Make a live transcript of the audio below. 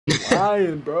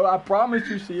Lying, bro. I promise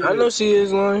you she I know is. she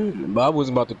is lying, but I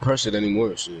wasn't about to press it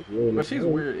anymore. Shit. But she's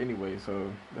weird anyway,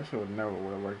 so that shit would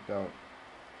have worked out.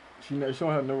 She don't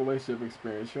have no relationship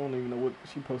experience. She don't even know what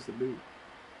she supposed to do.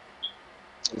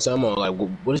 So I'm all like,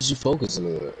 what is you focusing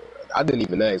on? I didn't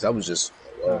even ask. I was just,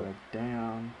 Not a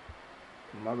damn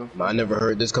I never motherfucking.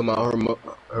 heard this come out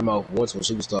her mouth once when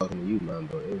she was talking to you, man.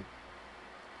 But yeah.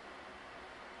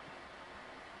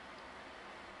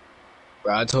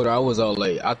 Bro, I told her I was all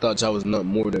like, I thought y'all was nothing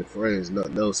more than friends,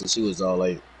 nothing else. And she was all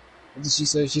like, what did she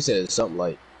say? She said something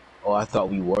like, oh, I thought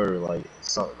we were like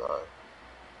something.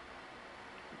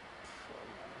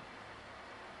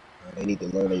 They need to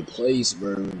learn their place,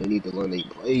 bro. They need to learn their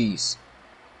place.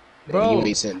 Nigga, you Bro,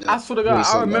 ain't sent I down. swear to You God, ain't I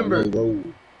sent down no remember.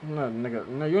 road. No, nigga,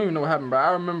 no, you don't even know what happened, bro.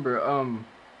 I remember.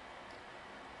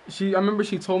 I remember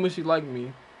she told me she liked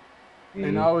me, and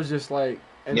Mm-hmm. I was just like,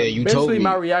 Yeah, and you told basically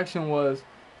my me. reaction was,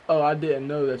 oh, I didn't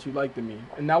know that you liked me,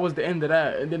 and that was the end of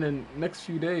that. And then in the next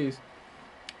few days,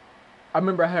 I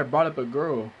remember I had brought up a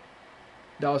girl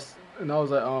that was, and I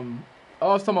was like, I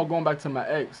was talking about going back to my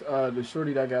ex, the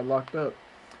shorty that got locked up,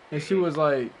 and she was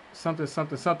like something,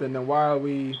 something, something. Then why are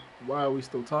we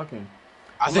still talking?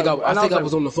 I'm like, I and think I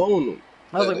was on the phone.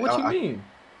 I was like, what you mean?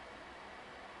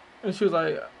 And she was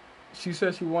like, she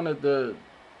said she wanted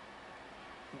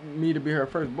me to be her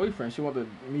first boyfriend. She wanted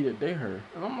me to date her,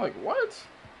 and I'm like, what?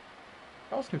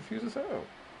 I was confused as hell.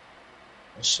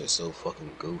 That shit's so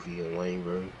fucking goofy and lame,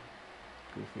 bro.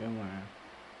 Goofy and lying.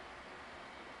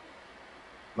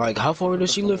 Like, how far What does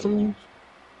the she fuck live is from you? wrong?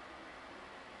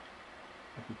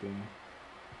 Everything.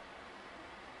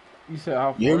 You said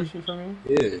how You hear far is me? she from me?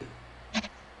 Yeah.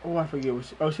 Oh, I forget.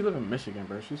 She live in Michigan,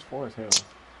 bro. She's far as hell.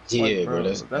 Like, Yeah, bro. bro,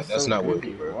 that's That's so not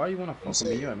working, goofy. bro. Why you wanna I'm fuck with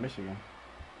me? saying, You in Michigan?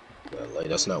 like,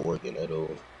 that's not working at all.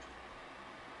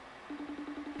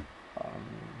 Um,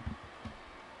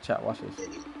 chat, watch this.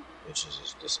 Any bitches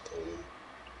is disappointing.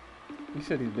 You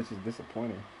said these bitches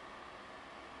disappointing.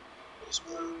 Yes,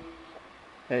 bro.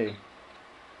 Hey,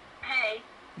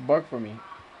 bark for me.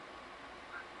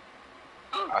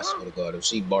 I swear to God, if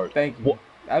she barked, Thank you. what?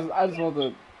 I just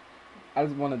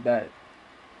wanted that.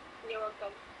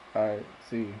 All right,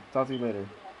 see you. Talk to you later.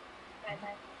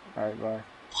 All right, bye.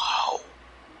 Wow.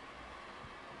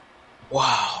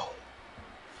 Wow.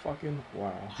 Fucking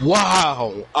wow.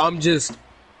 Wow. I'm just.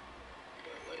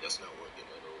 Like, that's not working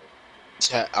at all.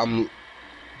 Chat,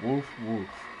 Woof woof.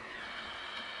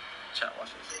 Chat, watch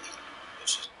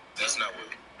that's not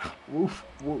working. this. Woof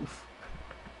woof.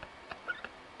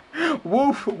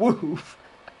 Woof woof.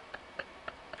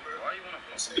 Why you wanna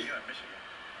fuck with me? You in Michigan?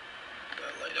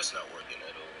 Like, that's not working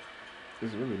at all.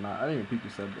 It's really not. I didn't even think you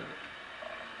said that.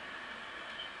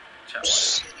 Chat, watch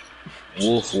Psst.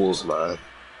 Wolf, wolf, man.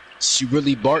 She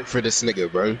really barked for this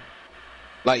nigga, bro.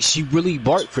 Like, she really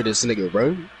barked for this nigga,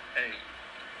 bro. Hey,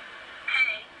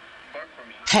 bark for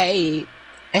me. Hey.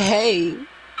 Hey. I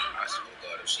swear to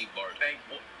God, if she barked. Thank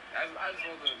you.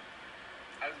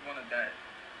 I just wanted that.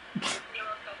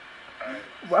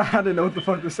 Well, I didn't know what the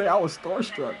fuck to say. I was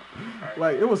starstruck.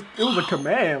 Like it was a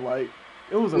command. Like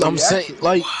it was a I'm saying, reaction.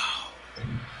 like,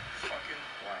 Fucking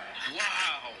wow.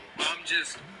 wow. I'm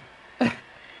just.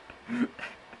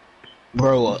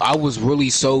 Bro, I was really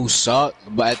so shocked,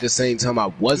 but at the same time, I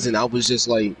wasn't. I was just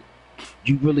like,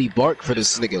 you really bark for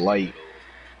this nigga. Like,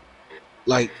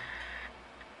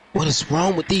 what is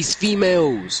wrong with these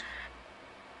females?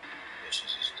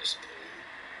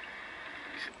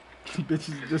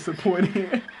 Bitches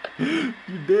disappointing. You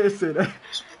did say that.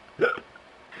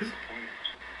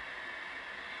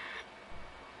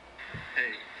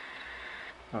 Hey.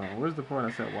 Oh, where's the point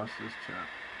I said watch this chat?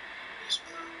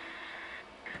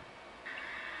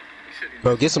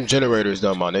 Bro, get some generators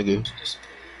done, my nigga.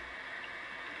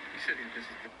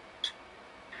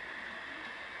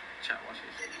 Chat, watch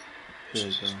this. There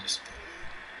you go. This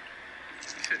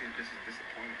is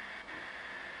disappointing.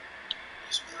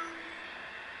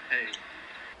 Hey.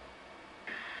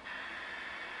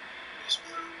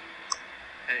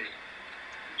 Hey.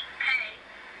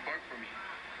 Bark for me.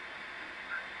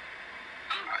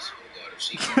 I swear to God, if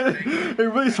she It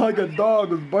really sounded like a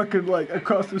dog was barking like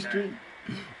across the street.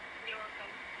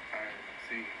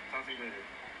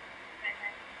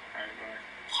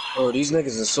 Bro, these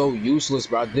niggas are so useless,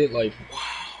 bro. I did like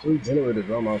 3 generators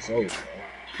by myself,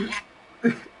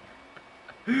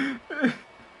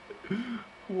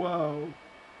 bro. Wow.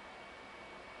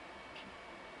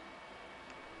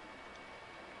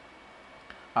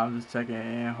 I'm just checking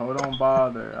in. Hold on,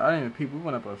 bother. I didn't even peep. We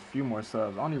went up a few more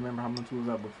subs. I don't even remember how much we was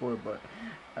up before, but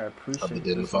I I'll be appreciate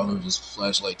dead the if I support. lose this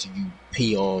flashlight to you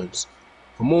peons.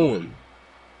 Come on.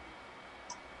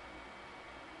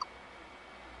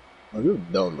 Oh, you're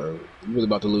dumb, bro. You really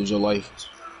about to lose your life.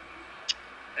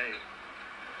 Hey.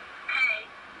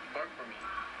 Bark for me.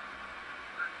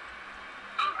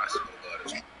 I swear to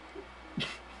God.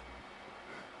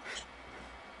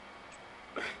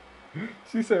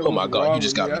 She said, Oh "What's my God, you wrong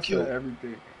just with me?" got me I said killed.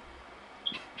 everything.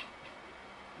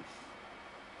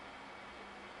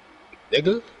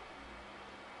 Nigga,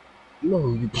 you know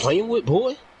who you playing with,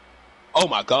 boy? Oh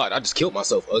my God, I just killed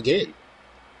myself again.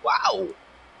 Wow.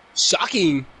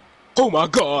 Shocking. Oh my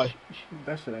God.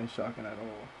 That shit ain't shocking at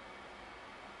all.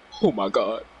 Oh my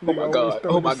God. Oh Nigga my always God. Oh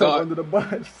throwing my himself God. under the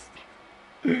bus.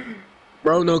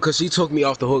 Bro, no, because she took me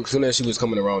off the hook soon as she was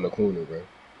coming around the corner, bro.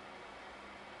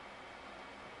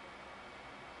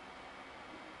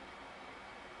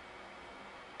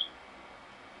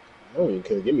 I don't even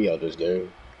care. Get me out this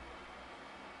game.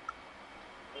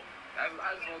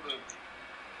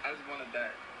 I just wanted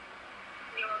that.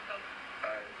 You're welcome.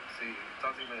 Alright, see you.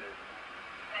 Talk to you later.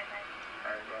 Bye-bye.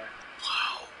 Alright, bye.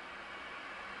 Wow.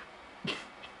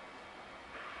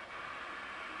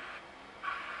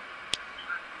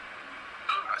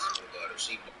 I swear to God, if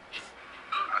she...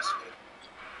 I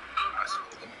swear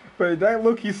to God. But that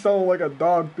look, he sound like a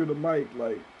dog through the mic.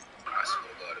 Like, I swear to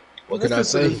God. What can I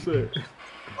listen to say? this shit.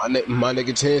 My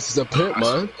nigga Chance is a pimp,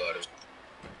 man.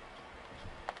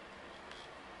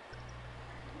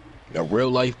 A real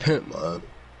life pimp, man.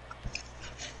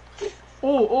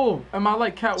 Oh, am I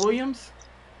like Cat Williams?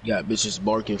 Got bitches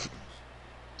barking.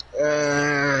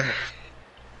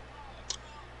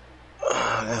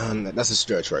 That's a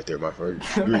stretch right there, my friend.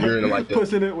 You're in like the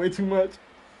Pushing it way too much.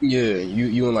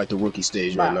 you in like the rookie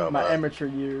stage right now, My man. amateur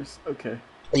years. Okay.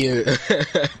 Yeah,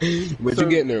 but So, you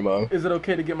getting there, man. Is it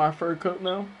okay to get my fur coat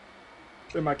now?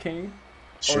 Am I king?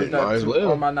 Or is Shit, might that as too? Or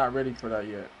well. am I not ready for that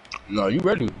yet? No, you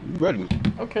ready? You ready?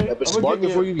 Okay, That bitch I'm is gonna get barking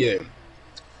me for you, yeah.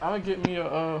 I'm gonna get me a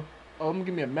I'm gonna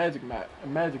give me a magic hat, a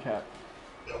magician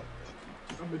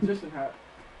hat.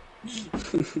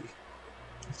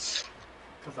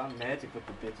 Cause I'm magic with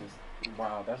the bitches.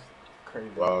 Wow, that's crazy.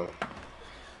 Wow.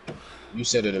 You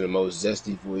said it in the most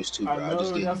zesty voice too, I bro.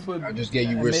 know that's what. I just gave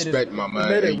you It made it. respect, my It man,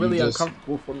 made it and you really just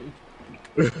uncomfortable for me.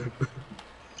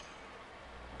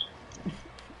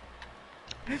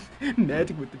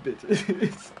 Magic with the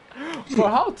bitches. Bro,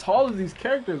 how tall is these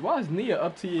characters? Why is Nia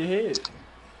up to your head?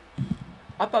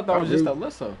 I thought that was just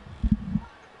Alyssa.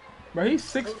 Bro, he's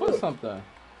 6 foot something.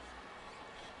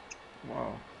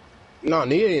 Wow. No,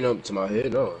 Nia ain't up to my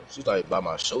head, no. She's like by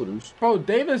my shoulders. Bro,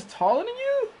 David's taller than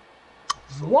you?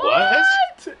 What?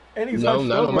 And he's No, hunched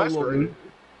not on over a my little screen. bit.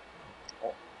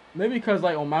 Maybe because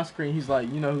like on my screen he's like,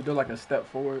 they're like a step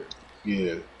forward.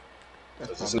 Yeah.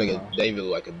 That's This probably nigga why. David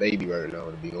look like a baby right now,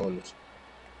 to be honest.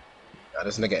 Now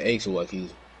this nigga Ace look like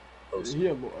he's He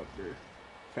a little up there.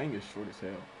 Fang is short as hell.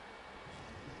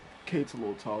 Kate's a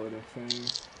little taller than Fang.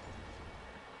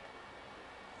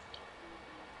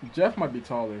 Jeff might be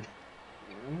taller.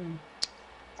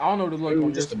 I don't know what it look on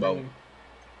your just about. screen.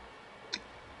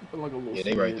 But like a little Yeah,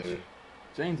 they right smidge. there.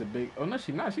 Jane's a big. Oh no,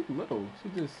 she's not. She's little.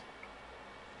 She's just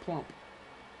plump.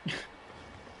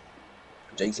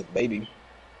 Jake's a baby.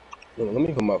 Let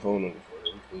me put my phone on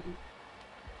for you.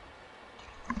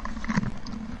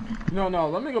 No.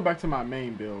 Let me go back to my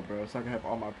main build, bro, so I can have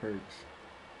all my perks.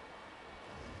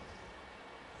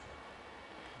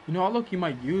 I look. You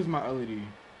might use my LED.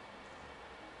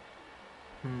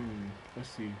 Let's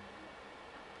see.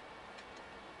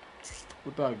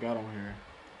 What do I got on here?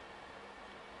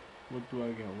 What do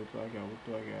I got?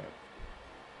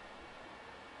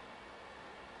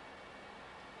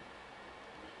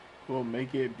 We'll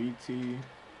make it BT.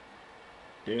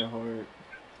 Dead Hard.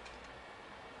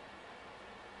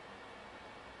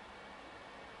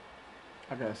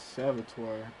 I got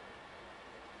Saboteur.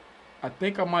 I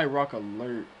think I might rock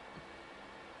Alert.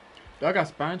 Do I got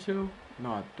Spine Chill?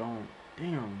 No, I don't.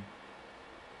 Damn.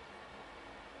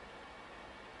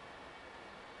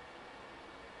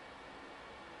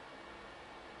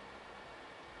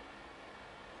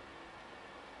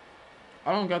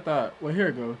 I don't got that. Well, here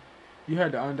it goes. You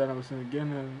had the undynamics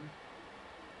again, and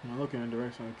I'm looking in the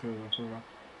direction of the kill.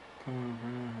 Come on,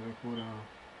 cool down.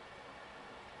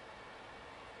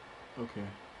 Okay.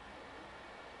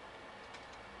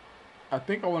 I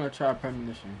think I want to try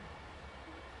Premonition.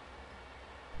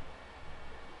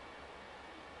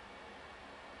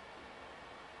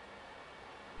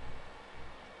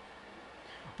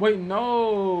 Wait,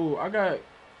 no!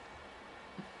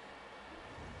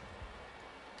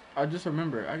 I just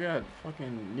remember, I got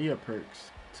fucking Nia perks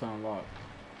to unlock.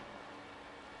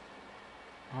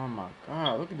 Oh my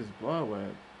god, look at this blood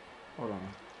web. Hold on.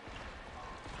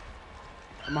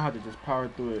 I'm gonna have to just power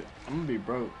through it. I'm gonna be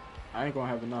broke. I ain't gonna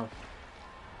have enough.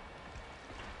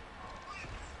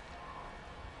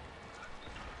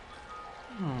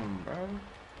 bro.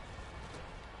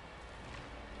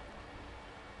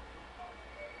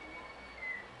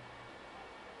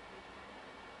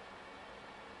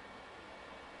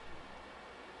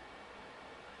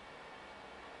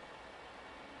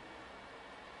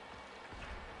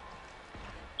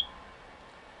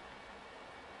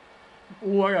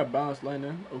 Ooh, I got bounce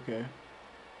lightning. Okay.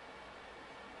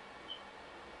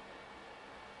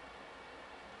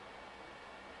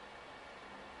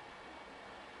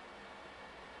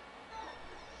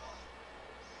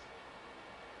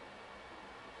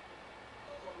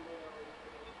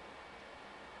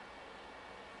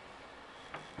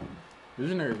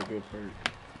 Visionary is a good perk.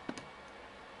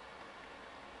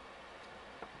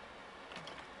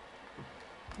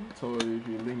 I told you if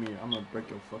you leave me, I'm gonna break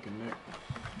your fucking neck.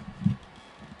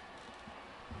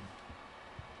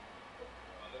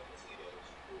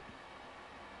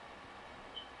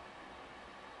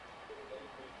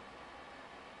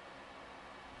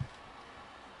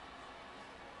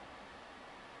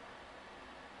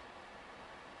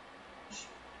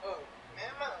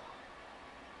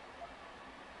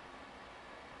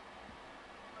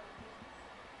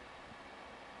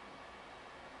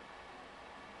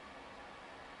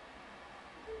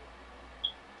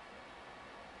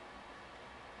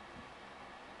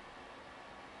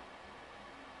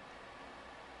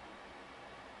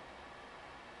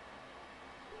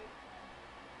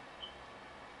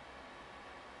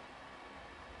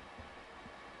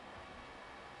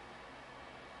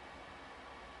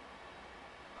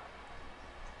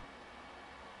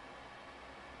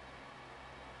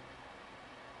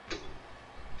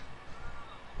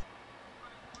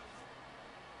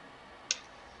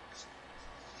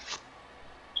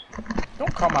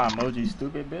 Don't call my emoji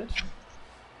stupid, bitch.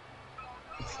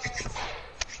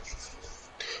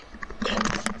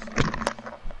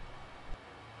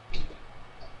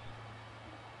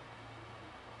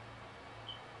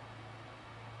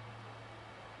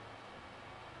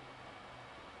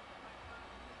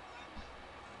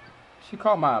 She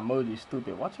called my emoji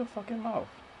stupid. Watch your fucking mouth.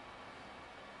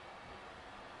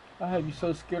 I have you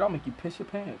so scared I'll make you piss your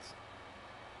pants.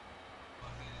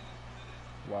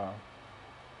 Wow.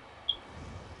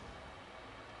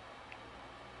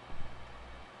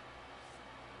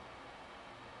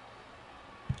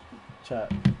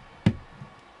 Chat.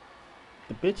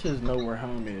 The bitches know where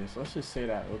home is. Let's just say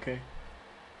that, okay?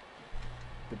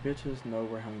 The bitches know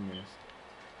where home is.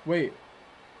 Wait.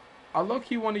 I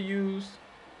low-key want to use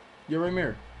your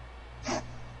Ramir.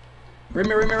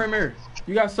 Ramir.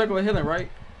 You got Circle of Healing,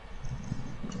 right?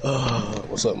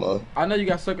 What's up, man? I know you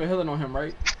got Circle of Healing on him,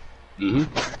 right? Mm-hmm.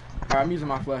 Alright, I'm using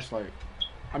my flashlight.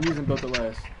 I'm using Built to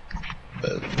Last.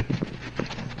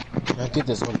 Can I get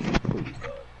this one?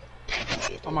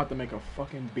 I'm about to make a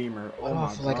fucking beamer. Oh my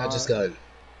god. I feel like I just got...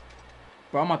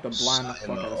 Bro, I'm about to blind the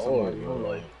fuck out of somebody. Hold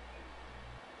on.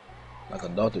 Like a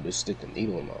doctor just stick the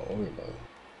needle in my arm, man.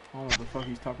 I don't know what the fuck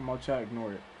he's talking about, chat.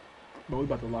 Ignore it. But we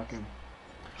about to lock in.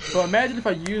 So imagine if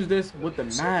I use this with the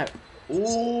map.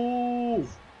 Ooh.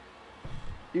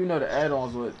 Even though the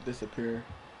add-ons would disappear.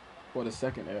 Or the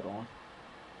second add-on.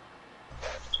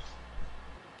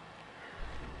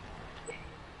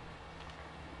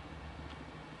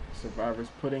 Survivor's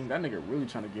Pudding. That nigga really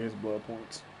trying to get his blood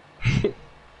points.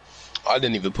 I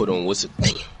didn't even put on what's it.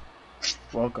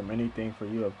 Welcome. Anything for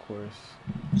you, of course.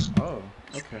 Oh,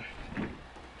 okay.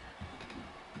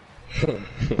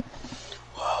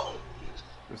 Wow. If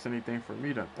there's anything for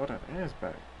me to throw that ass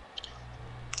back.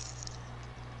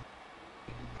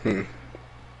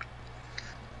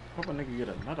 Hope a nigga get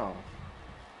a nut off.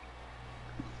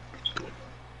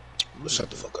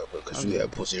 Shut the fuck up, bro. Cause you have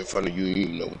pussy in front of you,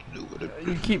 you know what to do with it.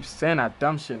 You keep saying that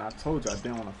dumb shit, and I told you I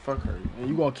didn't want to fuck her. And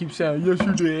you gonna keep saying, yes,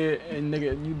 you did. And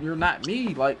nigga, you're not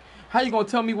me. Like, how you gonna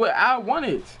tell me what I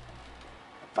wanted?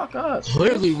 Fuck up.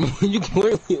 Clearly, you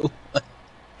clearly. Oh my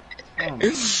God.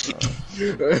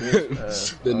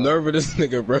 The nerve of this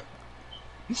nigga, bro.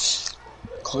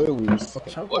 Clearly,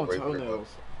 fucking Choke butt on rape, toenails.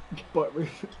 Butt rape.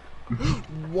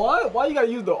 What? Why you gotta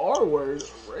use the R word?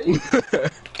 Rape?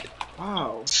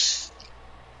 Wow.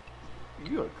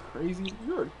 You're crazy.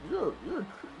 You're a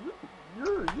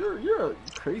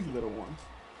crazy little one.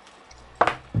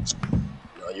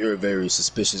 You're a very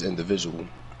suspicious individual.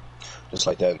 Just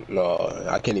like that. No,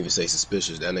 I can't even say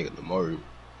suspicious. That nigga Lamar.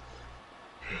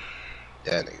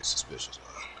 That nigga's suspicious, man.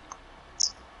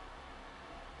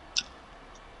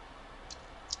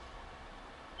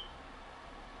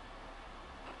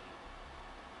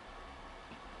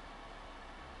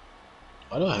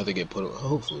 I don't have to get put on.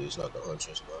 Hopefully, it's not the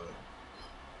Huntress, man.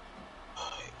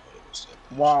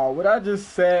 Wow, what I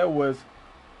just said was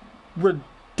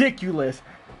ridiculous.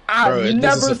 I've Bro, it doesn't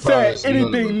never said surprise none of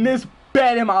us. anything this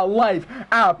bad in my life.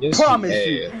 I Yes, you promise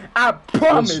you. have. I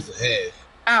promise. Yes, you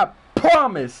have. I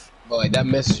promise. But like that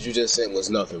message you just sent was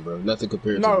nothing, bro. Nothing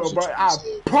compared to No, what you bro. just I said,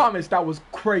 bro. promise that was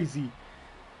crazy.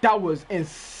 That was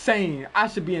insane. I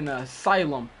should be in an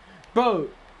asylum, bro.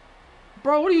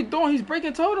 Bro, what are you doing? He's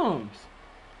breaking totems.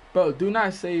 Bro, do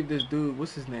not save this dude.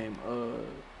 What's his name?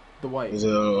 Dwight. Is it,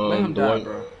 Let him die, Dwight?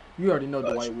 bro. You already know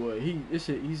Gotcha. Dwight would.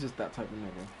 He's just that type of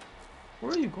nigga.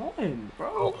 Where are you going, bro?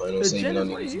 I don't plan on The saving gen none is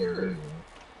of right these here. niggas.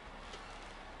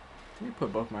 Let me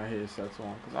put both my headsets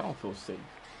on because I don't feel safe.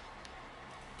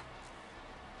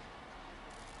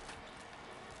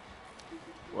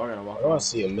 Well, I gotta walk I don't on.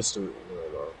 see a mystery.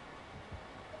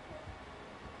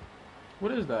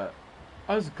 What is that?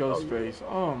 Oh, it's Ghostface.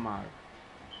 Oh my.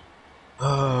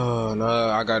 Oh, no,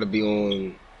 I gotta be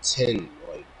on 10.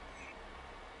 Like,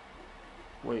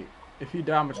 Wait. If you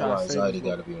die, I'm gonna try my to save anxiety you.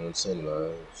 gotta be on 10,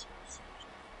 man.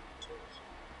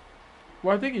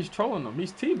 Well, I think he's trolling them.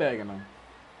 He's teabagging them.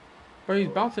 But he's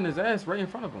bouncing his ass right in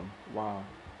front of him. Wow.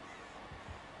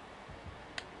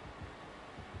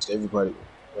 Everybody,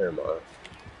 never mind.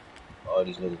 All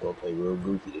these niggas gonna play real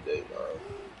goofy today, man.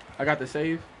 I got the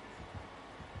save.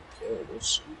 Yeah, that's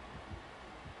shit.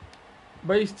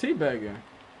 But he's teabagging.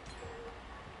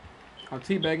 I'm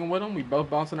teabagging with him. We both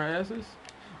bouncing our asses.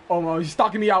 Oh no, he's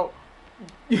stalking me out.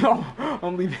 Yo,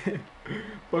 I'm leaving.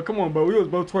 But come on, bro. We was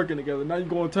both twerking together. Now you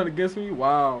gonna turn against me?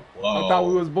 Wow. Wow. I thought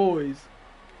we was boys.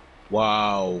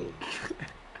 Wow.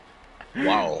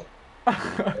 Wow.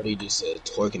 What he just said,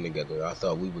 twerking together. I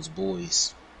thought we was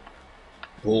boys.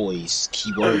 Boys.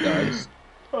 Keyword, guys.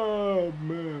 Oh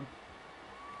man.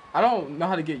 I don't know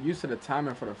how to get used to the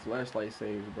timing for the flashlight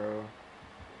saves, bro.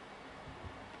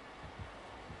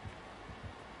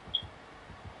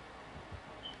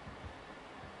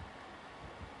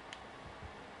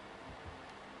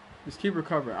 Just keep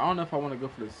recovering. I don't know if I want to go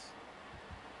for this.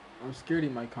 I'm scared he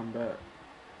might come back.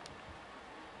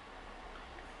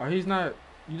 Or he's not.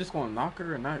 You just gonna knock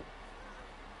her or not?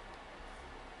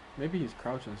 Maybe he's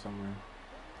crouching somewhere.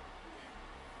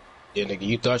 Yeah, nigga,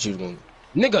 you thought you was gonna...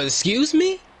 Nigga, excuse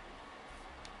me?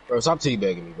 Bro, stop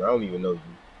teabagging me, bro. I don't even know you.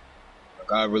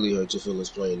 Like, I really hurt your feelings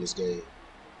playing this game.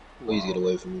 Please get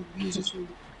away from me. Use your food.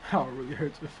 I don't really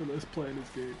hurt your feelings playing this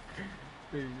game.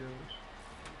 There you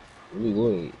go. Really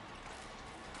wouldn't.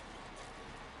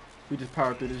 We just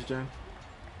powered through this gen.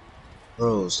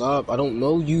 Bro, stop. I don't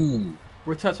know you.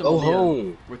 We're touching Go on Nia.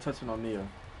 home. We're touching on Nia.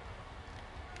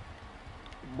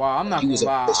 Wow, I'm not You gonna was a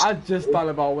lie. bitch. I just thought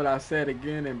about what I said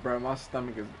again, and bro, my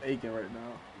stomach is aching right now.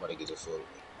 I'm about to get your food.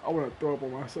 I want to throw up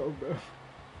on myself, bro.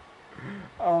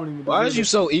 I don't even. Why is deserve you to-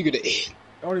 so eager to eat?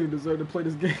 I don't even deserve to play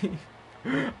this game.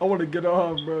 I want to get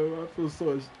off, bro. I feel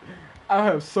so. I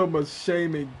have so much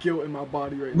shame and guilt in my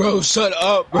body right now. Bro, shut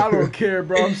up, bro. I don't care,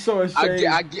 bro. I'm so ashamed.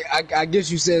 I guess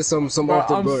you said something bro, off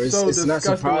the I'm bro. so It's not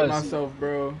disgusted with surprising. myself,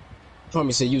 bro. You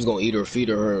probably said you was gonna eat her, feed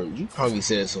her. You probably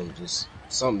said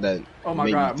something that. Oh my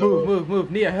made god, me throw up.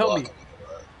 move. Nia, help me. Fuck.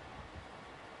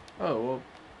 Oh, well,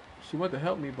 she went to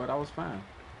help me, but I was fine.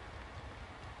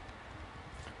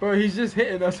 Bro, he's just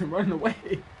hitting us and running away.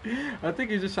 I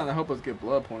think he's just trying to help us get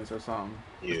blood points or something.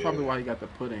 That's Yeah. probably why he got the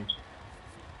pudding.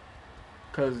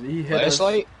 Cause he hit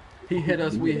Flashlight? us. He hit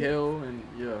us, we heal, and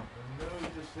yeah. The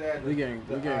news just said We getting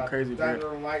crazy, bro.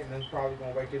 thunder and lightning is probably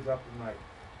gonna wake us up tonight.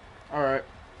 Alright.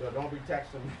 So don't be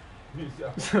texting me.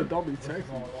 Don't be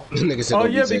texting. Nigga said Oh don't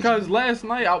be yeah, texting. because last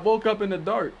night I woke up in the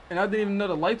dark and I didn't even know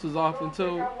the lights was off I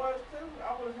until. was too.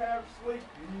 I was half asleep.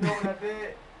 You know what I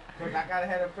did? Cause I gotta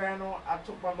have a fan on. I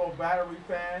took my little battery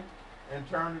fan and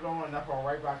turned it on, and I fell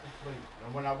right back to sleep.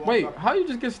 And when I woke Wait, up, how you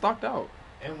just get stocked out?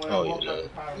 and when Oh I yeah, woke no. up, the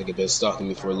power Nigga been stalking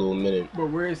me for a little minute. But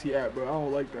where is he at, bro? I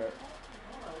don't like that.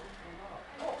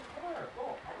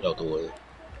 Out the way.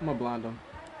 I'm gonna blind him.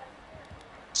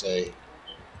 Say,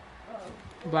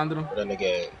 Blinded him. where that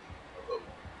nigga at?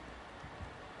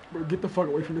 Bro, get the fuck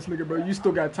away from this nigga, bro. You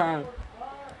still got time.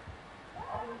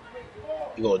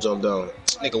 You gonna jump down?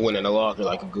 Nigga went in the locker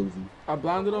like a goofy. I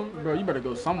blinded him? Bro, you better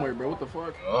go somewhere, bro. What the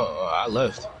fuck? I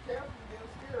left.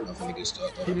 I'm finna get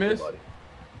stuck. He missed?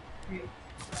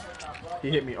 He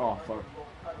hit me. Oh, fuck.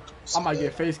 I might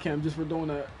get face cam just for doing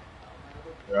that.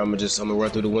 I'm gonna run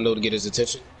through the window to get his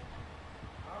attention.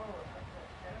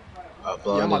 Yeah, I'm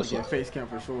blinded about the to get fuck. face cam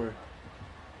for sure.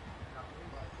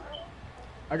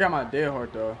 I got my dead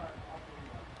heart, though.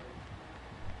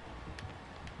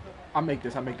 I make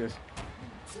this. I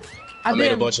made a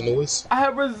didn't- bunch of noise. I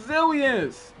have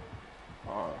resilience.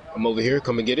 I'm over here.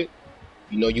 Come and get it.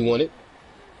 You know you want it.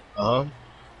 I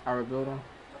rebuild him.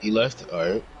 He left. All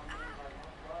right.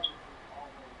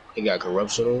 He got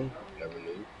corruption on. Never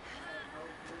knew.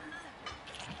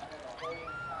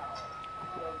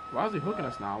 Why is he hooking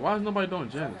us now? Why is nobody doing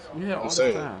gens? We had all I'm this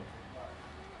saying. time.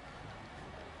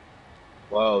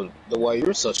 Wow, the why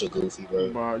you're such a goofy,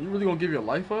 bro. Bro, you really gonna give your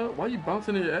life up? Why you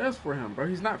bouncing your ass for him, bro?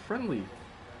 He's not friendly.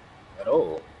 At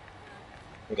all.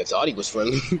 Nigga thought he was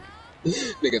friendly.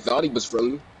 Nigga thought he was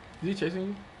friendly. Is he chasing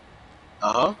you?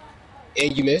 Uh-huh.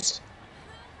 And you missed.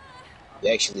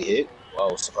 You actually hit.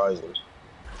 Wow, surprising.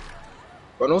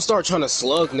 Bro, don't start trying to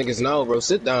slug niggas now, bro.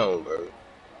 Sit down, bro.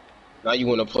 Now you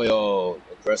want to play all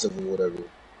aggressive or whatever.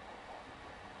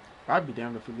 I'd be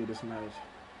damned if we lose this match.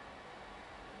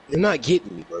 You're not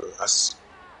getting me, bro.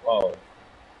 Wow.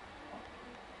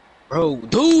 Bro,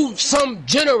 do some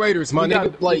generators, my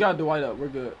nigga. We got Dwight up. We're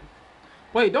good.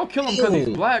 Wait, don't kill him because he's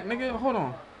black, nigga. Hold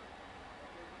on.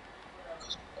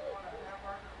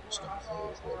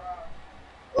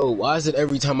 Oh, why is it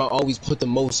every time I always put the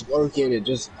most work in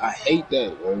it? I hate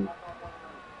that, bro.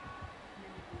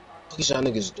 What y'all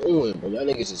niggas doing, bro? Y'all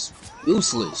niggas is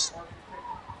useless.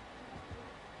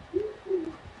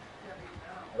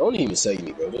 Don't even save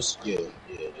me, bro. Just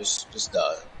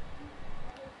die.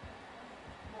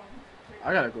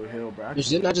 I gotta go heal, bro.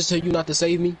 Didn't I just tell you not to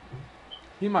save me?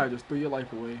 He might have just threw your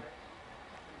life away.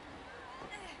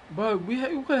 But we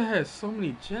could have had so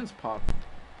many gens pop.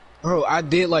 Bro, I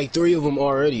did like 3 of them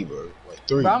already, bro. Like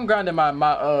 3. Bro, I'm grinding my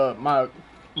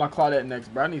Claudette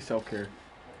next, bro. I need self-care.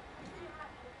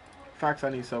 Facts, I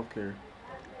need self-care.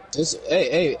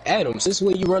 Hey, Adam, since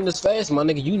when you run this fast, my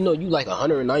nigga, you know you like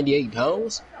 198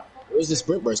 pounds? Where's the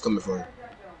sprint burst coming from?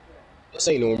 This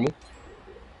ain't normal.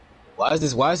 Why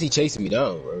is he chasing me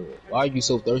down, bro? Why are you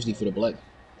so thirsty for the black?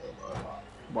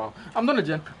 Wow. I'm done a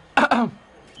gen.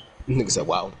 Nigga said,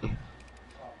 wow.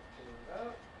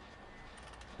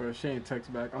 Bro, she ain't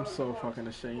text back. I'm so fucking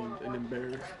ashamed and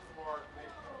embarrassed.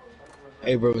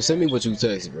 Hey, bro, send me what you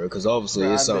text, bro, because obviously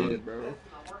bro, it's something. Did, bro.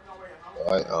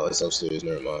 Oh, it's upstairs.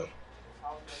 Never mind.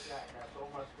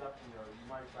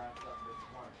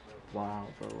 Wow,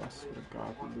 bro, I swear to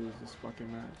God, we lose this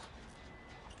fucking match.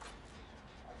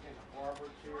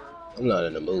 I'm not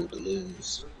in the mood to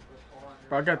lose.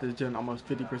 Bro, I got this gen almost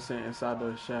 50% inside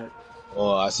the shack.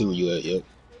 Oh, I see where you at, yep.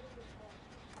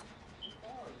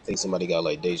 I think somebody got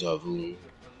like deja vu.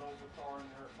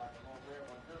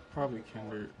 Probably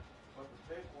Kendrick.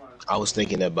 I was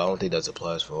thinking that, but I don't think that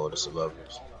applies for all the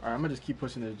survivors. Alright, I'm gonna just keep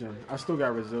pushing this gen. I still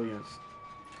got resilience.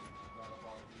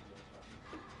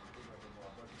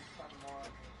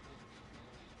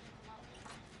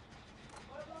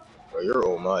 Bro, you're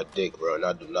on my dick, bro, and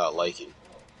I do not like it.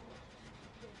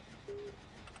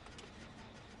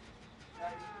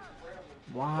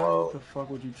 Why the fuck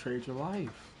would you trade your life?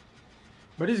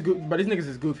 But these niggas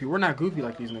is goofy. We're not goofy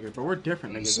like these niggas, but we're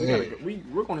different niggas.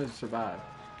 We're gonna survive.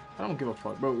 I don't give a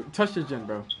fuck, bro. Touch the gen,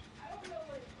 bro.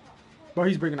 Bro,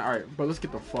 he's bringing it. All right, bro. Let's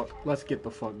get the fuck, bro.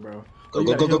 Go. Oh,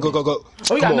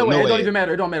 you got no way. It don't even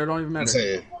matter. It don't matter. I'm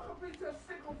saying.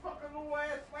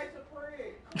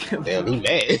 Damn, he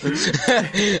mad.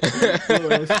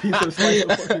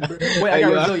 Wait, I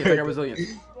got resilience.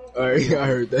 Alright, I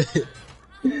heard that.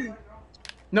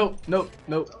 Nope.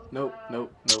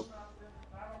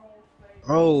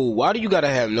 Bro, why do you gotta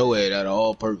have no ad at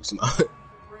all perks?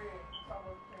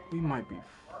 We might be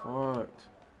fucked.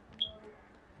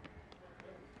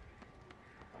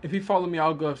 If he follow me,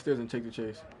 I'll go upstairs and take the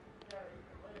chase.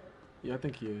 Yeah, I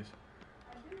think he is.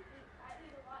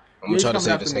 I'm gonna try to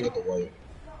save this nigga the way.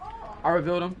 I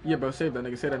revealed him. Yeah, bro, save that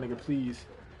nigga. Save that nigga, please.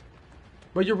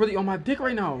 But you're really on my dick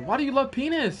right now. Why do you love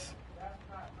penis?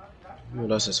 You know,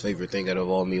 that's his favorite thing out of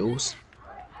all meals.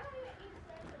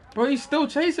 Bro, he's still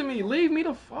chasing me. Leave me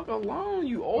the fuck alone,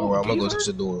 you old Alright, I'm gonna go geezer. touch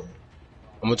the door.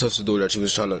 I'm gonna touch the door that you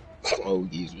was trying to... Oh,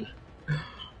 geezer.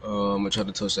 I'm gonna try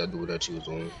to touch that door that you was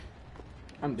on.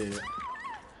 I'm dead.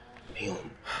 Damn.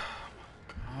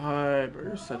 God, bro,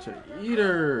 you're such an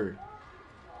eater.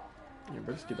 Yeah,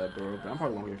 bro, just get that door open. I'm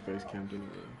probably gonna get face camped anyway.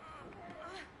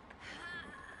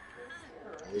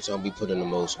 Every time we put in the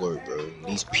most work, bro.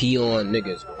 These peon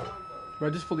niggas, bro.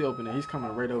 Bro, just fully open it. He's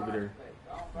coming right over there.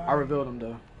 I revealed him,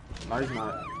 though. No, he's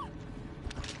not.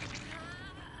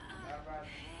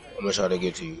 I'm gonna try to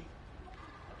get to you.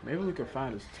 Maybe we could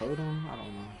find his totem. I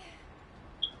don't know.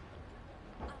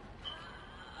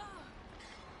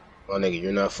 My nigga,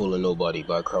 you're not fooling nobody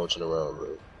by crouching around,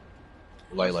 bro.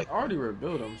 Like I already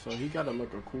rebuilt him, so he gotta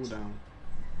look a cooldown.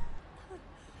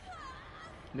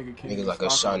 Nigga like a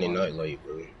shiny nightlight,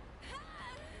 bro.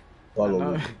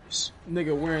 Follow me.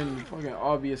 Nigga wearing fucking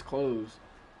obvious clothes.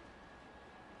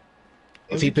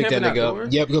 If he picked that nigga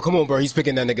up, yeah, come on, bro. He's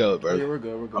picking that nigga up, bro. Yeah, we're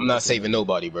good. I'm not saving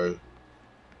nobody, bro.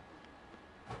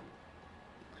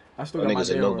 I still got my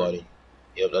niggas a nobody.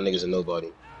 Yep, that nigga's a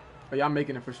nobody. But y'all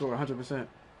making it for sure, 100%.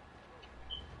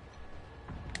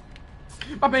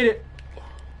 I made it.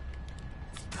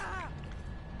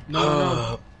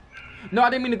 No. No, I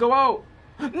didn't mean to go out.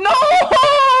 No!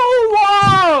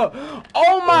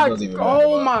 Oh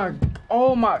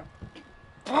my.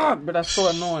 God, but that's so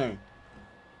annoying.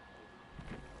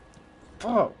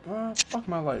 Oh, bro. Fuck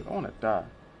my life. I wanna die.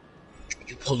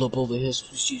 You pull up over here so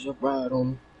she's a ride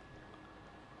on me.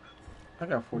 I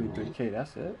got 43K,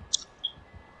 that's it.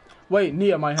 Wait,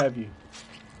 Nia might have you.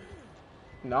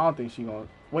 No, I don't think she gonna.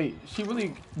 Wait, she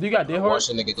really. Do you got dead heart? Watch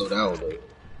the nigga go down, though.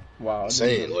 Wow. I'm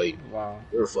saying, like, wow.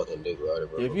 You're a fucking dick rider,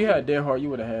 bro. If you had dead heart, you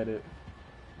would have had it.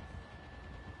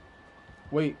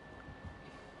 Wait.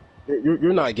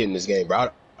 You're not getting this game,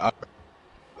 bro. I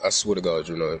swear to God,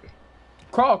 you're not.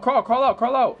 Crawl out.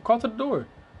 Crawl to the door.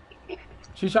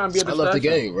 She's trying to be a distraction. I left the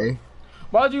game, bro.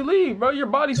 Why'd you leave, bro? Your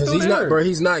body's still he's there. Not, bro.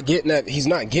 He's not getting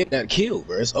that kill,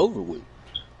 bro. It's over with.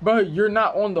 Bro, you're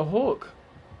not on the hook.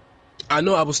 I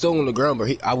know I was still on the ground,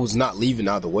 but I was not leaving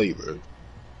out of the way, bro.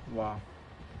 Wow.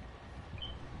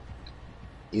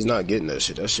 He's not getting that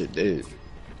shit. That shit dead.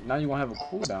 Now you gonna have a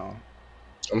cooldown.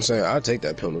 I'm saying I'll take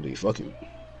that penalty. Fuck him.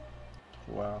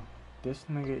 Wow. This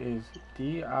nigga is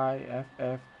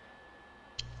DIFFERENT.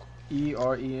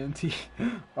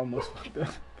 Almost fucked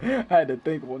up. I had to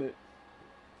think on it.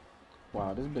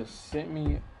 Wow, this bitch sent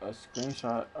me a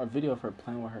screenshot, a video of her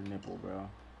playing with her nipple, bro.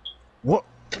 What?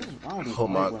 What is wrong with these Oh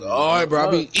my women, God, bro!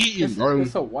 I be eating, bro.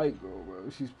 It's a white girl, bro.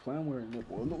 She's playing with her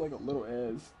nipple. It look like a little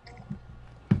ass.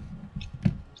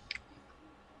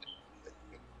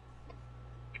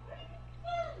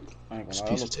 I ain't gonna lie,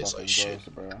 pizza tastes like shit,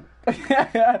 bro.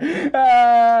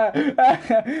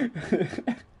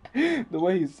 The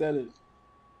way he said it.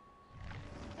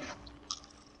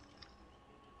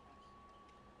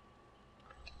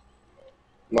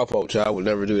 My fault, child. I would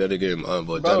never do that again, but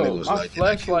bro, that nigga was my like,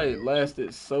 flashlight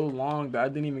lasted so long that I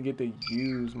didn't even get to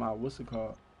use my what's it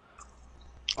called?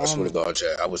 I swear to God,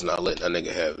 Chad, I was not letting that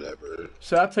nigga have that, bro.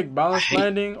 Should I take balanced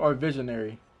landing or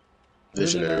visionary?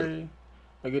 Visionary.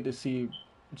 I get to see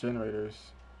generators.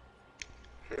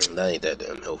 That ain't that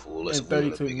damn helpful. In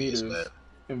 32 meters.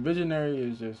 And visionary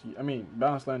is just, I mean,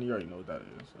 balanced landing, you already know what that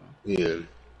is. So. Yeah.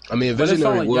 I mean,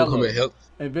 visionary will come and help.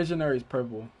 And visionary is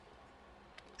purple.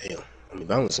 Damn. I mean,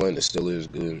 balanced landing still is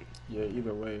good. Yeah,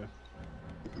 either way.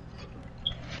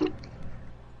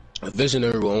 A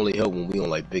visionary will only help when we on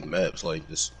like big maps like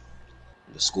this,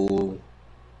 the school,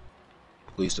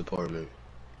 police department,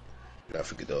 and I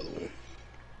forget the other one.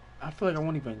 I feel like I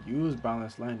won't even use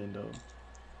balanced landing though,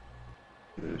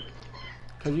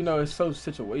 cause you know it's so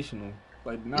situational.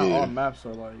 Like not all maps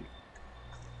are like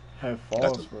have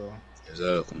falls, bro.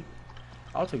 Exactly.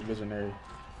 I'll take visionary.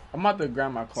 I'm about to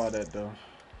grab my Claudette though.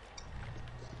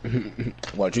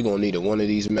 What you gonna need in one of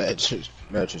these matches,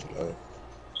 man?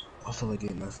 I feel like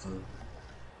getting that fun.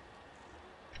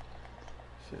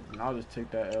 Shit, and I'll just take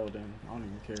that L then. I don't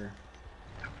even care.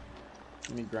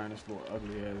 Let me grind this little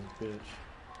ugly ass bitch.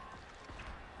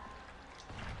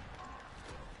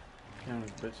 Damn,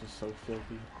 this bitch is so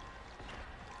filthy.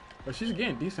 But she's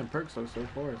getting decent perks so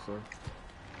far, so.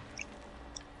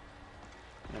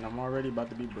 And I'm already about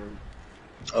to be broke.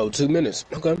 Oh, 2 minutes.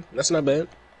 Okay, that's not bad.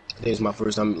 I think it's my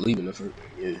first time leaving the first.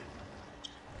 Yeah.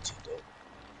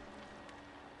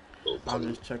 I'm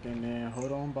just checking in.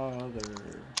 Hold on, bother.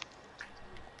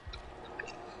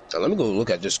 Now, let me go look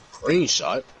at this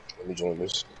screenshot. Let me join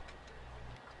this.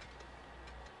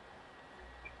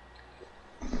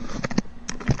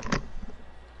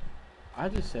 I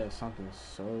just said something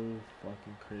so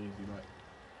fucking crazy. Like,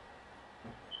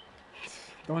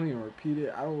 don't even repeat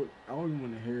it. I don't even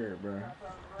want to hear it, bro.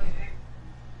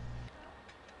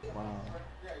 Wow.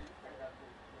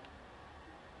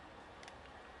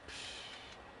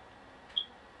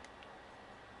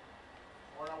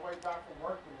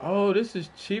 Oh, this is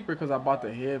cheaper because I bought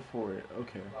the head for it.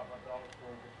 Okay.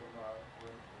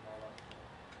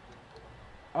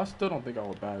 I still don't think I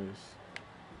would buy this.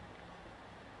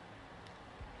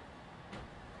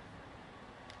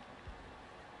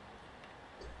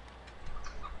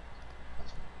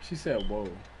 She said, whoa.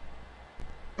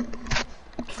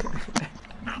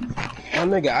 Oh,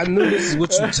 nigga, I knew this is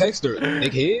what you text her,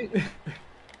 dickhead.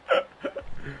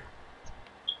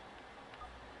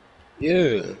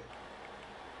 Yeah.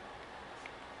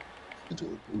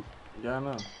 Yeah, I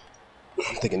know.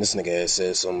 I'm thinking this nigga had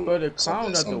said something. But the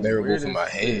clown got the weirdest from my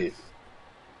head.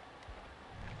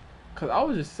 Cause I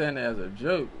was just saying it as a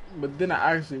joke, but then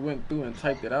I actually went through and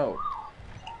typed it out.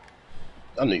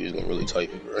 I knew you was gonna really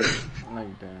type it, bro. No,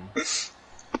 you damn.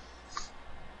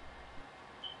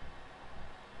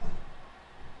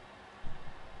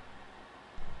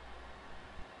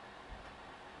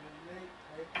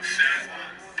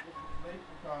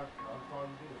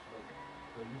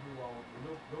 So you be on,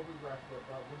 you'll be rested up.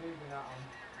 But believe me,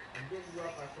 I'm getting you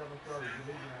up at 7:30. You're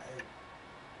leaving at 8.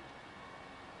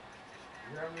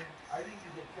 You hear me? I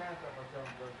usually get chance up at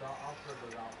 7:30, so I'll figure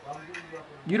it out. But I'm getting you up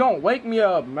in the You morning. don't wake me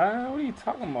up, man. What are you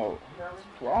talking about? You hear me?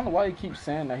 Well, I don't know why you keep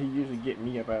saying that he usually get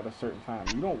me up at a certain time.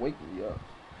 You don't wake me up.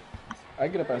 I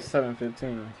get up at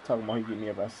 7:15. Talking about he get me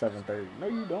up at 7:30. No,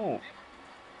 you don't.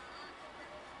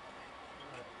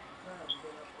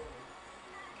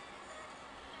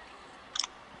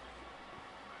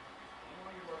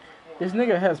 This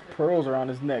nigga has pearls around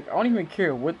his neck. I don't even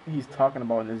care what he's talking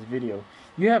about in this video.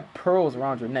 You have pearls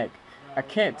around your neck. I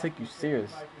can't take you serious.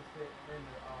 What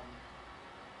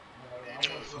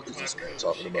the fuck is this man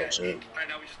talking about, champ? Right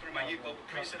now, we just threw my Yuko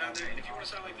preset out there, and if you want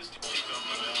to sound like this, too.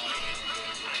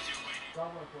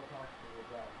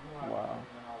 Wow.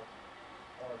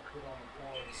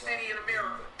 Any city in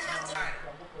America,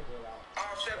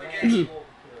 all segregation. You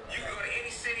can go to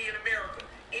any city in America,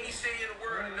 any city in the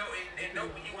world, and know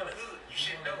when you in the hood. You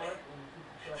should know it.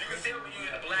 You can tell when you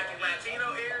in the black and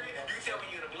Latino area. You can tell when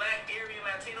you in the black area and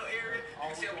Latino area. You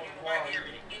can tell when you in the white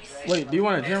area. Any city. Wait, do you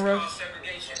want a gym rush?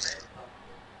 Segregation, man.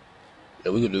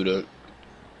 Yeah, we could do that.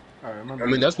 Alright, I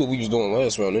mean, that's what we was doing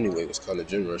last round anyway. Was kind of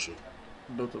gym rushing.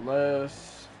 built the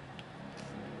last.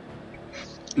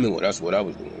 I mean, well, that's what I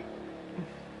was doing.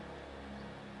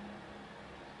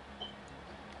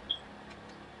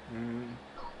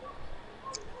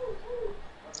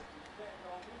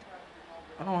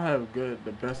 I don't have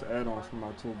the best add-ons for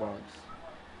my toolbox,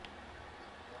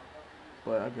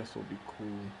 but I guess it'll be cool.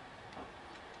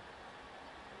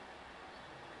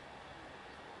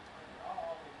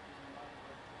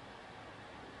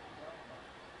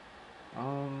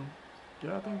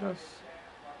 Yeah, I think that's.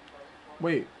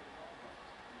 Wait,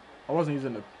 I wasn't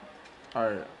using the.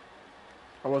 Alright,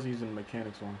 I wasn't using the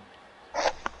mechanics one.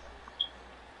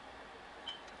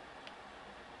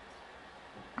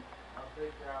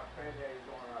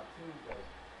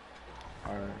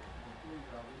 Alright.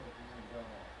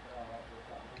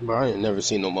 Bro, I ain't never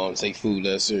seen no mom take food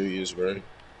that serious, bro.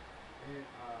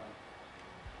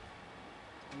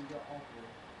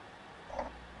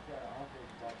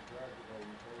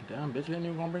 Damn, bitch, you ain't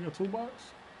even gonna bring a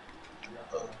toolbox?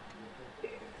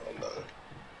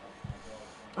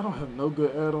 I don't have no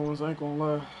good add-ons, I ain't gonna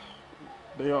lie.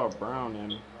 They are brown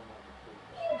and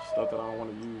stuff that I don't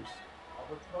want to use.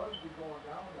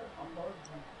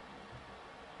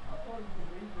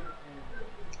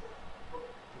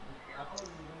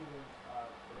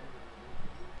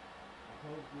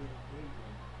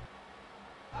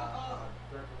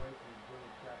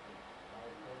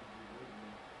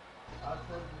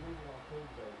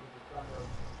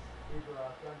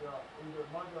 Either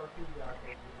Monday or Tuesday, I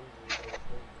think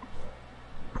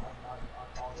you I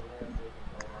called the last day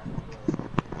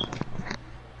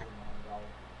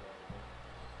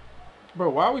Bro,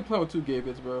 why are we playing with 2 gay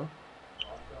bits, bro?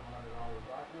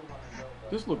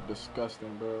 This look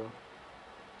disgusting, bro.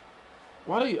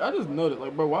 Why do you, I just noticed,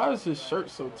 like, bro, why is his shirt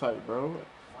so tight, bro?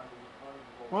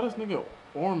 Why this nigga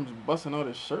arms busting out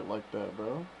his shirt like that,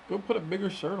 bro? Go put a bigger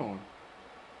shirt on.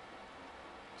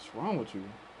 What's wrong with you?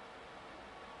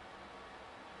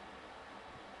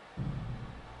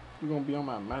 You gonna be on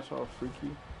my match all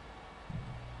freaky?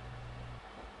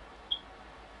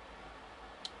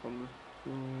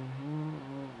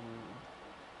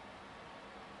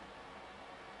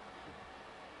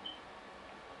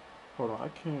 Hold on, I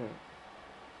can't.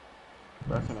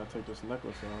 Why can I take this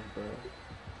necklace off, bro?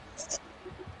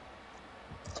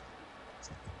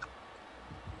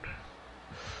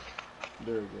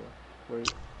 There we go.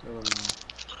 Wait, never mind.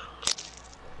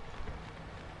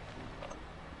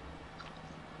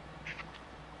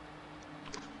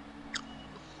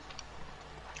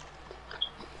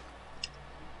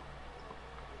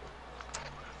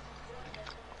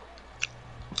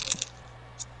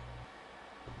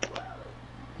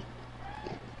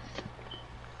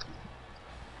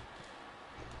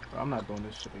 I'm not doing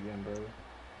this shit again, bro.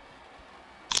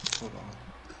 Hold on.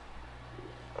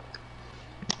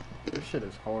 This shit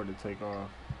is hard to take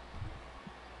off.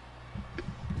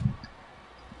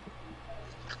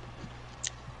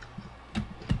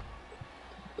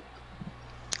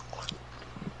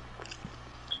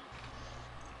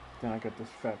 Then I got this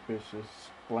fat bitch just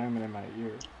slamming in my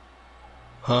ear.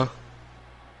 Huh?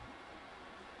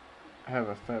 I have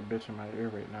a fat bitch in my ear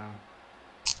right now.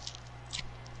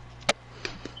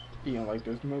 Eating like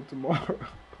there's no tomorrow.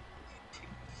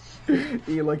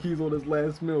 Eating like he's on his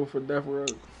last meal for death row.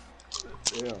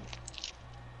 Yeah.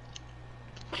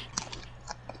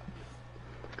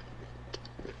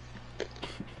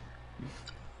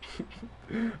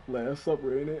 Last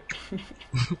supper, ain't it?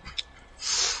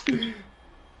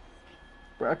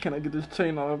 Bro, I cannot get this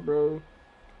chain off, bro.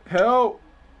 Help!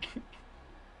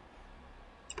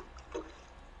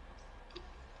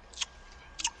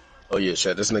 Oh yeah,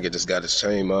 shit. This nigga just got his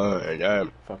chain, man.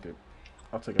 And Fuck it.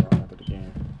 I'll take it out after the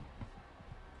game.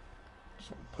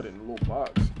 So put it in a little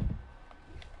box.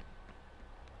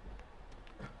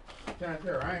 Can't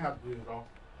tell. I ain't have to do it though.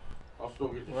 I'll still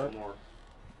get you What? some more.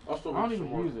 I'll still I get don't you some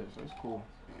even more. use it, so it's cool.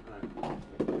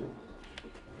 Alright.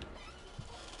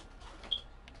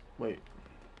 Wait.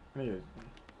 Here.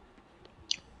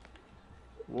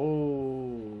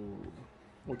 Whoa.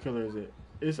 What color is it?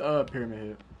 It's Pyramid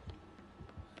Head.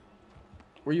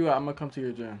 Where you at? I'm gonna come to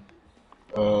your gym.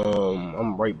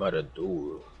 I'm right by the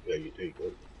door. Yeah, you take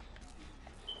it.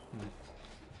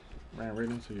 Ran right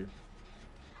into you.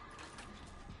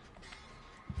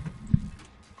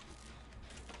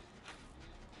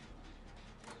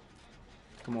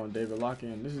 Come on, David, lock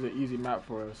in. This is an easy map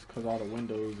for us because all the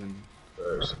windows and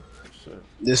shit.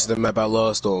 This is the map I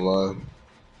lost online.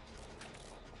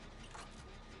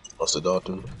 What's the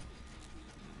doctor?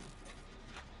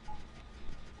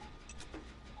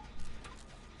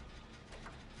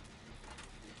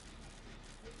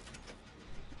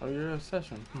 Oh, you're in a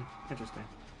session. Interesting.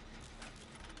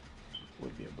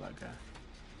 Would be a black guy.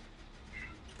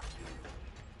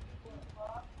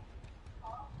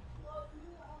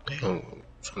 Damn,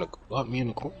 trying to lock me in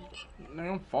the corner.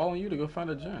 Nigga, I'm following you to go find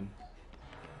a gen.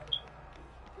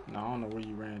 No, I don't know where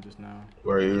you ran just now.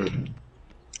 Where are you?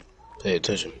 Pay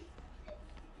attention.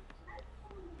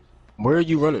 Where are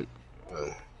you running?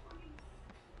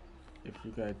 If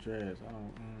you got dreads, I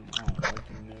don't like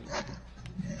you, nigga.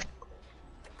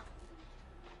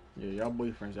 Yeah, y'all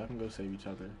boyfriends, y'all can go save each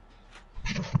other.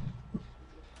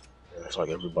 Yeah, it's like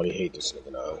everybody hate this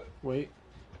nigga now. Wait.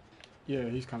 Yeah,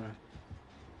 he's coming.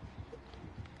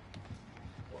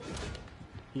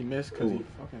 He missed because he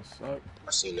fucking sucked.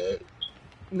 I seen that.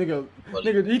 Nigga,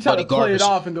 Buddy, he tried to play garbage. it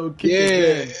off and go kick Yeah,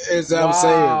 it in. that's what I'm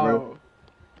saying, bro.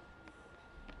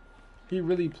 He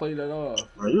really played that off.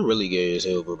 Bro, you're really gay as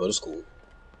hell, bro, but it's cool.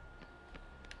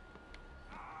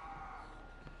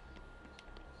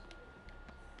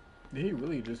 Did he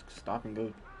really just stop and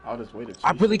go out his way to chase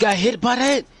I really got hit by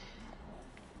that?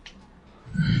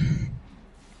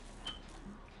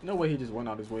 No way he just went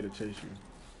out his way to chase you.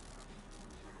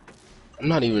 I'm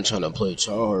not even trying to play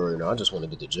Char right now. I just want to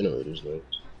get the generators, man.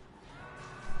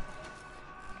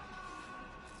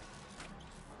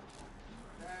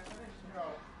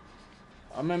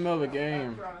 I'm in the middle of a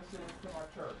game.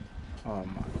 Oh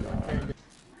my god.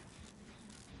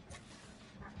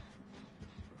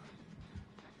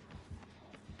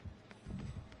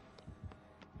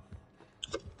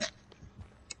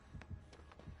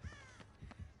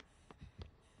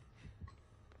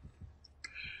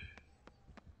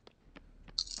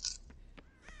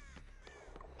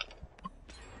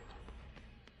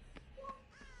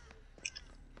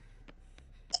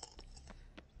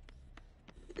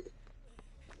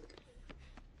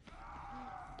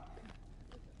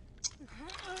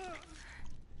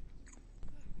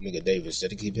 Nigga Davis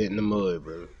said to keep hitting the mud,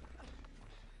 bro.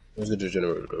 Let's get the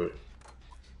generator, bro.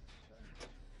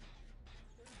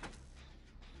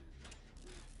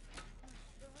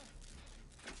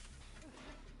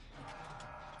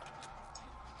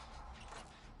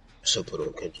 So put on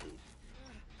Kenji.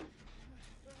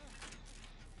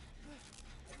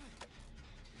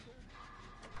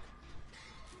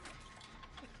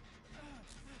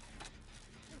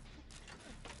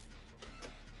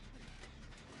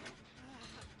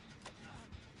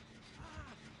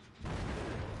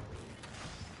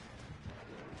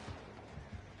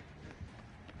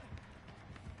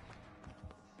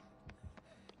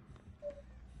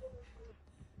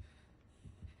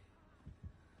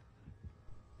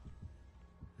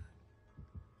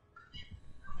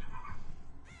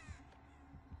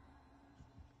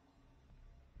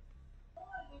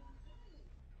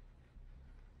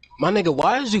 My nigga,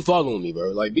 why is you following me,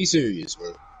 bro? Like, be serious,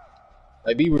 bro.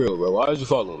 Like, be real, bro. Why is you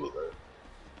following me, bro?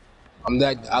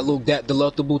 I look that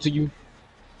delectable to you?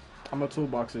 I'm a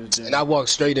toolbox's gen. And I walked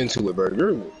straight into it, bro.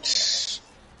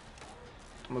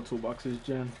 I'm a toolbox's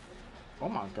gen. Oh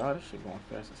my god, this shit going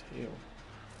fast as hell.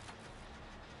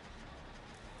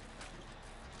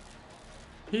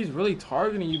 He's really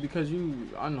targeting you because you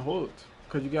unhooked.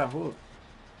 Because you got hooked.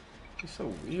 He's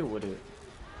so weird with it.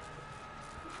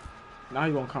 Now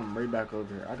he's gonna come right back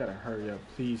over here. I gotta hurry up.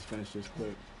 Please finish this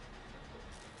quick.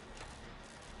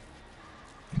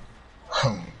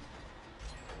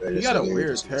 You got a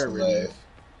weird terror radius.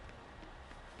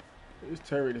 This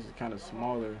terror radius is kind of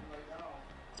smaller.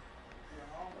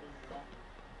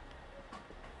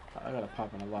 I gotta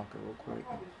pop in a locker real quick.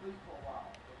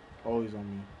 Oh, he's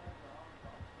on me.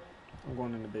 I'm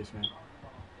going in the basement.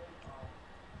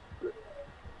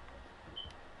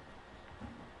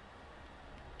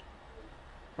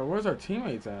 But where's our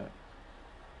teammates at?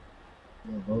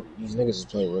 Yeah, bro, these niggas is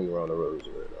playing ring around the rosy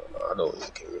right now. I don't even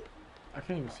care. I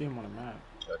can't even see him on the map.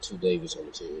 Got 2 Davis on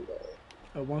the team, man.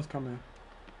 Oh, one's coming.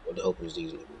 What the help is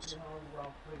these niggas?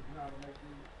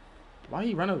 Why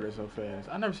he run over there so fast?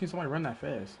 I never seen somebody run that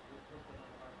fast.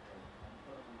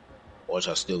 Watch,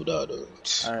 I still die though.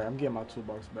 Alright, I'm getting my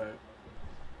toolbox back.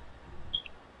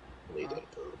 Need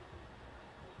that, bro.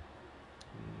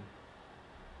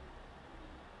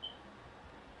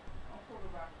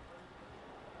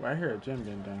 Right here, gym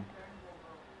getting done.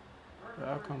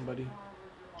 I'll come, buddy.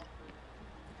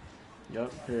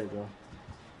 Yup, here you go.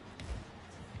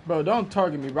 Bro, don't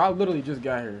target me, bro. I literally just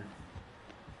got here.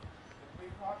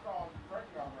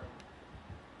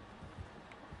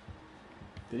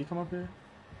 Did he come up here?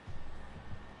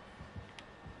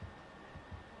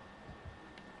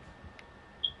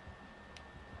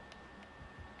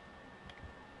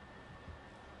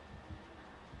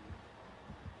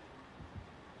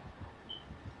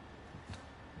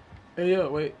 Hey, yo,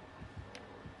 wait.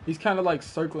 He's kind of like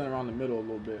circling around the middle a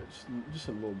little bit. Just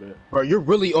a little bit. Bro, you're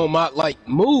really on my, like,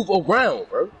 move around,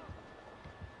 bro.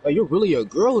 Like, you're really a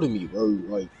girl to me, bro.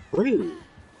 Like, really.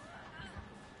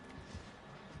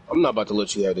 I'm not about to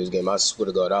let you have this game. I swear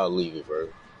to God, I'll leave it, bro.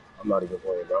 I'm not even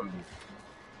playing, bro.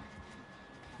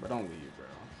 But don't leave, bro.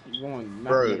 You're going not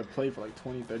Bro. to play for like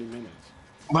 20, 30 minutes.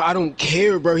 But I don't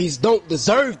care, bro. He's don't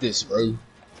deserve this, bro.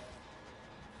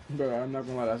 Bro, I'm not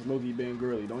gonna lie. That's low-key being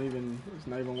girly. Don't even. It's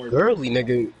not even worth it. Girly,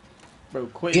 nigga. Bro,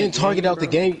 quit. Getting the game, targeted out the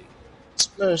bro. game.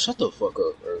 Man, shut the fuck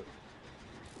up, bro.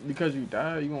 Because you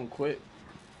died, you gonna quit?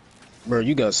 Bro,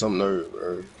 you got some nerve,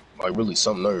 bro. Like, really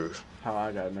some nerve. How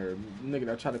I got nerve.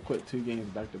 Nigga, I tried to quit 2 games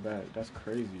back to back. That's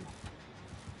crazy.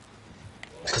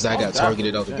 Because I got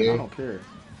targeted out the I game. don't care.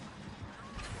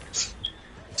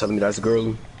 Telling me that's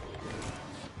girly.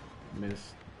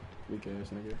 Miss. Weak ass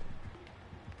nigga.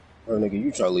 Bro, nigga,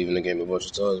 you try leaving the game a bunch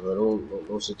of times, bro.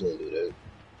 Don't sit there and do that.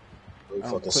 I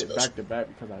don't quit back to back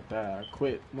because I died. I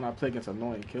quit when I play against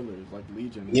annoying killers like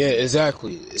Legion. Yeah,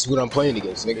 exactly. It's what I'm playing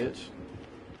against, nigga. Bitch.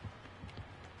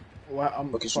 Well,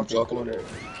 I'm Look at you fucking talking cornered. about.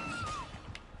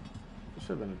 There should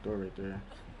have been a door right there.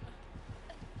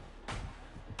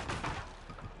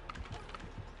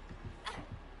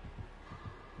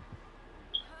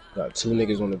 Got 2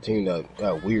 niggas on the team that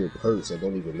got weird perks that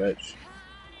don't even match.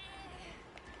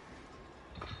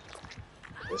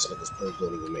 This nigga's perks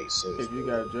don't even make sense. If you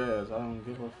got jazz, I don't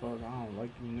give a fuck. I don't like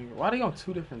you, nigga. Why they on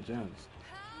 2 different gens?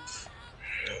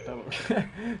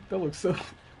 That looks so.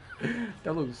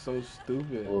 That looks so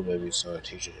stupid. Little baby son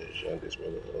teaching his youngest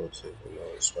brother how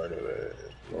to, Spider-Man.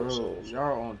 Bro,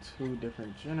 y'all on 2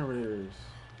 different generators.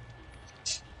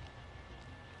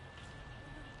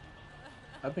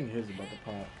 I think his about to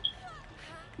pop.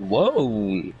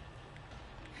 Whoa!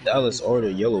 Dallas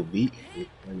ordered Yellow Beat.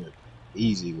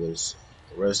 Easy was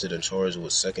arrested and charged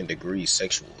with 2nd-degree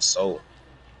sexual assault.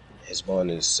 His bond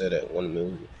is set at $1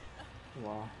 million.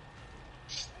 Wow.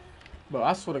 Bro,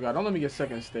 I swear to God, don't let me get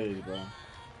 2nd stage, bro.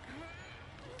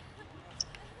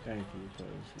 Thank you,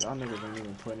 because y'all niggas ain't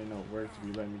even putting in no work to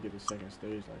be letting me get the 2nd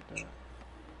stage like that.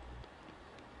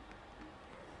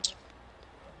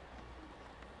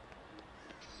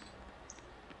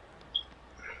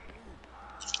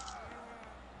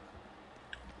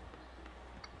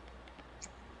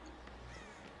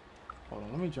 Hold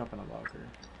on, let me jump in a locker.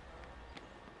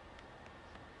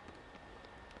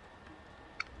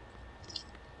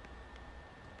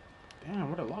 Damn,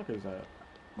 where the lockers at?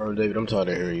 Bro, David, I'm tired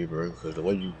of hearing you, bro, because the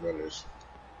way you run this.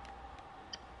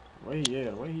 The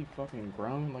way he fucking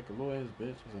grown like a little ass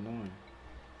bitch is annoying.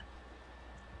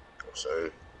 I'm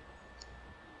saying.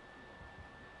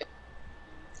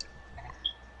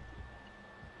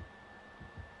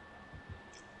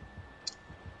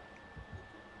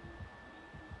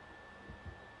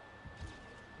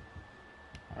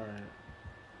 Alright.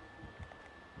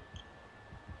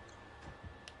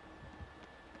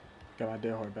 Got my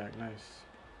dead hard back, nice.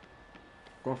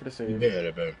 Going for the save. Yeah,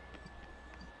 that bad.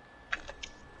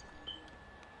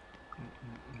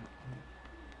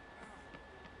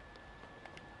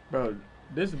 Bro,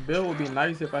 this build would be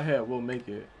nice if I had Will Make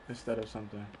It instead of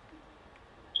something.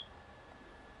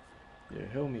 Yeah,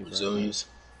 heal me, bro. Resilience.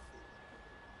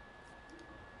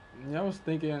 Yeah, I was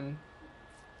thinking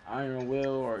Iron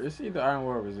Will, or it's either Iron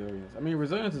Will or Resilience. I mean,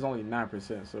 Resilience is only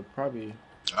 9%, so probably...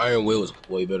 Iron Will is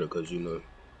way better because, you know,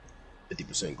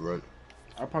 50% grunt.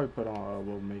 I'll probably put on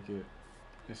Will Make It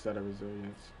instead of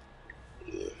Resilience.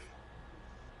 Yeah.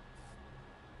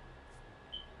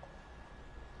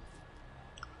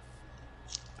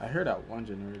 I heard that one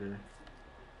generator.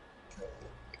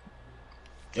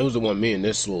 It was the one me and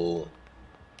this little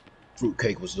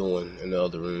fruitcake was doing in the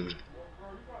other room.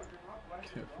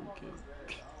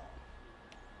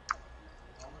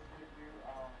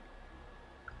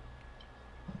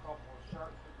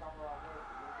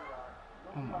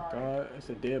 Oh my god, it's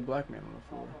a dead black man on the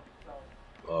floor.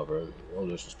 Oh, bro, don't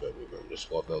disrespect me, bro. Just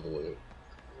walk the other way.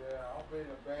 Yeah, I'm being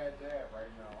a bad dad right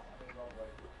now.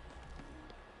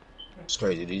 It's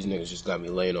crazy. These niggas just got me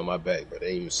laying on my back, but they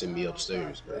ain't even send me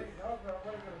upstairs, bro.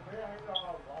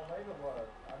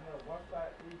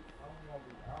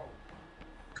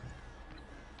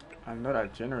 I know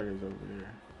that generator's over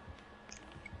there.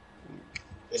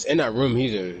 It's in that room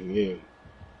he's in, yeah.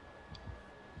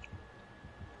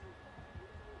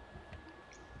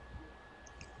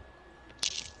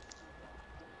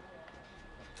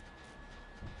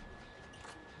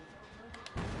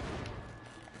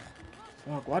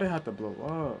 Fuck, why they have to blow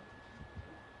up?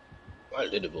 Why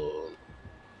did it blow up?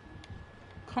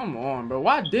 Come on, bro.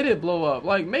 Why did it blow up?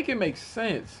 Like, make it make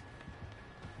sense.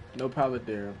 No pallet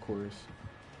there, of course.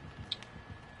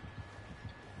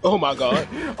 Oh my god.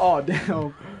 Oh,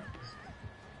 damn.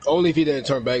 Only if he didn't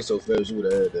turn back so fast, you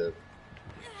would have had that.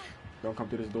 Don't come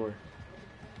through this door.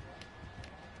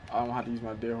 I don't have to use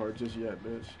my dead hard just yet,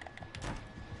 bitch.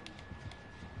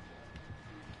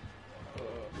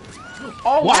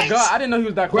 Oh what? my god, I didn't know he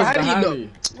was that close behind me.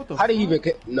 What the How did he even...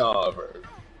 Nah, bro.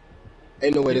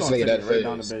 Ain't no way this nigga that fast. Right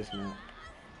down the basement.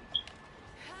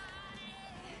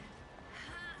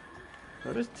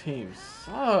 Bro, this team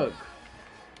suck.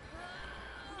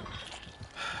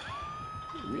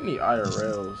 We need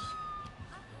IRLs.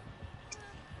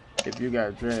 If you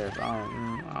got drafts,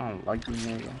 I don't like you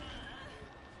nigga.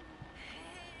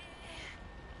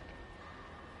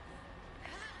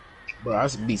 Bro, I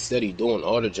be steady doing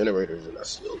all the generators and I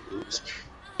still lose.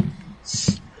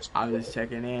 I was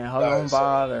checking in. Hold on,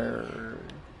 bother.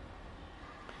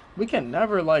 We can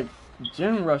never like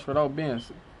gen rush without being,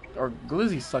 or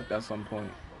Glizzy sucked at some point.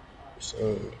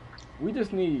 So we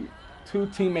just need two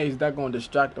teammates that gonna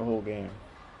distract the whole game,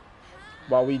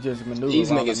 while we just maneuver.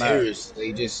 These niggas here,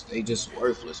 they just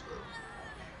worthless, bro.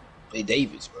 They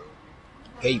Davids, bro.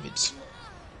 Davids.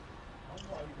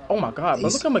 Oh my god, bro!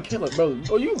 Look at Michaela, bro.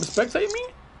 Oh, you spectate me?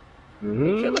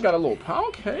 Michaela got a little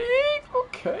pound cake.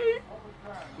 Okay.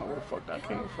 I don't know where the fuck that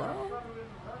came from.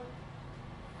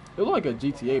 It look like a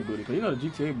GTA booty, cause you know the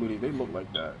GTA booty, they look like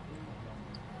that.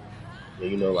 Yeah,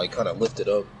 you know, like kind of lifted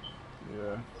up.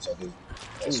 Yeah.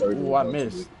 Ooh, I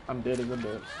missed. I'm dead as a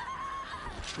bitch.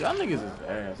 Y'all niggas is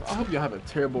ass. I hope y'all have a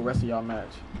terrible rest of y'all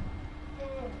match.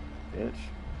 Bitch.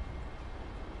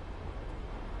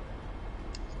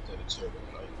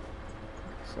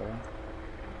 So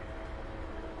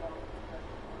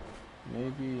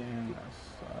maybe in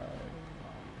asylum.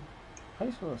 How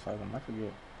do you spell asylum? I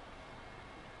forget.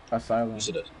 Asylum.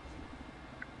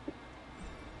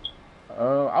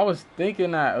 I was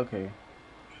thinking that. Okay.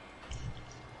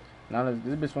 Now this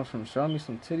bitch wants from showing me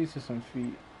some titties to some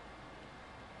feet.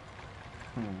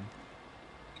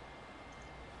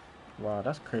 Wow,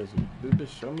 that's crazy. This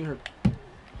bitch showed me her.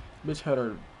 Bitch had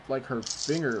her her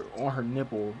finger on her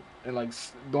nipple and like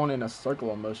going in a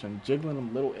circular motion, jiggling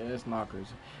them little ass knockers.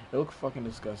 It looked fucking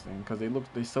disgusting because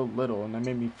they so little, and that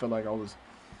made me feel like I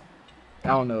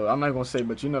don't know. I'm not gonna say,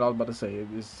 but you know what I was about to say.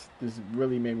 This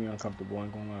really made me uncomfortable. I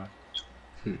ain't gonna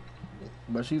lie.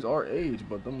 But she's our age,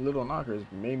 but them little knockers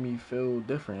made me feel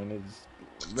different, and it's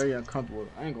very uncomfortable.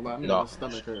 I ain't gonna lie. I'm gonna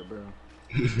stomach hurt, bro.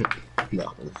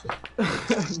 Knockers.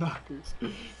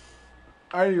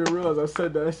 I didn't even realize I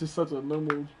said that. It's just such a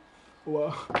normal.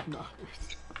 Well,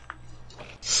 knockers.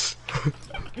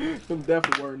 Them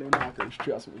definitely were no knockers,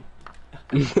 trust me.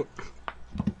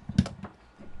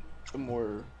 The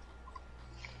more.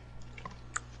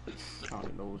 I don't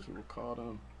even know what you would call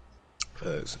them.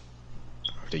 Facts.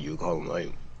 I think you would call them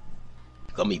like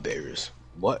gummy bears.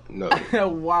 What? No.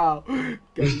 Wow.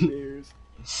 Gummy bears.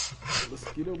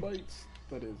 Mosquito bites?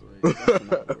 That is right. That's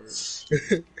not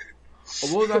word.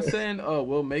 What was I saying?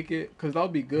 We'll make it, cause that'll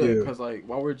be good. Cause like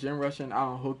while we're gen rushing,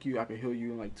 I'll hook you. I can heal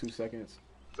you in like 2 seconds.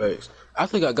 Thanks. I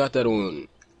think I got that on.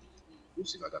 Let me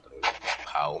see if I got that on.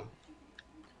 How?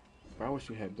 I wish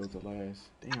you had built the last.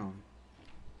 Damn.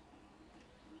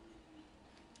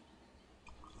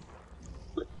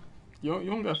 You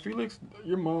don't got Felix?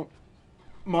 Your mom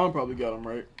probably got him,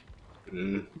 right?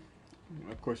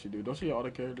 Of course you do. Don't she have all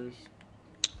the characters?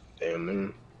 Damn,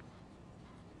 man.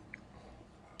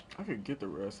 I could get the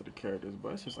rest of the characters, but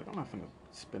it's just like I'm not finna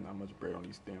spend that much bread on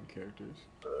these damn characters.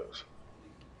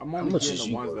 I'm only getting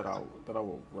the ones that I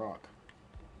will rock.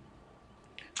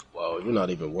 Wow, you're not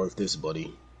even worth this,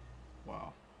 buddy.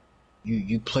 Wow.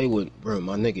 You play with, bro,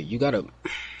 my nigga. You gotta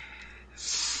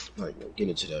like get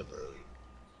into that, bro.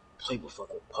 Play with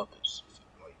fucking puppets.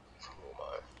 Like, come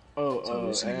on, man. Tell me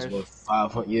this nigga's Ash. worth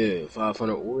 500. Yeah,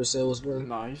 500 ore cells, bro.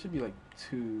 Nah, he should be like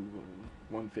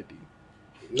 150.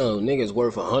 No, nigga's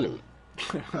worth 100.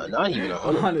 Not even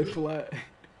 100. 100 flat.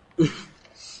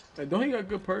 Hey, don't he got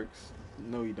good perks?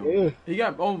 No, he don't. Yeah. He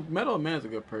got Metal Man's a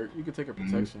good perk. You can take a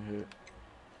protection hit.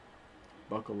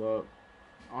 Buckle up.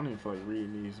 I don't even feel like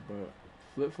reading these, but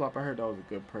flip flop. I heard that was a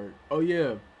good perk. Oh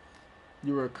yeah,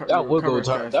 you were That would go.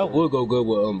 That would go good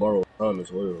with borrowed time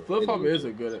as well. Flip flop is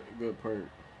a good perk.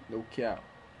 No cap.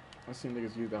 I seen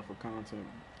niggas use that for content.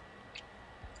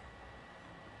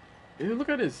 Ew, look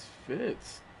at his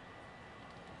fits.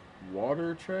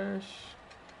 Water trash.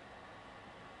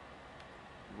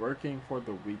 Working for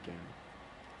the weekend.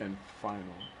 And final.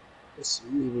 It's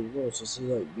even worse. It's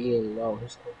like being loud.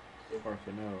 His Or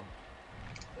final.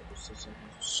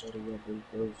 Shutting up in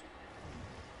person.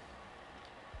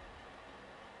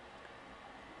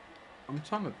 I'm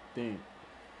trying to think.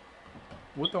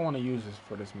 What do I want to use this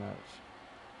for this match?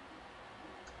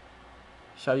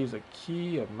 Should I use a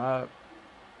key, a map,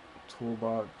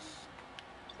 toolbox?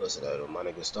 Listen, Adam, my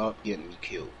nigga, stop getting me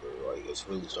killed, bro. Like, it's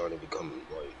really starting to become,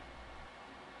 like,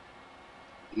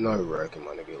 nerve-wracking,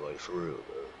 my nigga. Like, for real,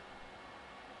 bro.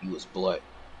 You was black.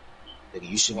 Nigga,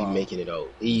 you should be making it out.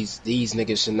 These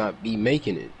niggas should not be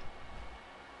making it.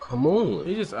 Come on.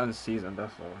 He just unseasoned,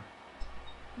 that's all.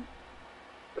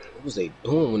 What was they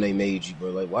doing when they made you,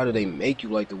 bro? Like, why did they make you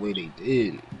like the way they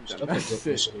did? That's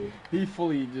it. He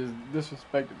fully just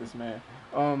disrespected this man.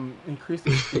 Increase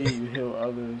the speed, you heal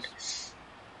others.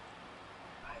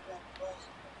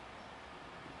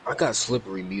 I got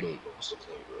slippery meat on those,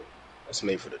 bro. That's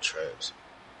made for the traps.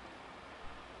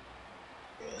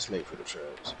 Yeah, that's made for the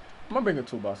traps. I'm gonna bring a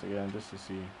toolbox again just to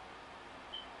see.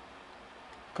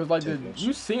 Cause like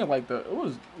you seen like it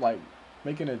was like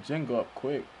making a gen go up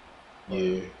quick.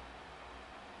 Yeah.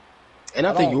 And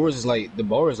I think yours is like the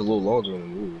bar is a little longer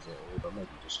than yours. That might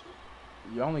be just.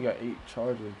 You only got 8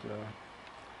 charges though.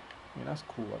 I mean that's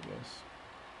cool, I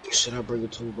guess. Should I bring a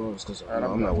toolbox? Cause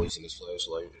I'm not wasting this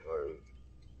flashlight. Alright.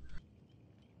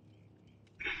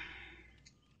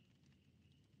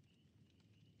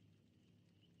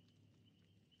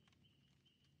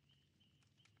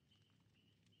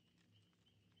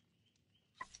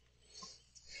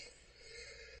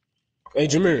 Hey,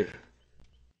 Jameer.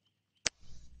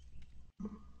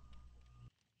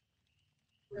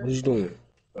 What you doing?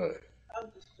 Alright.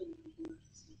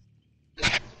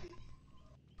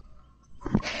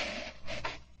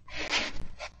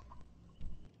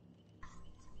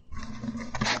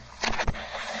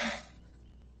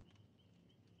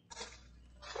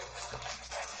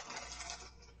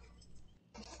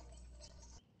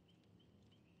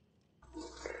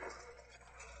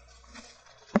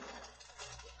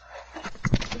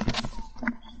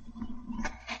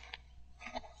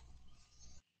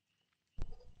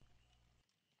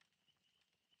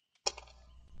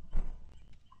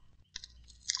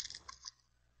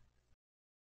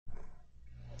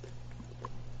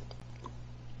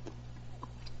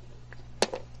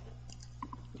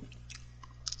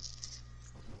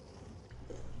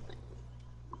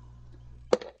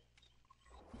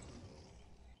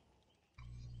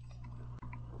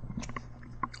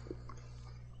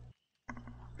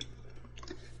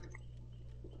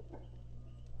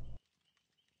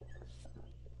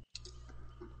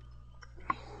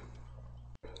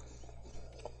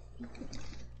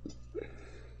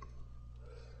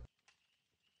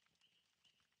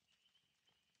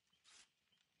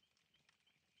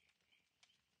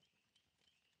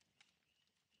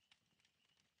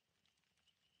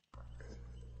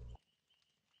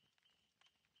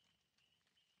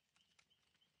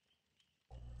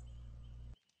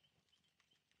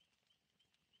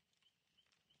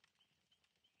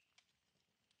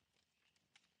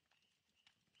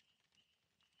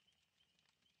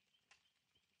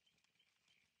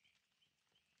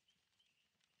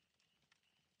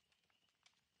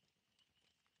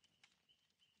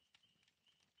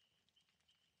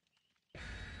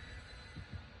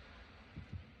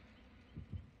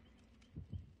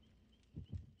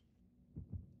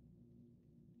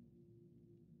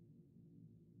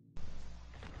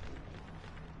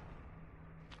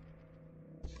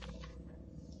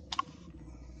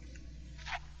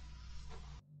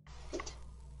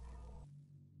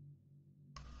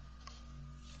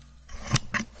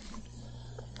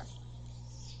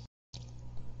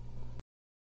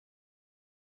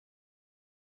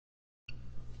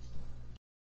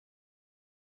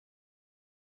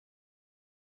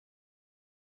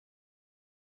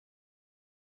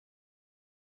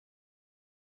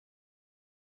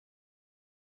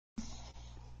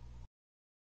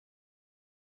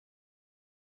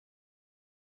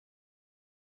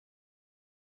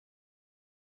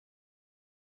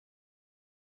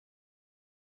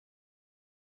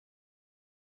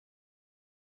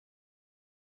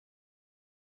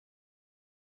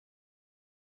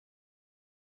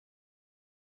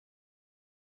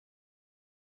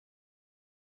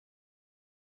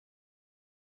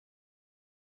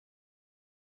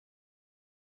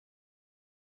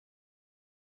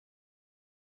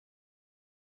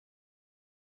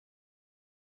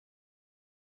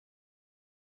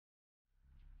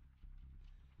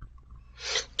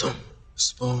 Don't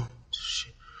spawn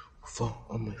shit. Fall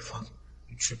on my fucking.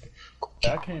 You tripping?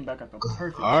 I came back at the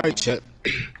perfect time. Alright, chat.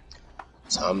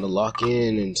 Time to lock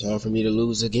in and time for me to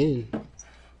lose again.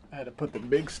 I had to put the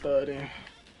big stud in.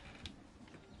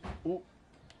 Ooh.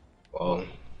 Oh.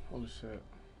 Holy shit.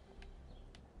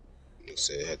 He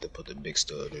said had to put the big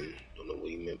stud in. Don't know what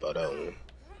he meant by that one.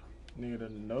 Nigga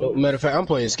didn't know. No, matter of fact, I'm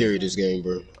playing scary this game,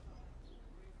 bro.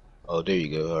 Oh, there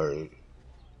you go. Alright.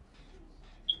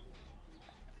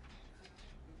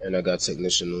 And I got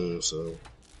technician on, so.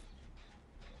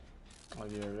 Oh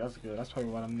yeah, that's good. That's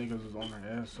probably why them niggas was on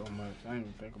their ass so much. I didn't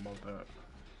even think about that.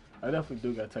 I definitely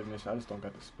do got technician. I just don't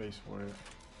got the space for it.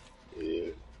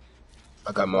 Yeah.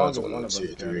 I got mods on tier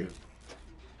 3.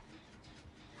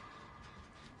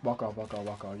 Walk off, walk off,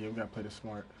 walk off. Yeah, we gotta play this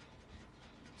smart.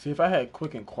 See, if I had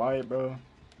quick and quiet, bro.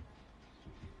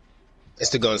 It's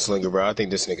the gunslinger, bro. I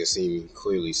think this nigga seen me.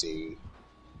 Clearly seen me.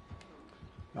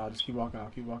 Nah, just keep walking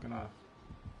off, keep walking off.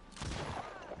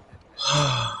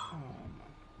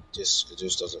 It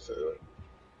just doesn't feel right.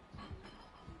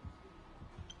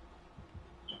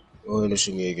 Go ahead and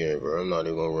shoot me again, bro. I'm not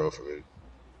even gonna run from him.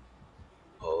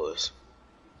 Pause.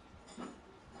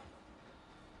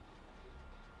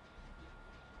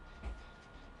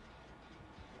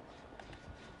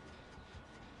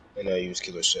 And I use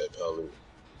killer shot probably.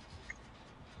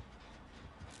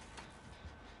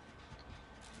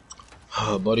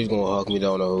 Buddy's gonna hawk me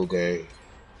down the whole game.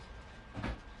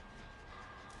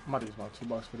 I'm about to use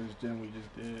my $2 for this gym we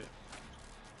just did.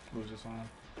 What was this on?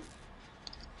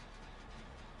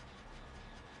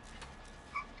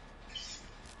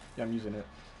 Yeah, I'm using it.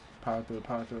 Power through it,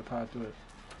 power through it, power through it.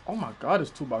 Oh my god,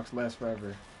 this $2 lasts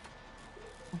forever.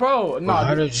 Bro, nah. Bro,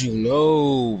 how did you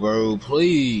know, bro?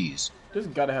 Please. This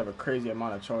gotta have a crazy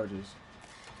amount of charges.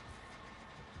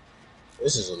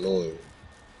 This is annoying.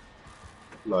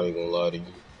 I'm not even gonna lie to you.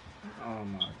 Oh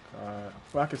my god.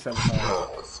 Well, I can sabotage.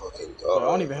 Oh, fucking Bro, I god.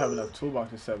 don't even have enough $2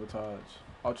 to sabotage.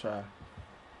 I'll try.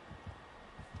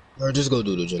 Bro, just go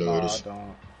do the Nah, I generators.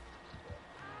 don't.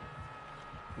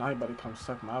 Now you about to come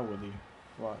suck my willy.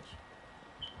 Watch.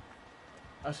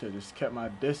 I should've just kept my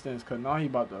distance, cause now he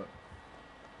about to.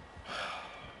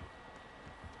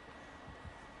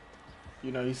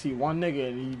 You know, you see one nigga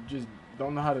and he just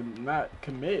don't know how to not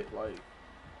commit. Like,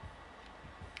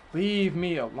 leave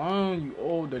me alone, you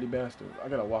old dirty bastard. I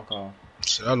gotta walk off.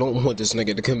 Shit, I don't want this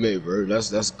nigga to commit, bro.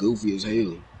 That's goofy as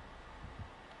hell.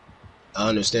 I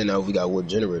understand now if we got one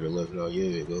generator left now.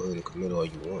 Yeah, go ahead and commit all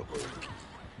you want, bro.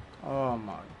 Oh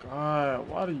my god,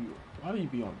 why do you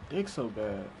be on dick so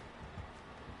bad?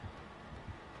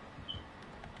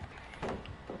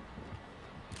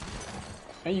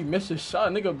 And you missed your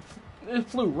shot, nigga. It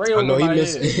flew right over my head.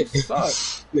 Suck.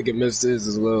 Nigga missed his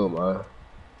as well, man.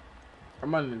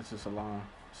 I'm running into salon.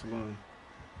 You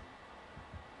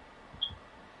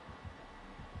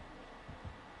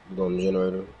going to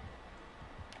generator?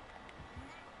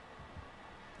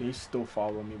 They still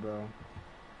follow me, bro.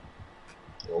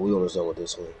 Well, we almost done with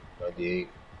this one. 98,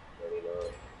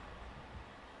 99.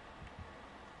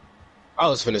 I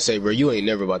was finna say, bro, you ain't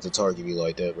never about to target me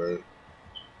like that, bro.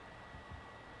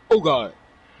 Oh, God.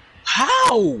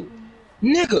 How?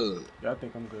 Nigga. Yeah, I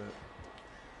think I'm good.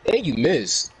 And you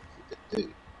missed.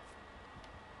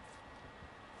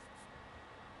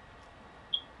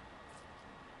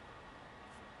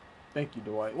 Thank you,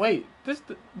 Dwight. Wait,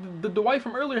 the Dwight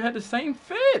from earlier had the same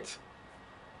fit,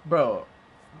 bro.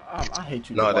 I hate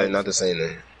you. No, that's not the same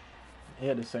thing. He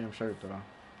had the same shirt though.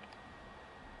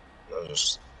 I'm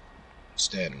just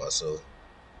standing myself.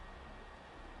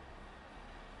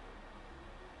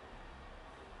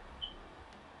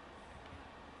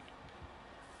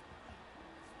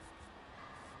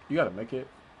 You gotta make it.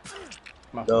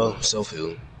 No,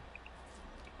 self-heal.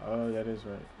 Oh, that is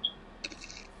right.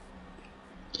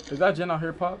 Is that gen out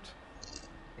here popped?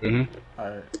 Mm-hmm.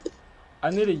 Alright. I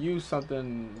need to use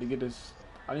something to get this.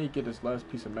 I need to get this last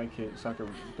piece of med kit so I can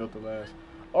build the last.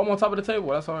 Oh, I'm on top of the table.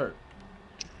 That's hard.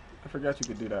 I forgot you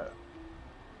could do that.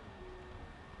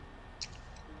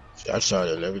 I tried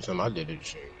it, and every time I did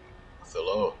it, I fell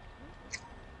off.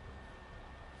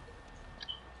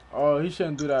 Oh, he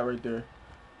shouldn't do that right there.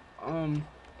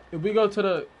 If we go to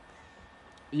the,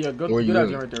 yeah, go do that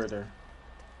gen right there,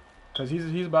 cause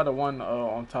he's about the one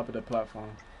on top of the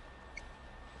platform.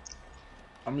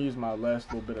 I'm gonna use my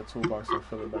last little bit of toolbox to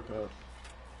fill it back up.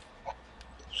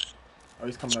 Oh,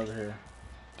 he's coming over here.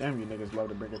 Damn, you niggas love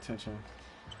to bring attention.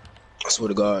 I swear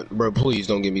to God, bro, please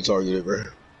don't get me targeted, bro.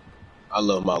 I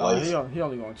love my life. He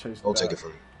only gonna chase. Don't take it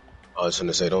from me. I was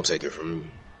gonna say, don't take it from me.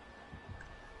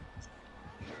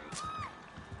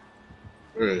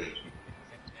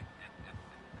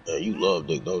 Yeah, you love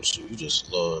dick, don't you? You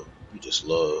just love. You just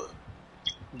love.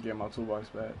 Get my toolbox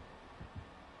back.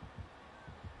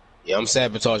 Yeah, I'm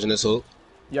sabotaging this hook.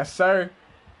 Yes, sir.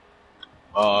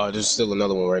 There's still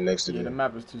another one right next to Yeah, the me.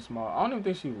 map is too small. I don't even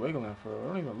think she's wiggling for her. It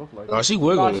don't even look like Nah, it. she Nah,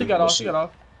 wiggling. she got But off. She got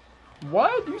off.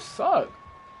 What? You suck.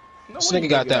 No this way nigga you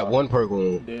got get that off. one perk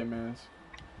on. Dead man's.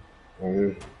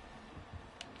 Mm-hmm.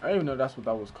 I didn't even know that's what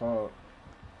that was called.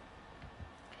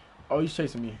 Oh, he's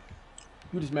chasing me.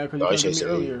 You just mad because you No, he's couldn't get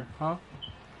me chasing me. earlier, huh?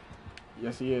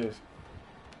 Yes, he is.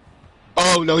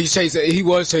 Oh no, he's chasing. He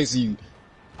was chasing you.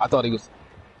 I thought he was.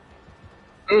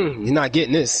 You're not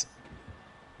getting this.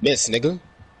 Miss, nigga.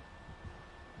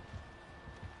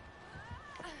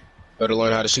 Better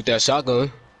learn how to shoot that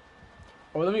shotgun.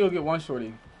 Oh, let me go get one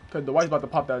shorty. Because the white's about to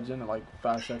pop that gen in like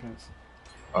 5 seconds.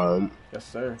 Yes,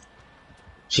 sir.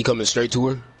 She coming straight to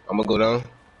her. I'm gonna go down.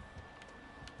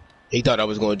 He thought I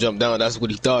was gonna jump down. That's what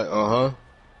he thought.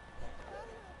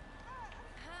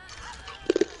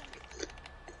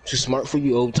 Too smart for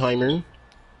you, old timer.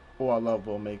 Oh, I love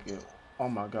Will Make It. Oh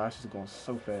my gosh, she's going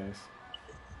so fast.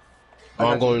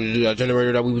 I'm going to do that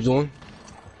generator that we was doing.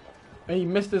 And he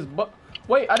missed his butt.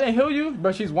 Wait, I didn't heal you?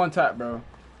 But she's one tap, bro.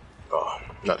 Oh,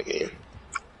 not again.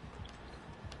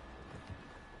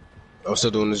 I'm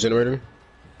still doing the generator.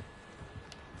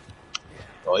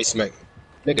 Oh, he smacked.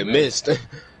 Nigga missed.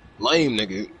 Lame,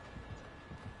 nigga.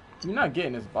 You're not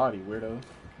getting his body, weirdo.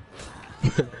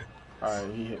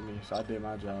 Alright, he hit me, so I did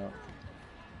my job.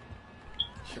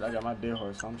 Shit, I got my dead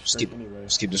horse, so I'm straight anyway.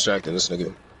 Just keep distracting this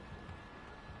nigga.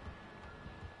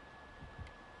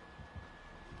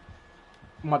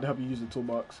 I'm about to help you use the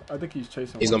toolbox. I think he's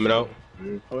chasing. He's coming out.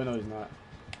 Oh, no, he's not.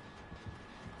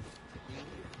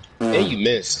 And you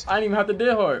missed. I didn't even have to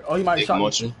dead hard. Oh, he might have shot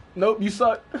me. You. Nope, you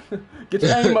suck. Get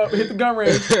your aim up, hit the gun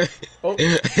range. Oh.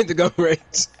 Hit the gun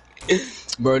range.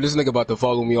 Bro, this nigga about to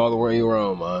follow me all the way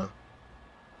around, man.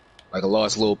 Like a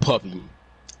lost little puppy.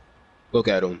 Look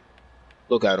at him.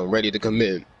 Look at him, ready to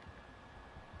commit.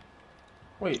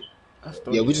 Wait.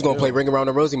 Yeah, we just gonna play Ring Around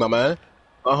the Rosie, my man.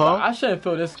 I shouldn't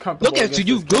feel this comfortable. Look at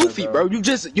you goofy, bro.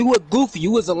 You were goofy.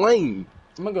 You was a lame.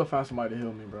 I'm gonna go find somebody to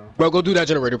heal me, bro. Bro, go do that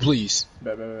generator, please.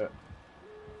 Bet.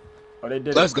 Oh, they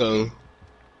did. Let's go.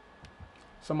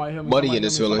 Somebody heal me. Buddy in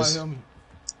his feelings. Heal me.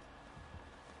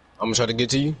 I'm gonna try to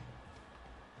get to you.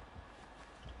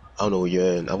 I don't know where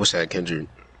you're at. I wish I had Kendrick.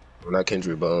 Well, not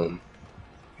Kendrick, but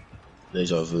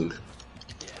Deja Vu.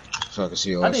 So I can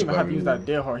see all I didn't even have to use that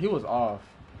dead hard. He was off.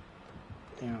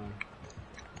 Damn.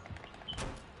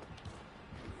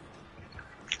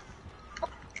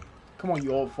 Come on,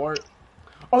 you old fart.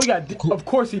 Oh, yeah. Of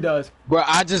course he does. Bro,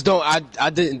 I just don't. I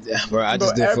didn't. Bro, I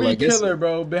just didn't feel like this. Every killer,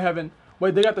 bro, been having.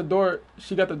 Wait, they got the door.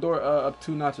 She got the door up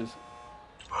 2 notches.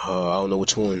 I don't know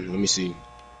which one. Let me see.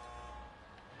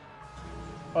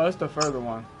 Oh, that's the further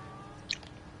one.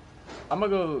 I'm gonna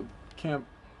go camp.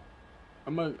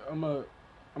 I'm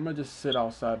gonna just sit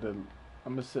outside the. I'm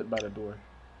gonna sit by the door.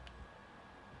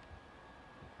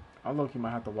 I look, he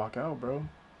might have to walk out, bro.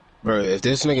 Bro, if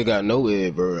this nigga got no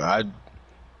head, bro,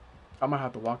 I might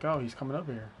have to walk out. He's coming up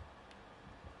here.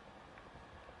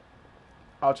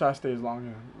 I'll try to stay as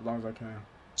long as I can.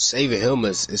 saving him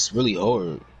is really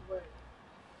hard.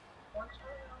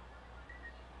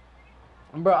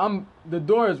 Bro, the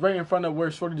door is right in front of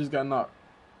where Shorty just got knocked.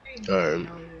 Alright.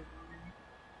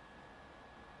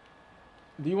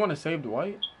 Do you want to save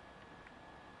Dwight?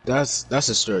 That's a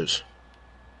stretch.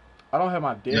 I don't have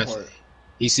my dead heart.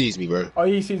 He sees me, bro. Oh,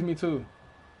 he sees me too.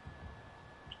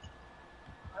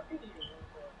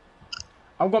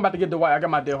 I'm going back to get Dwight. I got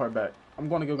my dead heart back. I'm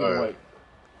going to go get Dwight.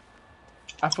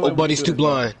 I feel like buddy's too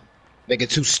blind. Make it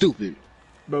too stupid.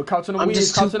 Bro, couch in them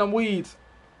weeds. Couch in them weeds.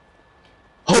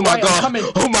 Oh my god.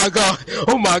 Oh my god.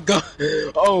 Oh my god.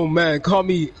 Oh man, call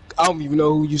me. I don't even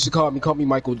know who you should call me. Call me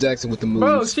Michael Jackson with the moves.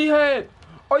 Bro, she had.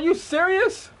 Are you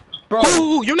serious? Bro.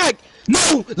 Oh, you're not.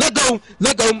 No, let go.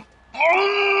 Let go.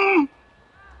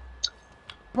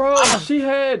 Bro, she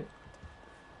had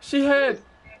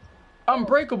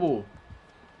Unbreakable.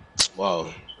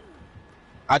 Wow.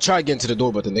 I tried getting to the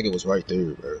door, but the nigga was right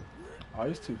there, bro. Oh,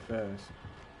 he's too fast.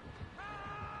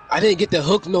 I didn't get to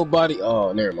hook nobody.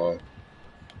 Oh, never mind.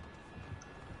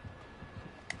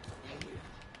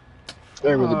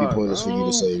 That really be pointless for you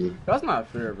to say. That's not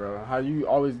fair, bro. How you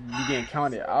always be getting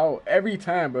counted out every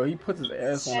time, bro. He puts his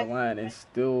ass on the line and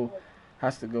still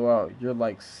has to go out. You're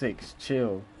like 6.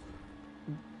 Chill.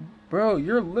 Bro,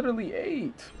 you're literally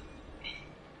 8.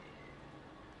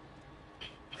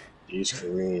 These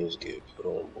Koreans get put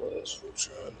on blast for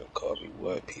trying to copy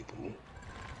white people.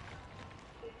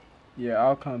 Yeah,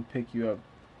 I'll come pick you up.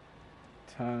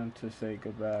 Time to say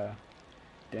goodbye.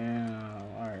 Damn,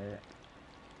 alright.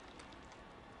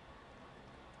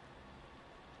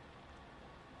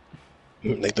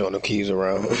 They throwing the keys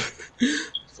around.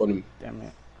 Funny. Damn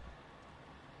it.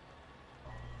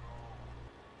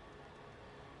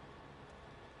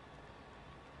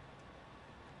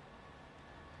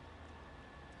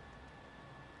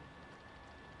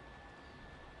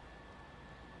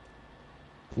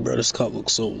 Bro, this cop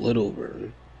looks so little,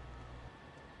 bro.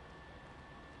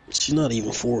 She's not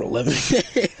even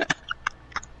 4'11".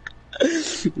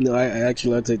 No, I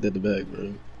take that back,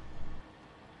 bro.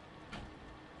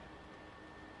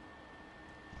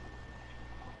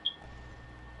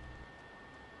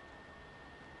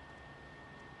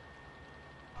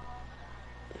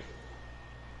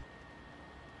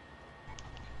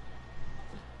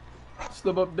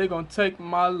 Slip up, they gonna take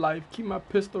my life. Keep my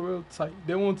pistol real tight.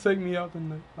 They won't take me out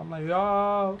tonight. I'm like,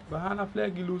 oh, behind that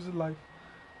flag, you lose his life.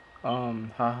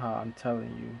 Haha, I'm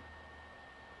telling you.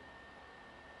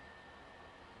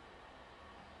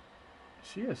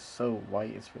 She is so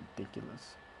white, it's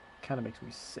ridiculous. Kind of makes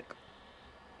me sick.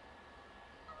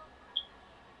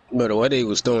 Bro, the way they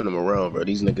was throwing them around, bro,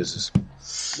 these niggas is...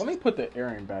 Let me put the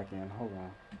earring back in. Hold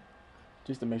on.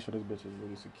 Just to make sure this bitch is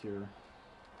really secure.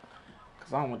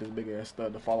 Because I don't want this big ass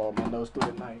stud to follow up my nose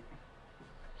through the night.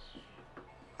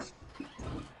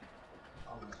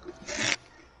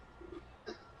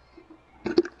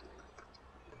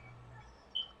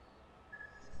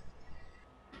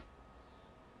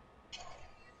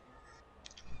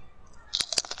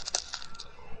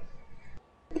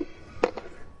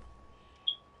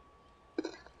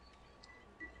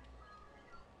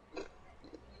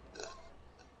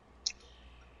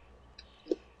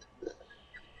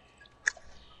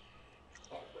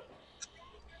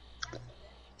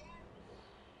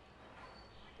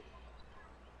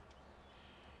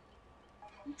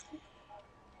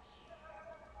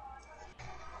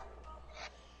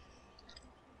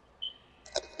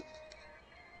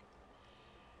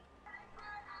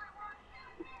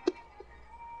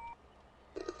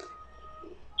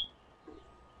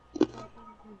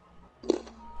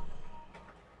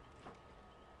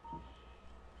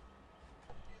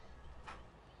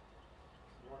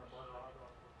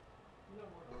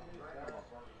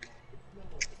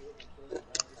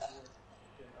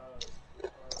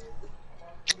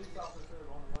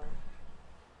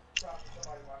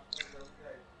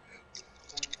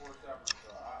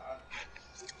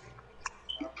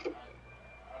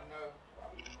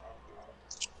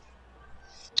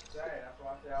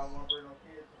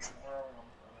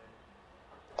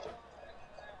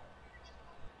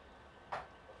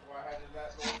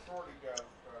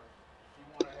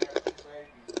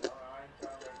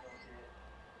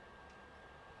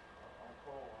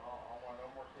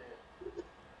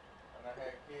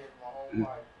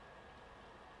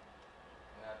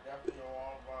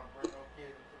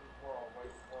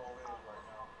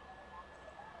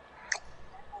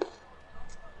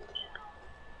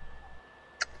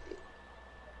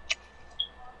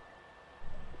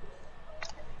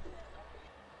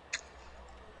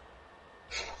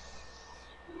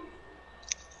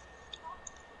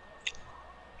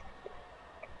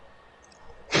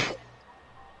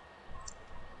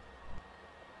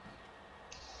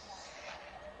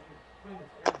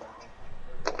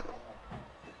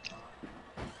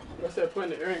 I said putting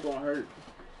the earring gonna hurt.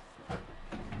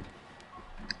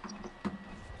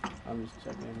 I'm just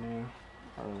checking now.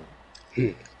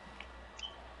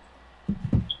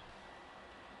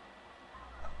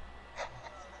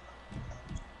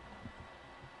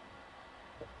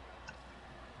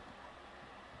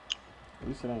 At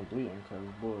least it ain't bleeding, cause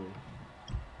boy,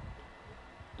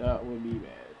 that would be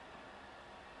bad.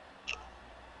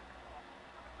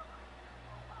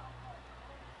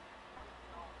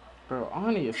 Bro,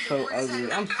 Ani is so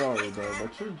ugly. I'm sorry, bro,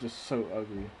 but you're just so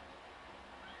ugly.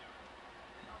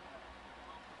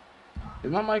 Is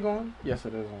my mic on? Yes,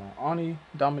 it is on. Ani,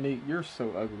 Dominique, you're so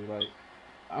ugly. Like,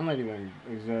 I'm not even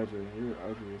exaggerating. You're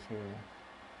ugly as hell.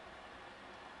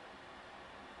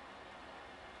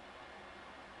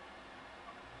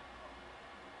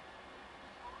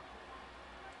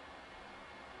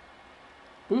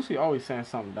 Boosie always saying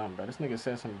something dumb, bro. This nigga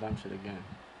said some dumb shit again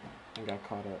and got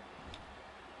caught up.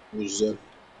 What you said?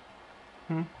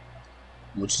 What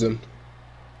you said?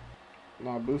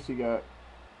 Nah, Boosie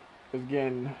is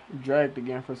getting dragged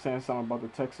again for saying something about the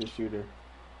Texas shooter.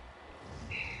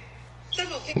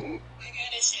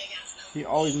 He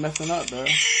always messing up, bro. I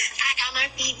got my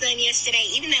feet done yesterday,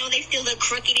 even though they still look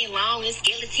crooked and long and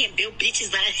skeleton built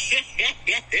bitches.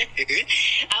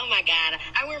 Oh my god,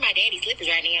 I wear my daddy's slippers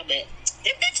right now, but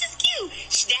that bitch is cute.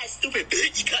 That stupid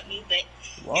bitch cut me, but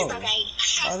whoa. it's okay.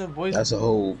 Why the voice? That's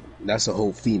a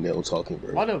whole female talking,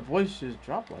 bro. Why the voice just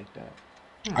drop like that?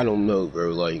 I don't know, bro.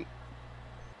 Like,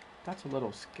 That's a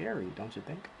little scary, don't you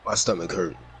think? My stomach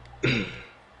hurt.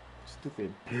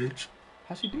 Stupid bitch.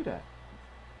 How'd she do that?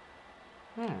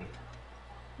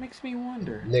 Makes me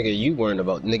wonder. Nigga, you weren't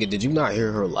about. Nigga, did you not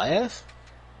hear her laugh?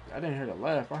 I didn't hear the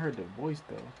laugh. I heard the voice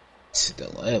though. The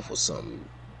laugh was something.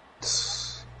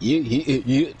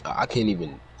 I can't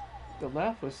even. The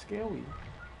laugh was scary.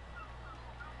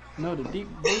 No, the deep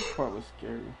voice part was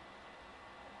scary.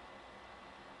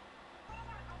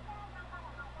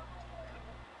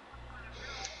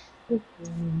 She's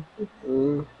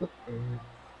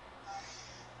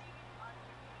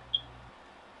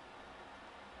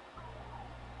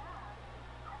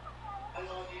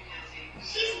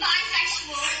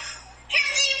bisexual.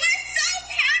 Kenzie, we're so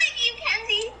proud of you,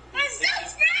 Kenzie. We're so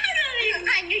proud of you.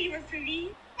 I knew you were pretty.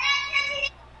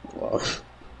 Wow.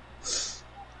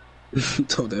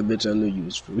 Told that bitch I knew you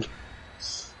was free.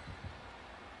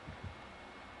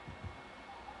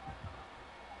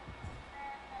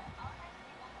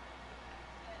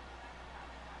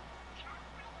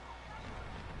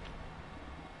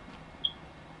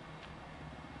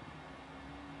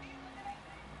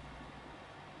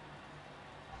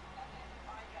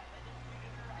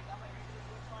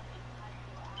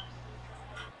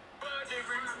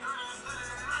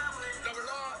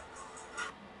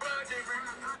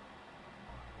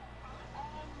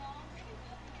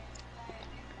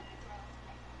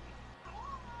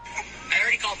 I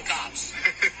already called the cops.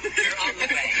 They're on the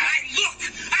way. I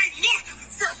look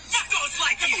for fuckos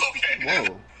like you. Whoa.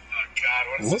 Oh God,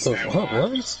 What the fuck?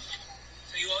 What? So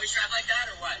you always drive like that,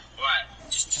 or what?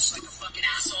 What? Just like a fucking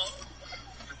asshole.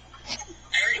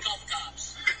 I already called the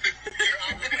cops. They're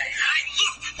on the way. I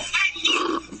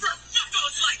look for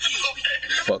fuckos like you.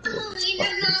 Fuck her.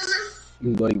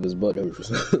 Buddy was butt hurt for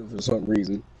some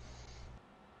reason.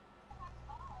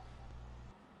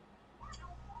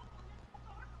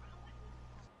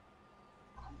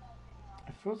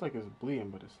 It feels like it's bleeding,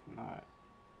 but it's not.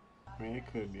 I mean, it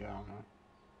could be. I don't know.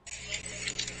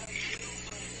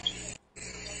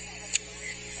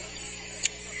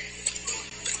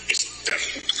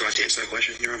 So I have to answer that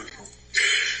question, Your Honor?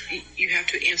 You have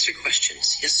to answer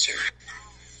questions. Yes, sir.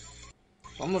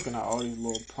 So I'm looking at all these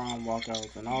little prom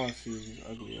walkouts, and all I see is these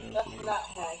ugly ass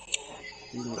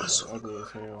niggas. These niggas are ugly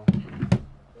as hell.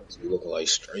 We look like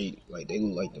straight, like they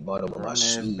look like the bottom of my Grown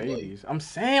ass shoe. babies. I'm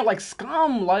saying, like,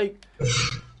 scum, like.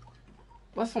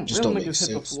 Let some Just real don't make niggas hit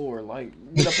the sense. floor, like,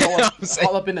 get up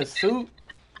all up in a suit.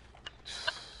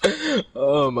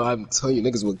 I'm telling you,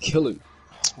 niggas would kill it.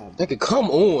 Nigga, come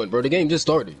on, bro. The game just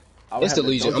started. It's the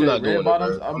Legion. I'm not doing it, bro.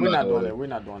 We're not doing it. We're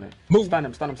not doing it. Move. Stun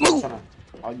him. Stun him. Stun him. Stun him.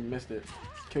 Oh, you missed it.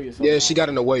 Kill yourself. Yeah, now. she got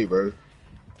in the way, bro.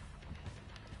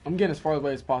 I'm getting as far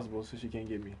away as possible so she can't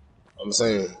get me. I'm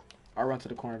saying. I run to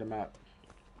the corner of the map.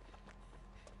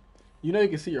 You know you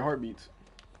can see your heartbeats.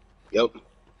 Yep.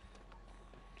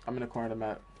 I'm in the corner of the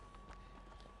map.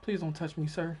 Please don't touch me,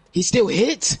 sir. He still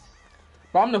hit?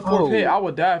 But I'm the fourth hit. I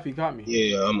would die if he got me.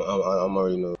 Yeah, I'm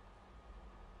already know.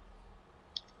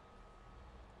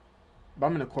 But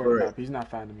I'm in the corner of the map. He's not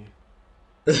finding me.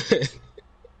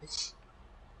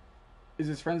 Is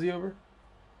this frenzy over?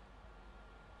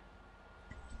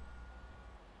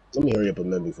 Let me hurry up a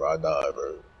minute before I die,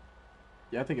 bro.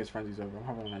 Yeah, I think his frenzy's over. I'm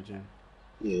hopping on that gen.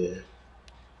 Yeah.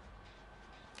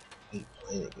 He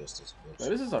playing against this bitch. Bro,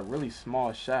 this is a really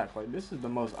small shack. Like, this is the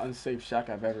most unsafe shack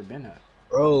I've ever been at.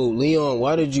 Bro, Leon,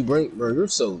 why did you bring... Bro, you're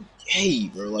so gay,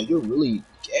 bro. Like, you're really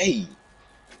gay.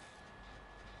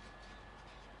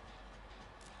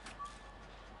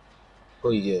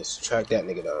 Please, yes. Track that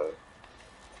nigga down.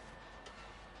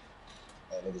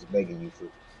 That nigga's begging you for...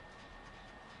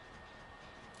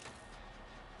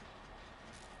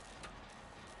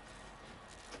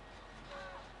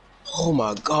 Oh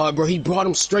my god, bro. He brought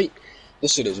him straight.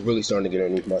 This shit is really starting to get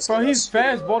underneath my skin. Bro, he's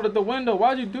fast bolted the window.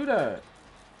 Why'd you do that?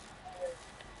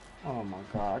 Oh my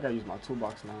god, I gotta use my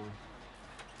toolbox now.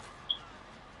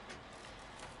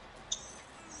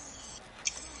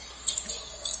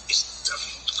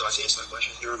 So I have to answer that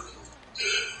question, Your Honor?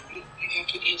 You have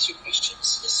to answer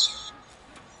questions. Yes, sir.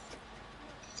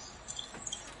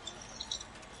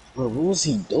 Bro, what was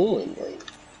he doing, bro?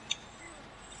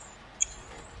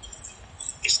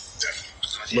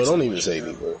 Bro, don't even save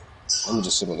me, bro. I'm gonna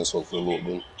just sit on this hole for a little bit.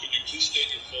 Can you please state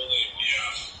your full name?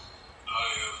 Yes. I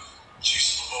am Chief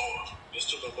Momoa.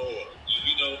 Mr. Momoa, do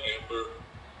you know Amber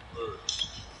Bird?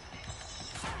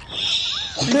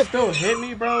 She still hit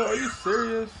me, bro? Are you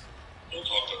serious? Don't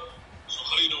talk to her. So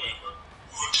how do you know Amber?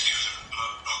 We work together.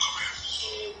 I'll come in. So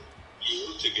you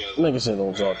work together. Nigga said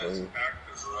don't talk to as him.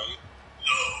 actors, right?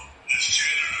 No, it's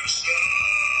generous.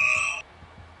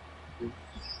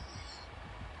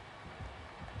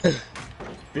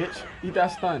 Bitch, eat that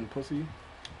stun, pussy.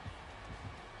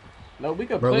 No, we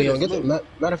could Bro, play Leon, this loop.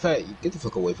 matter of fact, get the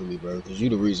fuck away from me, bro, because you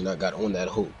the reason I got on that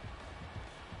hook.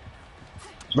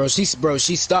 Bro, she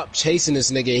stopped chasing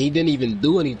this nigga. He didn't even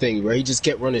do anything, bro. He just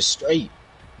kept running straight.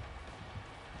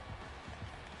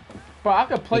 But I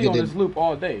could play Nigga on did- this loop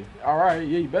all day. All right,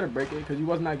 yeah, you better break it because you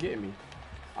was not getting me.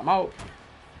 I'm out.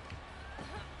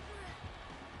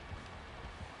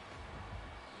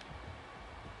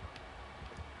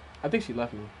 I think she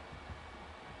left me.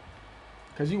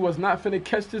 Because you was not finna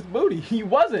catch this booty. He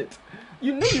wasn't.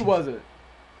 You knew you wasn't.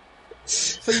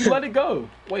 So you let it go.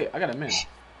 Wait, I got a man.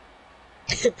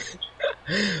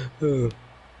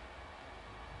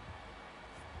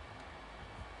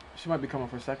 She might be coming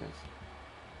for seconds.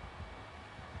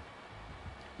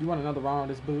 You want another round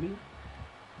of this booty?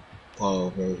 Oh,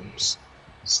 bro,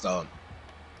 stop.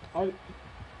 Oh,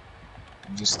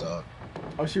 Just stop.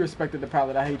 oh, she respected the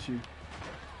palette. I hate you.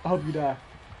 I hope you die.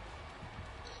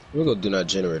 We're gonna do that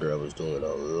generator I was doing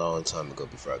a long time ago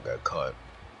before I got caught.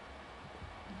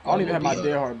 I don't even have my Behind.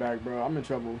 dead heart back, bro. I'm in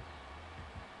trouble.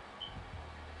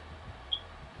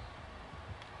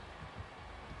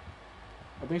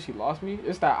 I think she lost me.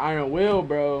 It's that iron will,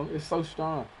 bro. It's so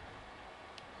strong.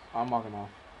 I'm walking off.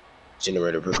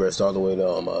 Generator progressed all the way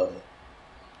down, man.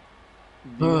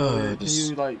 Can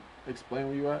you like explain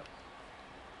where you at?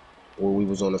 Where we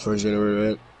was on the first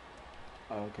generator at?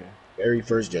 Oh, okay. Very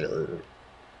first generator.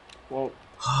 Well,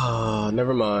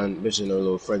 Never mind. Bitch in a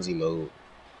little frenzy mode.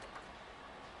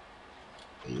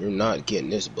 You're not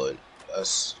getting this, bud.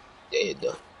 That's dead.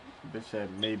 bitch said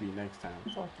maybe next time.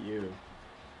 Fuck you.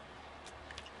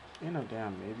 Ain't no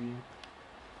damn maybe.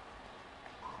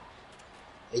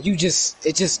 And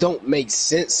it just don't make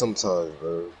sense sometimes,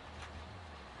 bro.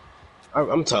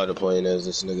 I'm tired of playing as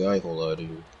this nigga. I ain't gonna lie to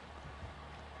you.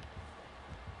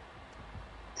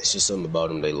 It's just something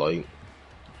about him they like.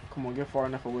 Come on, get far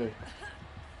enough away.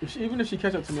 Even if she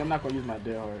catch up to me, I'm not gonna use my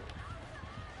dead heart.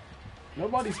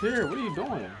 Nobody's here. What are you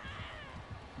doing?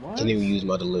 What? Can't even use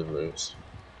my deliverance.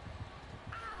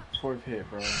 Fourth hit,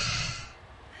 bro.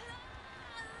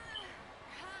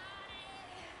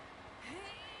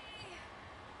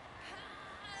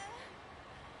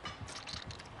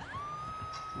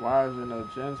 Why is there no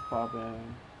gens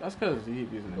popping? That's because he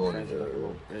keep using the Going frenzy like a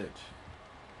little bitch.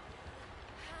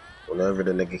 Whenever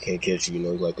the nigga can't catch you, you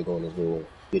know, he like to go in his little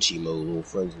bitchy mode, little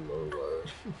frenzy mode.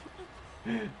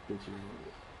 Bitchy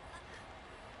mode.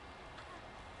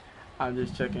 I'm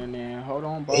just checking in. Hold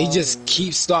on, boss. He just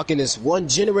keeps stalking this one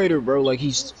generator, bro, like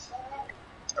he's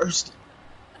thirsty.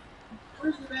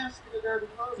 Where's the basket of dirty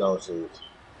clothes? No, serious.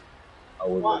 I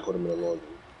wasn't gonna put him in the laundry.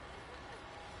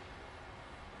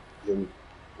 You hear me?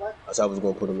 What? I said I was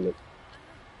gonna put him in the...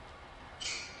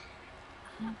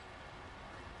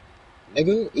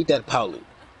 Nigga, eat that powder.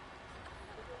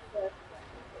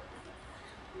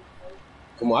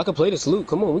 Come on, I can play this loop.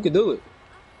 Come on, we can do it.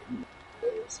 You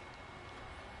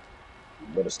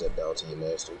better step down to your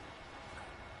master.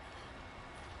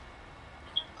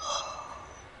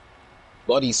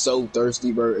 Buddy's so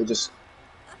thirsty, bro. It just...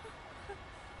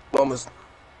 Mama's...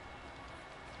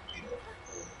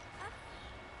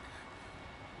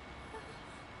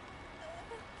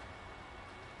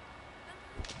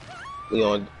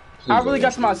 Leon, I really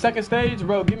got to my second stage,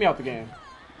 bro. Get me out the game.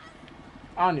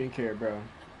 I don't even care, bro.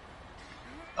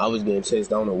 I was getting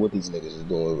chased. I don't know what these niggas is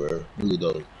doing, bro. Really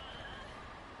don't.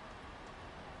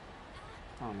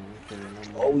 I don't even care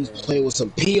no more. Always bro. playing with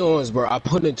some peons, bro. I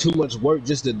put in too much work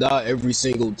just to die every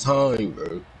single time,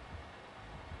 bro.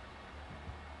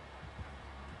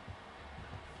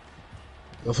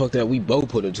 No, fuck that. We both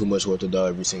put in too much work to die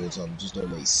every single time. It just don't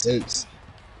make sense.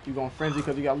 You going frenzy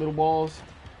because you got little balls?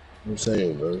 You know what I'm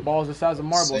saying, bro. Balls the size of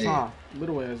marbles, Same. huh?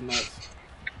 Little ass nuts.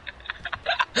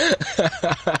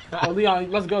 Oh, Leon,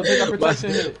 let's go. Take that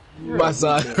protection hit. You're My a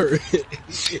side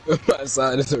bitch. hurt. My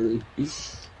side is hurting.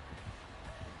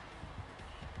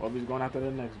 Well, he's going after the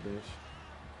next bitch.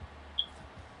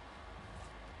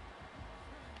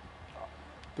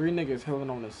 3 niggas healing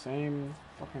on the same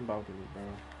fucking balcony, bro.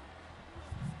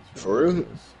 It's For real?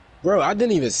 ridiculous. Bro, I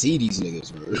didn't even see these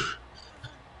niggas, bro.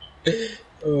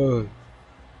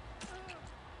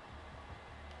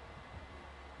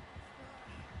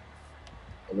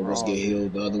 One of us get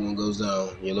healed, the other one goes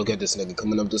down. You look at this nigga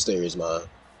coming up the stairs, man.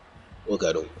 Look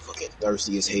at him. Fucking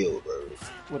thirsty as hell, bro.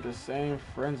 With the same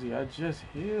frenzy, I just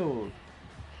healed.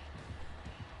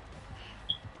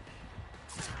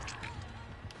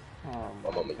 Oh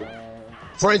my mama- god.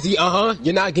 Frenzy,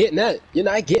 You're not getting that. You're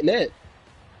not getting that.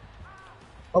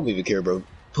 I don't even care, bro.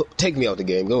 Take me out the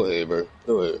game. Go ahead, bro.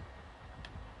 Go ahead.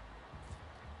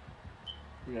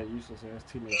 We got useless ass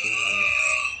teammates in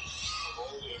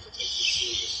here. take this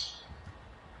serious.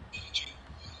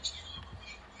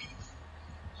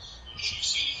 You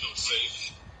say you feel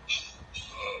safe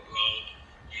around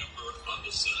Amber on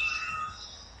the set?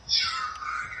 Sure,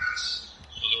 I guess.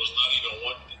 So there was not even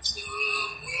one incident?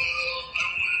 Well, I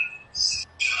wouldn't say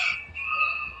that.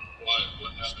 Why?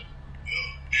 What happened?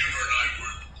 Amber and I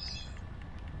were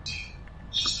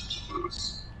just the two of us.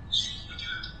 She went to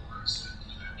work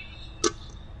and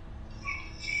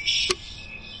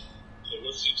so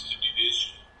what seems to be the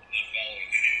issue? I'm not following.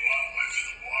 Anyone went to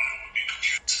the water would be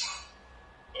confused.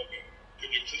 Okay.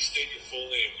 Could you please state your full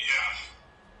name? Yeah.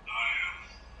 I am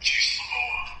Jason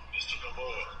Momoa. Mr.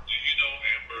 Momoa, do you know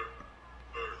Amber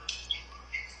Bird?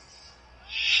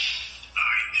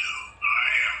 I do. I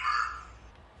am her.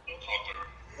 Don't talk to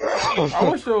her. I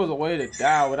wish there was a way to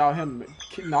die without him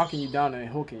knocking you down and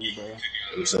hooking you, bro.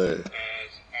 I'm saying.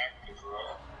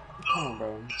 Come on,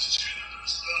 bro.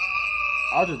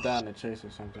 I'll just die in the chase or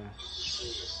something.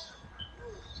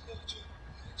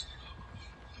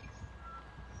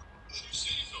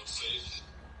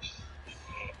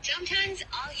 Sometimes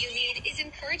all you need is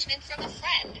encouragement from a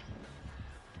friend.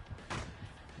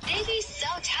 They be so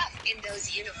tough in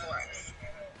those uniforms.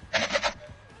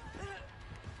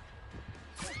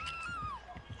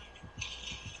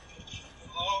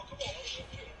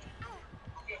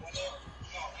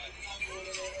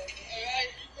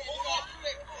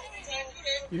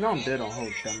 You know I'm dead on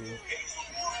hope, dummy.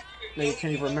 Nigga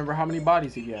can't even remember how many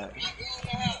bodies he got.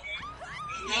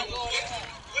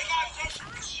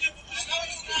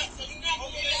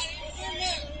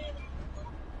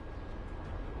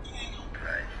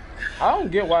 I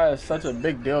don't get why it's such a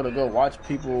big deal to go watch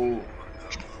people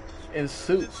in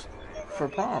suits for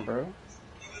prom, bro.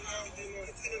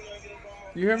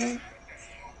 You hear me?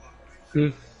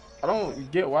 I don't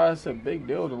get why it's a big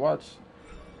deal to watch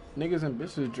niggas and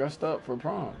bitches dressed up for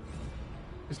prom.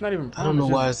 It's not even prom. I don't know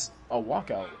why it's a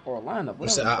walkout or a lineup.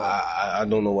 Whatever. I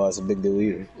don't know why it's a big deal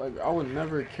either. Like, I would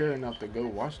never care enough to go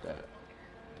watch that.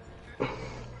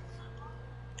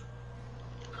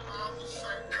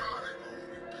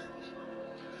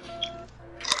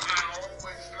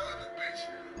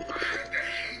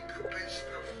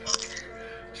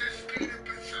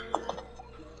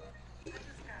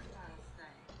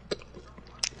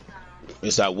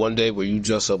 It's that one day where you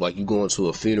dress up like you going to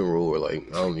a funeral or like,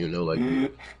 I don't even know, like,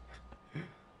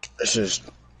 it's just,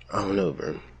 I don't know,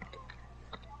 bro.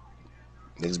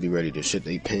 Niggas be ready to shit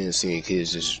they pants seeing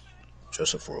kids just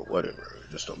dress up for a wedding, bro.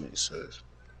 It just don't make sense.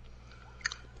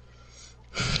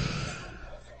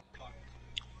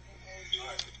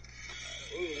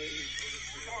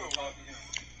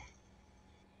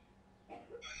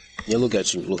 Yeah, look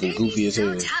at you, looking goofy as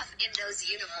hell. Tough in those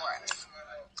uniforms.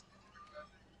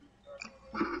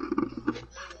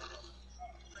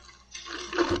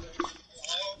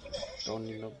 Don't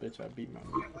need no bitch. I beat my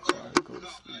meat before I go to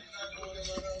sleep.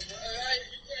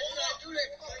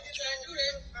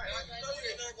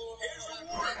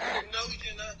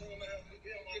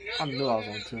 I knew I was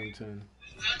on 10-10.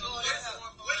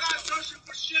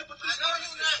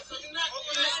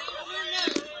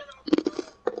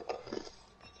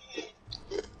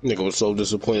 Nigga was so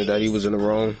disappointed that he was in the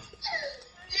wrong.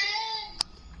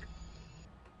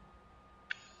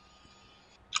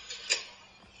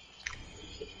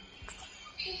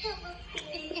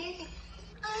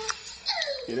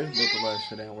 Yeah, this built last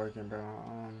shit ain't working, bro. Oh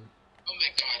my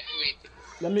god, wait.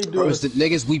 Let me do Bro, it's the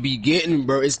niggas we be getting,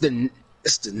 bro. It's the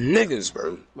niggas,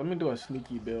 bro. Let me do a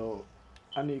sneaky build.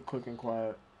 I need quick and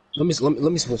quiet. Let me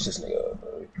switch this nigga up,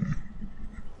 bro.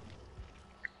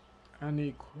 I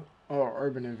need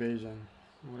urban invasion,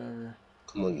 whatever.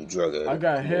 Come on, you drug addict. I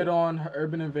got head on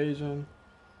urban invasion,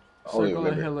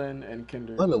 circular healing, and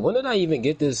kindred. Wait a minute, when did I even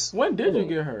get this? When did you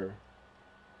get her?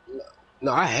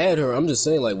 No, I had her. I'm just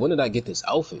saying, like, when did I get this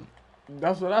outfit?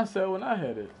 That's what I said when I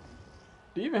had it.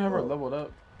 Do you even have her leveled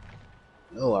up?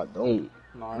 No, I don't.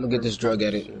 No, I'm gonna get this drug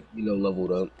addict,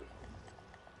 leveled up.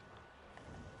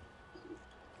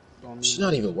 She's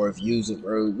not even worth using,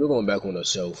 bro. We're going back on the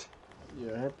shelf.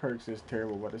 Yeah, her perks is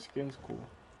terrible, but her skin's cool.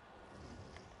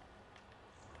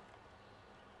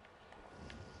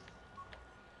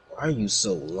 Why are you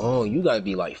so long? You gotta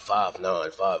be like 5'9",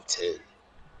 5'10".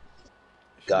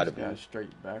 Gotta be. Got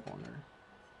straight back on her.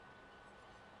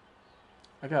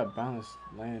 I got balanced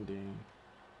landing.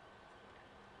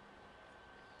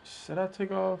 Should I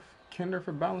take off Kinder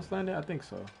for balanced landing? I think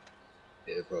so.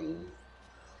 Yeah,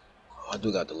 I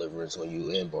do got deliverance on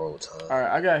you and borrowed time. All right,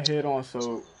 I got head on,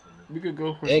 so we could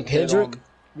go for and some Kendrick.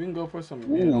 We can go for some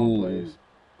head on plays.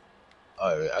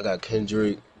 All right, I got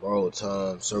Kendrick, borrowed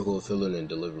time, circle of healing, and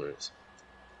deliverance.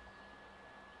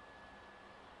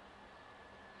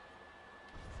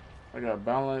 I got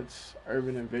balance,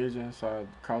 urban invasion, so I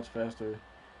crouch faster,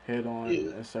 head on,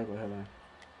 Yeah. and circle head on.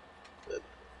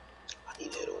 I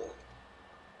need head on.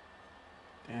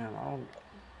 Damn, I'm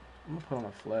gonna put on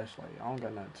a flashlight. I don't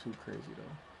got nothing too crazy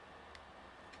though.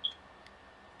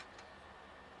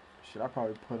 Should I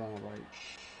probably put on like?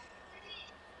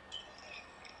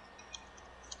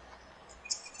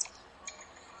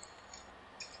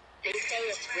 They say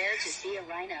it's rare to see a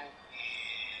rhino.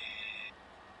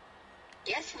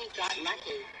 Guess we got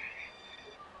lucky.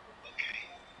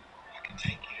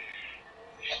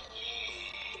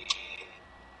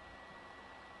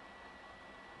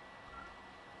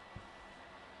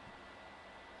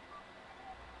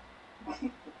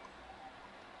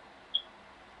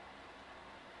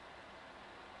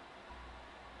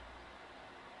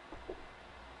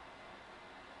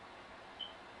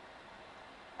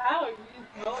 How are you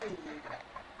knowing me?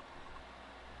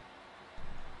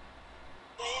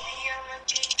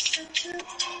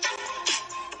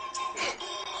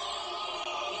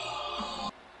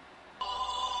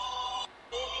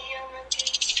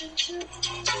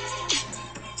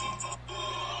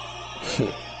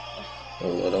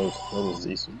 Oh, that was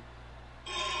decent.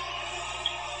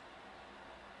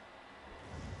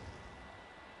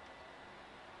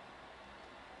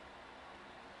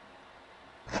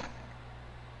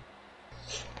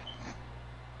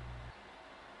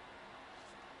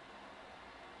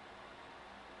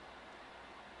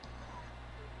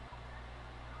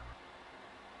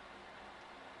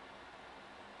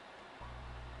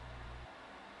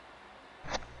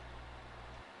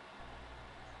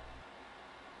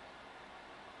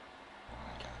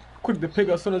 Quick to pick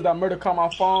up as soon as that murder call my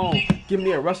phone. Give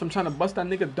me a rush, I'm trying to bust that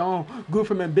nigga down. Good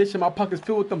from ambition, my pockets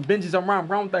filled with them binges. I'm round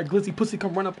with that glizzy pussy,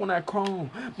 come run up on that chrome.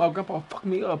 My grandpa fucked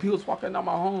me up, he was walking out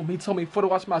my home. He told me to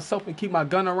watch myself and keep my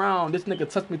gun around. This nigga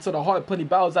touched me to the heart, plenty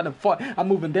battles I done fought. I'm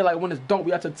moving daylight when it's dark,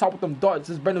 we out to top with them darts.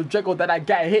 This brand new Draco that I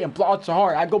got hit and blow out your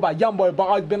heart. I go by young boy, but I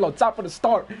always been on top from the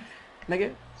start.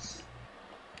 Nigga.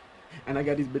 And I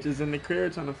got these bitches in the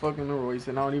crib trying to fucking Royce,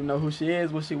 and I don't even know who she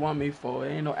is, what she want me for.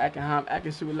 It ain't no acting how I'm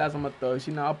acting, she realize I'm a thug.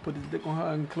 She know I put this dick on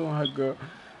her, including her girl.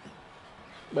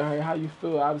 But hey, how you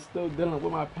feel? I'm still dealing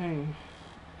with my pain.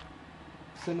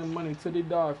 Sending money to the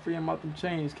dog, freeing him out them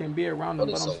chains. Can't be around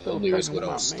them, but I'm still lyrics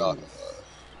pregnant with without my stock.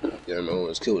 main. Damn, man,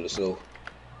 almost killed herself.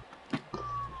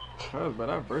 Cuz, but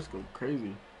that verse go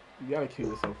crazy. You gotta kill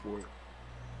yourself for it.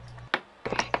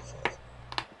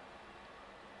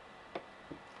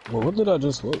 Well, what did I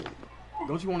just look?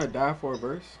 Don't you want to die for a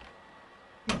verse?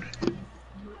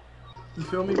 You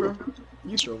feel me, bro?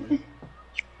 You feel me?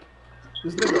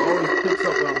 This nigga always picks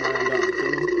up when I'm laying down.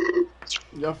 Feel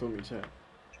me? Y'all feel me, chat?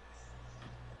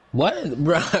 What,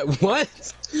 bro?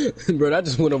 What, bro? That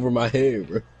just went over my head,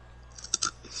 bro.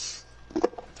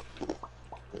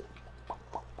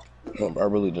 No, I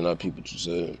really did not peep what you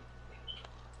said.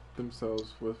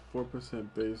 Themselves with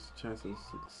 4% base chance of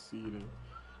succeeding.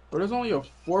 But there's only a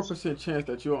 4% chance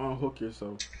that you'll unhook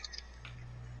yourself.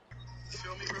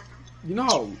 You know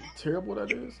how terrible that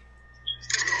is?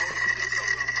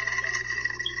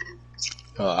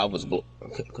 I was I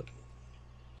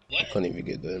couldn't even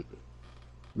get that.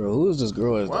 Bro, who is this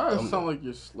girl? Why does it sound like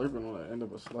you're slurping on the end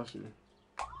of a slushie?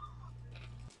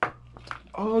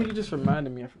 Oh, you just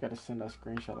reminded me. I forgot to send that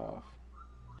screenshot off.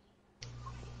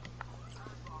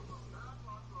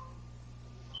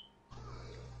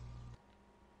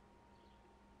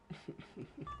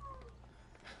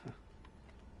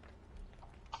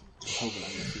 I'm hoping I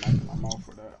get smacked in my mouth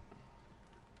for that.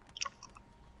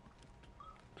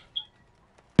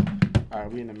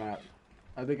 Alright, we in the map.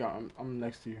 I think I'm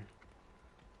next to you.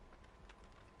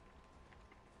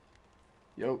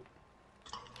 Yo.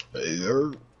 Hey,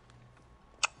 you're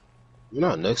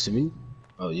not next to me.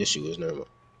 Oh, yes, you is. Never mind.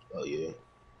 Oh, yeah.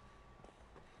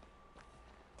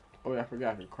 Oh, yeah, I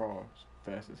forgot I could crawl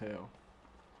fast as hell.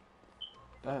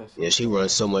 That is so Yeah, she cool.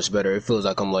 runs so much better. It feels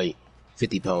like I'm like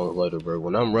 50 pounds lighter, bro.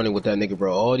 When I'm running with that nigga,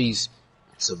 bro, all these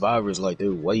survivors, like,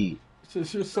 they're weight.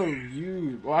 She's so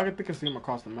huge. Well, I can think of seeing him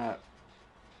across the map.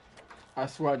 I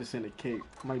swear I just seen a cape.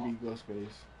 Might be Ghostface.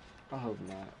 I hope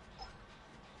not.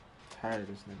 Tired of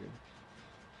this nigga.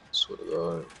 Swear to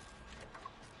God.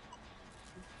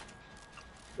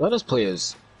 Let us play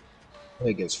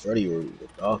against Freddy or the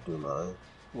Doctor, man.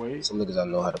 Wait. Some niggas I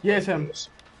know how to play. Yeah, it's him. This.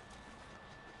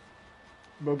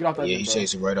 Bro, get off that Yeah, shit, he bro.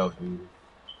 chased it right off me.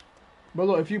 But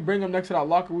look, if you bring him next to that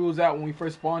locker we was at when we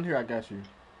first spawned here, I got you.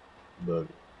 But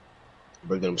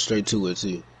bringing him straight to it,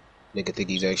 too. Nigga think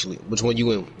he's actually... Which one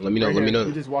you in? Let me know, Right let me here. know.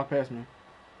 He just walked past me.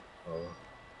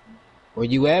 Where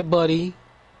you at, buddy?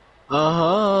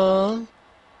 Uh-huh.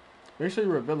 Make sure you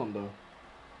reveal him, though.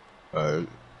 Alright.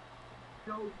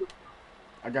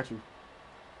 I got you.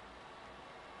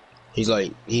 He's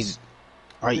right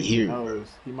He here, bro. knows.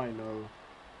 He might know.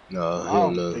 No, he I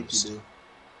don't don't know. think he do.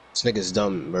 This nigga's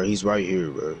dumb, bro. He's right here,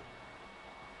 bro.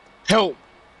 Help!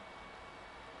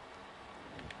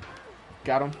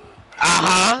 Got him.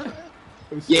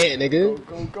 Yeah, nigga.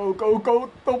 Go.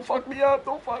 Don't fuck me up.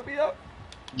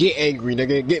 Get angry,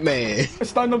 nigga. Get mad.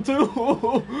 Stun him too.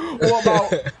 What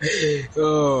about?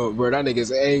 Oh, bro, that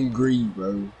nigga's angry, bro.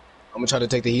 I'm gonna try to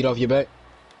take the heat off your back.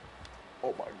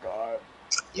 Oh my god.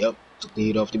 Yep, took the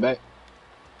heat off your back.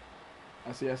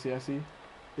 I see.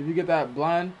 If you get that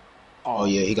blind. Oh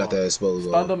yeah, he got that exposed.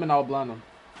 Stun him and I'll blind him.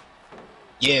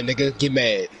 Yeah, nigga, get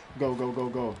mad.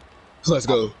 Go. Let's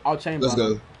go. I'll chain Let's blind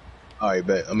go. him. Alright,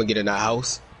 bet. I'm gonna get in that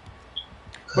house.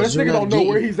 But this nigga don't know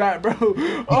where he's at, bro.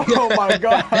 Oh my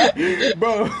god,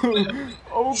 bro.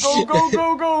 Oh,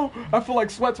 go. I feel like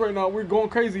sweats right now. We're going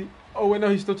crazy. Oh, wait, no,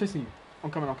 he's still chasing you.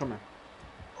 I'm coming.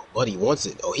 Oh, buddy wants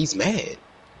it. Oh, he's mad.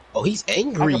 Oh, he's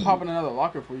angry. I can pop in another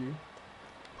locker for you.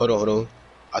 Hold on.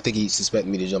 I think he suspected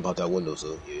me to jump out that window,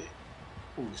 so yeah.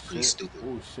 Oh, He's stupid.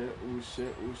 Oh, shit.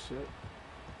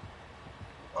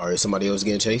 Alright, somebody else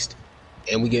getting chased.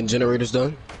 And we getting generators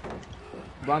done.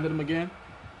 Blinded him again.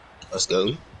 Let's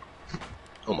go.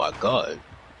 Oh my god.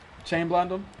 Chain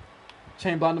blind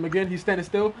him again. He's standing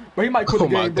still, but he might quit the Oh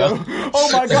my game, bro. God. Oh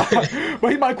my god,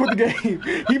 but he might quit the game.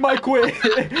 He might quit.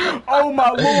 Oh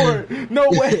my lord,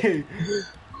 no way.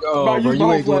 Oh, bro,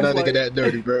 you ain't doing that nigga that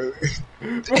dirty, bro.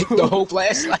 The whole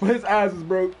flashlight. His ass is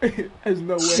broke. There's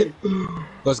no way.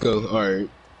 Let's go. Alright.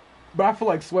 But I feel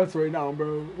like sweats right now,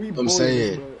 bro. I'm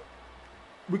saying.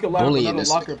 We could laugh Bullying another this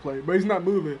locker nigga. play, but he's not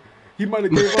moving. He might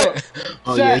have gave up.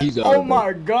 Oh Chat, yeah, he's done. oh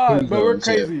my god, He's bro, done, we're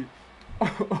chat. crazy.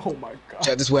 Oh my god.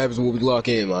 Chat, this is what happens when we lock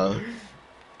in, man.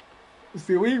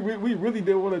 See, we really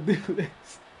didn't want to do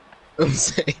this. I'm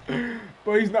saying.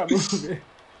 But he's not moving.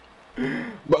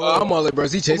 But I'm all like, bro,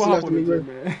 is he chasing I'ma after hop on me, the bro? gym,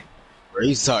 man. Bro,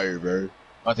 he's tired, bro.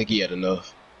 I think he had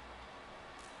enough.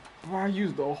 Bro, I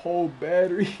used the whole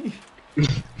battery.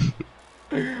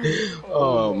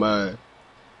 Oh man.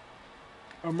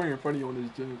 I'm right in front of you on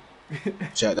this gym.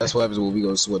 Chat, that's what happens when we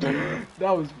go sweating, bro.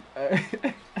 That was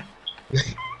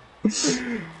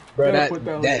Bro, Gotta put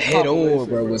that on that the head on, compilation,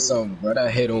 bro, bro. was something. Bro,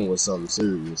 that head on was something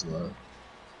serious, man.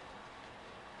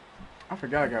 I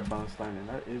forgot I got bounced landing.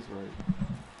 That is right.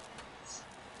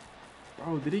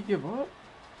 Bro, did he give up?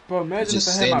 Bro, imagine Just if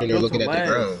I had my standing there built-in looking at the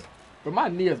legs. ground. But my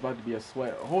knee is about to be a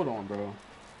sweat. Hold on, bro.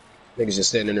 Niggas just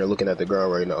standing there looking at the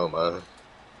ground right now, man.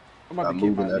 I'm about Not to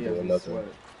keep my moving knee nothing as or a nothing. sweat.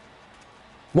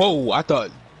 Whoa, I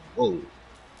thought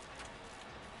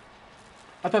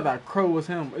that crow was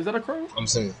him. Is that a crow? I'm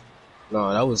saying.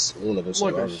 No, that was one of the It's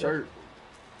like a survivors. shirt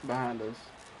behind us.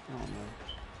 I don't know.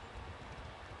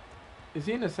 Is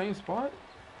he in the same spot?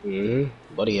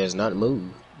 But he has not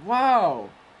moved. Wow.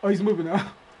 Oh, he's moving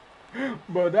now.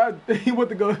 Bro, he went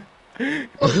to go. He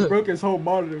broke his whole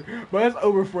monitor. But that's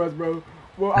over for us, bro.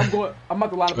 Well, I'm about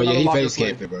to line up Oh yeah, another he locker. face play.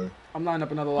 camping, bro. I'm lining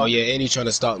up another locker. Oh yeah, and he's trying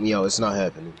to stalk me out. It's not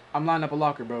happening. I'm lining up a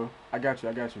locker, bro. I got you.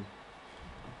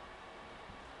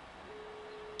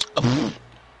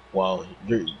 Wow,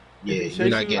 you're If he you're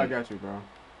not chase you, I getting. got you, bro.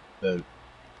 Good.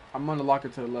 I'm on the locker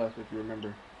to the left, if you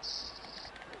remember.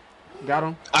 Got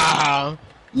him.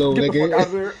 Little Get the fuck out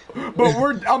of nigga. there.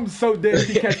 But I'm so dead if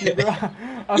he catch me, bro.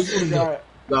 I swear to God.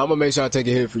 No, I'm gonna make sure I take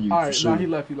a hit for you. All for right, sure. nah, he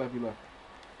left.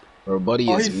 Bro, buddy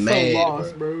Oh, is he's mad, so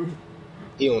lost, bro. bro.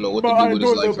 He don't know what Bro, to all do right, with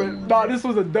his door's life. open. Nah, this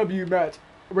was a W match.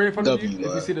 Right in front of you, W, if you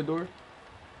man. see the door.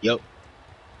 Yep.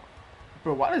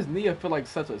 Bro, why does Nia feel like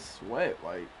such a sweat?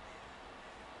 Like,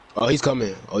 Oh, he's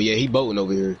coming. Oh yeah, he boating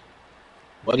over here.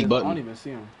 Buddy I don't button. even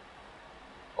see him.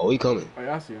 Oh, he coming. Oh,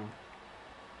 yeah, I see him.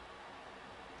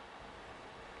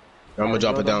 I'm gonna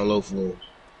drop it down low for him.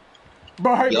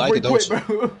 Bro, hurry You before like he it, quit, don't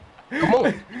bro.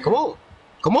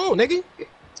 Come on, nigga.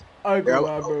 I ain't gonna Girl,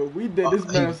 lie, bro. We did this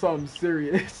man something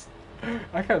serious.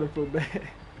 I kind of feel bad.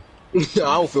 I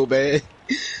don't feel bad.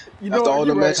 You know After all what?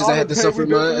 the You're right. matches I had to the suffer, pain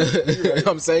we man. been through, you're right.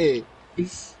 I'm saying.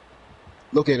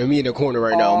 Look at me in the corner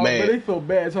right now, But man. they feel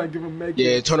bad trying to give him make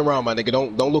Yeah, it. turn around, my nigga.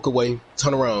 Don't look away.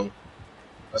 Turn around.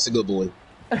 That's a good boy.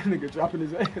 That nigga dropping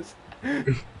his ass.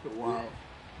 Wow.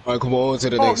 All right, come on to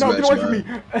the Oh, next no, match, get away from me.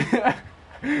 man.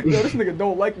 Yo, this nigga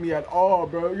don't like me at all,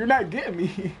 bro. You're not getting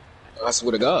me. I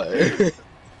swear to God.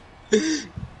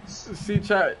 See,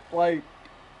 chat, like,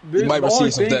 this, You might the only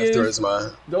receive some thing death is, threats,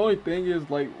 man. The only thing is,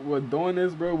 like, with doing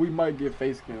this, bro, we might get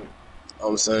face cam.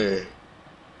 I'm saying.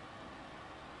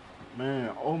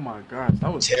 Man, oh my gosh,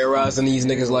 that was Terrorizing these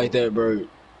niggas like that, bro.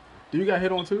 Do you got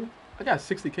hit on too? I got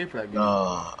 60K for that game.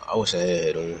 Nah, I wish I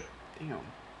had on. Damn.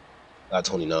 Got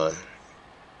 29. I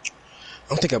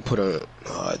don't think I put on.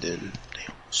 No, I didn't.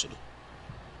 Damn, should've.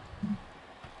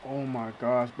 Oh my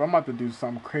gosh, bro, I'm about to do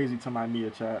something crazy to my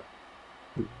Nia chat.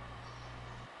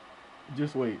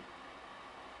 Just wait.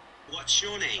 What's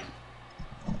your name?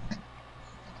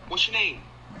 What's your name?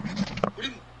 What do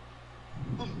you...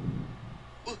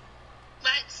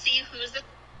 Let's see who's the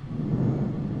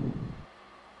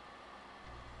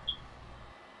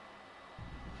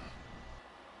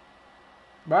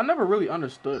But I never really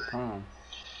understood prom.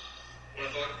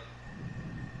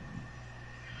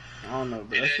 I don't know,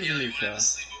 but that's just me, chat.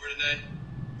 Sleepover today?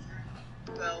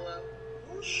 Well,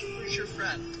 who's your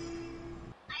friend?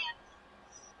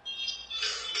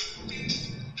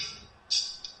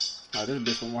 Oh, this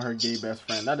bitch won't want her gay best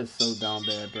friend. That is so down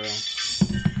bad, bro.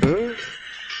 Huh?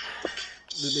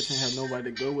 This bitch ain't have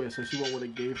nobody to go with, so she went with a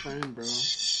gay friend, bro.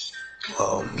 She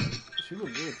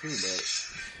looked good too, but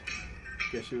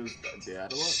guess she was dead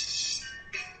out of luck.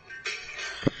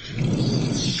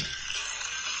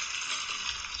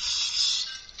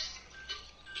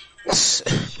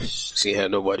 She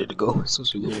had nobody to go, so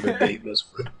she went with her gay best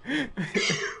friend.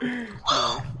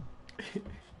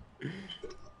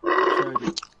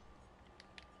 Tragic.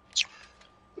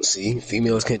 See,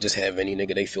 females can't just have any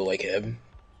nigga they feel like having.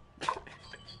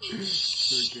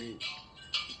 So great.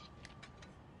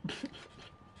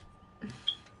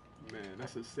 Man,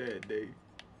 that's a sad day.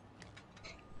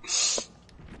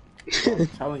 I'm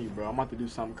telling you, bro. I'm about to do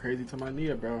something crazy to my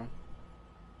Nia, bro.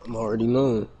 I'm already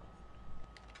knowing.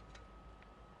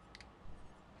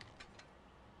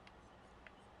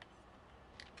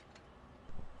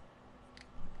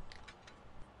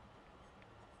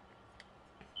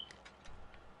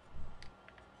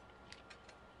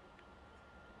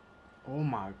 Oh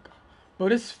my god. Bro,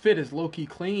 this fit is low-key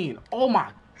clean. Oh my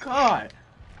god.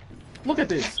 Look at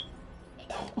this.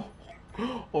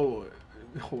 Oh, hold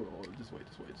on. Just wait.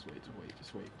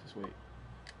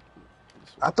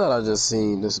 I thought I just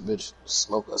seen this bitch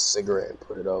smoke a cigarette and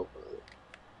put it out.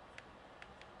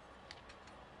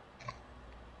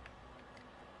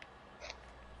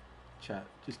 Chat,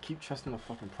 just keep trusting the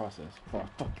fucking process. Before I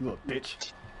fuck you up,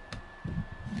 bitch.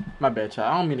 My bad, chat.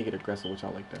 I don't mean to get aggressive with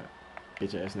y'all like that.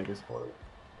 Bitch ass niggas.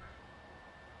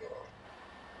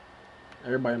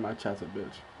 Everybody in my chat's a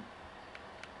bitch.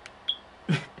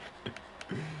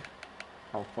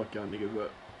 I'll fuck y'all niggas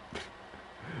up.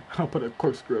 I'll put a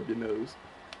corkscrew up your nose.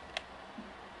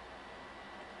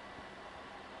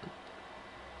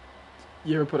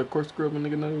 You ever put a corkscrew up a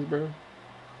nigga's nose, bro?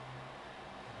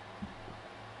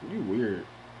 You weird.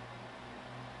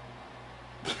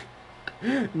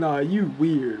 Nah, you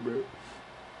weird, bro.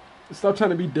 Stop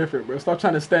trying to be different, bro. Stop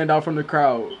trying to stand out from the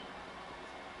crowd.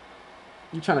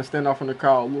 You trying to stand out from the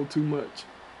crowd a little too much.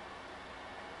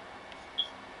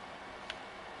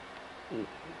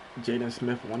 Jaden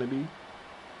Smith wannabe.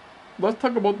 Let's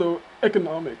talk about the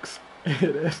economics.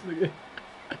 That's nigga.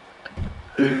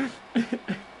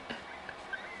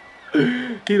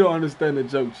 He don't understand the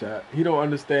joke, chat. He don't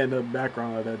understand the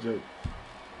background of that joke.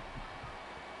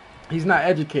 He's not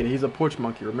educated. He's a porch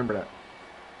monkey. Remember that.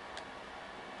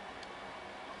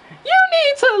 You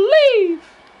need to leave.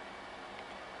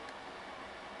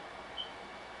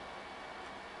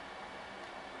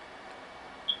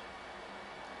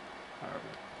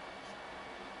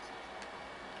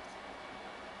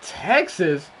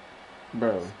 Texas?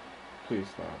 Bro, please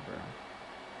stop, bro.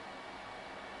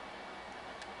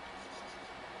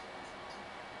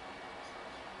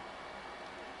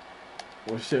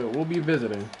 Well, shit, we'll be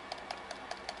visiting.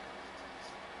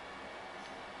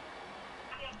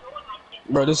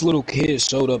 Bro, this little kid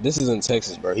showed up. This is in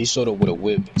Texas, bro. He showed up with a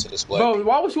whip to this black. Bro,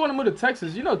 why would you want to move to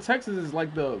Texas? You know Texas is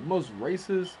like the most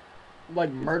racist,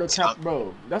 like murder cap.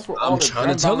 Bro, that's where all the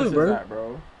gun violence is at,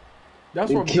 bro. That's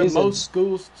where the most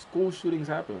school shootings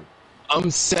happen.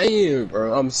 I'm saying,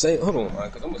 bro. I'm saying. Hold on, man,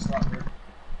 because I'm gonna stop here.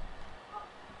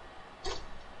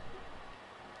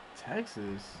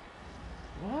 Texas?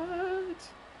 What?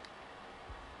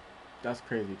 That's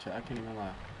crazy, chat. I can't even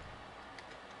lie.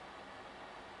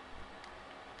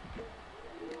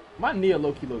 My Nia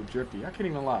low-key look drippy. I can't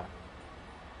even lie.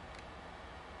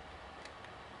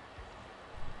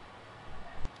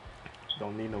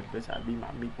 Don't need no bitch. I beat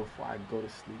my meat before I go to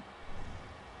sleep.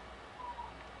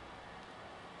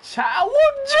 Child,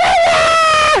 look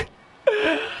drippy!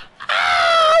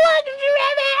 Oh, look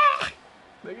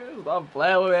drippy! Nigga, stop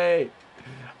playing with me.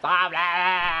 Stop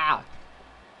that!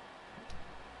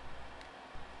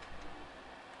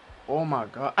 Oh my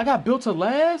god. I got built to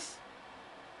last?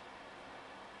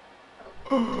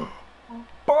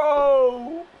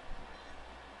 Bro!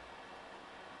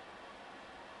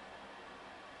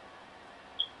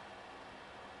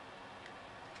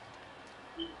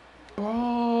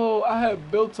 Bro, I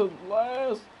had built to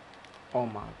last. Oh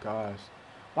my gosh.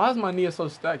 Why is my knee so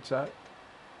stacked, chat?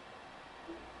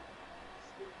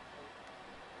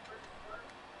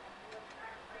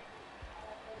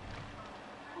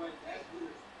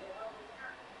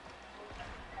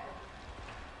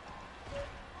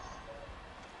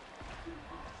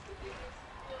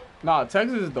 Nah,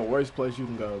 Texas is the worst place you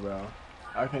can go, bro.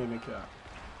 I can't even cap.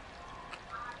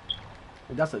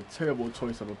 That's a terrible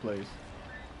choice of a place.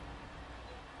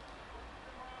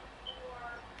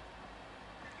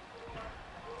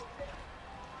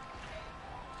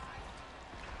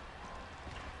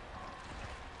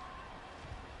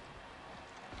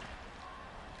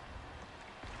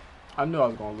 I knew I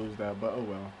was gonna lose that, but oh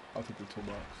well. I'll take the $2.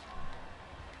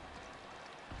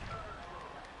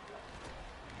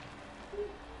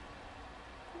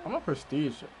 I'm a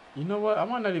prestige. You know what? I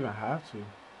might not even have to.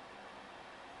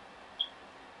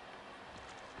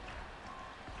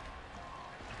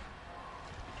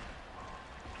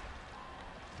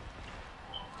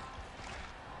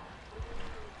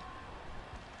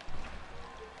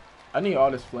 I need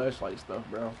all this flashlight stuff,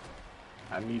 bro.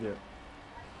 I need it.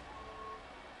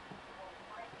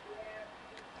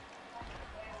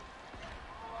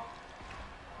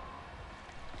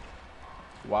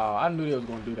 Wow, I knew they was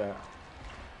gonna do that.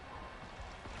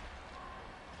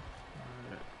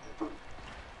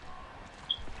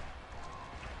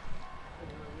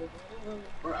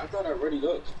 Bro, I thought I readied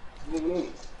up.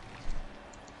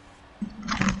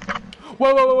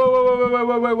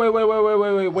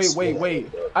 Wait.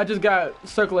 I just got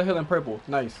Circular Hill in purple.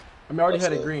 Nice. I mean, I already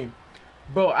had it green.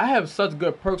 Bro, I have such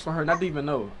good perks on her, not to even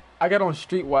know. I got on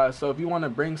Streetwise, so if you want to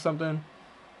bring something,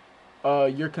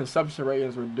 your consumption rate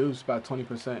is reduced by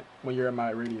 20% when you're in my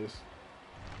radius.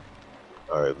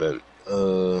 Alright, Ben.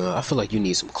 I feel like you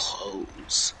need some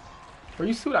clothes. Bro,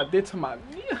 you see what I did to my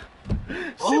knee?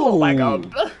 She look like a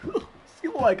she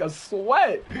look like a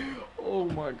sweat. Oh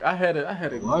my god, I had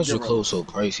it. Why is your clothes so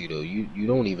pricey though? You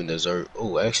don't even deserve.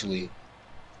 Oh, actually.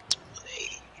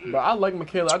 But I like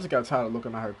Michaela. I just got tired of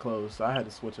looking at her clothes, so I had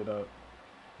to switch it up.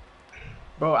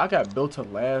 Bro, I got Built to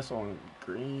Last on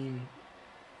green.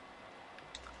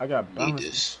 I got balance. Need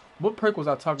this. What perk was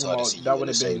I talking about? That would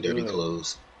have been dirty good.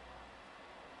 Clothes.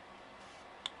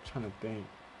 I'm trying to think.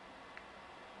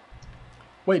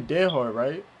 Wait, Dead Hard,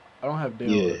 right? I don't have Dead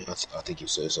Hard. Yeah, I think you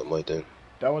said something like that.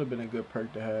 That would have been a good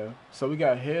perk to have. So we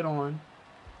got Head On.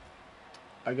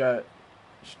 I got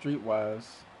Streetwise.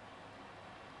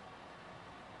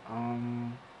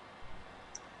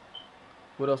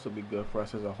 What else would be good for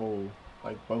us as a whole?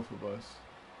 Like both of us.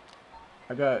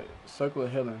 I got Circular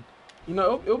Healing. You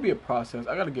know, it'll be a process.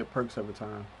 I gotta get perks every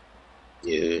time.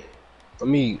 Yeah. Let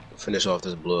me finish off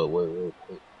this blood real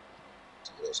quick.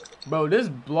 Bro, this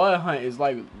blood hunt is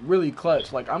like really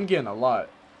clutch. Like I'm getting a lot.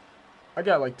 I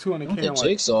got like 200K on like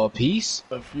jigsaw piece.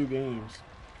 A few games.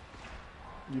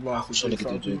 You lost I'm trying to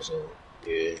get the jigsaw.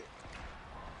 Yeah.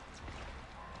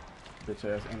 Bitch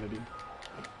ass entity.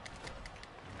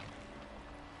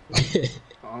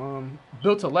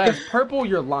 Built to Last. Purple,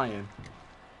 you're lying.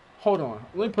 Hold on.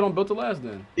 Let me put on Built to Last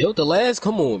then. Built to Last?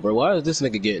 Come on, bro. Why is this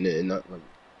nigga getting it and not like...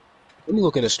 Let me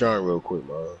look in the strong real quick,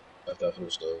 man. After I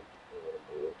finish though.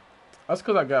 That's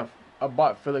because I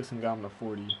bought Felix and got him to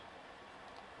 40.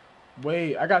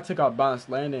 Wait, I gotta take out Balance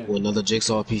Landing. Oh, another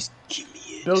jigsaw piece. Give me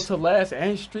it. Built to Last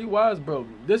and Streetwise, bro.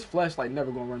 This flashlight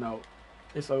never gonna run out.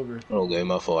 It's over. Okay,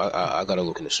 my fault. I gotta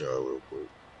look in the shower real quick.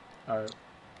 Alright.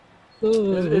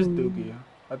 It's Dookie.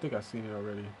 I think I've seen it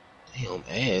already. Damn,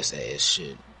 ass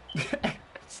shit.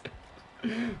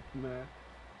 Man.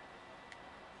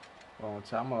 Well,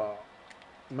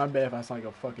 my bad if I sound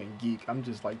like a fucking geek. I'm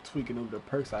just like tweaking over the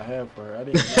perks I have for her. I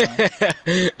didn't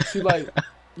know. See, like,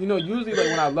 you know, usually like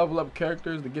when I level up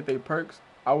characters to get their perks,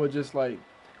 I would just like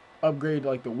upgrade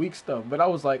like the weak stuff. But I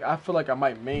was like, I feel like I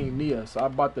might main Nia, so I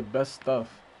bought the best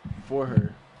stuff for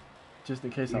her, just in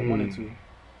case I wanted to.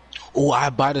 Oh, I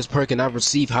buy this perk and I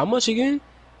receive how much again?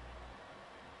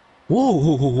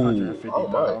 Whoa,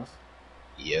 $150.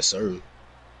 Yes, sir.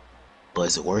 But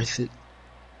is it worth it?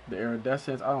 The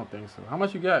iridescence, I don't think so. How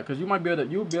much you got? Because you'll be able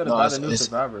to buy the new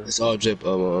Survivor. It's object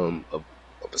of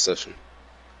possession.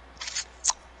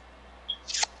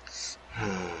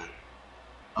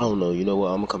 I don't know. You know what?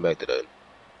 I'm gonna come back to that.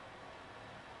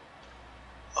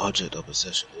 Object of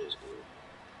possession is good.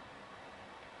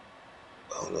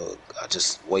 I don't know. I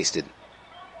just wasted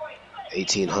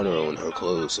 1,800 on her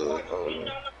clothes, so I don't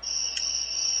know.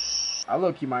 I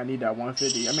look, you might need that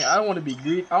 150. I mean, I don't want to be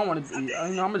greedy. I don't want to be. You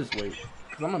know, I'm gonna just wait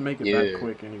because I'm gonna make it back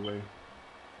quick anyway.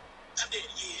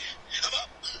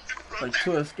 Like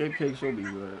 2 escape cakes will be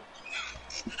good.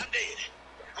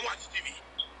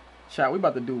 Chat, we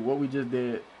about to do what we just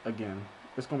did again.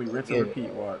 It's gonna be rinse and repeat.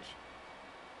 Watch.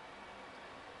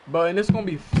 But and it's gonna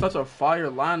be such a fire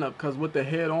lineup because with the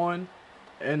head on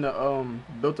and the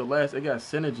built to last, it got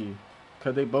synergy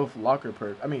because they both locker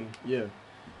perk. I mean, yeah.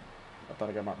 I thought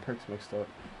I got my perks mixed up.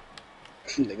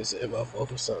 Nigga said my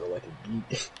focus sounded like a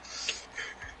geek.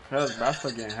 Cause I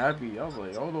started getting happy. I was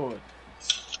like, hold on.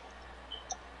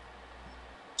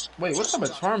 Wait, what type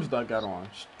of charms do I got on?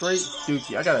 Straight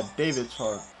dookie. I got a David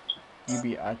charm. You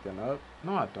be acting up?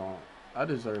 No, I don't. I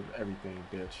deserve everything,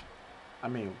 bitch. I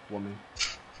mean, woman.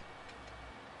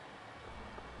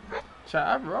 Chat,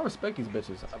 I respect these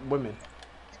bitches. Women.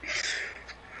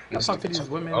 I talk to these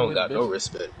women. I don't got bitches. no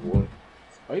respect, boy.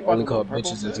 Oh, you Only call purple,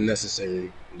 bitches man? if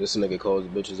necessary. This nigga calls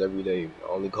bitches every day.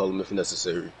 I only call them if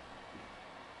necessary.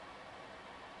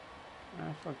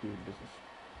 Man, fuck you,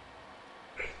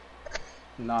 bitches.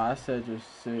 Nah, I said you're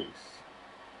 6.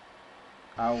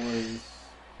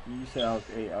 You said I was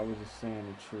 8. I was just saying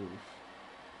the truth.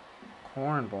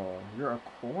 Cornball. You're a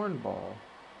cornball.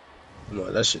 No,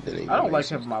 that shit didn't even I don't make like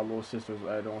sense. having my little sisters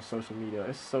on social media.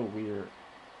 It's so weird.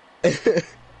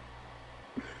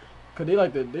 Cause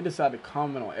they decide to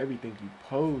comment on everything you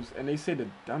post, and they say the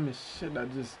dumbest shit that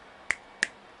just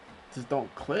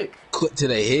don't click. Click to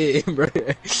the head, bro.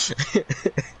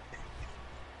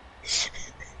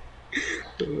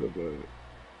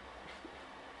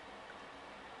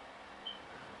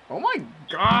 Oh my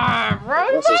god, bro!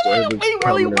 My sister ever We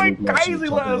really commented went on my shit, crazy talking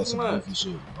about last some month. goofy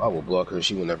shit. I will block her.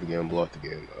 She will never get unblocked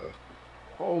again, bro.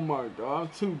 Oh my god, I'm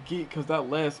too geek because that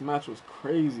last match was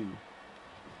crazy.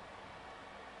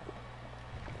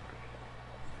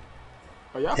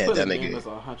 Oh, y'all Had played that a game nigga- as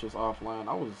a Huntress offline.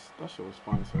 That shit was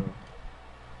fun as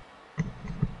hell.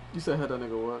 You said had that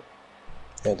nigga what?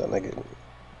 Had that nigga.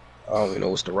 I don't even know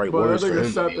what's the right But words that for nigga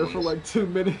him. sat to there be for honest. like 2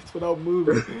 minutes without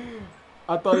moving.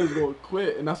 I thought he was gonna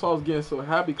quit, and that's why I was getting so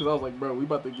happy because I was like, bro, we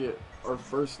about to get our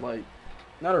first not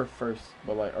our first,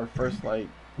 but like our first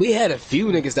We had a few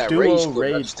niggas that duo rage quit.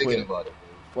 rage I'm just thinking quit. about it.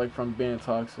 Like from being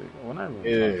toxic. Well, not really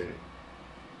Yeah. toxic.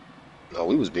 No,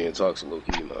 we was being toxic low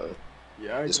key, man.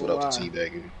 Yeah, I ain't Just gonna without the lie.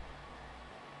 teabagging.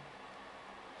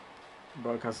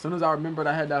 Bro, cause as soon as I remembered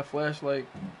I had that flashlight,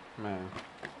 man.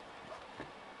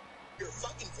 Your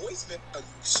fucking voice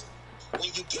when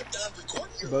you get done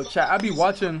recording your Bro, chat, I be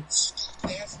watching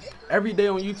ass nigga. every day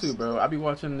on YouTube, bro. I be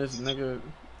watching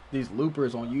these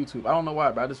loopers on YouTube. I don't know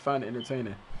why, but I just find it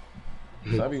entertaining.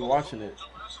 So I be watching it.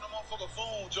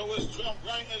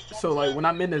 So like when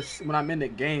I'm in the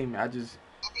game,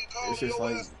 it's just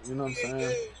like, you know what I'm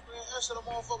saying?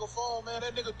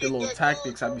 The little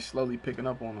tactics, I be slowly picking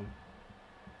up on them.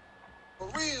 For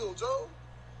real, Joe.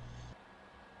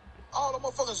 All the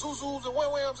motherfucking Zuzus and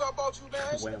Wham-Whams I bought you, man.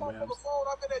 Answer the Wham-Whams. motherfucking phone.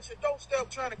 I've been at your doorstep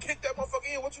trying to kick that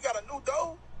motherfucker in. What, you got a new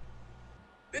door?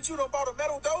 Bitch, you done bought a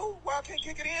metal door? Why I can't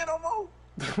kick it in no more?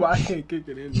 Why I can't kick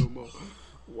it in no more?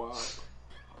 Wow.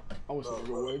 I was gonna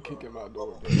go away and kick in my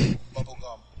door, bro.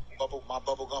 My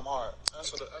bubble gum hard.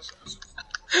 Answer the.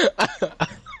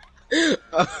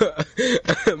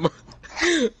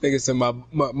 Nigga said my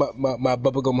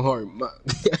bubblegum heart.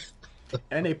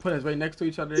 And they put us right next to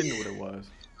each other. They knew what it was.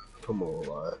 Come on,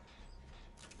 man.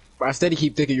 I steady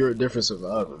keep thinking you're a different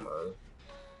survivor, man.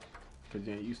 Cause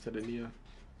you ain't used to the Nia.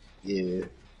 Yeah.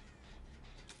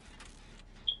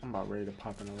 I'm about ready to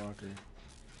pop in the locker.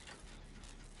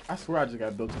 I swear I just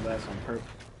got built to last on purpose.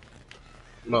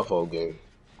 My fault, game.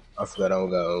 I forgot I don't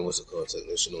got what's it called,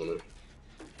 technician on it.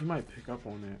 You might pick up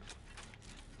on that.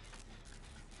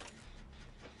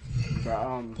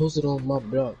 But, Post it on my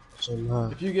blog.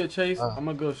 if you get chased, I'm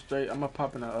gonna go straight. I'm gonna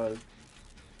pop in a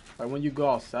like when you go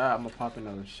outside, I'm gonna pop in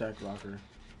a shack locker.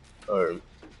 Alright.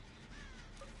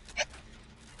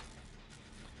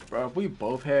 Bro, if we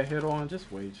both had hit on,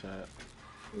 just wait, chat.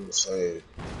 I'm saying.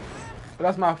 But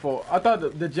that's my fault. I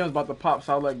thought the gem's about to pop,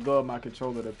 so I let go of my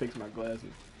controller to fix my glasses.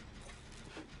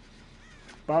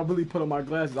 But I really put on my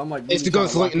glasses. I'm like, It's the really trying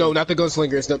to lock gunslinger. No, in. not the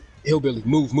gunslinger. It's the hillbilly.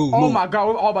 Move. Oh my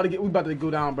god, we about to go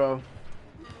down, bro.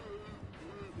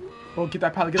 Oh, get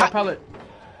that pallet, get that pallet.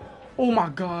 Oh my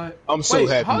god. I'm so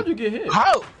happy. How'd you get hit?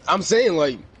 How? I'm saying,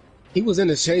 like, he was in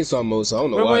his chainsaw mode, so I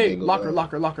don't know why. Wait,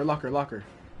 locker.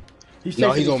 He's chasing,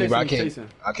 No, he's on me, but chasing.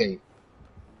 I can't.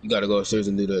 You gotta go upstairs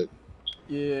and do that.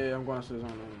 Yeah, I'm going upstairs.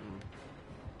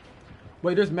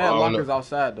 Wait, there's mad Oh, lockers no.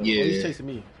 outside though. Yeah. Oh, he's chasing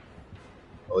me.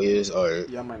 Oh, yes? Alright.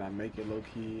 Yeah, I might not make it low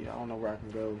key. I don't know where I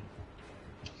can go.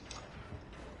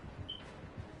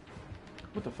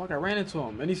 What the fuck? I ran into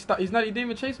him and he didn't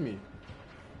even chase me.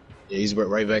 Yeah, he's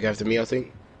right back after me, I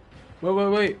think.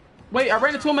 Wait, I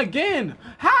ran into him again.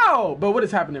 How? But what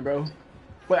is happening, bro?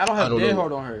 Wait, I don't have dead know.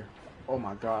 hard on her. Oh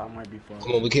my god, I might be fucked.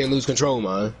 Come on, we can't lose control,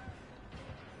 man.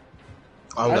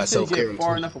 I don't got just need to self-care. get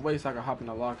far enough away so I can hop in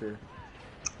the locker.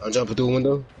 I'm jumping through the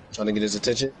window, trying to get his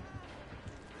attention.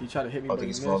 He tried to hit me, I but think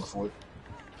he he's falling missed. for it.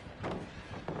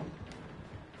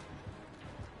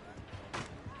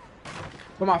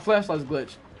 But my flashlight's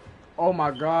glitched. Oh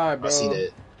my god, bro. I see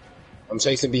that. I'm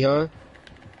chasing behind.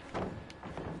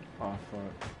 Oh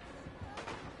fuck.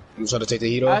 I'm trying to take the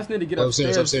heat off. I just need to get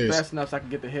upstairs upstairs. fast enough so I can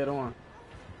get the head on.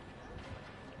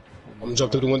 I'm gonna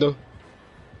jump through the window.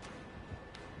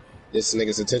 This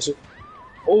nigga's attention.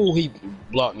 Oh, he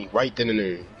blocked me right then and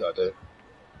there. He got that.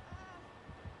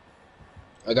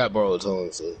 I got borrowed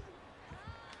time, so.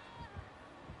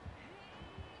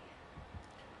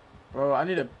 Bro, I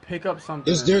need to pick up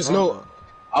something. There's no.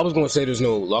 I was gonna say there's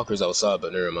no lockers outside,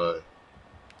 but never mind.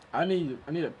 I need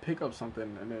to pick up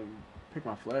something and then pick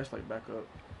my flashlight back up.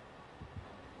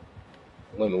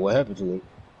 Wait a minute, what happened to it?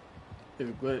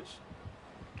 It's glitched.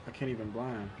 I can't even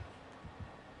blind.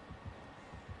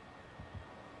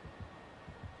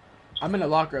 I'm in the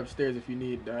locker upstairs if you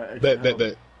need extra help.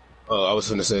 Bet. Oh, I was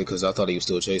gonna say because I thought he was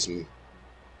still chasing me.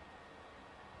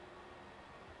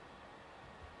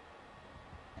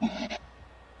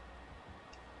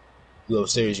 You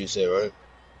upstairs, you said, right?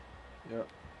 Yep.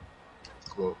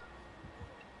 Cool.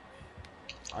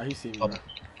 He see me. Oh.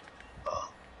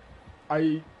 Bro.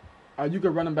 You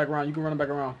can run him back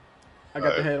around. I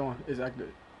got the head on. It's active.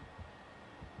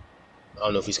 I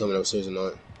don't know if he's coming upstairs or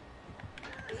not.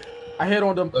 I hit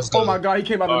on him. Let's go. Oh my god, he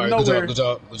came out of nowhere. Good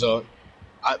job.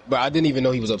 But I didn't even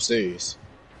know he was upstairs.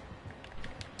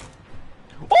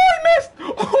 Oh, he missed!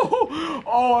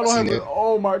 Oh, I don't have it.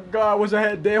 Oh my god, wish I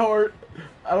had day hard.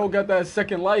 I don't got that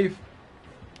second life.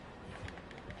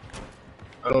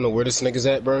 I don't know where this nigga's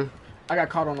at, bro. I got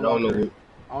caught on the I don't locker. know.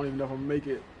 I don't even know if I'm gonna make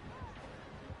it.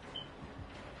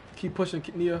 Keep pushing,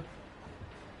 Nia.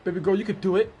 Baby girl, you can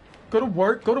do it. Go to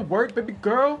work, baby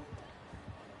girl.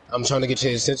 I'm trying to get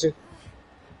his attention.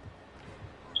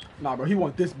 Nah, bro, he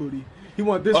want this booty. He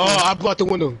want this. Oh, one. I blocked the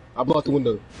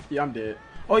window. Yeah, I'm dead.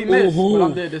 Oh, he missed, but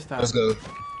I'm dead this time. Let's go.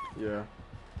 Yeah.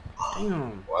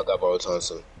 Damn. Well, I got borrowed time,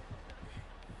 so.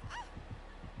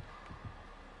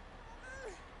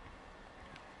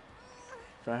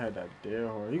 If I had that dare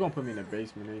hard, you gonna put me in the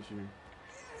basement, ain't you?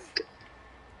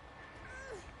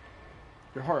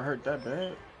 Your heart hurt that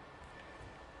bad?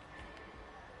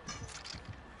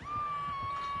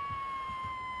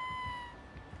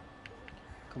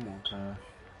 Come on, Kai.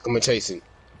 Come and chase him.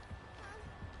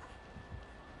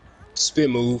 Spin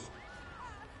move.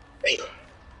 Damn.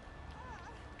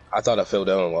 I thought I fell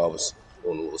down while I was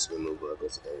doing a little spin move, but I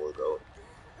guess it didn't work out.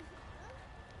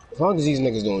 As long as these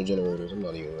niggas doing generators, I'm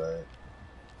not even mad.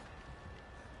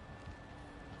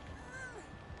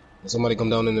 Did somebody come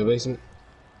down in the basement?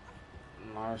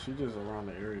 Nah, she just around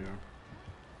the area.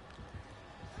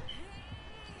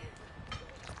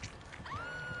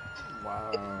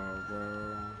 Wow,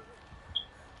 bro.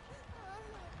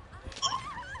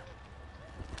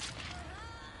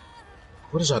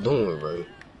 What is y'all doing, bro?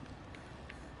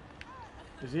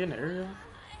 Is he in the area?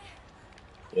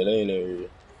 Yeah, they in the area.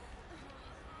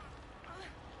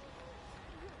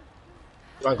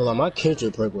 Not gonna lie, my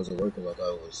Kendrick perk wasn't working like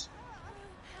I was.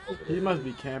 He must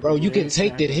be camping. Bro, you can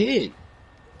take that hit.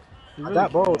 Really I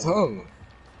got borrowed can. tongue.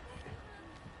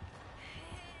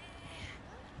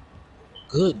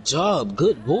 Good job,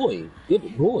 good boy.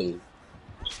 Good boy.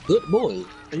 Good boy.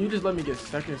 And you just let me get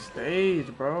second stage,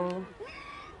 bro.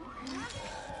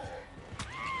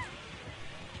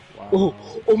 Wow.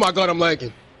 Oh my god, I'm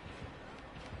lagging.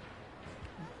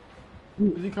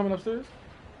 Is he coming upstairs?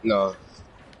 Nah.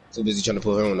 So busy trying to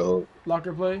put her on the hook.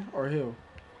 Locker play or hill?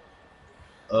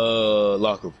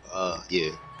 Locker.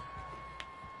 Yeah.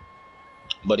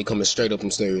 Buddy coming straight up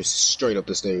them stairs. Straight up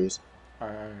the stairs.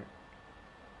 Alright.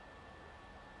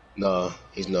 Nah,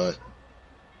 he's not.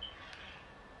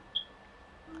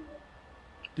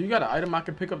 Do you got an item I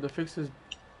can pick up to fix this?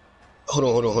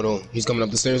 Hold on. He's coming up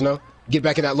the stairs now. Get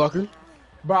back in that locker.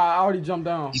 Bro, I already jumped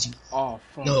down. Oh,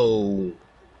 fuck. No.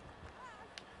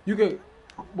 You could...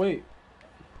 Wait.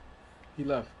 He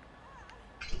left.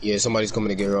 Yeah, somebody's coming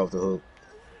to get her off the hook.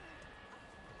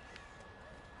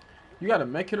 You got a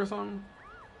mech kit or something?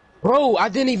 Bro, I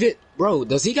didn't even... Bro,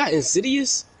 does he got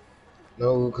Insidious?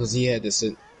 No, because he had this...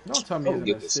 Don't tell me he's an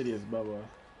Insidious, Bubba.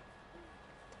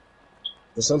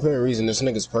 For some apparent reason, this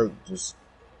nigga's perk just...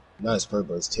 Not his perk,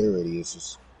 but his tear rate is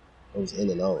just... goes in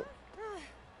and out.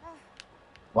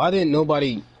 Why didn't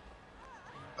nobody...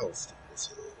 Oh,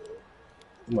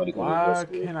 somebody come Why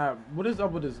can't I... What is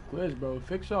up with this glitch, bro?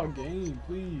 Fix y'all game,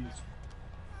 please.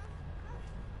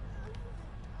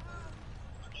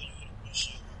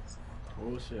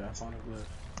 Oh shit, I found a glitch.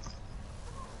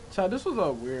 Chad, this was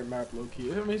a weird map,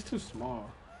 low-key. I mean, it's too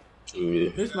small. Yeah.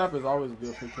 His map is always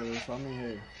good for killers, so I mean,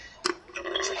 hey.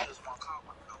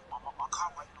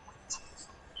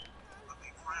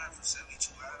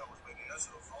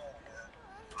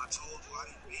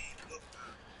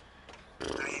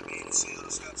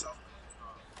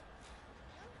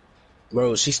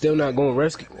 Bro, she's still not going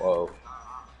rescue. Whoa.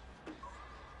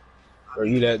 Are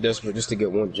you that desperate just to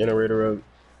get one generator up?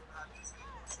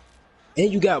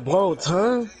 And you got borrowed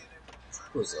time?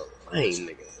 What's a lame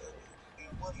nigga?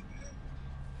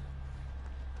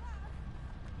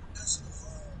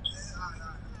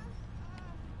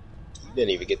 You didn't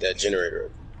even get that generator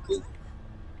up. Cool.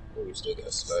 Oh, we still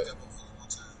got spec.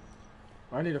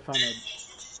 I need to find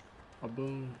a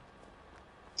boom.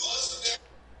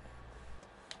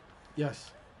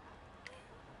 Yes.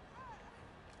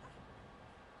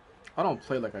 I don't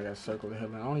play like I got circle the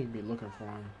headline. I don't even be looking for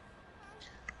him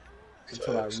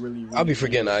until I really. I'll be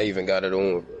forgetting I even got it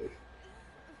on, bro.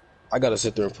 I gotta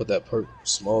sit there and put that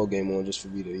small game on just for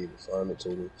me to even find the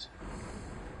totals.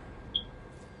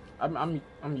 I'm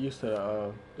used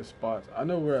to the spots. I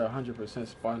know where 100%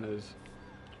 spawn is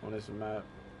on this map.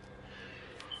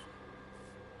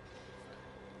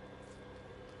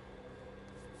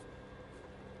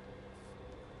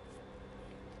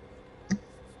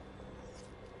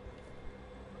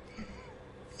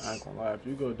 I ain't gonna lie, if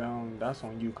you go down, that's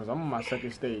on you, because I'm on my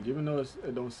second stage. Even though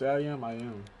it don't say I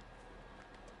am.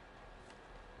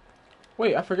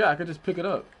 Wait, I forgot, I could just pick it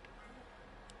up.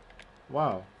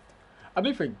 Wow. I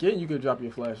be forgetting you could drop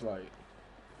your flashlight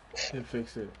and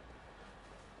fix it.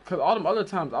 Because all them other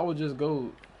times, I would just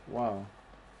go, wow.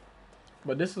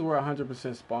 But this is where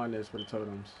 100% spawn is for the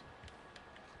totems.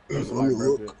 Let me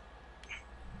look.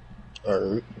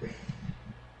 Alright.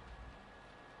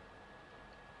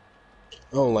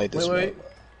 I don't like this wait. map.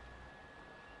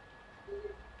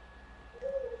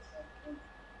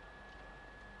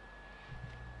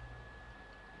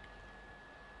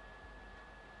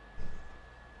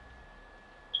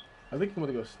 I think I'm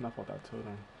gonna go snuff out that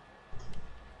totem.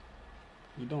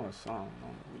 You doing a song? I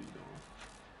don't know what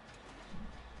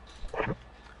you doing.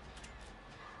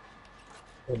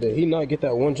 Oh, did he not get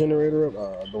that one generator up?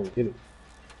 I don't get it.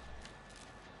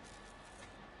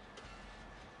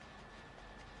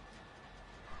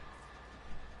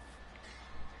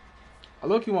 I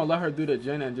look, you want to let her do the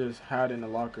gen and just hide in the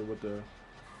locker with the.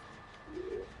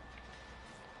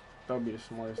 That would be the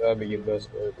smartest. That'd be your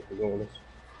best bet, to be honest.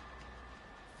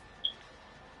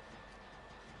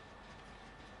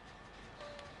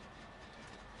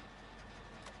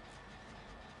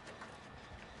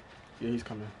 Yeah, he's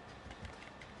coming.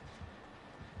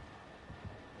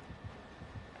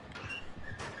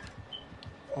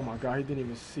 Oh my god, he didn't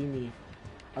even see me.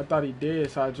 I thought he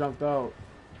did, so I jumped out.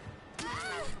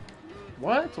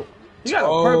 What? He got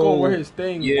a perk on where his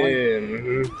thing.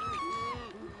 Yeah.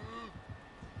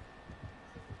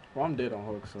 Well, I'm dead on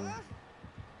hook, so.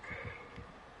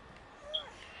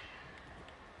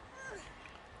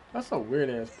 That's a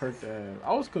weird ass perk to have.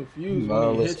 I was confused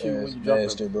when he hit you when you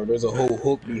dropped the... bro. There's a whole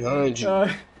hook behind you.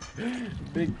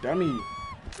 Big dummy.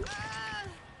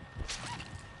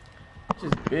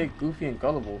 Just big, goofy, and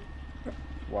gullible.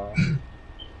 Wow.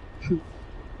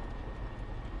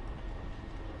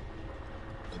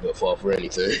 Gonna fall for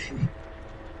anything.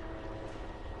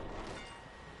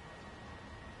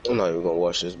 I'm not even gonna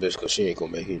watch this bitch because she ain't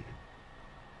gonna make it.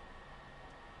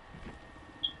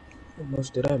 How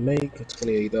much did I make?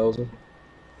 28,000.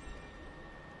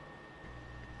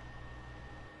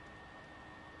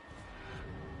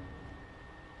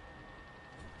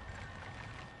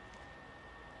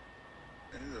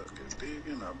 It's big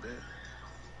in our bed.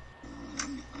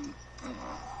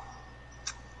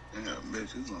 Yeah,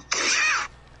 bitch, you gonna...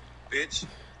 Bitch.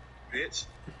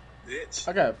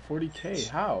 I got 40K.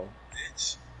 How?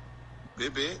 Bitch.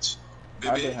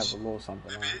 I did have a little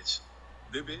something on. Bitch.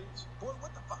 Boy,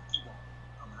 what the fuck you want?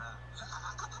 I'm high.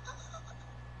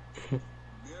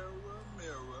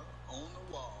 Mirror on the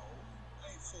wall.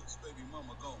 Ain't folks' baby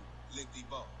mama gon' lick the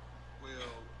ball?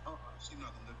 Well, she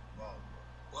not gonna lick the ball.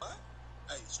 What?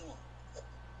 Hey, show him.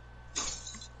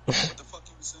 What the fuck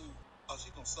you was saying? Oh,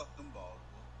 she gonna suck them balls,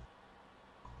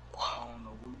 boy. I don't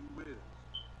know who you is.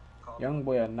 Young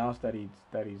boy announced that he's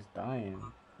dying.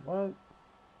 What?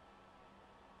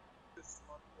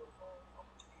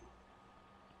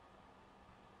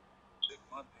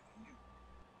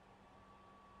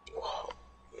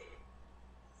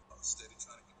 Steady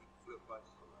trying to get me to flip like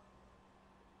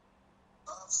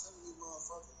I'm sending you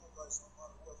motherfuckers like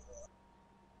somebody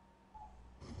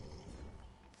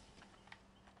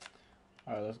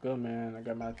Alright, let's go, man. I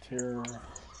got my tier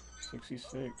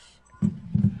 66.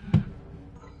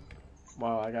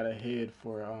 Wow, I got a head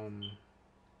for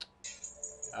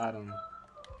Adam.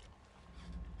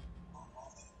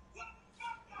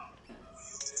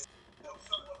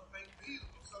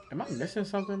 Am I missing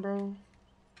something, bro?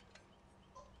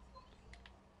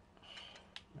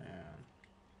 Man.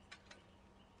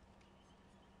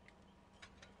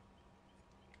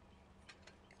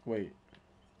 Wait.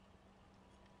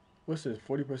 What's this?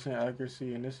 40%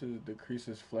 accuracy, and this is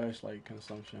decreases flashlight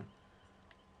consumption.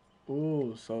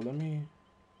 Ooh, so let me.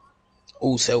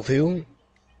 Oh, self-heal?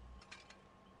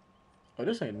 Oh,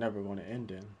 this ain't never gonna end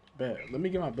then. Bet. Let me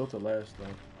get my build to last though.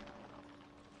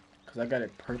 Cause I got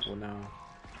it purple now.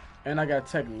 And I got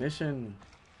technician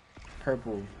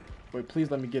purple. Wait,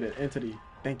 please let me get an entity.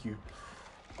 Thank you.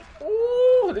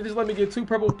 Ooh, they just let me get 2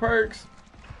 purple perks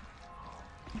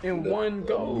in one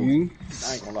go. I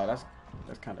ain't gonna lie, that's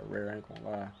kind of rare. I ain't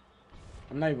gonna lie.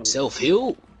 I'm not even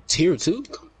Self-heal? Tier 2?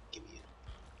 Come on, give me it.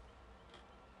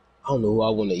 I don't know who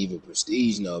I want to even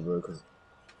prestige now, bro. Cause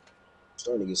I'm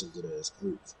starting to get some good ass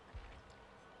groups.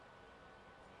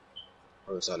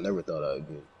 First, I never thought I'd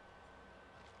get.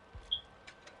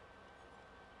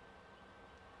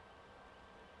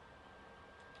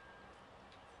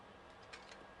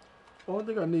 Only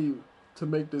thing I need to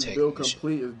make this build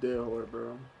complete is Dead Horde,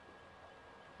 bro.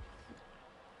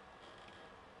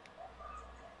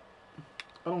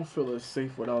 I don't feel as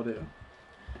safe without it.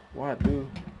 Well, I do.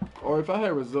 Or if I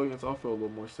had resilience, I'll feel a little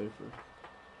more safer.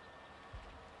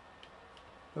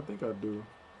 I think I do.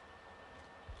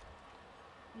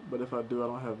 But if I do, I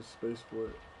don't have the space for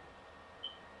it.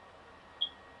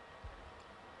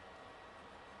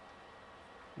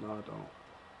 No, I don't.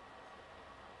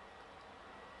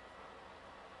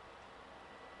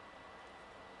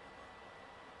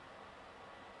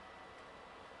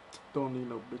 Don't need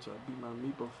no bitch. I beat my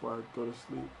meat before I go to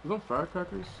sleep. Is them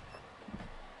firecrackers?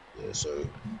 Yes, sir.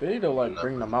 They need to like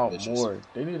bring them out more.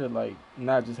 They need to like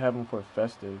not just have them for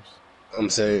festives. I'm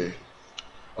saying,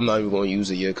 I'm not even going to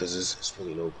use it yet because it's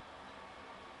really low.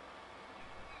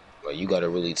 Like, you got to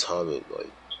really time it,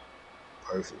 like,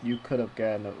 perfect. You could have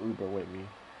gotten an Uber with me.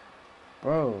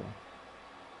 Bro.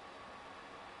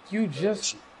 You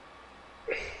just...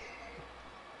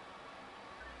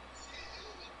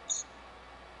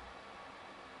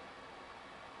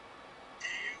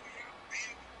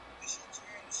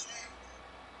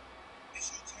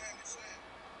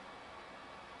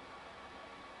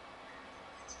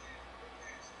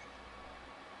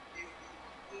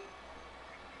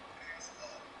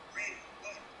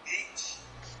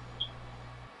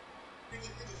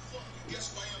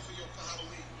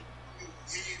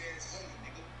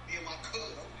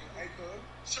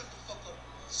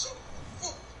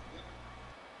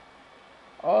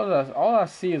 All I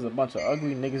see is a bunch of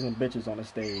ugly niggas and bitches on the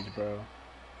stage, bro.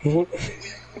 Ugly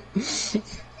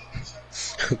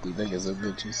niggas and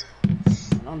bitches.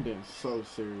 I'm being so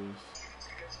serious.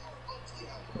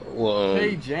 Well,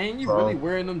 hey, Jane, you really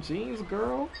wearing them jeans,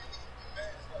 girl?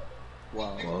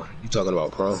 Wow. Well, you talking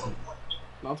about prom?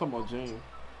 No, I'm talking about Jane.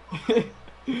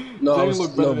 No, Jane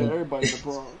look better than everybody in the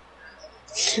prom.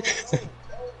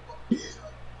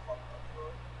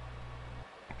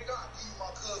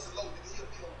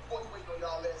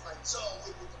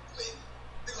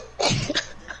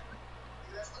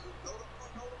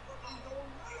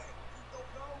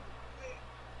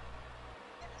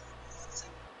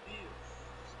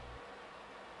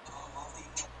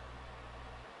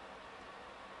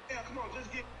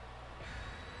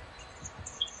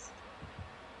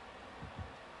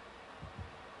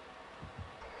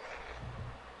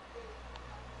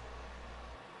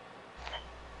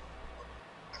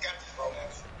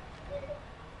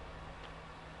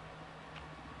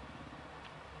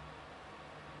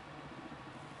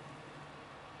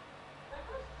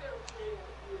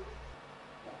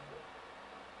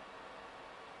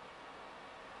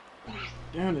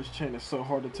 Damn, this chain is so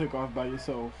hard to take off by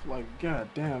yourself. Like, god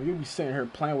damn, you'll be sitting here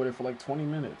playing with it for like 20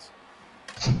 minutes.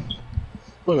 Wait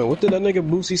a minute, what did that nigga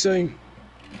Boosie say?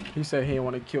 He said he didn't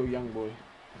want to kill Youngboy.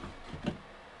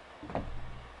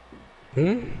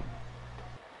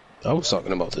 I was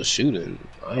talking about the shooting.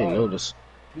 I didn't notice.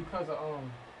 Because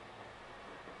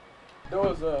there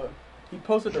was he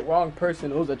posted the wrong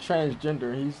person. It was a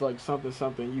transgender. He's like something,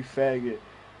 you faggot.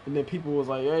 And then people was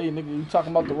like, hey, nigga, you talking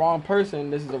about the wrong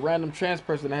person. This is a random trans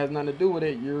person that has nothing to do with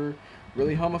it. You're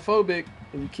really homophobic.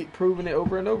 And you keep proving it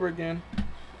over and over again.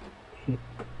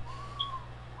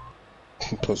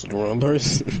 Posted the wrong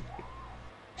person.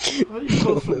 How you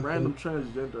post some random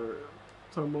transgender?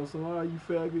 Talking about some, you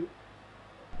faggot.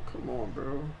 Come on,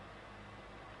 bro.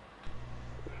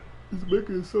 It's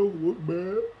making himself look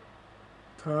bad.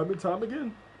 Time and time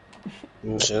again.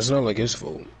 It's not like his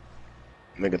fault.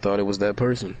 Nigga thought it was that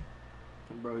person.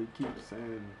 Bro, he keeps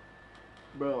saying,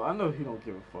 bro, I know he don't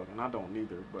give a fuck, and I don't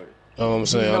either, but I'm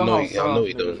saying, I know he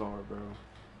niggas don't. are, bro.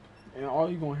 And all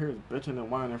you gonna hear is bitching and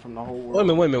whining from the whole world.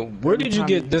 Wait a minute. Where did you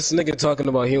get this nigga talking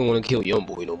about he don't want to kill young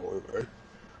boy no more, bro?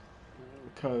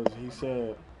 Because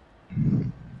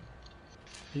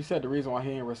he said the reason why he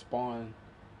didn't respond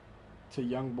to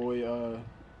young boy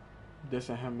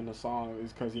dissing him in the song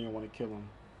is because he didn't want to kill him.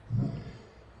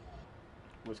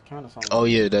 Which kind of sounds. Oh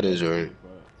yeah, that is right.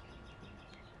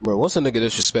 Bro, once a nigga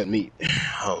disrespect me,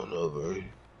 I don't know, bro.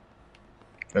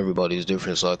 Everybody's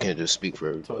different, so I can't just speak for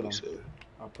everybody. So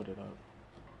I'll put it up.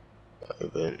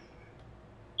 Alright, man.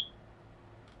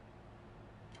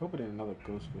 Hope it ain't another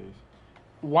ghost face.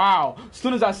 Wow. As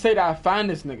soon as I say that, I find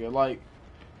this nigga. Like,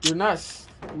 you're not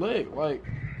slick. Like,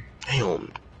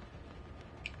 damn.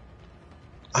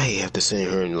 I have to sit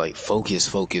here and like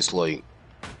focus. Like,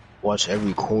 watch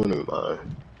every corner,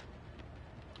 man.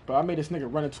 But I made this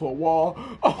nigga run into a wall.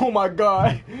 Oh my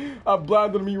god. I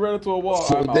blinded him. He ran into a wall.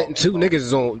 So two niggas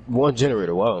is on one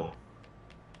generator. Wow.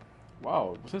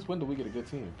 Wow. Since when do we get a good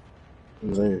team?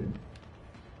 I'm saying.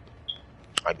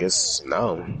 I guess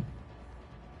now.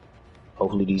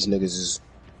 Hopefully these niggas is.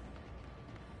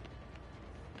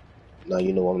 Nah,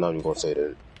 you know I'm not even gonna say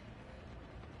that.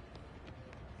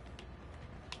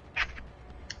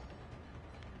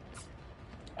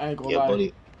 I ain't gonna lie.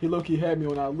 Buddy. He low-key had me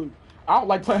on that loop. I don't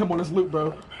like playing him on this loop,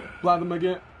 bro. Blind him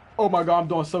again. Oh my god, I'm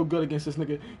doing so good against this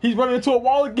nigga. He's running into a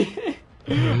wall again.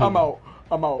 I'm out.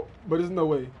 But there's no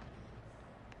way.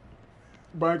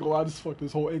 But I ain't gonna lie, I just fucked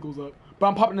his whole ankles up. But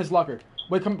I'm popping this locker.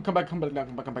 Wait, come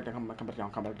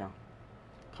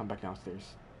back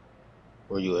downstairs.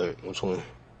 Where you at? Which one?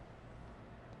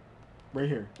 Right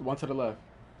here. The one to the left.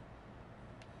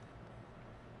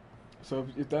 So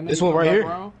if that nigga this one right here?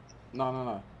 Around,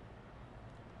 no.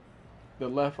 The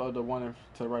left of the one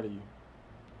to the right of you.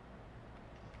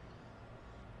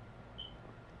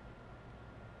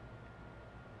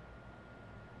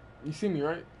 You see me,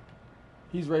 right?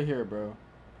 He's right here, bro.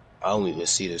 I don't even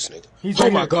see this nigga. He's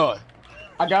right my here. god.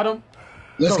 I got him.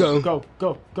 Let's go.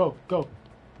 Go.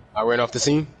 I ran off the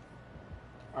scene.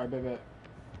 Alright, bet.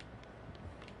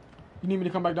 You need me to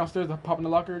come back downstairs to pop in the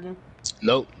locker again?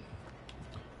 Nope.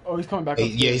 Oh, he's coming back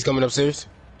upstairs. Yeah, he's coming upstairs.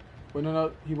 Wait,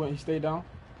 no. He stayed down.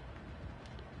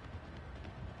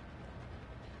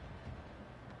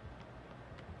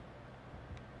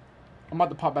 I'm about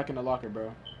to pop back in the locker,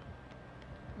 bro.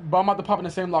 But I'm about to pop in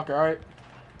the same locker, alright?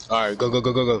 Alright, go.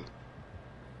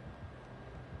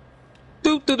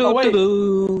 Oh, wait.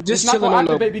 Just it's not gonna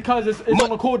activate because it's on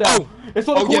the cooldown. It's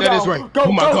on the cooldown. Yeah, that is right. Go,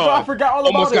 God. I forgot all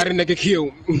Almost about it. Almost got a nigga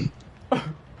killed.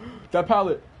 That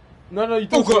pallet. No, you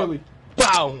threw early.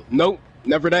 Wow. Nope.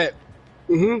 Never that.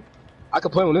 I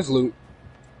can play on this loot.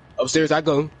 Upstairs I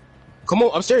go. Come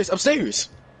on, upstairs. Oh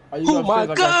my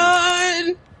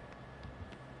god.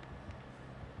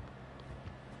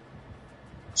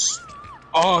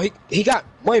 Oh, he got.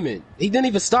 Wait a minute. He didn't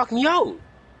even stalk me out.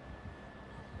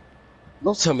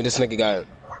 Don't tell me this nigga got.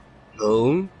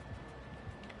 No.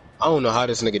 I don't know how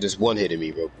this nigga just one-hitted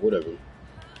me, bro. Whatever.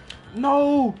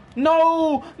 No.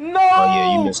 Oh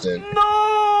yeah, you missed it. No.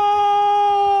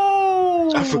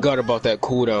 I forgot about that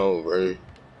cooldown, bro.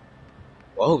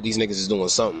 Well, I hope these niggas is doing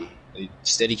something. They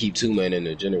steady keep 2-man in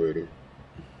the generator.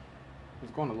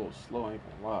 It's going a little slow, I ain't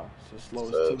gonna lie. It's the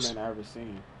slowest 2-man I've ever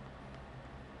seen.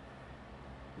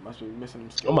 Must be missing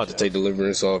them. I'm about to take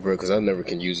deliverance off, bro, because I never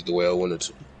can use it the way I wanted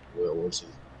to. I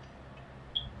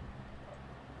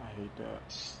hate that.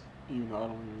 Even though I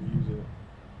don't even use it.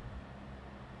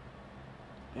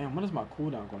 Damn, when is my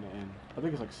cooldown going to end? I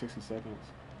think it's like 60 seconds.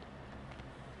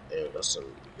 Damn, that's a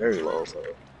very long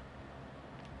time.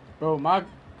 Bro,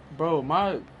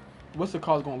 my what's the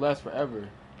call's gonna last forever.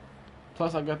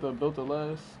 Plus, I got the built to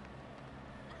last.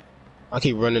 I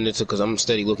keep running into because I'm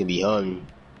steady looking behind me.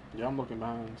 Yeah, I'm looking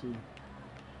behind him too.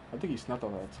 I think he snapped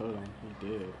off that totem. He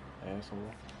did,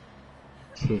 asshole.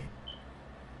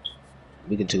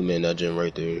 We can 2-man that gym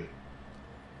right there.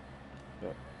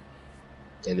 Yep.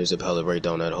 And there's a pallet right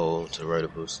down that hole to the right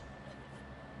of us.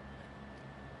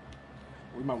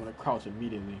 We might want to crouch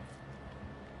immediately.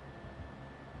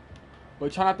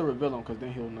 But try not to reveal him, because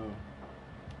then he'll know.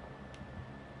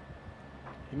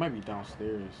 He might be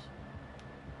downstairs.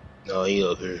 No, he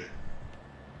up here.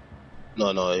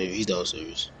 No, he's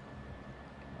downstairs.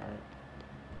 Alright.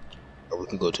 Or we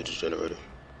can go to the generator.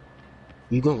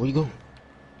 Where you going?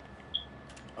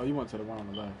 Oh, you went to the one on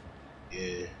the left.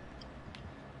 Yeah.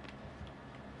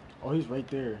 Oh, he's right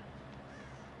there.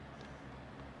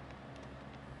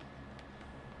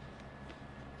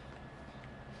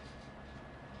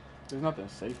 There's nothing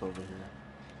safe over here.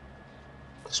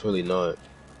 It's really not.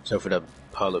 Except for that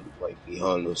pilot, like,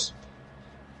 behind us.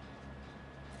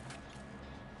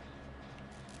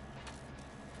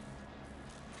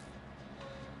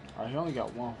 Alright, he only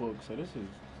got one hook, so this is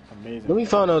amazing. Let me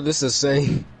find out this is the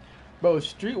same. Bro,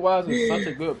 Streetwise is such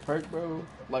a good perk, bro.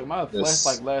 Like, my Yes.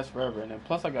 flash, like, lasts forever. And then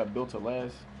plus I got Built to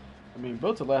Last. I mean,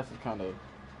 Built to Last is kind of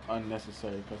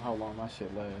unnecessary, because how long my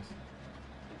shit lasts.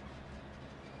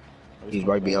 Oh, He's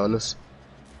right behind us.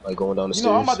 Like, going down the You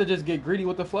stairs. know, I'm about to just get greedy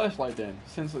with the flashlight then.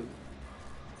 Since it...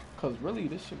 Because really,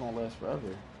 this shit gonna last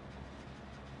forever.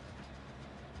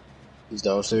 He's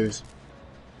downstairs.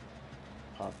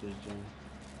 Pop this gym.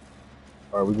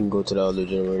 Alright, we can go to the other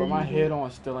generator. But my head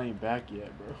on still ain't back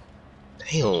yet, bro.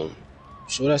 Damn.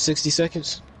 Show that 60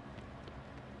 seconds?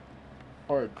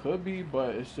 Or it could be,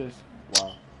 but it's just...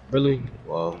 Wow. Really?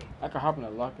 Wow. I could hop in the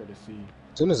locker to see.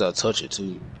 As soon as I touch it,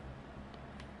 too.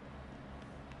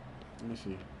 Let me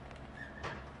see.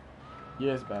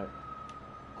 Yeah, it's back.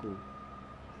 Cool.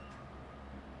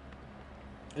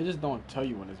 It just don't tell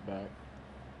you when it's back.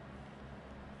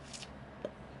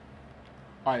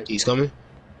 Alright. He's coming?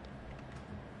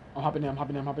 I'm hopping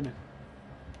in.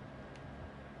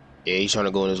 Yeah, he's trying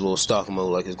to go in his little stock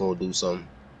mode like it's gonna do something.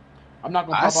 I'm not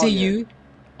gonna pop I out see yet. you.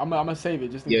 I'm gonna save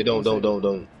it. Just in Yeah, case.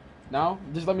 don't. Now?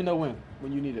 Just let me know when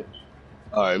you need it.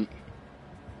 Alright.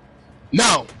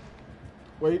 Now!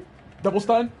 Wait. Double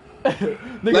stun?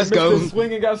 Nigga Let's missed go. his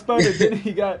swing and got stunned, and then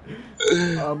he got...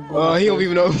 He don't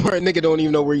even know where, nigga don't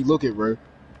even know where you looking, bro.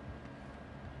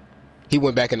 He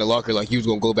went back in the locker like he was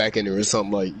gonna go back in there or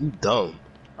something. Like, you dumb.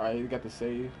 Alright, he got the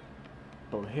save.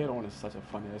 Bro, head on is such a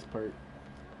funny ass perk.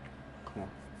 Come on.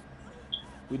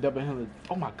 We double him.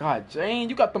 Oh my god, Jane,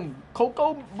 you got them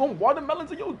them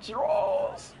watermelons in your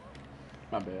drawers.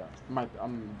 My bad.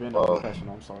 I'm being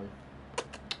unprofessional. I'm sorry.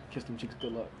 Kiss them cheeks.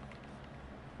 Good luck.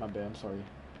 My bad. I'm sorry.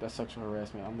 That's sexual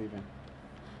harassment. I'm leaving.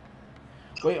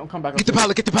 Wait, I'm coming back. Get the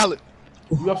pilot. Get the pilot.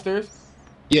 You upstairs?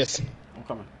 Yes. I'm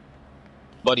coming.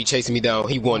 Buddy chasing me down.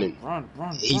 He wanted. Run.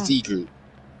 He's eager.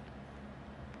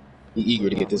 He eager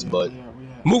to get this butt. Yeah.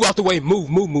 Move out the way. Move.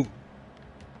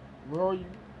 Where are you?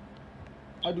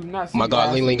 I do not see. Oh my god,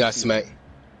 you. Ling Ling got smacked.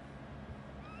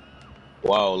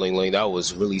 Wow, Ling Ling, that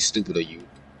was really stupid of you.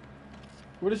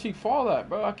 Where did she fall at,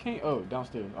 bro? I can't. Oh,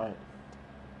 downstairs. All right.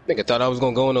 Nigga thought I was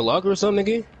gonna go in the locker or something,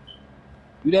 nigga.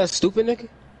 You that stupid, nigga?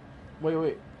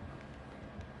 Wait.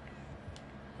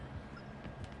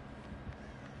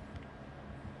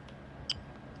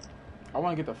 I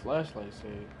want to get the flashlight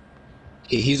saved.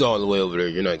 He's all the way over there.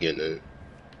 You're not getting it.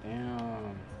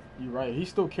 Damn. You're right. He's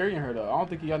still carrying her, though. I don't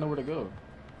think he got nowhere to go.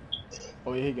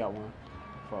 Oh, yeah, he got one.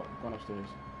 Fuck. Going upstairs.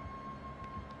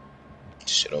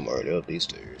 Shit, I'm already up these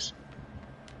stairs.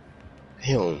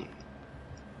 Damn.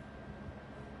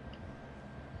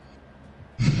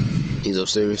 He's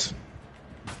upstairs.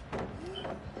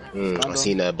 I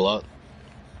seen that block.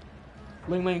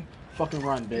 Ling Ling, fucking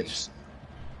run, bitch.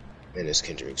 Man, this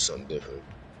Kendrick's something different.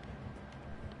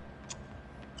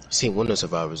 I seen one of the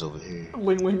survivors over here.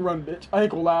 Ling Ling, run, bitch. I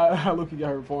ain't gonna lie. I look, you got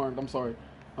her farmed. I'm sorry.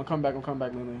 I'm coming back,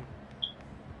 Ling Ling.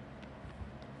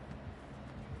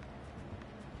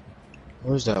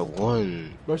 Where's that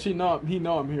one? Bro, he know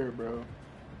I'm here, bro.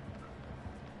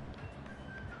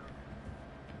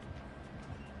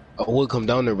 I would come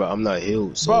down there, but I'm not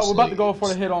healed. So bro, we're about to go for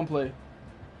the hit-on play.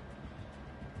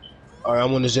 Alright,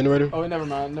 I'm on this generator. Oh, never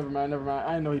mind. I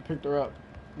didn't know he picked her up.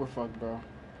 We're fucked, bro.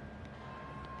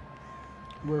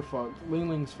 We're fucked. Ling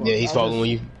Ling's fucked. Yeah, he's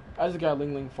following you. I just got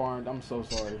Ling Ling farmed. I'm so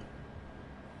sorry.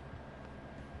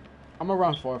 I'm gonna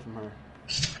run far from her.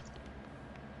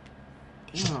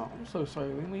 Damn, I'm so sorry,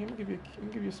 Ling Ling. I'm gonna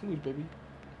give you a smooch,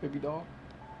 baby doll.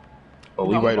 Oh,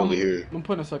 we right over here. I'm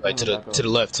putting a second. Right to the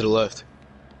left.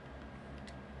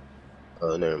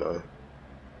 Never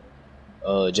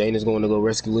mind. Jane is going to go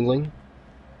rescue Ling Ling.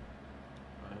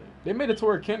 They made it to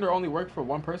where Kinder only worked for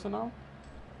one person now?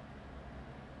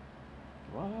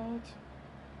 What?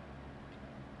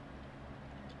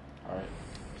 Alright.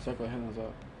 Circle hands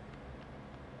up.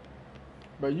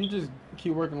 But you just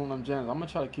keep working on them gens. I'm gonna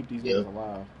try to keep these niggas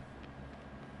alive.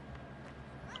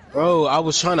 Bro, I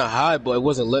was trying to hide, but it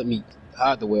wasn't letting me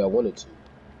hide the way I wanted to.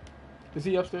 Is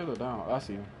he upstairs or down? I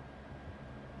see him.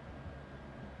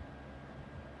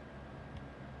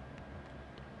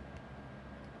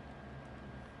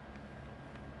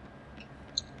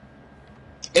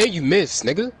 And you missed,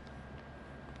 nigga.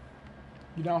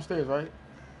 You downstairs, right?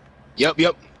 Yep.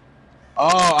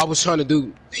 Oh, I was trying to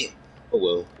do... Damn. Oh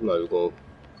well, I'm not even going to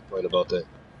complain about that.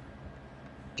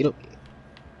 Get up.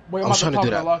 Wait, I was trying to do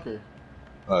that. Locker.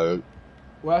 Alright.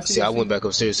 Well, I went back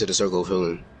upstairs to the circle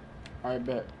feeling. Alright,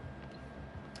 bet.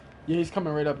 Yeah, he's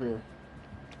coming right up here.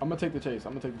 I'm gonna take the chase.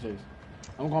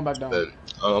 I'm I'm going back down. But,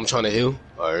 I'm trying to heal.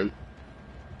 All right.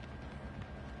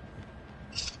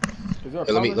 Is there a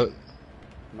Hey, let me. pilot? Look.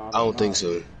 Nah, I don't there's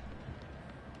think not. so.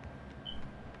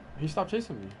 He stopped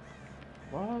chasing me.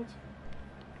 What?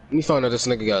 Let me find out this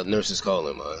nigga got nurses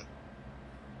calling, man.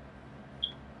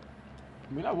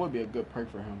 I mean, that would be a good perk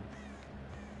for him.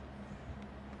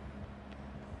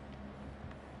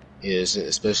 Yeah,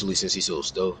 especially since he's so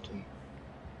stoked.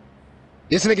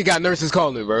 This nigga got nurses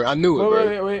calling, bro. I knew it,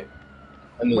 bro. Wait.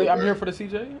 I knew it, I'm bro. here for the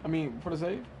CJ? I mean, for the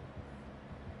save?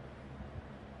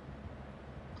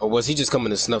 Or was he just coming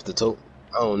to snuff the tote?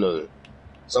 I don't know.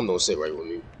 Something don't sit right with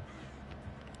me.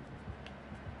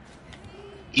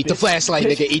 Eat the flashlight,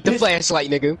 nigga. Eat the flashlight,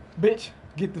 nigga. Bitch,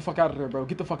 get the fuck out of there, bro.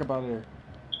 Get the fuck up out of there.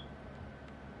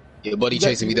 Yeah, buddy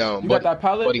chasing me down. You got that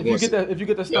pallet? If you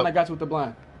get the stun, Yep. I got you with the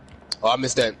blind. Oh, I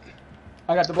missed that.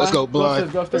 I got the blind. Let's go,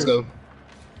 blind. Go upstairs, Let's go.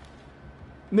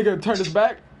 Nigga turned his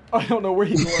back. I don't know where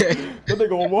he's going. That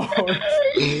nigga on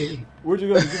Mars. Where'd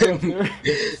you go? Did you go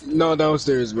upstairs? No,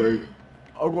 downstairs, bro.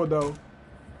 I'm going down.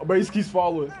 But he keeps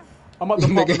following. I'm about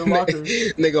to pop in the locker.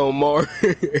 Nigga on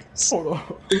Mars. Hold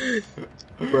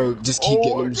on. Bro, just keep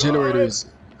getting them generators.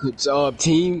 Good job,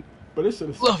 team. But this shit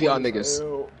is love y'all funny niggas. as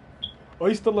hell. Oh,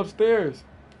 he's still upstairs.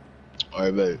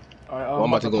 Alright, man. Alright, Well, I'm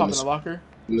about to go pop in the locker.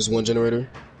 Miss one generator.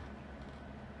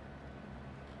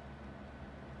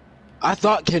 I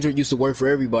thought Kendrick used to work for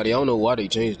everybody. I don't know why they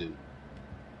changed it.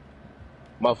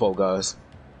 My fault, guys.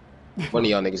 One of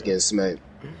y'all niggas getting smacked.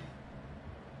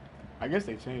 I guess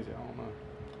they changed it. I don't know.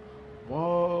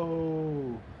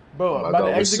 Whoa. Bro, Oh by God, the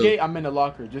we're exit so- gate, I'm in the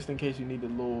locker just in case you need the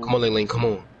little... Come on, Lane, come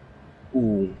on.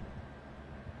 Ooh.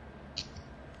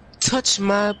 Touch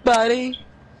my body.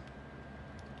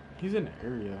 He's in the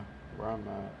area where I'm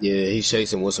at. Yeah, he's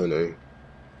chasing what's her name.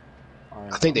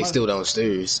 Alright, I think they still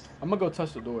downstairs. I'm gonna go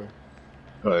touch the door.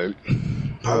 Alright.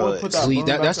 I would put that Please, broom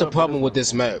back that's the up, but problem it's with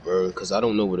this map, bro, because I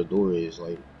don't know where the door is.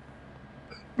 Like,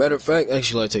 matter of fact,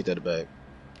 actually, I take that back.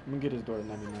 I'm gonna get his door at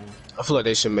 99. I feel like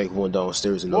they should make one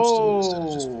downstairs and upstairs. Instead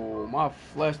of just... Whoa! My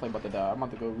flashlight about to die. I'm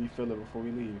about to go refill it before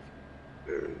we leave.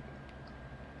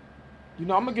 You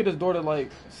know, I'm gonna get his door to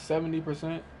like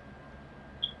 70%.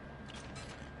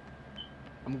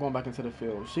 I'm going back into the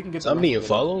field. She can get. I'm being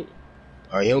followed.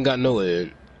 Alright, he don't got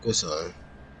nowhere. Good sign.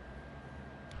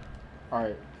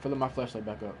 Alright, filling my flashlight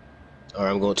back up.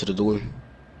 Alright, I'm going to the door.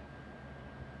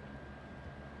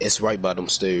 It's right by them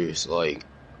stairs, like.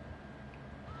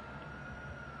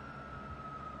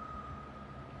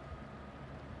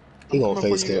 He gonna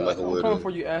face cam like a I'm coming weirdo. for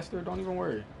you, Aster. Don't even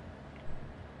worry.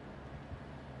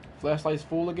 Flashlight's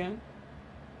full again.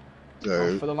 I'm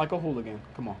Alright. feeling like a hooligan.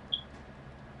 Come on.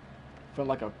 Feeling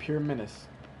like a pure menace.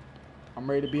 I'm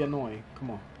ready to be annoying.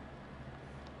 Come on.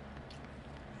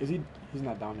 Is he? He's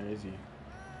not down there, is he?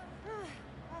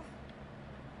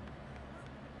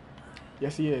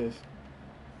 Yes, he is.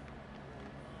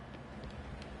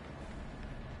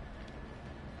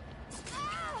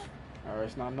 Alright,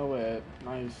 it's not no ad.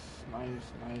 Nice.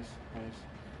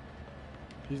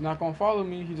 He's not gonna follow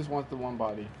me. He just wants the one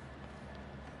body.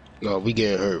 No, we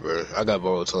getting hurt, bro. I got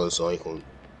borrowed time, so I ain't gonna.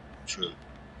 True.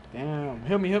 Damn.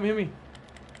 Heal me.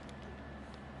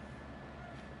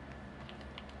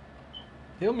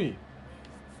 Heal me.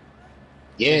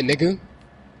 Yeah, nigga.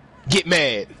 Get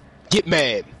mad.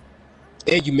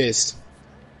 And you missed.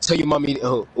 Tell your mommy.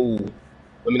 Oh, ooh.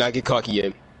 Let me not get cocky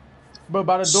yet. But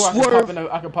by the door, Swerve.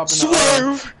 I can pop in the.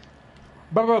 Swerve.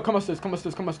 Bro, come upstairs.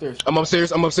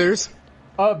 I'm upstairs.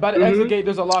 By the exit gate,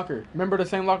 there's a locker. Remember the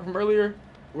same locker from earlier?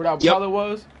 Where that Yep. pallet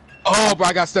was? Oh, bro,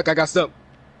 I got stuck.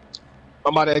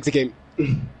 I'm by the exit game.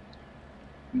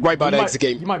 Right by the exit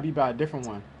game. You might be by a different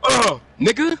one.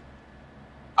 Nigga.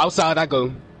 Outside I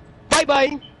go.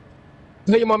 Bye.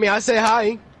 Tell your mommy I say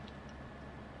hi.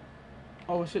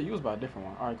 Oh shit, you was by a different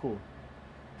one. Alright, cool.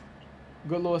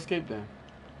 Good little escape then.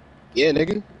 Yeah,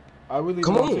 nigga. I really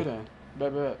Come want on. you then.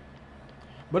 Bet.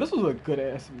 But this was a good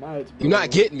ass match, bro. You're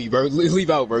not getting me, bro. Leave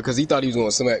out, bro, because he thought he was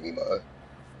gonna smack me, man.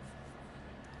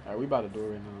 Alright, we by the door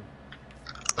right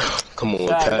now. Come on, Shaq,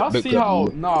 Pat. y'all Big see how?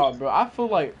 up, Nah, bro. I feel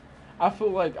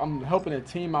like I'm helping the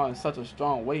team out in such a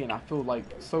strong way, and I feel like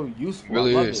so useful.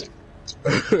 Really I love is.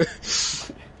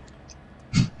 it.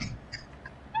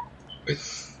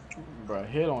 Bro,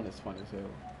 hit on is fun as hell.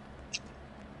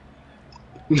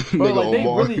 Nigga Bro, like on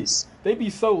Mars. they be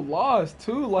so lost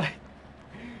too. Like,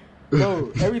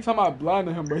 bro, every time I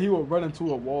blinded him, bro, he would run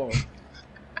into a wall.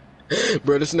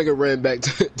 Bro, this nigga ran back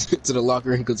to the locker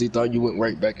room because he thought you went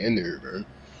right back in there, bro.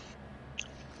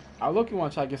 I look, you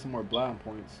want to try to get some more blind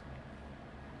points.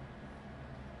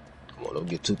 Come on, don't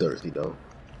get too thirsty, though.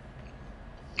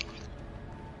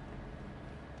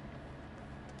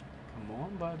 Come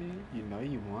on, somebody, you know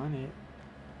you want it.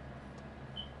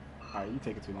 Alright, you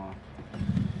take it too long.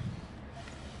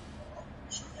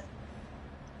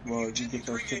 Well, if you get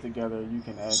your shit together, you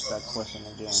can ask that question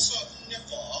again.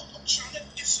 I'm trying to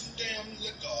get some damn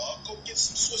liquor. Go get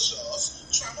some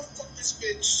swishers. Trying to fuck this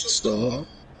bitch. Stop.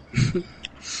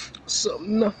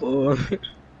 Something enough for.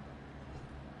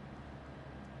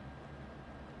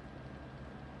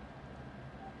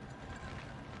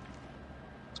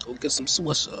 Go get some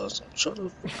swishers. I'm trying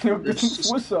to Go get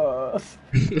some swishers.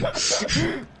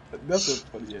 That's a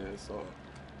funny ass song.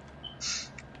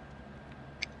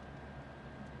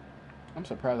 I'm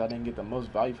surprised I didn't get the most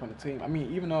value from the team. I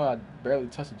mean, even though I barely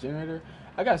touched the generator,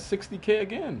 I got 60K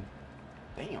again.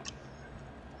 Damn.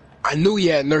 I knew he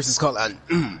had nurses call. I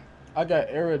got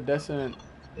iridescent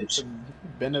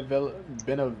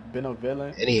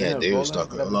benevolent. And he had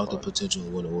Deerstalker. Unlock the potential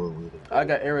of win the world with it. I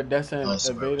got iridescent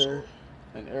evader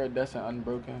and iridescent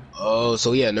unbroken. Oh,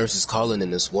 so he had nurses calling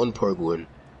in this one perk when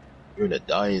you're in a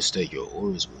dying state, your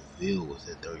aura is revealed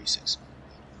within 36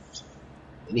 minutes.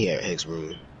 And he had Hex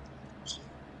Ruin.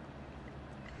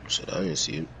 Shit, I didn't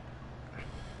see it.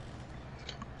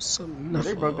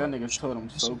 They broke that nigga's totem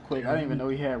so quick. I didn't even know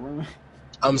he had room.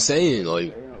 I'm saying,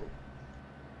 like,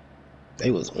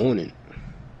 they was on it.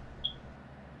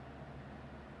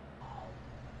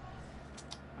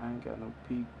 I ain't got no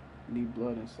peak. Need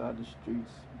blood inside the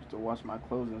streets. Used to wash my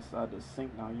clothes inside the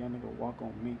sink. Now young nigga walk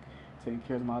on me. Taking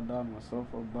care of my dog, myself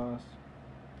or boss.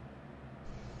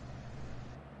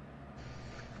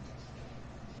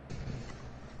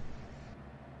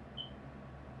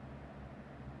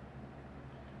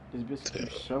 This bitch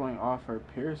keeps showing off her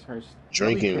pierce, her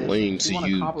drinking lean to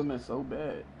you. Compliment so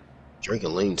bad.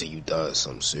 Drinking lean till you die is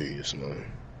something serious, man.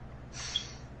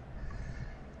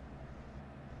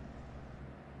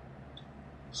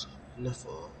 Enough.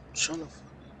 Trying to.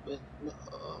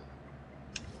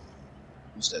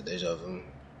 What's that deja vu?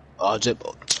 Oh,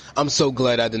 I'm so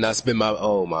glad I did not spend my.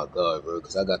 Oh my god, bro,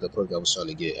 because I got the perk I was trying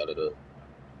to get out of the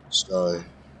sky.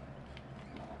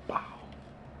 Wow.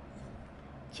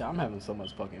 Chat, I'm having so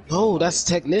much fucking fun. No, that's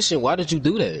technician. Why did you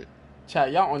do that?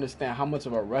 Chat, y'all understand how much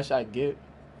of a rush I get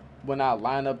when I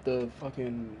line up the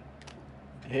fucking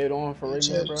head on for right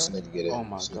here, bro? Oh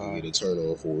my god. Get a turn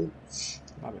on for it.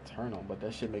 Not a turn on, but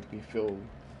that shit make me feel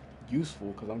useful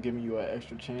because I'm giving you an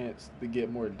extra chance to get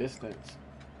more distance.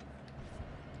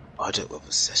 Object of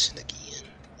possession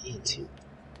again.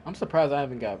 I'm surprised I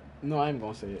haven't got. No, I ain't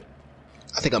gonna say it.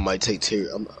 I think I might take Terry.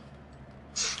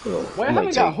 Wait, I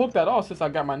haven't got hooked at all since I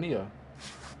got my Nia.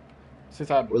 Since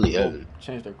I really haven't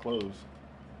changed their clothes.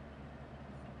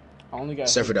 I only got.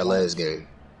 Except for that last game.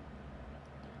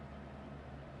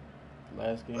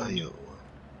 Last game.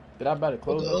 Did I buy the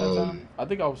clothes at that time? I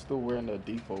think I was still wearing the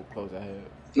default clothes I had.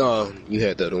 No, you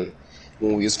had that on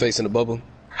when we was facing the bubble.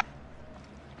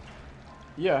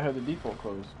 Yeah, I had the default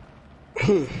clothes.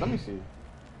 Let me see.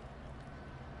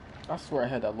 I swear I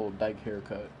had that little dyke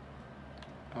haircut.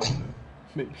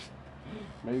 Maybe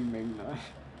not.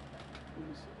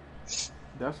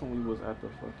 That's when we was at the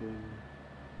fucking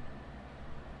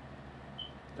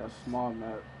that small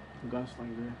map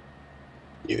gunslinger.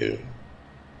 Yeah.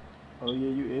 Oh yeah,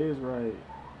 you is right.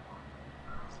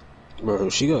 Bro,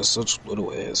 she got such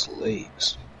little ass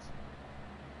legs.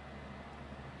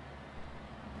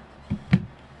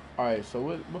 Alright, so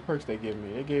what perks they give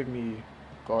me? They gave me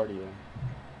Guardian.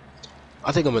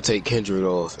 I think I'm gonna take Kendrick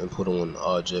off and put on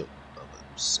Object of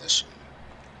Obsession.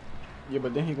 Yeah,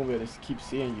 but then he gonna be able to keep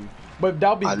seeing you. But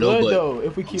that'll be good though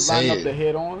if we keep lining up the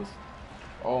head-ons.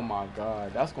 Oh my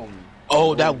god, that's gonna be.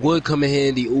 Oh, that would come in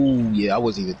handy. Ooh, yeah, I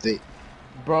wasn't even thinking.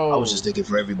 Bro, I was just thinking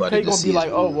for everybody they to gonna see. Be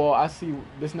like, oh well, I see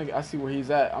this nigga. I see where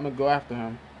he's at. I'm gonna go after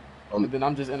him. And then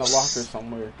I'm just in a locker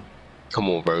somewhere. Come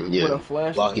on, bro. Yeah, with a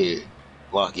flashlight.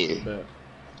 Lock in.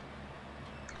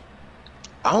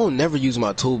 I don't never use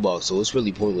my toolbox, so it's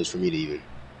really pointless for me to even.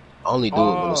 I only do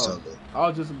it when it's time. I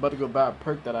was just about to go buy a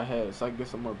perk that I had so I can get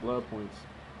some more blood points.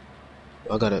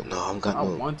 I gotta. No, I'm got. I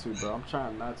want to, bro. I'm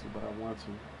trying not to, but I want to.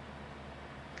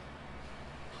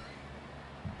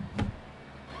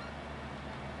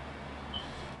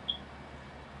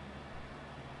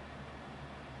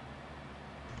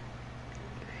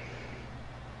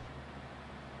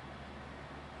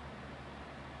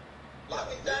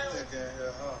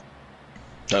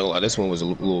 I ain't gonna lie, this one was a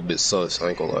little bit sus. I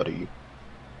ain't gonna lie to you.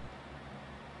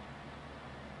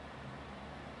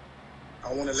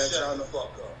 I wanna let y'all the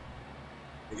fuck up.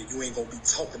 Nigga, you ain't gonna be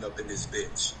talking up in this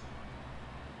bitch.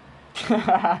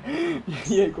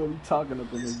 You ain't gonna be talking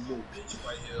up in this bitch. Bitch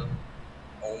right here.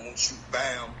 I don't want you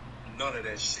bam. None of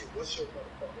that shit. What's your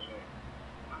motherfucking name?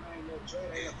 My name is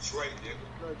Damn Dre,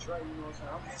 nigga. Dre, you know what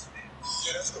I'm saying?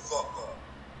 Yeah, that's the fuck up.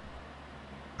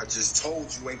 I just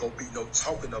told you ain't gonna be no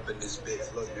talking up in this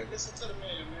bitch. Look, nigga. Listen to the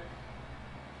man.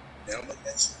 Now I'm gonna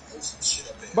let you know some shit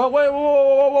up in here. But wait,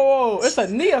 whoa. It's a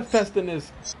Nia Fest in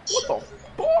this. What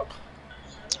the fuck?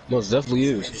 Most definitely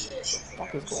is.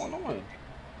 What the fuck is going on?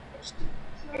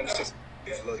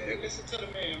 Listen to the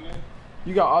man.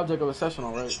 You got Object of Obsession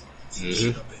on, right?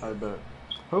 Mm-hmm. I bet.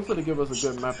 Hopefully they give us a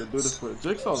good map to do this with.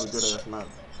 Jigsaw's a good ass map.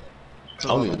 I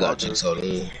don't even got Jigsaw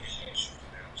in.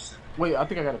 Wait, I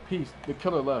think I got a piece. The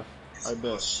killer left. I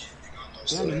bet.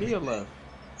 Damn, the Nia left.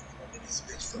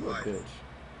 You a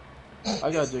bitch.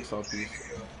 I got Jigsaw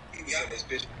piece.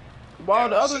 Wow,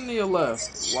 the other Nia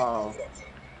left. Wow.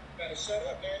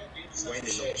 You ain't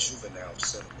in no juvenile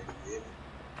center, nigga.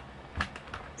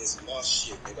 It's my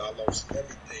shit, nigga. I lost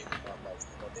everything in my life.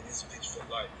 I'm in this bitch for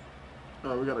life.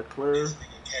 Alright, we got a clear. This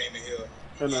nigga came in here.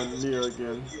 And then Nia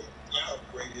again. I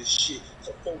upgraded shit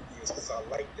for 4 years because I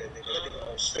like that nigga. That nigga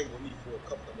gonna stay with me for a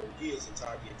couple of more years until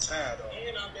I get tired of him.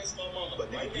 And I miss my mama.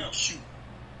 But nigga, you cute.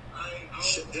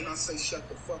 Then I say shut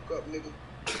the fuck up, nigga.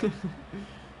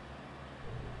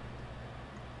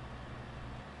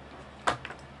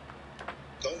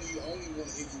 Only want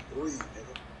to hear you breathe,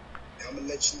 nigga. Now I'm gonna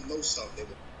let you know something,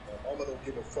 nigga. My mama don't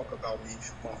give a fuck about me.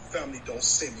 My family don't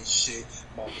send me shit.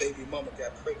 My baby mama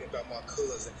got pregnant by my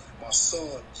cousin. My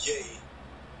son, yay.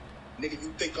 Nigga,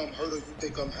 you think I'm hurt or you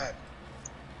think I'm happy?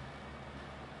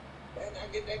 Man, I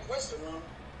get that question wrong.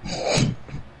 I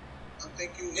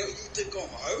think you think I'm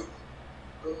hurt?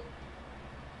 Girl.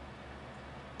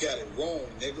 Got it wrong,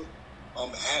 nigga.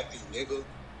 I'm happy, nigga.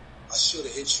 I should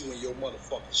have hit you in your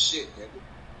motherfucking shit, nigga.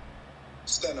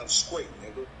 Stand up straight,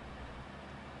 nigga.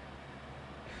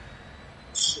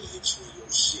 I should have hit you in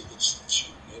your shit, but you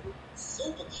cute, nigga.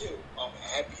 Super cute. I'm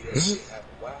happy that shit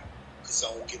happened. Why? Because I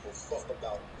don't give a fuck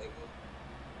about it, nigga.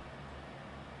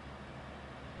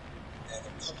 And a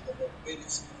couple of more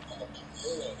minutes, I'ma come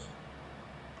home.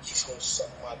 He's gonna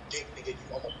suck my dick, nigga.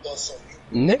 I'ma bust on you.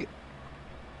 Nigga.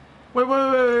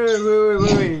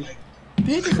 Wait. Did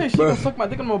he just say she gonna suck my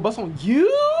dick and I'm gonna bust on you?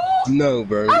 No,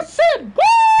 bro. I said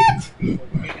what? He's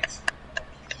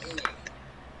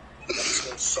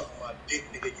gonna suck my dick,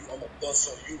 nigga. I'ma bust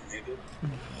on you, nigga.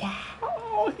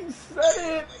 Wow, he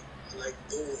said it. Like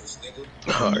doors, nigga.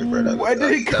 Alright, bro. And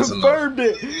then he confirmed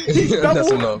it. He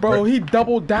doubled, enough, bro. He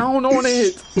doubled down on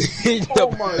it. Oh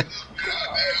my god.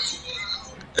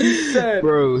 He said,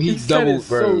 bro, he said doubled, it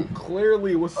bro. so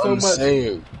clearly with so much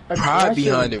saying, pride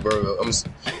behind it, bro.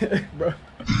 Bro.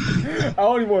 I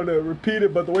don't even want to repeat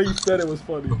it, but the way he said it was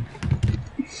funny.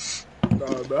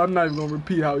 But I'm not even gonna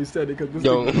repeat how he said it because this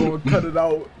nigga's gonna cut it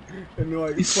out and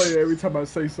like play it every time I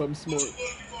say something smart.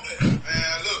 Man,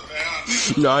 look,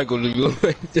 man. No, I ain't gonna leave you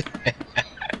like that.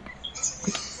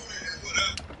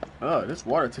 Oh, this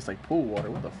water tastes like pool water.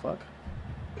 What the fuck?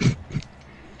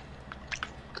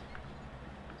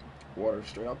 Water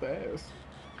straight out the ass.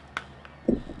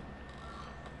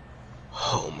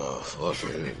 Oh my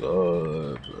fucking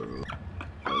god,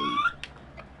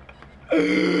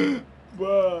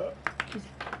 Bruh.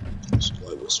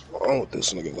 Like, what's wrong with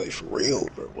this nigga? Like, for real,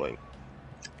 bro? Like,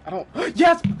 I don't.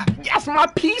 Yes, my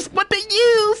piece, but the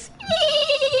use.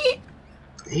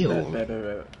 ew.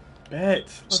 Bet.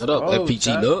 Shut up,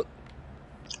 FPG. Look,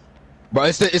 bro.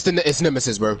 It's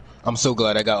Nemesis, bro. I'm so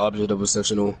glad I got Object of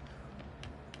Perception on.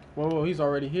 Whoa, he's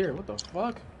already here. What the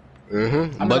fuck?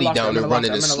 Mm-hmm. Buddy down there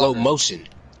running in slow motion.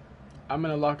 I'm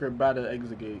in a locker by the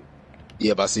exit gate.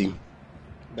 Yep, I see.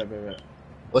 Bet.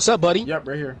 What's up, buddy? Yep,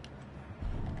 right here.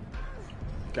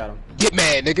 Got him. Get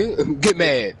mad, nigga. Get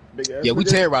mad. Yeah, we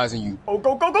terrorizing you. Oh,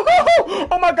 go!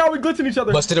 Oh my god, we glitching each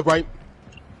other. Bust to the right.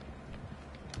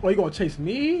 Oh, you gonna chase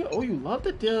me? Oh, you love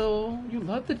the deal.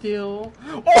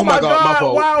 Oh my god, my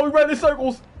fault. Wow, we ran in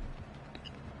circles.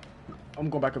 I'm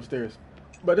going back upstairs.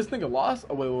 But this nigga lost?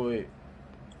 Oh, wait.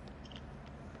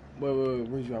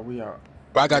 Where's you at? We are.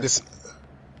 Bro, I got this.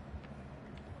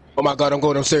 Oh my god, I'm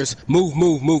going upstairs. Move.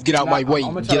 Get out my way.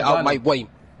 Get out my way.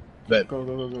 Bet.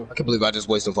 Go. I can't believe I just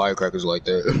wasted firecrackers like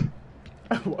that.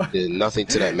 Did nothing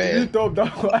to that man. You throw him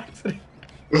down on accident.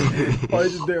 Oh, he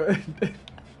just did it.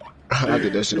 I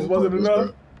did that shit on wasn't purpose, enough?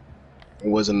 bro. It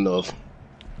wasn't enough.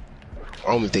 I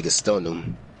don't even think it stunned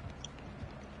him.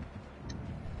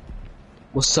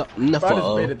 What's up, Bro, I just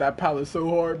Neffa? baited that pallet so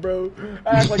hard, bro.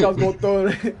 I acted like I was gonna throw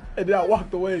it, and then I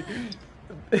walked away.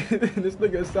 This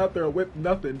nigga sat there and whipped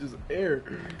nothing, just air.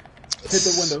 Hit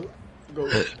the window. Go.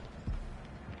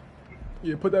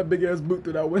 Yeah, put that big ass boot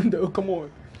through that window. Come on.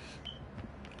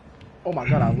 Oh my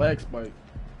god, I leg spike.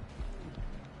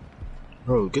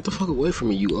 Bro, get the fuck away from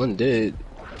me, you undead.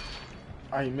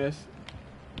 I ain't miss.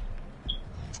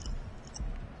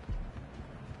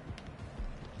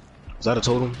 Is that a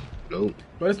totem? Nope.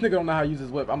 But this nigga don't know how to use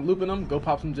his whip. I'm looping him. Go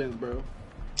pop some gens, bro.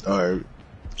 Alright.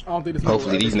 I don't think this nigga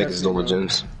Hopefully will these ever niggas catch don't me, with bro.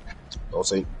 gems. Don't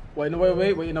say. Wait, no,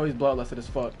 wait. You know he's bloodlusted as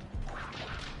fuck.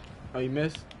 Oh, he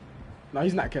missed? No,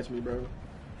 he's not catching me, bro.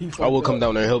 He I will fucked come up.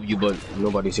 down there and help you, but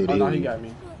nobody's here to Oh, no, heal he you. got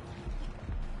me.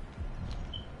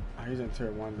 Oh, he's in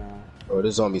tier 1 now. Bro,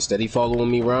 this zombie steady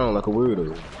following me around like a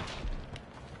weirdo.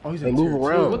 Oh, he's They in move tier 2.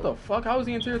 around. What the fuck? How is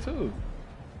he in tier 2?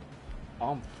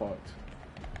 I'm fucked.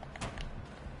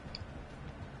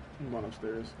 I'm going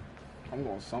upstairs. I'm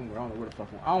going somewhere. I don't know where the fuck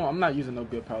I'm not using no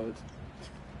good pallets.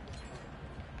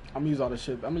 I'm gonna use all the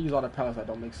shit. I'm gonna use all the pallets that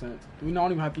don't make sense. I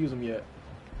don't even have to use them yet.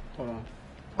 Hold on.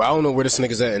 But I don't know where this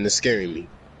nigga's at and it's scaring me.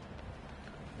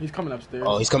 He's coming upstairs.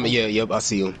 Oh, he's coming. Yeah, yep, I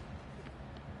see him.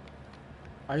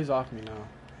 Oh, he's off me now.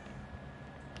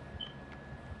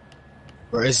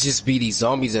 Bro, it's just be these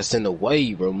zombies that's in the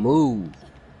way, bro. Move.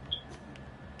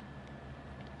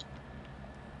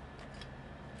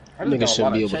 I just Niggas got a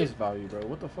shouldn't lot be of able to- chase value, bro.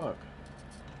 What the fuck?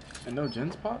 And no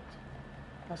gens popped?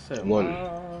 I said One.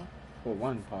 Well,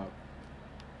 one pop.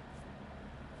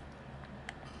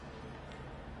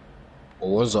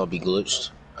 Well, one zombie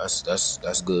glitched.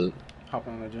 That's good.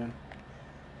 Hopping on the gen.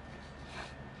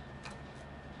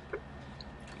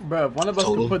 Bro, if one of us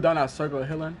Total. could put down that circle of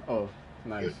healing. Oh,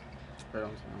 nice. Right on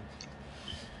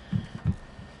time.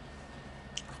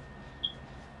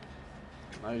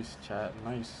 Nice chat.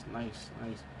 Nice.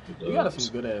 You got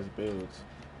some good ass builds.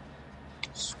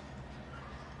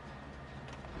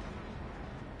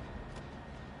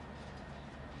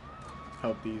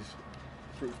 Help these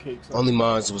fruitcakes. Only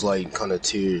mine was like kind of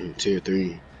tier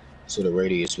 3, so the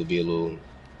radius would be a little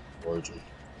larger.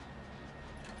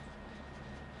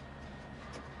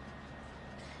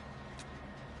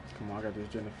 Come on, I got this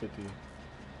gen of 50.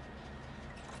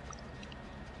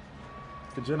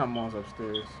 The gen I'm on's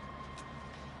upstairs.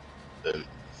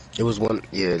 There was one,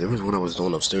 yeah, there was one I was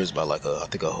doing upstairs by like I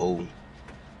think a hole.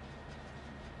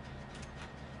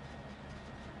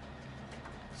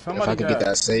 Somebody If I could get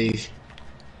that save,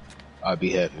 I'd be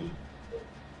happy.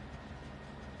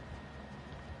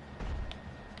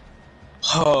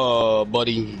 Oh,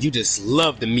 buddy, you just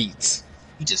love the meats.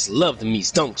 You just love the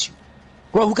meats, don't you?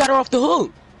 Bro, who got her off the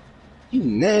hook? You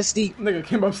nasty. Nigga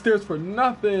came upstairs for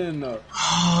nothing.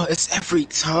 It's every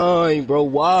time, bro.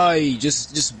 Why?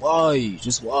 Just why?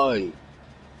 Just why?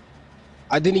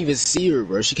 I didn't even see her,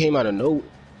 bro. She came out of nowhere.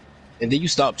 And then you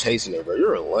stopped chasing her, bro.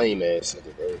 You're a lame ass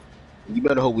nigga, bro. You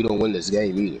better hope we don't win this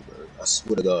game either, bro. I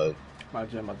swear to God. My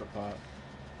gem about to pop.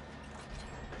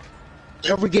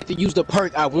 Never get to use the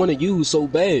perk I want to use so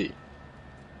bad.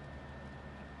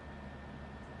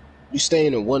 You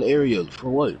staying in one area for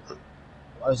what, bro?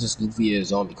 Why is this goofy ass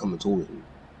zombie coming towards me?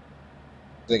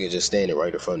 Nigga just standing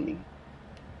right in front of me.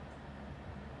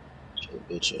 Shit,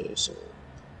 bitch ass.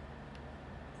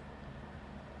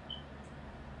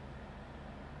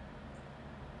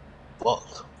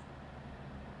 Fuck.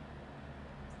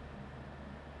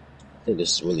 I think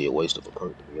this is really a waste of a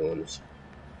perk, to be honest.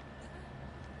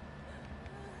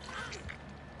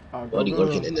 Buddy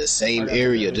lurking in the same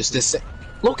area, just the same.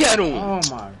 Look at him! Oh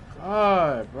my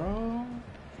god, bro.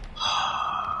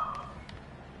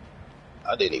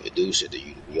 I didn't even do shit to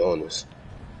you, to be honest.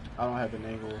 I don't have an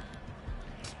angle.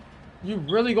 You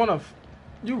really gonna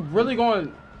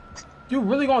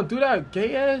do that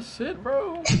gay ass shit,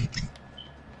 bro?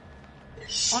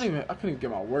 I couldn't even get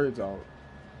my words out.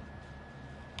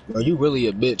 Bro, you really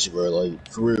a bitch, bro.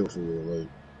 Like, for real, like.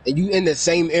 And you in the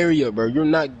same area, bro. You're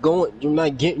not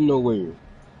getting nowhere.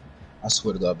 I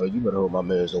swear to God, bro. You better hope my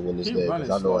mans don't win this game, because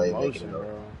I know I ain't making it,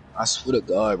 bro. I swear to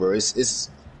God, bro. It's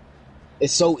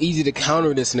so easy to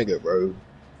counter this nigga, bro.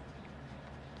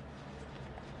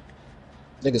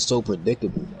 Nigga's so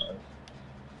predictable, bro.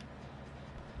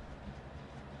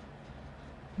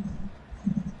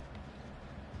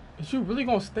 Is you really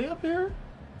gonna stay up here?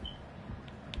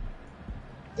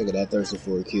 Nigga that thirsty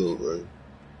for a kill, bro.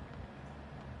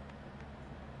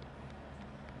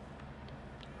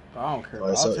 I don't care.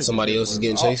 Alright, so somebody else is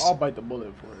getting chased? I'll bite the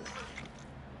bullet for it.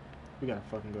 We gotta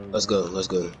fucking go. Let's go.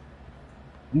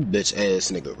 You bitch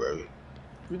ass nigga, bro.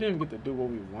 We didn't even get to do what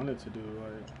we wanted to do.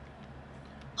 Like,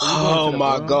 oh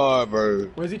my God, bro.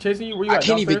 Where is he chasing you? Where you I at,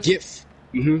 can't even downstairs?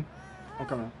 get. I'm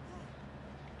coming.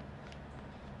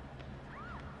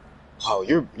 Oh,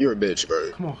 you're a bitch,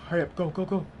 bro. Come on, hurry up.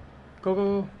 Go.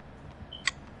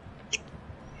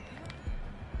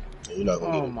 You're not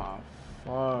gonna get it. Oh my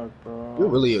fuck, bro. You're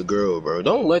really a girl, bro.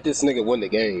 Don't let this nigga win the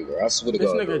game, bro. I swear to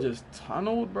This God. nigga bro. just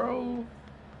tunneled, bro.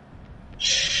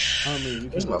 I mean, you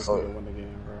Where's can't my let this phone? nigga win the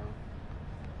game, bro.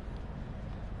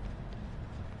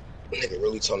 Nigga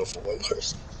really tunnel for one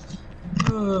person.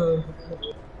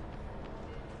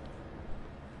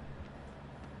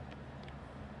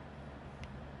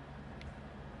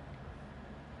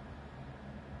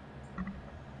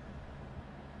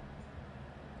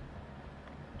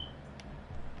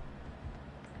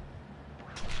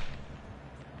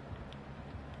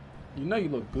 You know you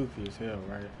look goofy as hell,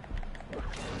 right?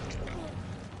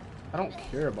 I don't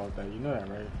care about that. You know that,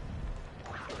 right?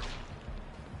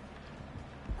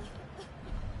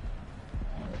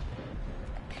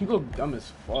 You look dumb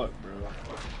as fuck, bro.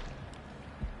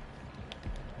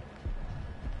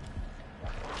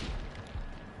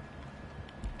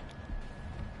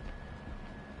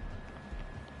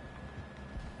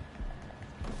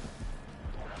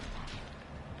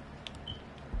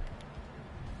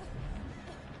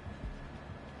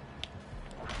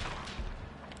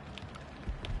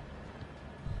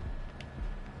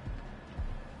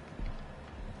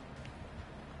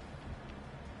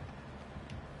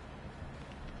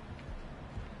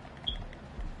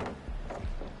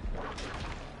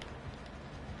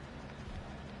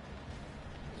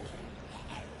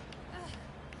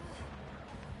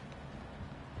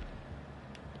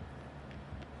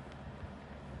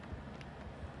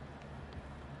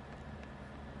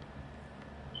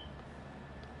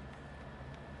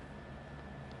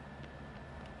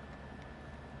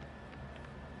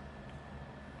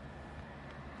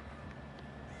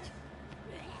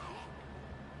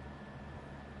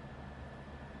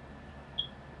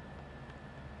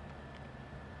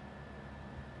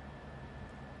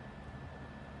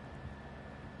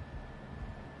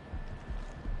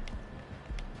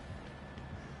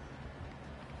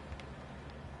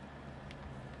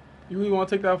 You really want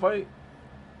to take that fight?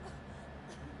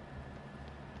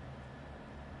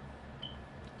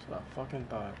 That's what I fucking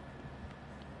thought.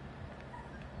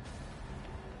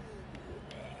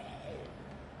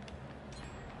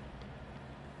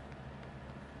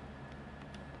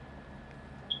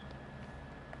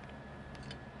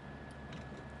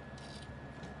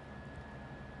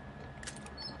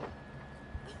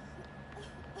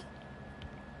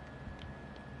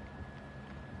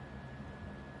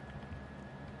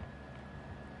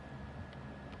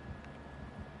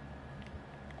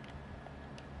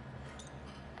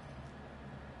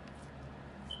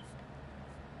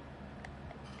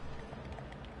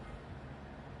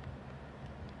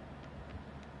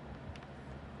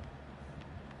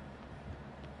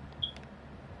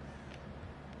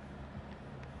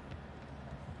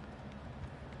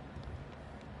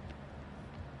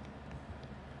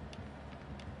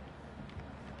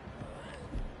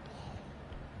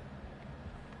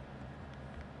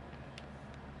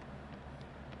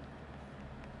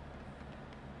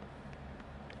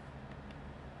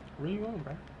 Where you going,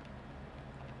 bro?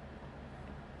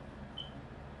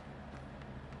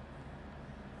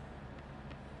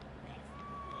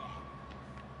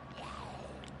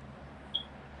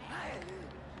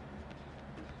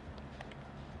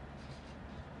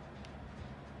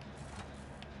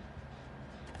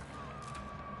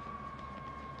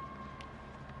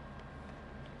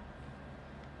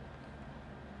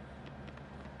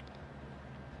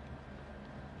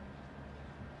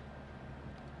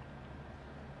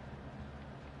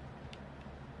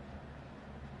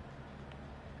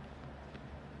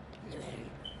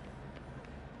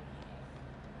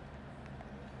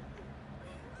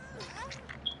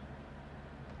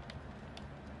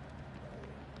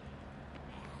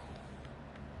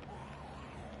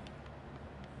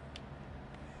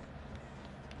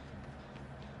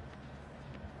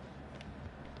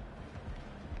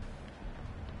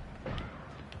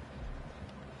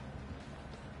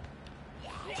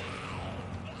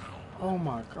 Oh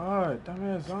my god,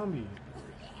 dumbass zombie.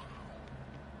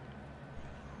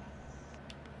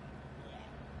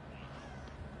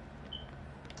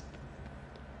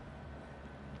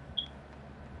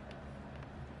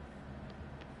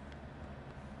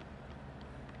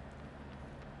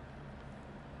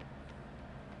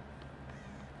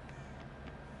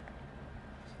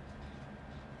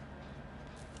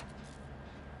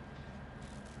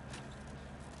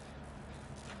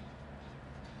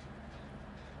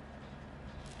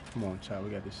 Come on, child,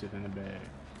 we got this shit in the bag.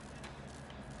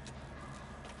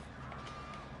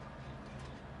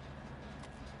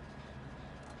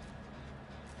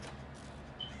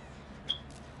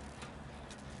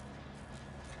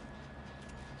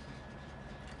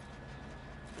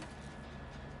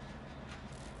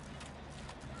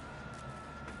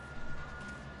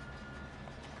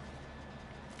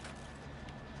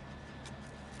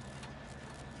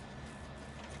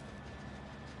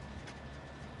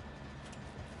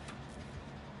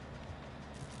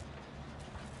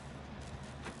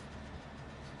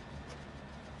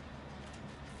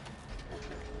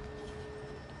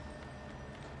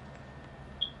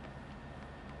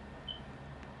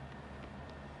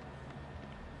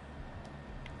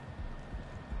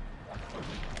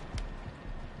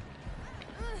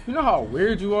 You know how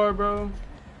weird you are, bro?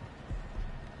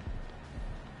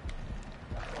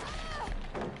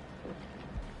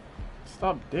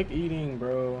 Stop dick eating,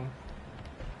 bro.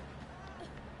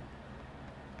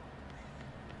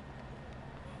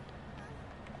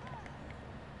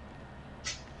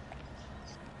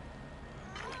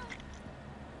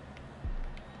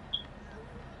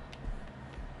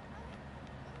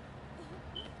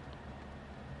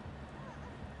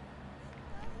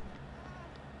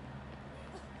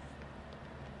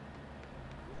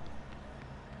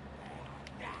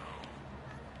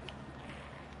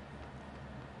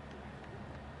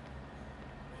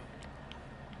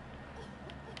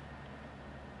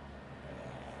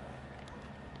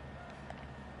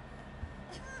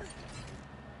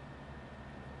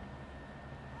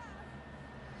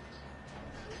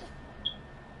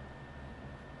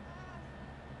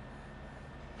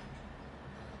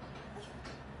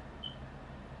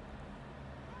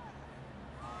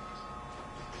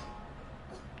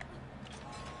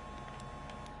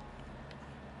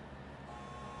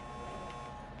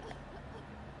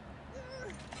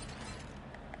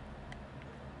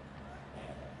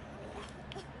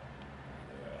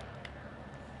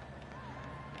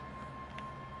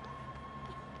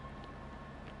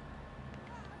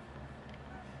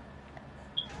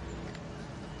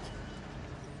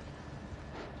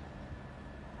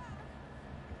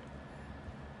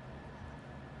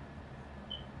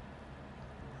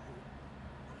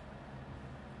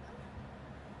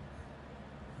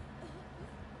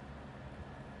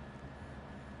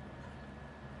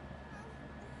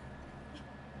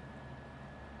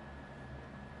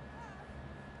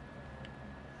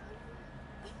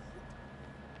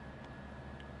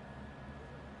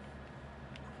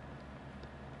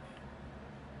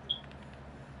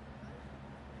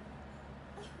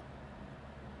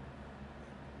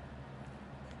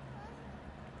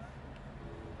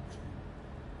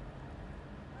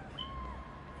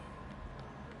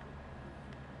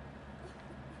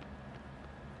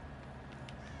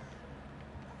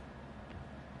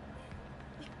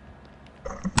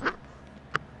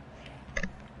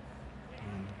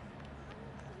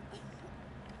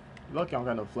 Lucky I don't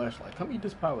got no flashlight. Come eat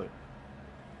this pallet.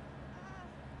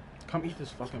 Come eat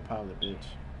this fucking pallet, bitch.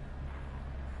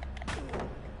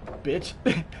 Bitch.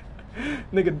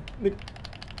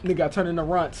 nigga got turned into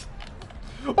runts.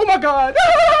 Oh my god!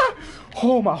 Ah!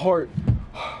 Oh my heart.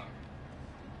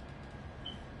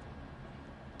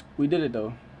 We did it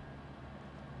though.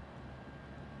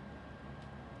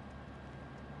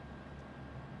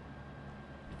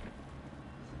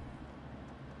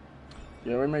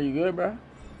 Yo, remember you good, bro?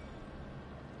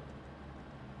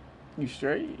 You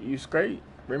straight? You straight?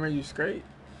 Remember you straight?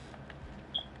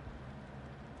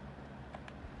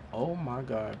 Oh my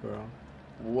god, bro.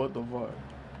 What the fuck?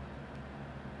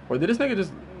 Wait, did this nigga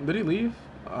just... Did he leave?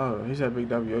 Oh, he's at Big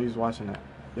W. He's watching that.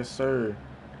 Yes, sir.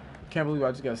 Can't believe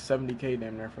I just got 70K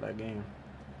damn near for that game.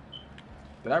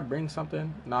 Did I bring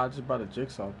something? Nah, I just brought a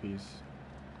jigsaw piece.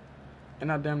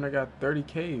 And I damn near got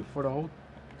 30K for the whole...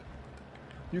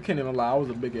 You can't even lie, I was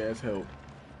a big ass help.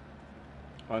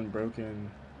 Unbroken,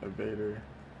 evader.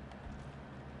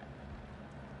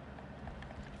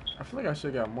 I feel like I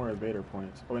should have got more evader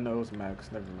points. Oh wait, no, it was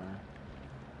max, never mind.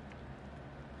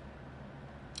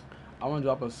 I wanna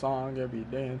drop a song every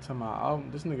day into my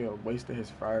album. This nigga wasted his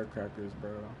firecrackers,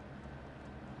 bro.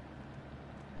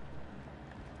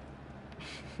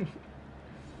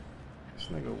 This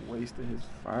nigga wasted his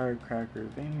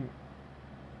firecrackers, damn.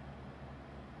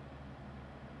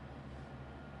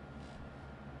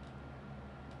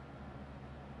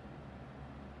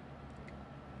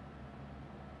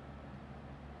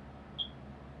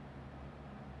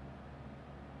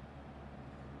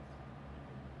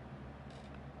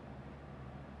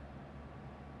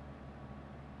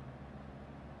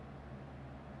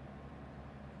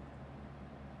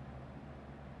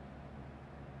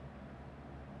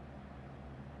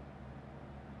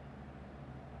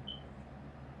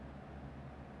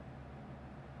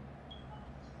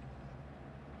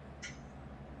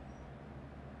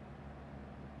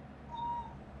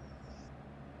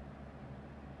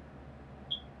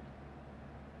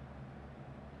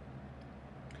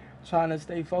 Trying to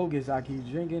stay focused, I keep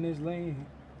drinking this lean.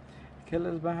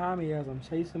 Killers behind me as I'm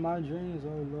chasing my dreams,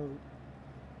 oh Lord.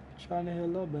 Trying to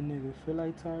heal up a nigga, feel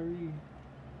like Tyree.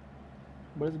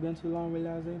 But it's been too long,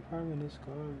 realize they permanent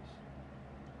scars.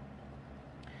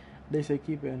 They say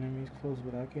keep enemies close,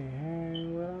 but I can't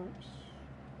hang with us.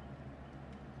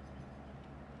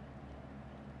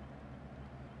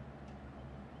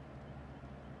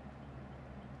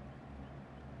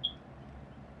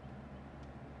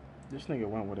 This nigga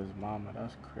went with his mama,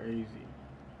 that's crazy.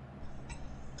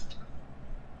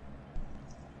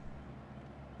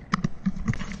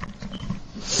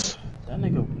 That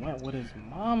nigga went with his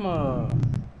mama.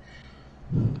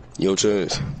 Yo,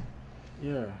 Chance.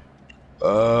 Yeah.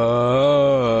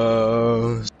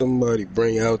 Somebody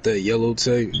bring out that yellow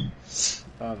tape.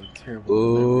 That was a terrible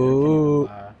delivery.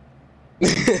 I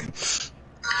can't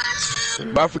even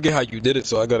lie. But I forget how you did it,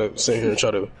 so I gotta sit here and try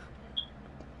to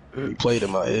replay it in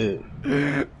my head.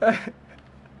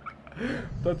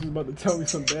 Thought you was about to tell me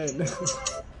some bad news.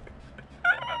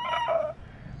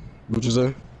 What you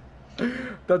say?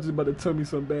 Thought you was about to tell me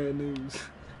some bad news.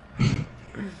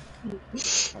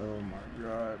 Oh my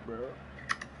god, bro.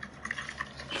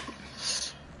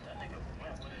 That nigga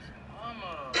went with his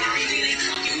mama. Somebody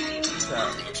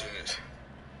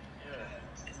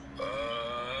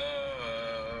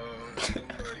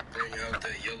bring out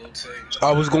that yellow tape.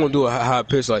 I was gonna do a high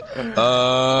pitch like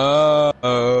I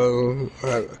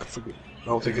forget. I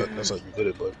don't think that's how you did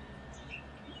it, but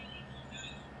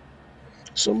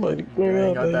somebody bring You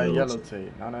ain't out got that that yellow yellow tape.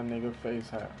 tape. Now that nigga face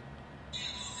hat.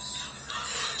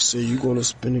 Say you gonna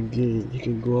spin again. You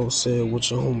can go outside with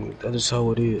your homie. That is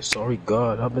how it is. Sorry,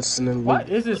 God. I've been sending. Why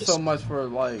is it so much for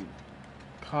like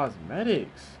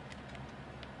cosmetics?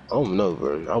 I don't know,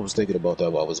 bro. I was thinking about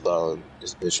that while I was buying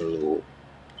this bitch a little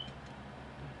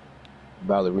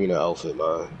ballerina outfit,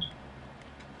 man.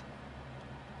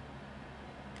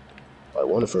 Like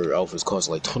one of her outfits cost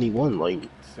like 21. Like,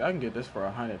 see, I can get this for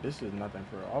 100. This is nothing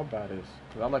for. I'll buy this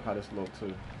because I like how this look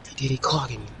too. did he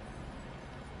clocking me?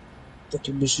 Fuck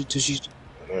your bitch till she's.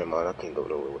 Never mind, I can't go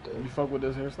nowhere with that. You fuck with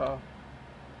this hairstyle?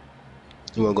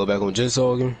 You wanna go back on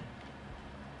Jigsaw again?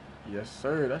 Yes,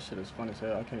 sir. That shit is fun as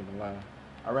hell. I can't even lie.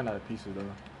 I ran out of pieces though.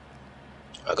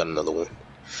 I got another one.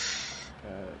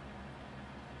 God.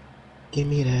 Give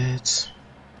me that.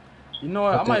 You know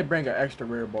what? I might bring an extra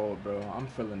rare bulb, bro. I'm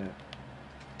feeling it.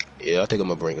 Yeah, I think I'm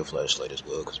gonna bring a flashlight as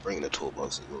well, because bringing a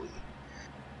toolbox is really.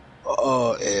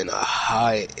 And a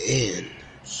high-end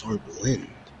sword blend.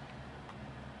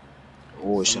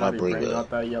 Or should I bring bring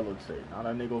out that yellow tape? Not a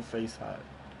nigga face hat.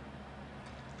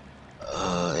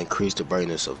 Increase the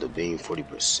brightness of the beam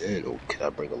 40%, or could I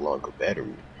bring a longer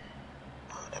battery?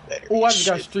 That battery. Oh, I just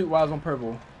got Streetwise on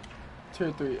purple.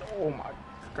 Tier 3. Oh my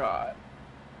god.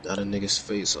 Not a nigga's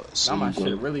face. Now my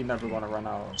shit really never gonna run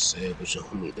out. Say, but your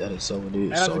homie, that is how it is.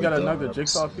 And I just got another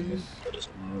jigsaw piece.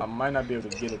 I might not be able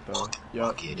to get it though.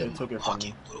 Yup, they took it from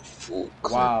me.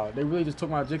 Wow, they really just took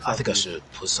my jigsaw piece. I think I should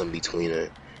put something between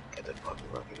it. Got that pocket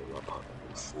rocket in my pocket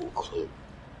with a full clip.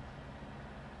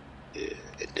 Yeah,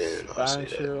 and then I'll say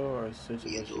that. Or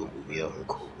situation. Me and Lil will be out here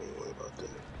cool. We ain't worry about that.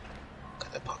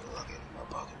 Got that pocket rocket in my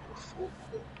pocket with a full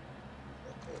clip.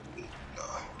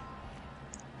 Nah.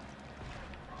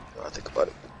 I think about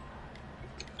it.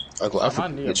 I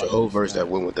forget your whole verse that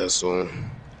went with that song.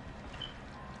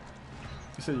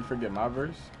 You said you forget my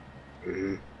verse?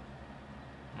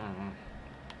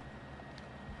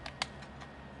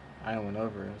 I ain't went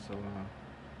over it, so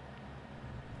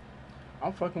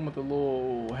I'm fucking with the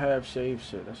little half shave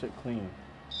shit. That shit clean.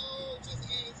 Oh, just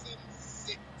added something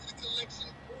sick to the collection.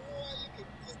 Boy, look at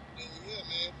this thing here,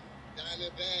 man.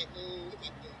 Diamond bag, look at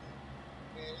this.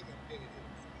 Man, look at this.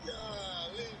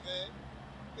 Golly, man.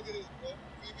 Look at this, bro.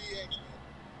 PBX, man.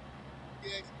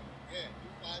 PBX, yeah,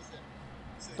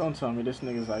 257. Don't tell me this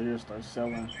nigga's out here start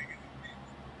selling.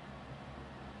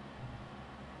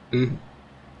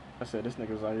 I said this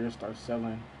nigga's out here start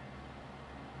selling.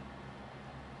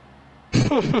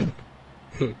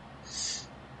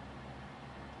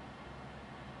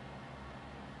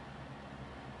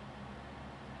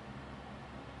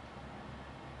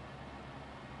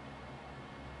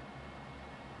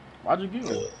 Why'd you get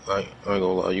it? I ain't gonna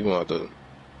lie, you gonna have to.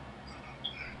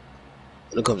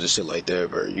 When it comes to shit like that,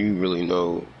 bro, you really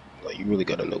know, like, you really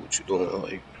gotta know what you're doing,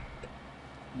 like.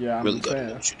 Yeah, I'm really saying. gotta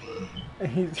know what you're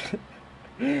doing.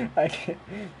 I can't.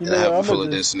 You and I have a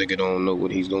feeling this nigga don't know what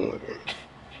he's doing, bro.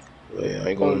 Yeah, I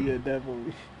ain't gonna. Oh yeah,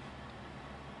 definitely.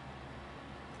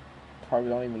 Probably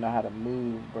don't even know how to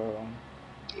move, bro.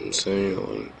 I'm saying,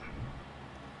 like.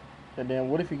 And then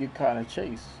what if you get caught in a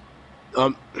chase?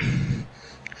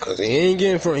 Cause he ain't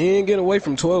getting away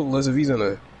from 12 unless if he's in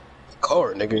a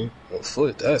car, nigga. On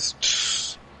foot,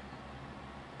 that's.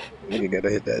 Nigga gotta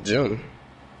hit that jump.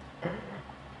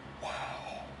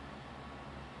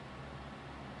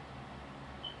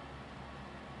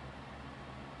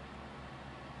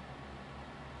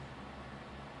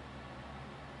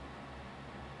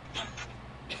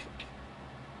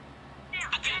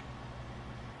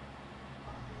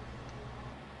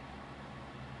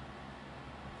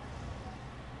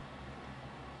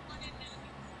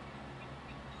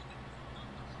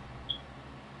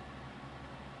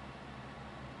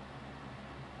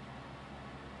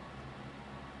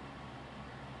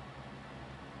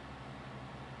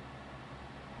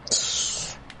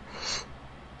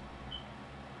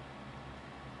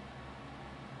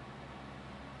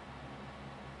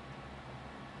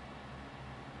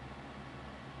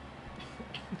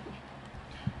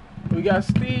 We got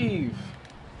Steve.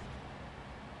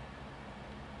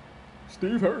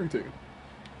 Steve Harrington.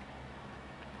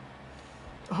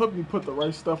 I hope you put the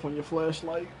right stuff on your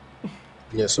flashlight.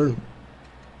 Yes, sir.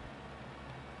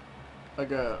 I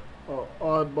got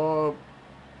Oddball.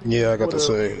 Yeah, I got the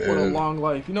same. With a long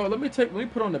life. You know, let me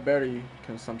put on the battery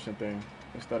consumption thing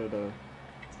instead of the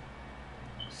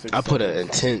 6 I put an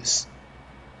seconds. intense.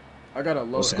 I got a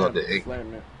low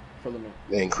filament.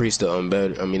 They increase the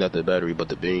battery. I mean, not the battery, but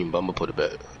the beam. But I'm gonna put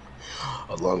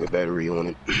a longer battery on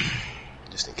it,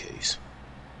 just in case.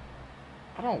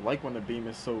 I don't like when the beam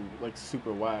is so like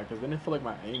super wide, because then I feel like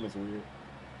my aim is weird.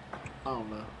 I don't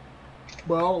know,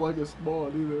 but I don't like it small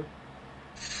either.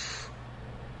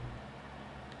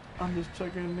 I'm just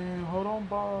checking in. Hold on,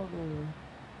 Bob.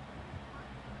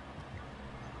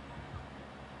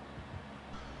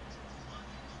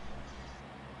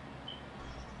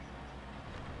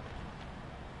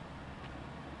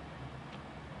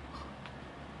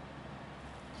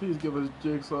 Please give us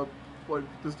Jigsaw like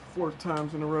this 4th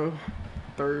times in a row.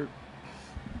 3rd.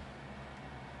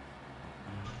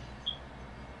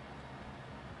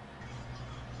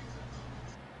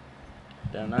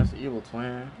 Damn, that's evil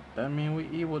twin. That mean we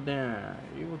evil then.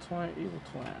 Evil twin, evil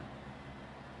twin.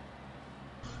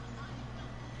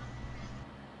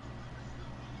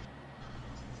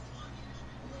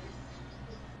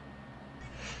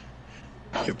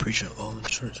 You're preaching all in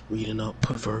church, reading out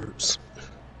perverts.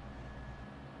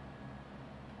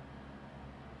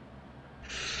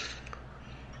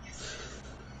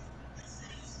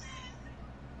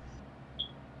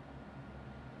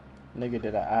 Nigga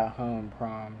did an at-home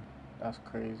prom. That's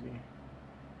crazy.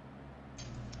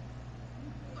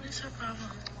 What is her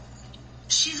problem?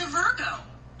 She's a Virgo.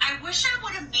 I wish I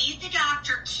would have made the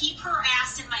doctor keep her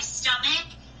ass in my stomach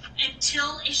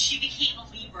until she became a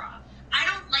Libra. I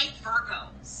don't like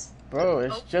Virgos. Bro,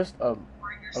 it's just a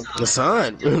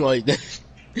sign. Like,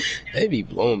 they be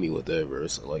blowing me with that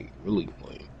verse. Like, really,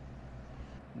 like.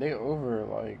 They over,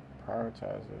 like,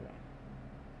 prioritize it.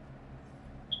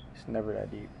 It's never that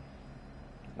deep.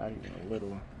 Not even a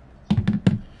little.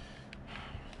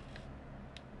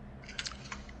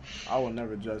 I will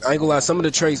never judge. I ain't gonna lie, some of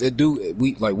the traits we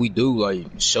do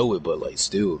show it, but like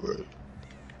still, bro.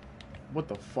 What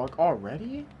the fuck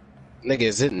already? Nigga,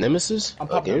 is it Nemesis? I'm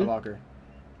popping in the locker.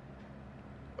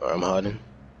 I'm hiding.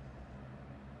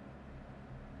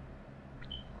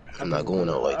 I'm not going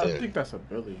out like that. I think that's a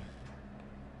Billy.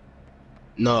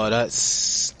 No,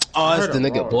 that's it's the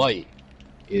nigga Blight.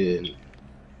 Yeah.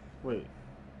 Wait.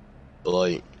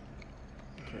 Blight.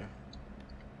 Okay.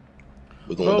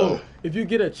 We're going down. If you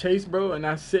get a chase, bro, and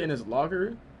I sit in his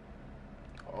locker,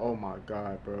 oh my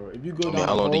god, bro. If you go down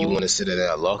how long do you want to sit in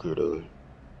that locker, though?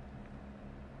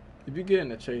 If you get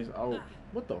in a chase,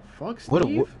 what the fuck,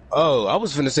 Steve? I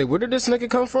was finna say, where did this nigga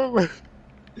come from?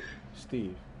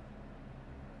 Steve.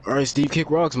 Alright, Steve, kick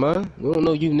rocks, man. We don't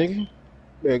know you, nigga.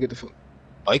 Man, get the fuck.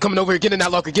 Oh, he coming over here. Get in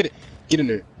that locker. Get it. Get in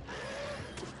there.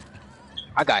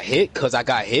 I got hit because I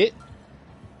got hit.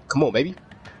 Come on, baby.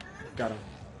 Got him.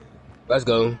 Let's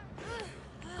go.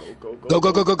 Go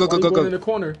in the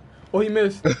corner. Oh, he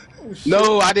missed. Oh,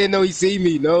 no, I didn't know he see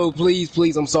me. No, please.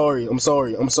 I'm sorry. I'm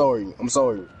sorry.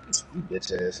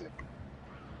 Bitch ass nigga.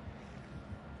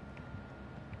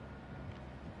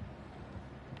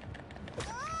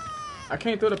 I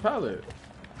can't throw the pallet.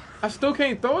 I still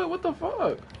can't throw it? What the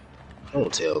fuck?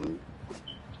 Don't tell me.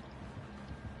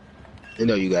 You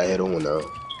know you got hit on now.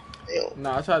 Damn.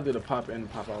 Nah, I tried to do the pop in,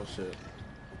 pop out shit.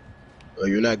 Oh,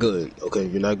 you're not good. Okay,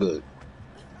 you're not good.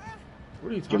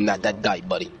 What are you talking You're not about? that guy,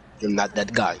 buddy. You're not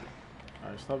that guy.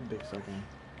 Alright, stop dick sucking.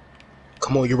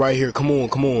 Come on, you're right here. Come on.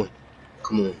 What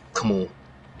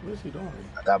is he doing?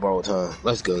 I got borrowed time.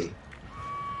 Let's go.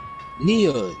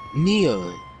 Nia,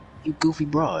 you goofy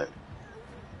broad.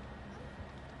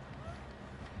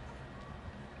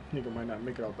 Nigga might not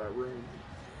make it out that room.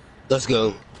 Let's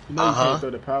go. You know you can't throw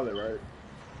the pallet, right?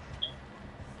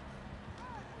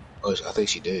 Oh, I think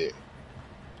she did.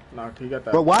 Nah, cause you got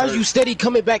that. Bro, why is you steady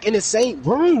coming back in the same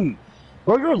room?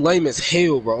 Bro, you're lame as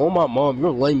hell, bro. On my mom,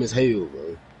 you're lame as hell,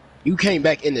 bro. You came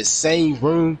back in the same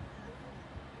room.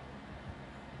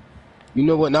 You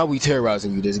know what? Now we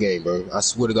terrorizing you this game, bro. I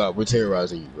swear to God, we're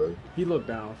terrorizing you, bro. He looked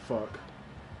down. Fuck.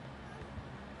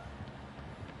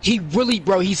 He really,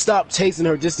 bro, he stopped chasing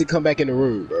her just to come back in the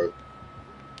room, bro.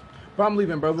 But I'm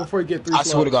leaving, bro, before you get 3 I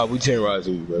swear to God, we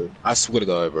terrorizing you, bro. I swear to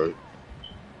God, bro.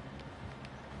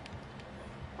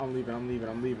 I'm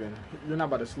leaving. You're not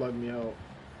about to slug me out.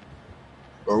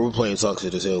 Bro, we're playing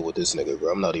toxic as hell with this nigga,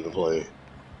 bro. I'm not even playing.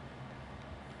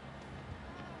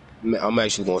 I'm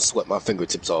actually gonna sweat my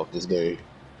fingertips off this game.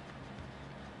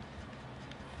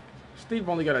 Steve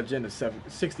only got a gen of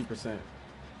 60%.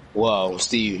 Wow,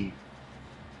 Steve.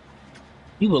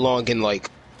 You belong in like,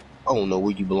 I don't know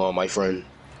where you belong, my friend.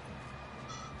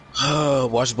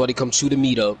 Watch buddy come chew the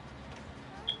meat up.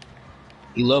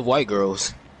 He love white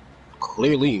girls.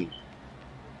 Clearly.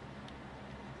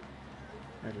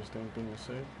 Interesting thing to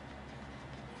say.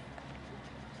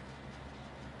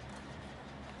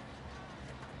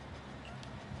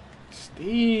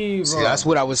 Steve. See, that's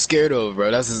what I was scared of, bro.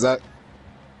 That's exact.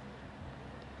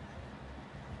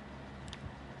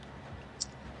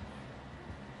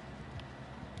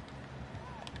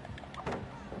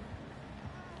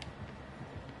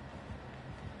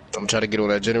 I'm trying to get on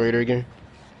that generator again.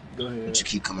 Go ahead. But you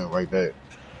keep coming right back.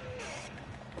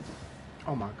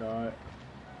 Oh my god.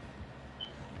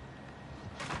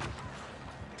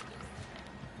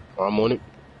 I'm on it.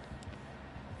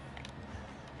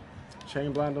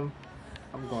 Chain blind him.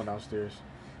 I'm going downstairs.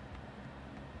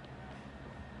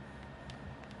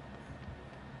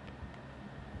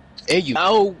 And you.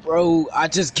 No, bro. I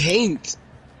just can't.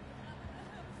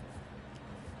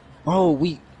 Bro,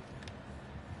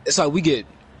 it's like we get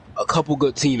a couple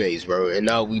good teammates, bro, and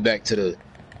now we back to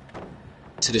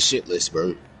the shit list,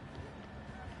 bro.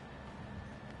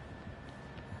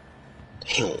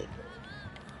 Damn.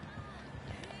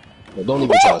 Well, don't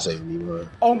even try to save me, bro.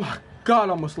 Oh my god,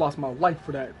 I almost lost my life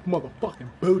for that motherfucking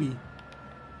booty.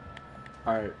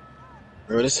 Alright.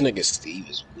 Bro, this nigga Steve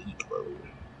is weak, bro.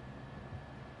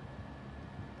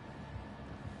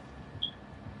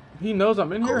 He knows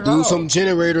I'm in here. Do some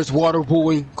generators, water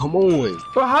boy. Come on.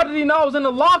 But how did he know I was in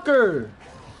the locker?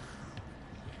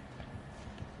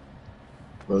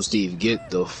 Bro, Steve,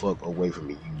 get the fuck away from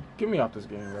me. Get me out this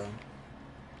game, bro.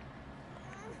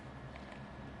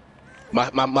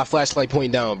 My flashlight pointing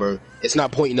down, bro. It's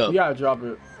not pointing up. You gotta drop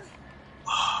it.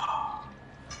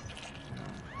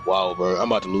 Wow, bro.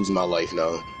 I'm about to lose my life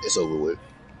now. It's over with.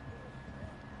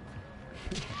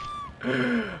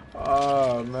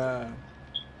 Oh, man.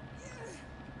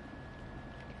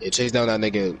 Yeah, chase down that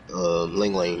nigga,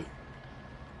 Ling Ling.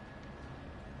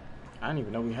 I didn't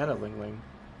even know we had a Ling Ling.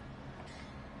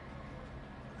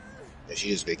 And she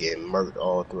just been getting murked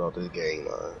all throughout this game,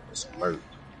 man. It's murked.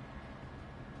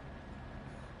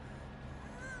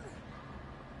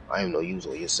 I ain't no use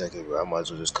on your second, bro. I might as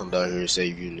well just come down here and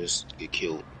save you and just get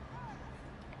killed.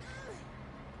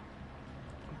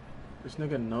 This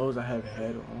nigga knows I have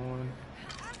head on.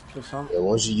 So some. Yeah,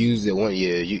 once you use it,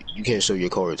 you can't show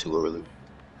your card too early.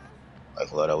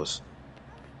 Like, well, that was.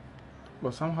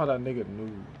 But somehow that nigga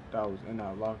knew that I was in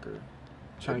that locker.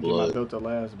 Trying to get blood. my built to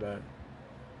last back.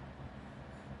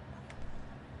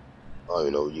 I don't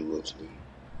even know where you went to.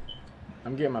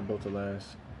 I'm getting my built to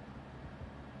last.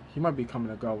 He might be coming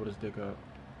to guard with his dick up.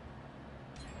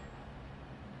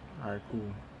 Alright,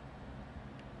 cool.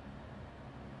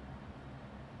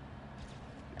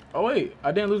 Oh wait,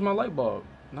 I didn't lose my light bulb.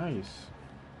 Nice.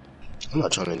 I'm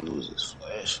not trying to lose this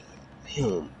flashlight.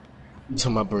 Damn. You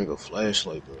talking about bring a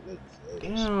flashlight, bro.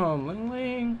 Damn, Ling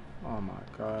Ling. Oh my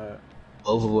god.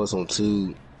 Both of us on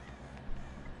two.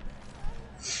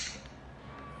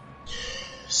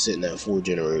 Sitting at 4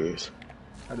 generators.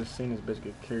 I just seen this bitch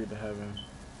get carried to heaven.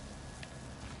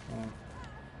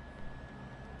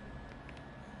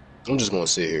 I'm just gonna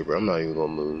sit here, bro. I'm not even gonna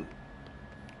move.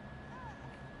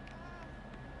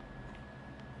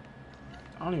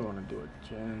 I don't even want to do a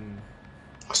gen.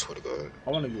 I swear to God. I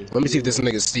want to get. Let me see if this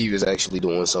nigga Steve is actually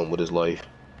doing something with his life.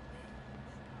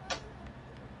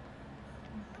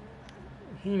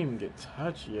 He didn't even get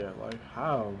touched yet. Like,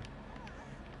 how?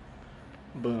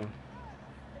 Boom.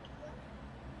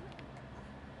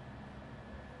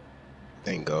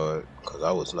 Thank God, because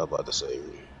I was not about to save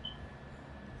you.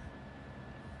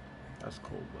 That's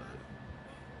cool, but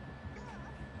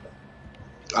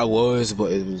I was,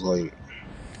 but it was like,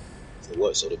 for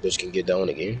what? So the bitch can get down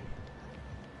again?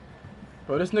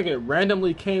 bro, this nigga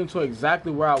randomly came to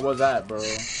exactly where I was at, bro.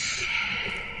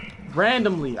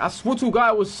 Randomly. I swear to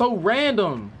God, it was so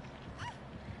random.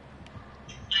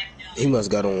 He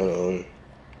must got on,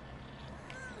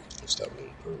 stop it,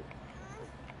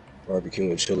 barbecue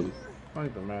and chilling. Don't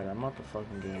even matter. I'm out the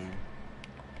fucking game.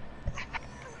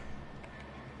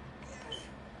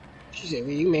 She said,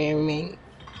 will you marry me?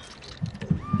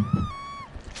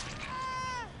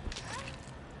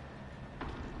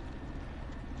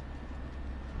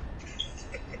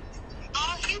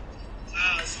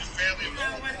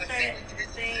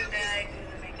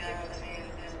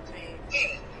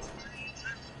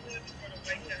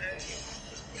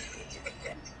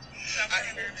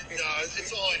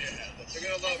 It's all in your head. They're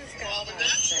gonna love you. All the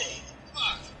natural. Come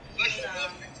on. Let them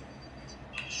love you.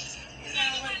 You know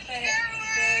what the thing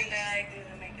that I do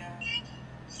to make up?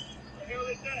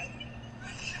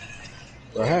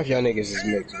 Bro, half y'all niggas is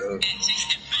mixed, bro.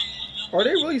 Are they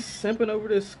really simping over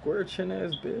this square chin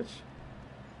ass bitch?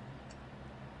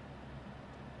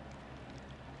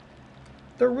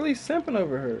 They're really simping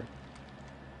over her.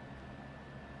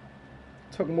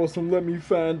 Talking about some let me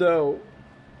find out.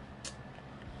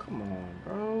 Come on,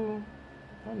 bro.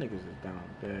 Y'all niggas is down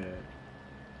bad.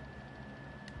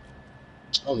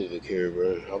 I don't even care,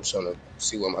 bro. I'm trying to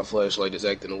see why my flashlight is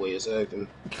acting the way it's acting.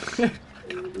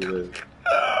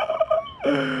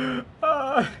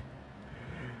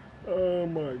 Oh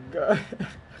my god.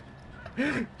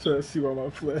 Trying to see why my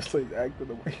flashlight acting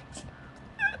the way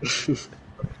it's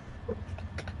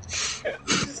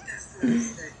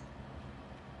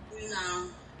You know,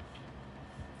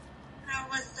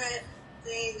 what's that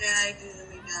thing that I do to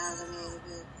McDonald's? I mean,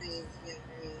 the things get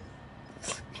free.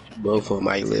 Both of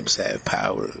my lips have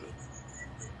power.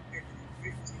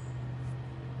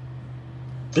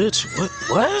 Bitch,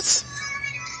 what?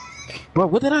 Bro,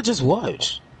 what did I just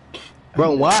watch?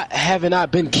 Bro, why haven't I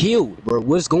been killed, bro?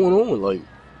 What's going on? Like,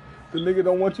 the nigga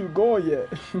don't want you going yet.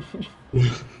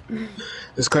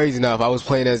 it's crazy now. If I was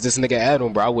playing as this nigga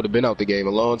Adam, bro, I would have been out the game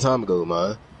a long time ago,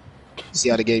 man. See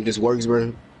how the game just works,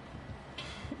 bro?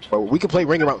 Bro, we can play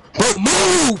ring around. Bro,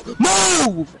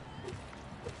 move!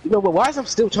 You know what? Why is I'm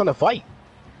still trying to fight?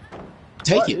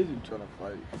 Take it. Why is you trying to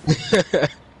fight?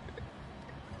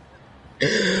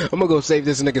 I'm gonna go save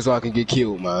this nigga so I can get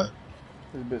killed, man.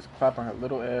 This bitch clapping her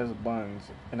little ass buns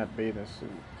in a bathing suit.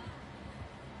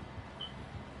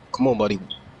 Come on, buddy.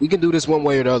 We can do this one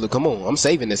way or the other. Come on. I'm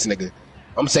saving this nigga.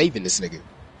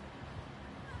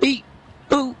 Beep,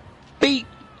 boo, beep,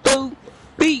 boo,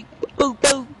 beep, boo,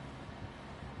 boo.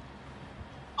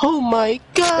 Oh my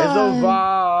god. It's a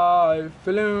vibe.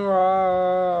 Feeling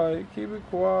right. Keep it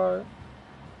quiet.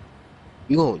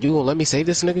 You gonna let me save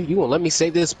this nigga? You gonna let me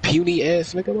save this puny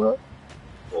ass nigga, bro?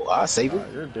 Oh, I'll save him.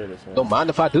 You're dead as hell. Don't mind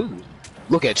if I do.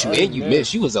 Look at you, and you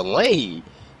missed. You was a lame.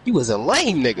 You was a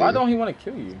lame nigga. Why don't he want to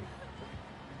kill you?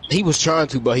 He was trying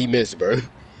to, but he missed, bro.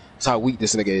 That's how weak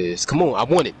this nigga is. Come on, I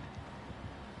want it.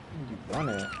 You want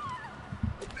it?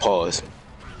 Pause.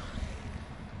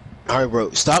 Alright,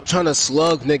 bro. Stop trying to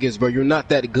slug niggas, bro. You're not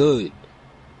that good.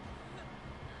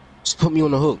 Just put me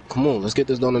on the hook. Come on, let's get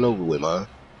this done and over with, man.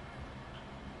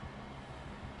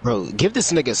 Bro, give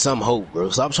this nigga some hope, bro.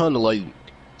 Stop trying to, like,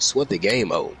 sweat the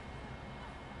game out.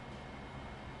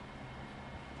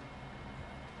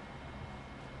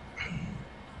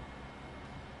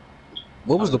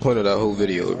 What was the point of that whole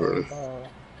video, bro?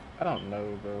 I don't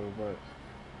know, bro, but...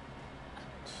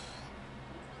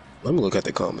 Let me look at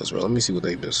the comments, bro. Let me see what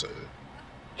they've been saying.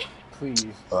 Please.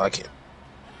 Oh, I can't.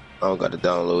 I don't got to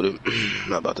download it. I'm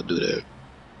not about to do that.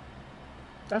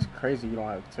 That's crazy you don't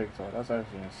have TikTok. That's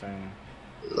actually insane.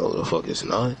 No, the fuck it's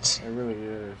not. It really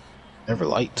is. Never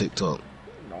liked TikTok.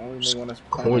 The only nigga one that's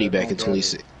corny back in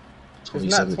 2017. It's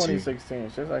not 2016.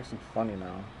 It's just actually funny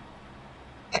now.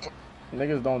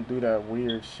 Niggas don't do that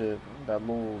weird shit, that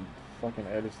little fucking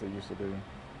edits they used to do.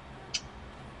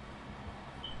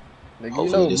 Like, you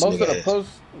know, most of the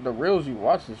posts, the reels you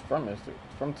watch is from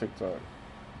TikTok.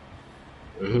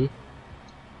 Mm-hmm.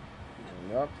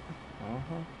 Yep.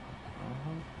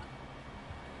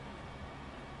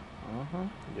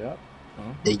 Yep.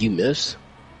 And you miss?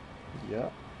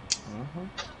 Yep.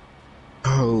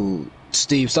 Oh,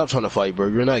 Steve, stop trying to fight, bro.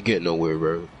 You're not getting nowhere,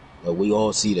 bro. Like, we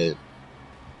all see that.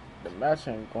 The match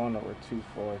ain't going nowhere too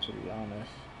far, to be honest.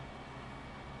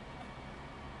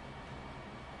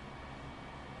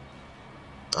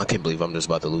 I can't believe I'm just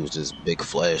about to lose this big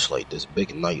flashlight, this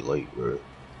big nightlight, bro.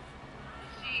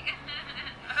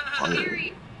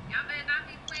 Siri, y'all better not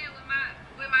be playing with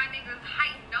my nigga's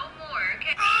height no more,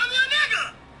 okay? I'm your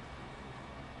nigga!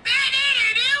 That nigga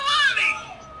didn't want me!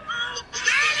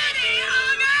 That nigga,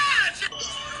 oh god!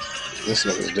 This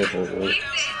nigga's different, bro. He said,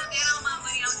 stand on my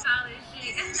money, I'm tall as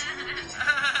shit.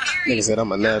 Nigga said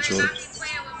I'm a natural. Y'all better not be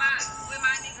playing with my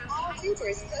nigga's height.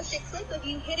 Supers post a clip of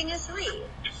you hitting a three.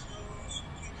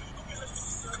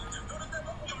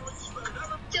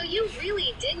 So you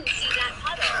really didn't see that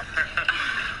puddle.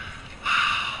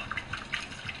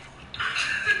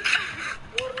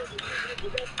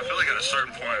 I feel like at a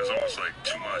certain point it's almost like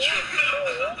too much. I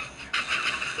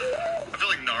feel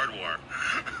like Nardwar.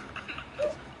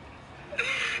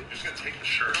 You're just gonna take the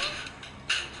shirt off?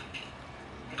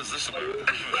 What is this about? I'm gonna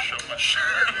show my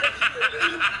shirt.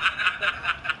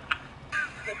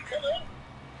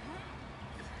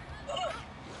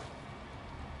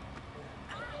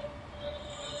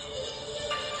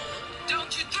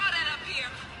 Don't you throw that up here!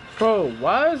 Bro,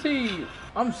 why is he...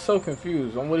 I'm so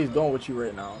confused on what he's doing with you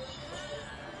right now.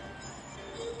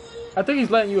 I think he's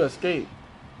letting you escape.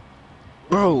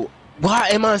 Bro, Why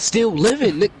am I still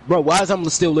living, Nick? Bro? Why is I'm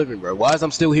still living, bro? Why is I'm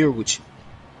still here with you?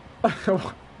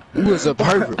 You was a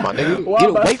pervert, my nigga. Why Get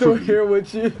am I away still from me. here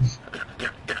with you?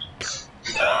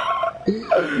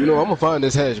 You know I'm gonna find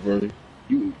this hash, bro.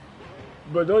 You.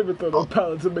 But don't even throw no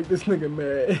pallets to make this nigga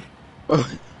mad.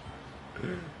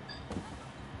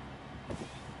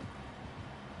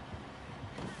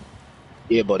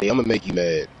 Yeah, buddy, I'm gonna make you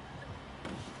mad.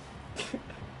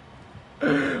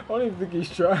 I don't even think he's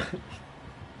trying.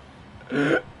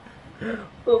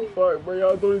 Oh fuck, bro!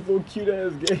 Y'all doing this little cute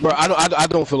ass game. Bro, I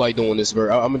don't feel like doing this,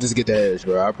 bro. I'm gonna just get the hash,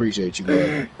 bro. I appreciate you,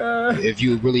 bro. If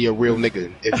you really a real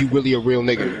nigga, if you really a real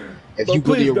nigga,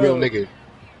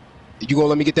 you gonna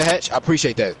let me get the hatch? I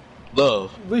appreciate that.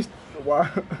 Love. At least, wow.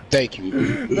 Thank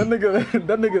you. that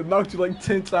nigga knocked you like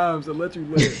 10 times and let you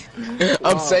live.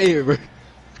 I'm saying, bro.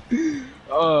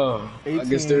 I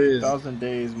guess there is 18,000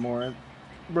 days more,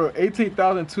 bro.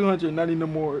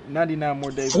 18,299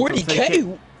 more days.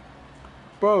 40K,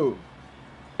 bro.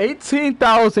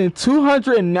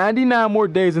 18,299 more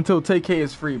days until TK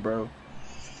is free, bro.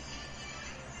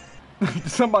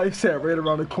 Somebody said right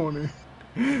around the corner.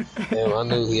 Damn, I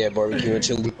knew he had barbecue and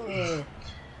chili.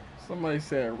 Somebody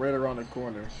said right around the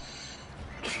corner.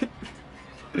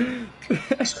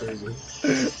 That's crazy.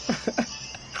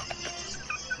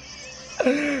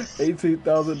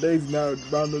 18,000 days now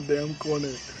around the damn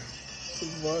corner.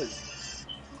 What?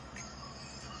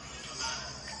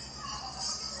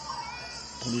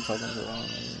 What are you talking about?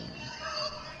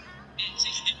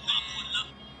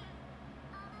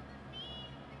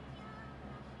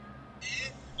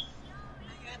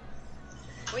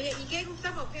 Well, yeah, you gave him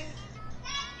some, okay?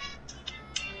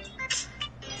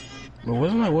 But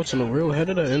wasn't I watching the real? How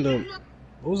did I end up?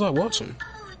 What was I watching?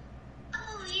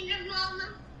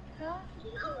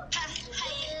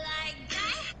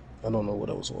 I don't know what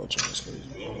I was watching. That's crazy.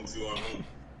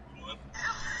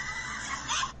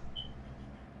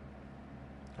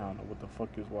 I don't know what the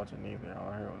fuck you was watching either. All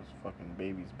I heard was fucking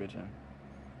babies bitching.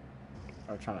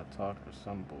 Or trying to talk or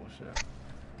some bullshit.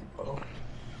 Oh.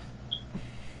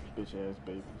 Bitch ass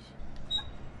babies.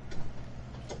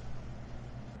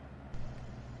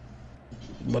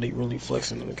 Buddy really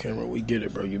flexing on the camera. We get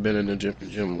it, bro. You been in the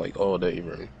gym like all day,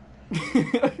 bro.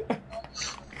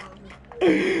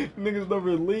 Niggas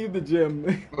never leave the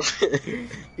gym.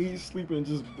 Eat, sleep, and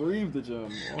just breathe the gym.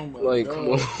 Oh my god. Come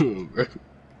on, bro.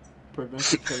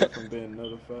 Prevents the player from being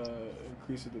notified.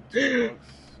 Increases the toolbox.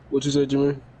 What you said,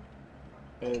 Jimmy?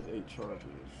 As 8 charges.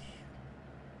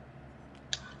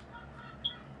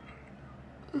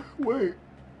 Wait.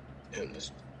 Damn,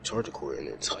 this charger cord in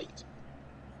there tight.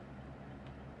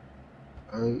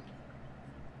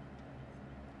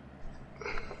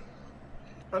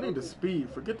 I need the speed.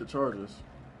 Forget the charges.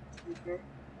 Okay.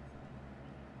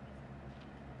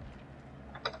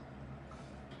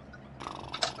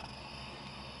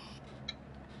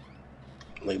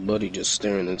 Like, buddy just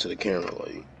staring into the camera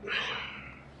like...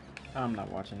 I'm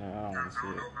not watching that. I don't want to see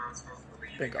it. I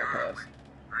think I'll pass.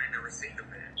 I ain't never seen the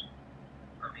man.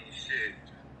 I mean, shit.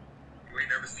 You ain't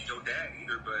never seen your dad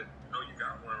either, but you know you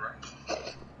got one,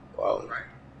 right? Wow. Right?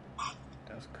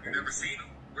 That's You crazy. never seen him?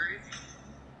 Where is he?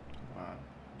 Wow.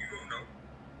 You don't know.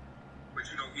 But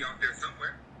you know he out there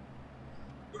somewhere.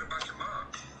 What about your mom?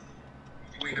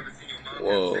 You ain't never seen your mom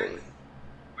Whoa. have sex.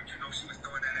 But you know she was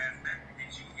throwing that ass back to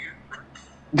get you here, right?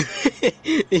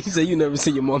 He said you never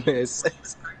seen your mom have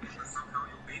sex. But somehow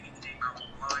your baby came out with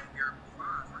blind hair and blue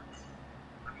eyes, right?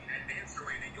 I mean, that damn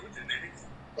sure ain't in your genetics.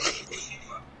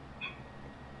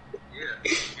 Yeah,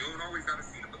 you don't always gotta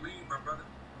see to believe, my brother.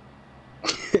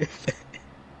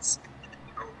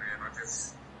 Oh man,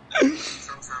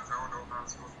 sometimes I don't know how I'm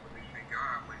supposed to believe in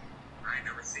God when I ain't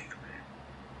never seen the man.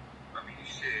 I mean,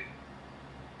 shit,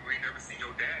 you ain't never seen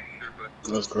your dad either, but...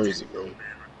 That's crazy, bro.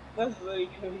 That's really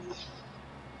crazy.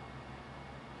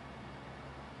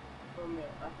 Oh man,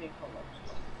 I think how much.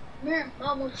 Man,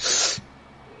 almost.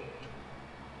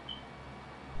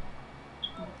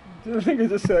 The nigga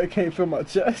just said I can't feel my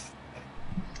chest.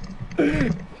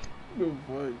 No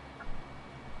fuck.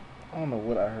 I don't know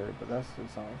what I heard, but that shit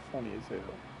sounded funny as hell.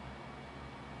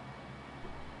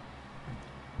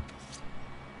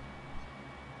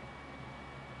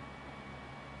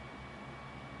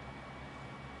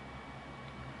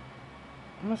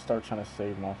 I'm gonna start trying to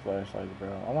save my flashlights, bro.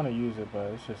 I want to use it,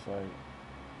 but it's just like...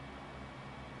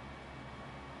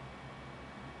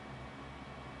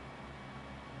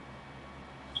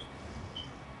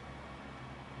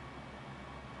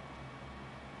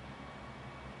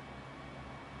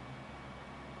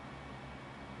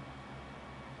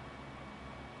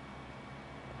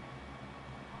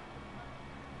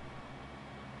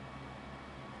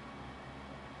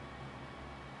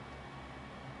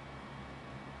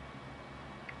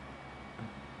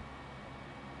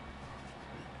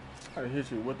 I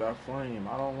hit you with that flame.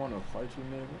 I don't want to fight you,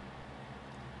 nigga.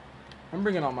 I'm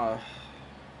bringing out my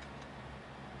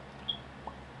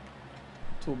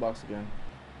toolbox again.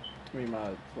 I mean my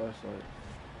flashlight.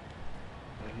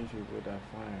 I hit you with that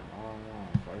flame. I don't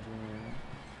want to fight you, nigga.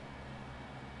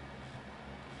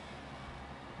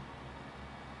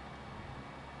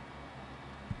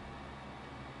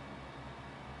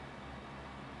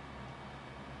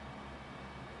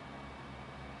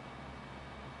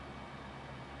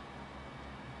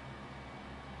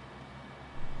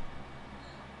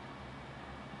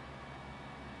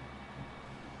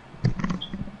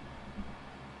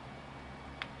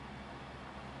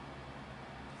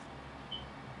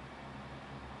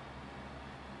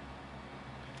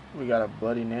 We got a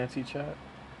Bloody Nancy chat.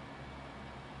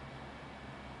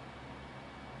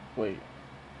 Wait.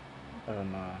 Oh,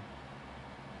 nah.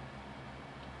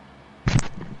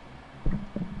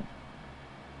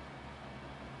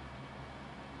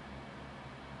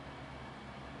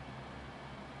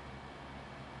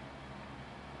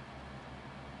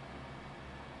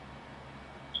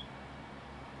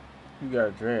 You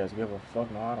got dreads. Give a fuck.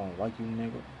 No, I don't like you,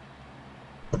 nigga.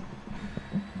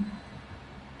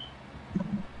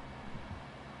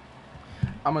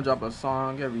 I'm gonna drop a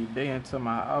song every day until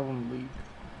my album leak.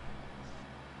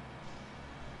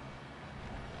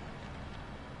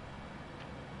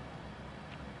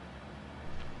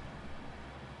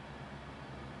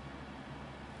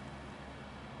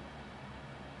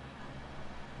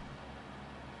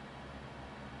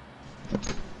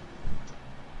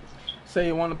 Say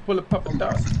you wanna pull a puppy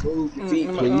dog. Move your feet,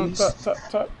 please.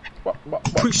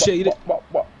 Appreciate it.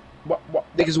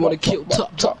 Niggas wanna kill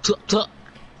top.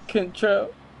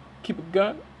 Kentrell, keep a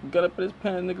gun. Got up in his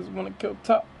pants. Niggas wanna kill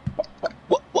top.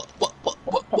 What?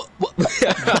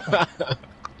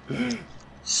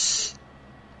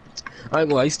 I ain't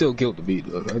gonna lie, he still killed the beat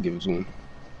though. I'll give it to him.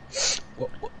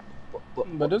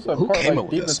 But there's a part like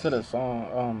deep into the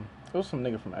song. It was some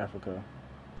nigga from Africa.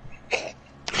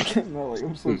 No, like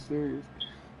I'm so serious.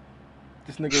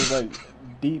 This nigga was like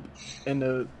deep in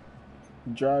the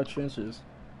dry trenches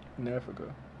in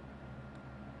Africa.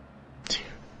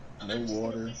 No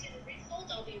water,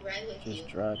 just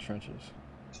dry trenches.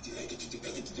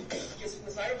 You're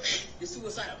suicidal. You're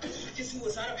suicidal. You're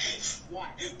suicidal. Why?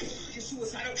 You're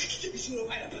suicidal. You're suicidal.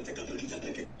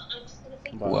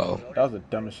 Wow, that was the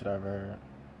dumbest shit I've ever heard.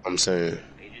 I'm saying.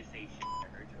 They just say shit that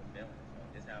hurt your feelings.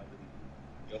 That's how it really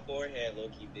be. Your forehead low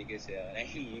key big as hell. I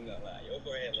ain't even gonna lie. Your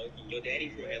forehead low key. Your daddy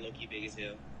forehead low key big as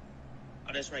hell.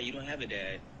 Oh, that's right. You don't have a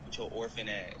dad with your orphan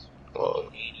ass.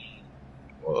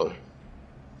 Well.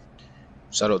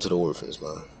 Shout out to the orphans,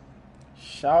 man.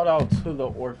 Shout out to the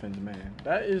orphans, man.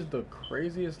 That is the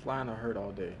craziest line I heard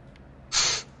all day.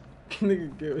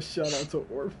 Nigga give a shout out to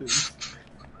orphans.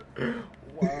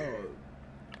 Wow.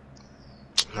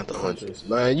 Not the hundreds.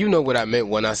 Man, you know what I meant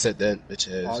when I said that, bitch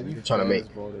ass. You trying to make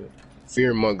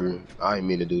fear monger. I ain't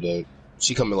mean to do that.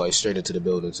 She coming like straight into the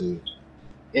building too.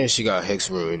 And she got hex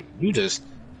ruined. You just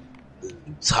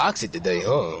toxic today,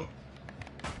 huh?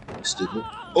 Stupid.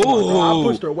 Oh, I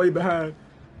pushed her way behind.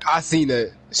 I seen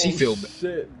that. She feel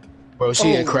shit. Bro,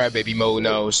 she in crybaby mode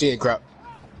now. She in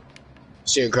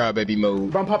crybaby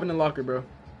mode. But I'm popping in the locker, bro.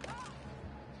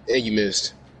 And you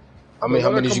missed. How many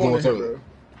did you going through?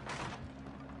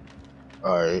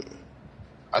 Alright.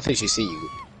 I think she seen you.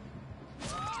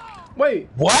 Wait.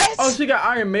 What? Oh, she got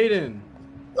Iron Maiden.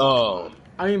 Oh.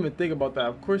 I didn't even think about that.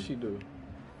 Of course she do.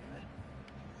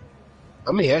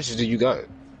 How many hashes do you got?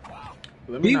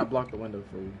 Let me not block the window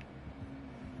for you.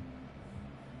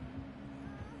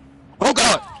 Oh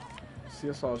God! See,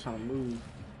 that's all I was trying to move.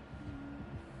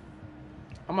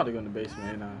 I'm about to go in the basement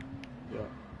right now. Yeah.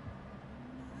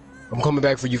 I'm coming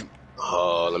back for you.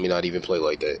 Oh, let me not even play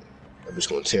like that. I'm just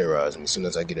gonna terrorize me as soon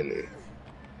as I get in there.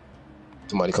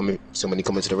 Somebody coming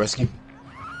to the rescue.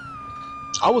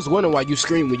 I was wondering why you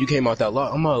screamed when you came out that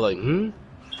lot. I'm all like, I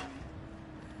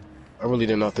really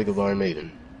did not think of Iron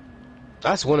Maiden.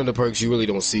 That's one of the perks you really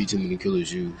don't see too many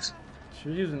killers use.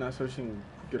 She's using that so she can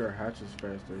get her hatches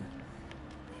faster.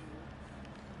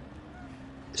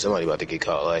 Somebody about to get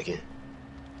caught lacking.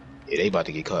 Yeah, they about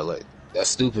to get caught like. That's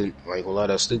stupid. I ain't gonna lie,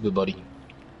 that's stupid, buddy.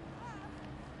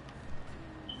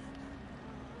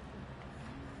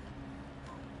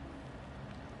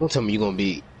 Don't tell me you gonna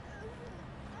be.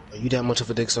 Are you that much of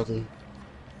a dick sucker?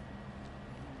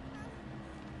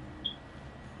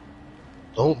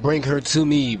 Don't bring her to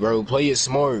me, bro. Play it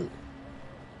smart.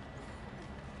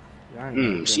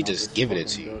 Yeah, she just giving it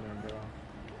to you. Building,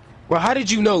 bro, how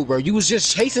did you know, bro? You was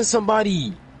just chasing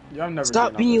somebody. Never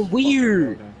Stop being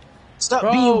weird. Stop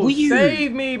bro, being weird.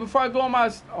 Save me before I go on my.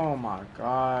 Oh my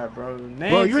God, bro. Nancy.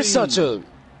 Bro, you're such a.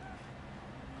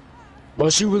 Bro,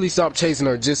 she really stopped chasing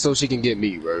her just so she can get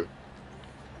me, bro.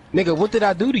 Nigga, what did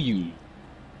I do to you?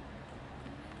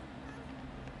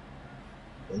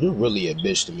 You're really a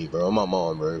bitch to me, bro. I'm my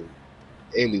mom, bro.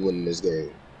 And we winning this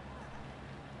game.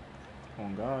 Oh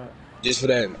God. Just for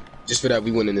that,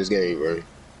 we winning this game, bro.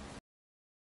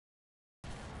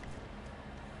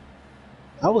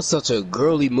 That was such a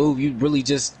girly move. You really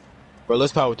just, bro.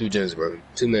 Let's power through gens, bro.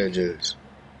 2-man gens.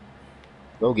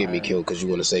 Don't get me killed because you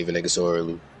want to save a nigga so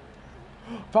early.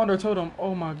 Found her totem.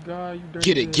 Oh my God, you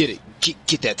dirty Get bitch. it.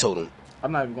 Get that totem.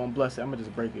 I'm not even gonna bless it. I'm gonna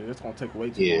just break it. It's gonna take way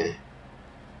too Yeah. long.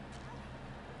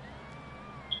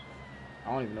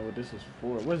 I don't even know what this is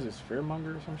for. What is this,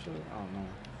 Fearmonger or some shit? I don't know.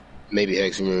 Maybe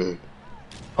Hex Room.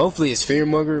 Hopefully it's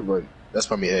Fearmonger, but that's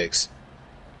probably Hex.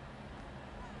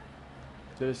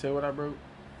 Did it say what I broke?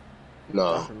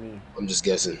 No, For me. I'm just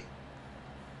guessing.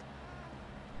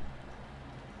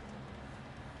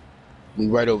 We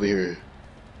right over here.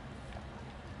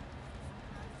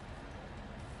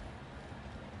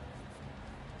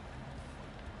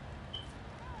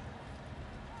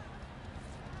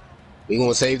 We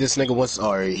gonna save this nigga once.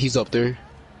 Alright, he's up there.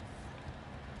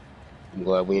 I'm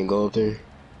glad we didn't go up there.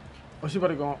 Oh, she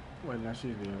better go. Wait, now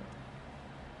she's there.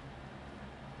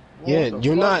 Yeah,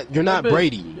 you're not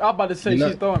Brady. I'm about to say You're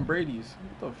she's not- throwing Brady's.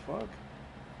 What the fuck?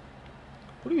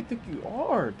 What do you think you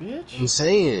are, bitch? I'm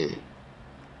saying.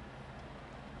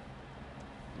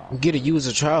 You get a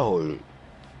user childhood.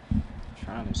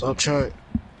 Stop trying.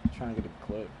 Trying to get a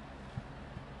clip.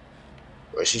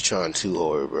 Bro, she's trying too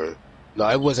hard, bro. No,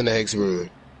 it wasn't a Hex room.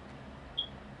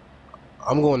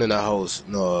 I'm going in that house.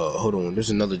 No, hold on. There's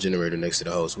another generator next to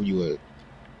the house. Where you at?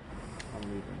 I'm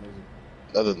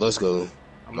leaving. Let's go.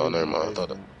 I'm No, leaving never my mind. I thought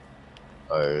that. basement.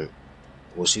 Alright.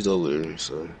 Well, she's over there,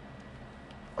 so.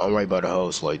 I'm right by the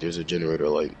house. Like, there's a generator,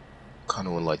 like, kind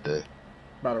of in, like, the.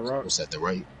 By the rock? What's that, the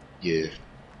right? Yeah.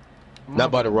 I'm Not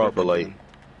on by the rock, but, like.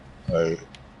 Alright.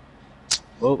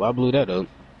 Well, I blew that up.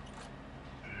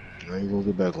 I ain't gonna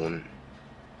get back on it.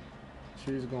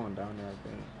 She's going down there, I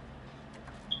think.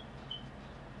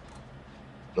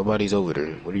 Nobody's over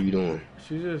there. What are you doing?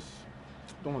 She's just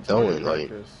doing Throwing, like.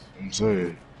 practice. I'm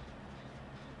saying.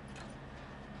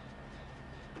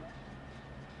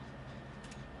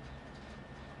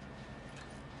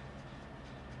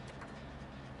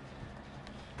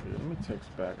 Yeah, let me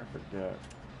text back. I forgot.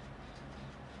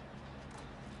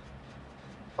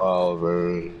 Oh,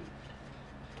 bro.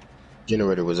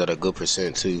 Generator was at a good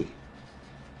percent, too.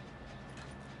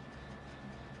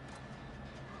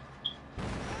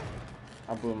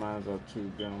 I blew mine up too,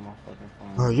 been on my fucking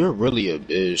phone. Bro, you're really a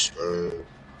bitch, bro.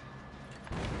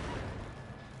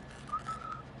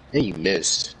 And you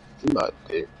missed. You not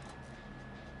dead.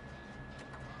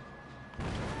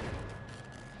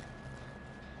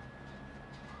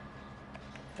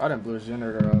 I done blew his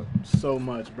generator up so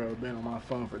much, bro. Been on my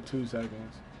phone for 2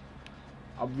 seconds.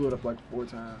 I blew it up like 4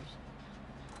 times.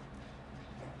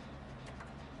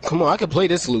 Come on, I can play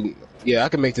this loop. Yeah, I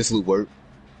can make this loop work.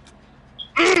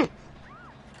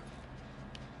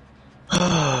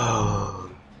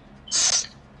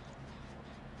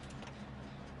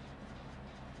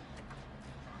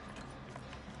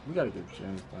 We gotta get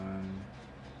gens done.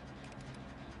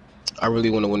 I really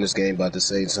want to win this game, but at the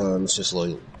same time, it's just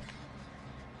like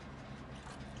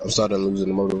I'm starting losing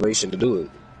the motivation to do it.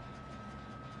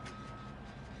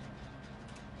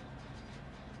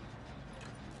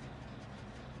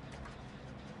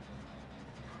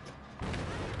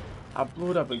 I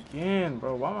blew it up again,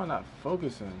 bro. Why am I not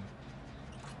focusing?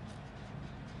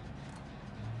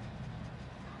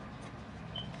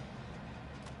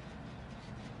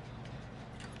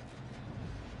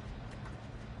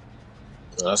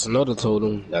 That's another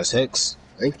totem. That's Hex.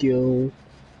 Thank you.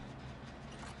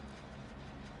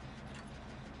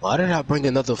 Why did I bring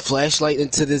another flashlight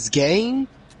into this game?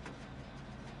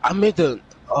 I meant to.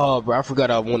 Oh, bro, I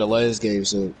forgot I won the last game,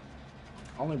 so.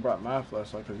 I only brought my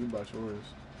flashlight because you brought yours.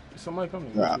 Somebody come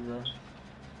to get Right. you, bro.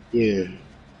 Yeah.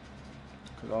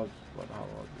 Because I was about to holler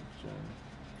out the gym.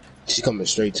 She coming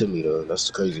straight to me, though. That's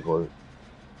the crazy part.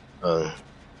 But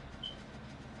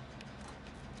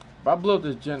I blew up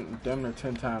this gen damn near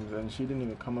 10 times and she didn't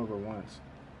even come over once.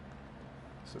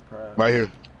 Surprise. Right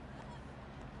here.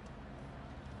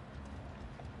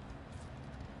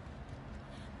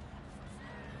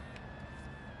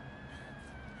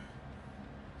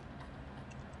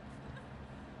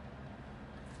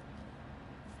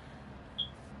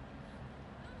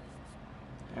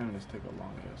 Damn, this take a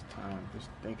long ass time just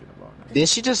thinking about it. Did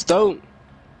she just throw?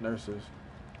 Nurses.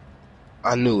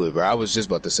 I knew it, bro. I was just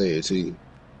about to say it, too.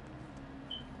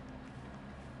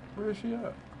 Where is she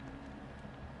at?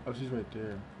 Oh, she's right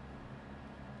there.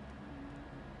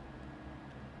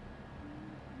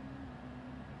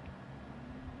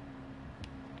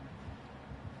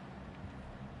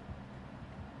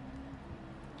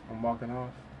 I'm walking off.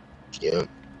 Yeah.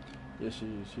 Yeah, she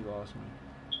lost me.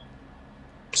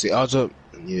 See, object.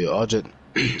 Yeah, object.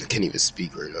 I can't even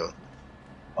speak right now.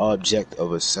 Object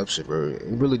of exception, bro. It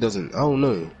really doesn't. I don't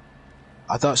know.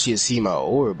 I thought she'd see my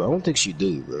orb, but I don't think she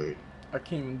do, bro. I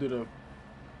can't even do the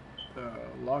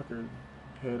locker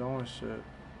head on shit.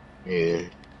 Yeah.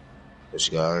 But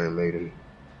she got Iron Maiden.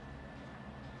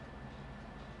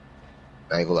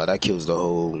 I ain't gonna lie, that kills the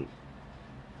whole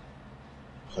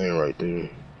plan right there.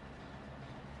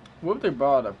 What if they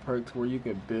brought a perks where you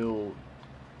could build,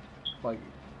 like,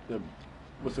 the,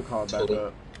 what's it called, back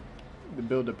up? To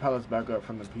build the pallets back up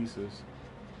from the pieces.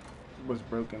 What's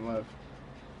broken left.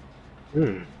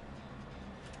 I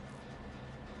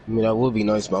mean, that would be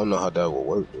nice, but I don't know how that would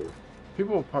work, though.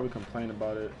 People will probably complain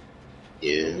about it.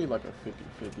 Yeah. It'd be like a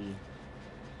 50-50.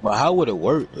 But how would it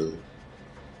work, though?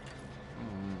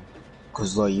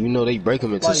 Cause, like, you know, they break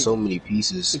them into Like, so many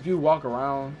pieces. If you walk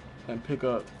around and pick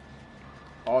up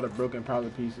all the broken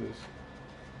pallet pieces,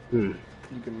 you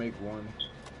can make one.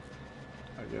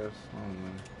 I guess. I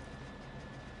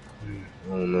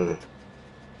don't know.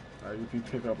 Like, if you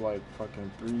pick up, like, fucking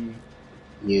 3.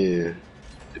 Yeah.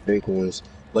 The big ones.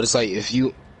 But it's like, if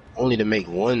you only to make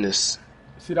one, this.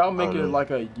 See, that'll make it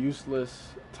like a useless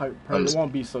type perk. It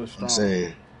won't be so strong. I'm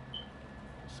saying.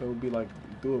 So it'll be, like,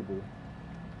 doable.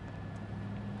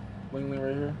 Ling Ling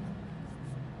right here.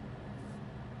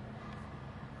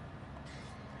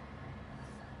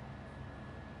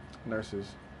 Nurses.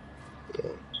 Yeah.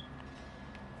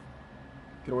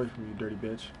 Get away from you, dirty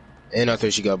bitch. And I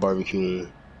think she got barbecue.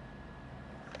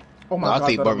 Oh my God, I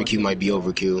think barbecue might be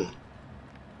overkill.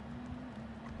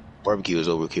 Barbecue is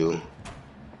overkill.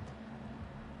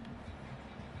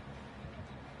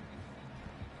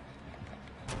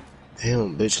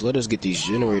 Damn, bitch, let us get these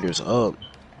generators up.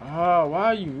 Ah, why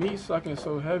are you meat sucking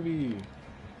so heavy?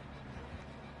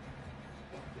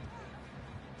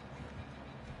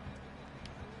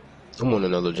 I'm on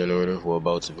another generator. We're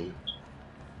about to be.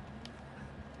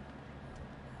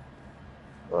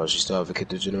 Oh, she still have to get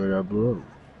the generator I blew up.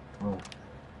 Oh.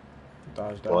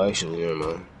 Dodge that. Well, actually, yeah,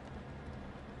 man.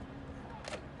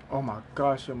 Oh my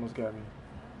gosh, she almost got me.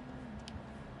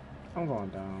 I'm going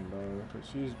down, bro. Cause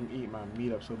she's eating my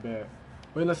meat up so bad.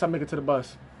 Wait, unless I make it to the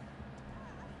bus.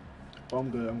 Oh, I'm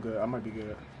good. I'm good. I might be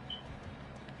good.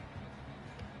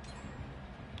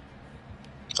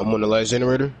 I'm on the last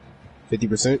generator.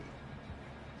 50%.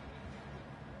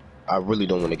 I really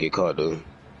don't want to get caught, though.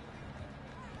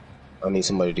 I need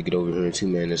somebody to get over here and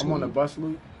two-man this one. I'm on the bus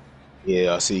loop.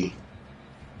 Yeah, I see.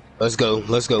 Let's go.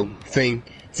 Let's go. Fing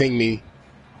me.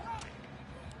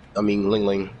 I mean, Ling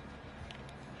Ling.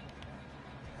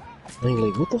 Ling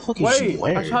Ling, what the fuck is you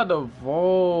wearing? I tried to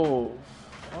vault.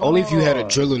 Only if you had a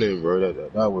drilling in, bro.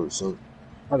 That works. So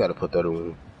I gotta put that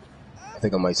on. I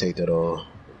think I might take that off.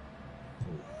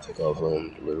 Take off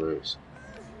deliverance.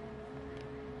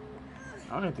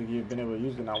 I don't think you've been able to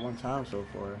use it not one time so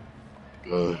far.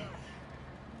 No.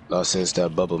 Not since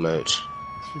that bubble match.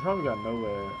 She probably got no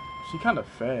ad. She kind of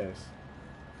fast.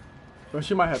 But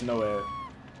she might have no ad.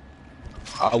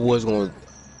 I was gonna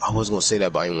say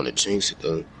that, but I didn't want to jinx it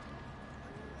though.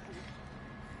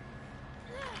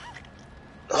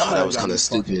 Oh, that was kind of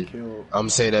stupid. I'm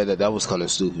saying that was kind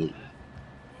of stupid.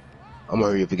 I'm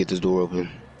gonna hurry up and get this door open.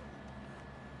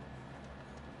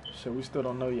 Shit, we still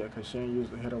don't know yet because she ain't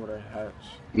used the hit over the hatch.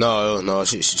 No,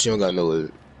 she don't got no.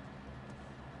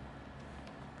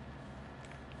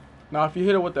 Now, if you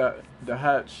hit her with the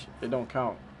hatch, it don't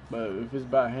count. But if it's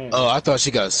by hand. Oh, I thought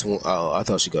she got I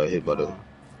thought she got hit by the.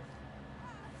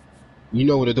 You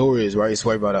know where the door is, right? It's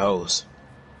right by the house.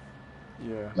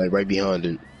 Yeah. Like right behind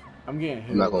it. I'm getting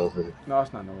hit. I'm not gonna open it. No,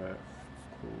 it's not no ad.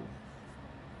 Cool.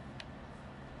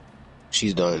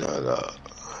 She's done.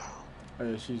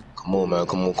 Yeah, she's. Come on, man.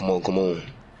 Come on.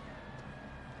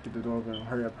 Get the door open.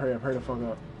 Hurry up. Hurry the fuck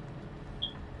up.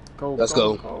 Go. Let's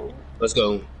go.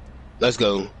 Let's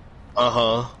go.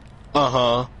 Bow.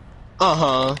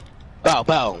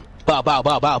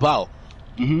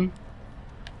 Mm-hmm.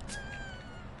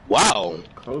 Wow.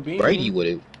 Brady with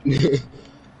it.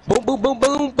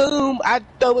 Boom. I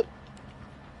throw it.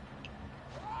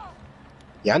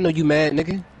 Yeah, I know you mad,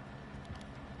 nigga.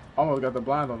 Almost got the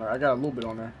blind on there. I got a little bit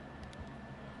on there.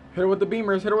 Hit her with the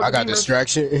beamers. I got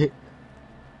distraction.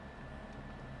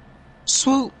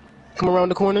 Swoop. Come around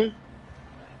the corner.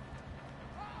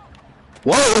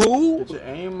 Whoa! Get your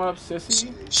aim up,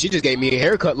 sissy. She just gave me a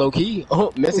haircut, low key.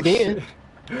 Oh, miss again.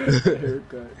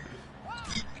 Haircut.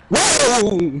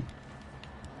 Whoa!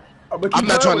 I'm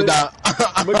not trying to die.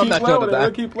 I'm not trying to die.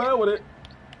 I'm keep playing with it.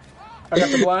 I got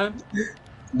the blind.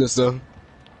 Good stuff.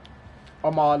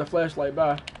 I'm all on the flashlight.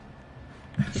 Bye.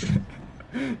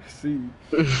 See.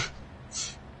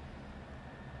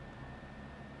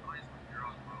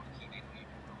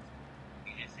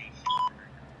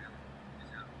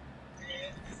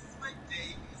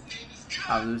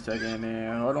 I was just checking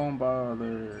in. Hold on,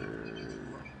 bother.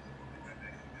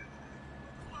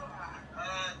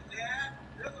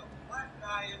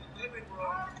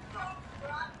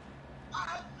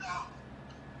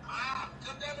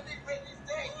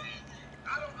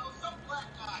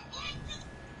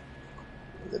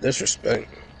 The disrespect.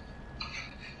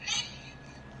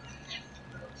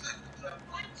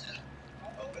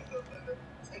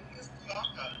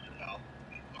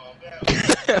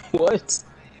 What?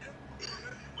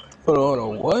 Hold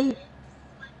on, what?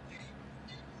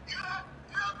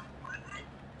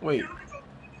 Wait.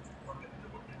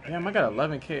 Damn, I got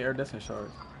 11K iridescent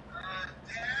shards.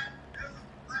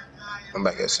 I'm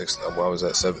back at 6. Why was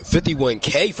that 7?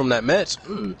 51K from that match.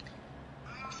 I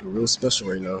feel real special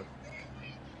right now.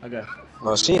 I got.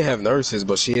 She didn't have nurses,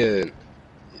 but she had.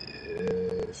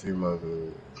 If you remember,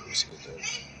 let me see what that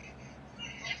is.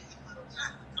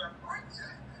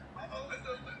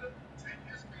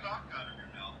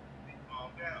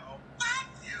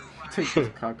 Take this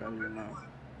cock out of your mouth.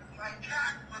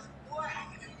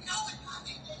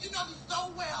 You know me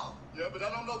so well. Yeah, but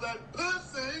I don't know that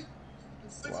pussy.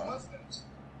 6 months.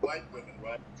 White women,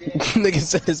 right? Nigga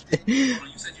said his. You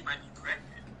said you might be pregnant.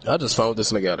 I just found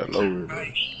this nigga out of nowhere.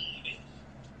 Man,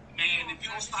 if you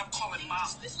don't stop calling mom,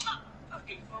 this not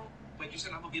fucking phone. Wait, you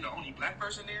said I'm gonna be the only black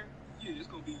person there? Yeah, it's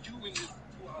gonna be you and this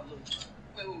poor little.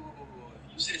 Wait.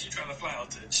 You said you trying to fly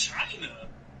out to China?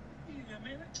 Yeah,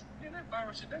 man, that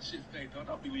virus shit, that shit's fake, though.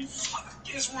 Don't believe me. What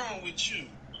is wrong with you?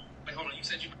 Wait, hold on. You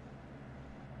said you.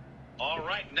 All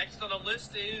right, next on the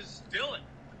list is Dylan.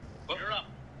 You're up.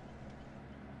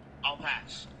 I'll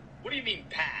pass. What do you mean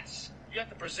pass? You have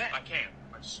to present. I can't.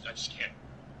 I just can't.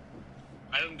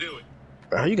 I didn't do it.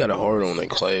 How you got a hard on that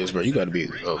class, bro? You gotta be.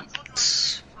 All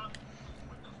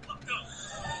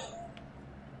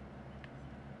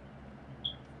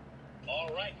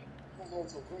right.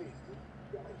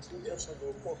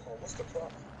 What's the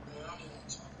problem?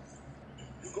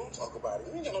 You gonna talk about it.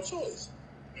 You ain't got no choice.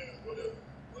 Man,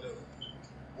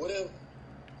 whatever.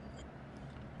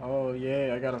 Oh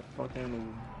yeah, I got a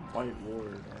fucking white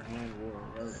ward or hand ward,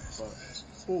 whatever the fuck.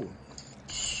 Ooh.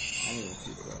 I need to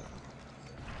keep that.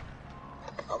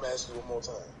 I'm asking you one more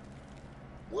time.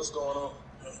 What's going on?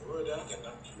 For real, I can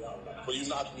knock you out. But you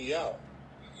knocked me out.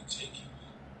 I can take you.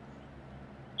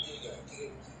 You ain't got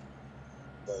kids.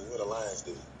 No, you in the Lions,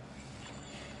 dude.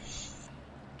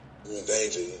 You're in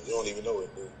danger. You don't even know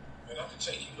it, dude. Man, I can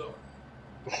take you though.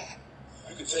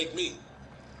 You can take me.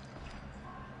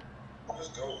 Let's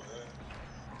go, man.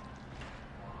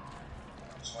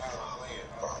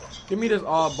 Give me this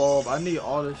odd bulb. I need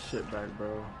all this shit back,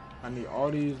 bro. I need all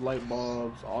these light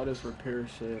bulbs, all this repair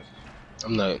shit.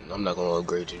 I'm not gonna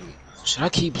upgrade you. Should I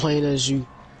keep playing as you?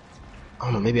 I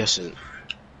don't know. Maybe I should.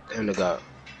 Damn, they got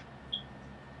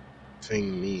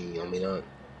thing me. I mean, not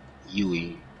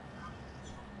Yui.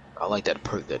 I like that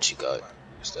perk that you got.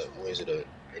 It's that where's it at?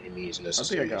 Enemies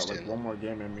necessary. I think I got like one more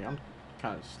game in me. I'm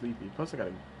kind of sleepy. Plus, I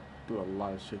gotta do a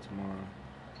lot of shit tomorrow.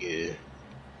 Yeah.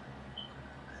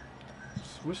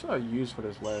 What should I use for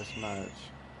this last match?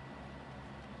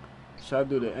 Should I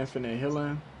do the infinite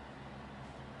healing?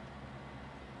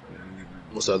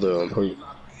 What's the other perk?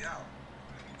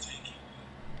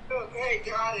 Okay,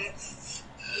 got it.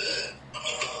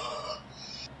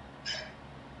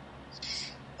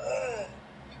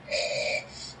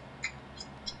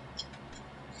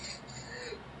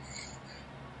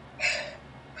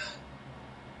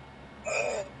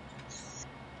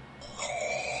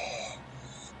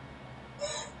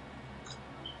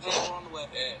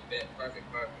 Perfect.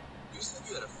 You said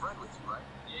you had a friend with you, right?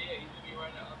 Yeah, he's with me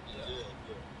right now.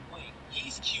 Yeah. Wait,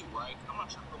 he's cute, right? I'm not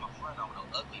trying to put my friend on with no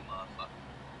ugly motherfucker.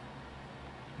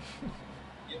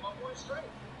 Get my boy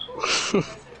straight.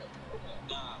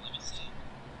 Nah, let me see.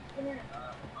 Okay.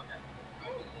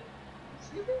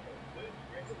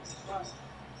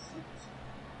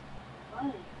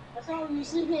 What's wrong with you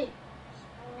sleeping?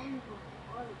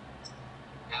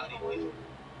 Howdy, boy.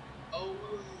 Oh,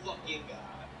 fucking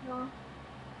God. No.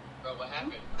 Bro, what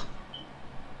happened?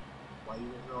 Why you in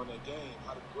here on that game?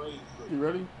 How the grades look? You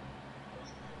ready?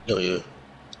 Oh yeah.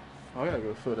 Oh, I gotta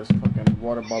go fill this fucking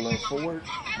water bottle forward.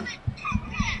 And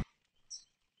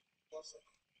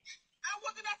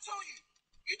what did I tell you?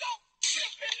 You don't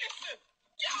listen.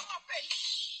 Get out my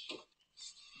face.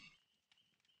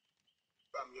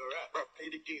 You're right. Bro, pay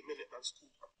the gate minute. That's cool.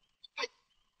 Hey.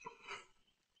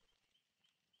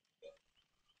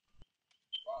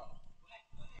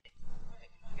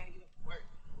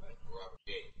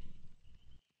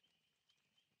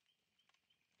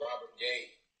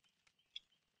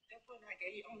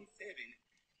 he only 7.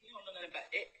 He don't know nothing about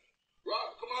it.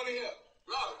 Rob, come on in here.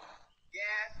 Rob.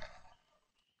 Yes.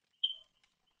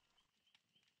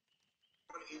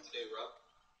 What do you eat today, Rob?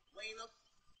 Lena.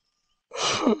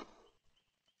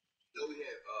 No, we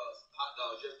had hot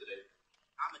dogs yesterday.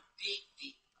 I'm a deep.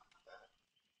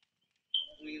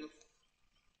 Lena.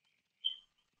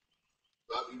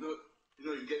 Rob, you know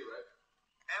you're gay, right?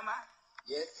 Am I?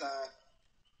 Yes, son.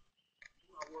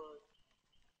 I was.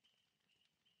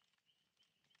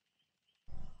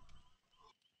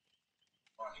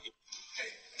 Hey,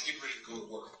 get ready to go to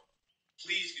work.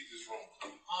 Please get this wrong.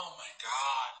 Oh my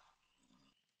God.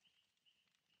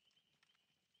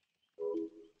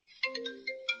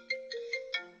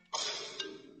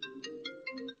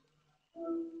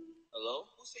 Hello?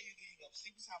 Who say you getting up?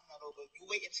 Sleep time not over. You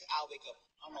wait until I wake up.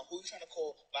 I don't know who you trying to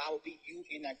call, but I will beat you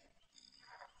in that.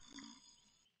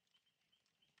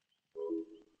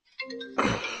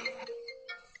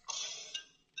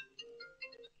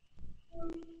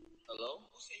 Hello?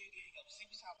 Who say you getting up?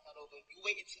 Sleep time not over. You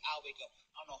wait until I wake up.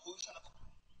 I don't know who you trying to call.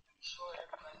 You sure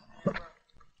everybody's there, bro?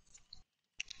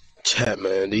 Chat,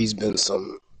 man, these been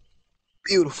some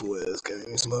beautiful ass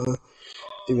games, man.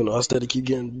 Even though I steady keep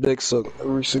getting dick sucked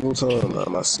every single time,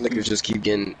 man. My Snickers just keep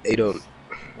getting ate up.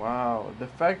 Wow, the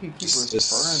fact you keep referring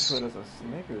Just to it as a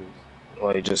Snickers.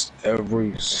 like just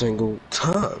every single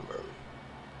time, bro.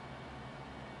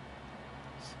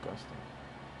 Disgusting.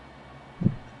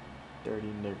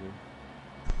 Dirty nigger.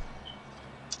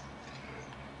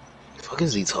 The fuck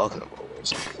is he talking about?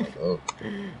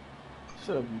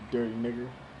 Shut up, you dirty nigger.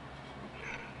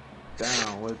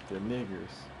 Down with the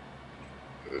niggers.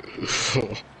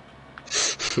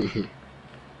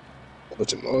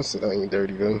 But your mom said I ain't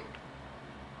dirty though.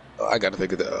 Oh, I gotta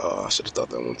think of that. Oh, I should have thought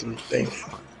that one through. Damn.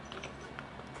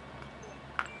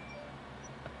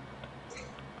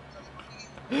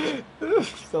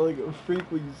 Sound like a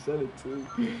freak when you said it too.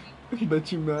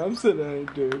 But your mom said I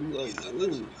ain't dirty. Like,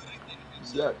 ew.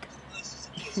 Yuck.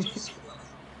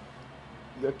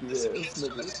 Yucky ass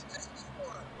nigga.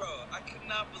 Bro, I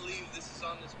cannot believe this is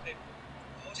on this paper.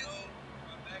 Oh no,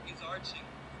 my back is arching.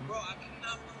 Bro, I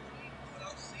cannot believe what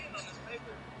I'm seeing on this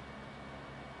paper.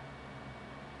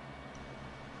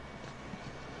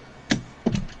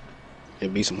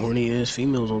 There'd be some horny ass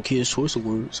females on Kids' Choice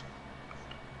Awards.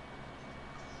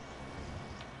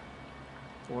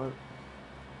 What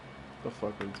the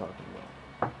fuck are you talking about?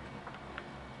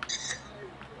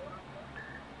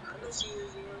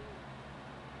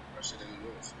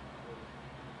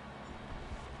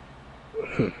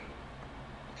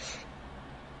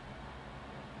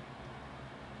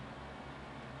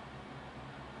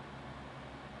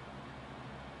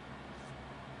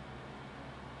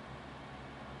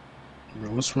 Bro,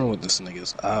 what's wrong with this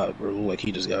nigga's eye, bro? Like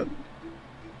he just got.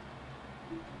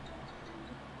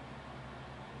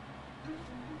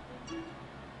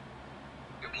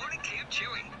 Good morning, Camp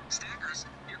Chewy. Stackers,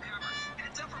 you're covered.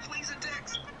 Heads up for fleas and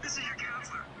ticks. This is your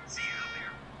counselor. See you out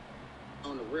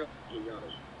there. On the real, y'all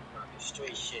talking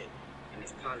straight shit, and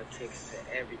it's politics to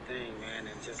everything, man.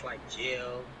 And just like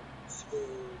jail, school.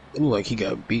 It look like he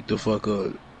got beat the fuck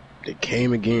up. They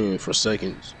came again for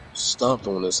seconds. Stomped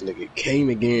on this nigga. Came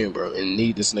again, bro, and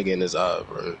need this nigga in his eye,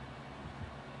 bro.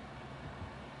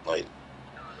 Like.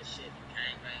 All this shit, you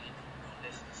gang banging, you don't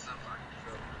listen to somebody,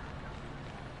 bro.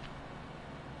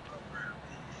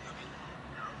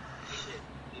 Shit,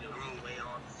 be the wrong way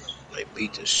on. They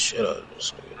beat the shit out of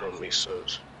this nigga. It don't make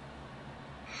sense.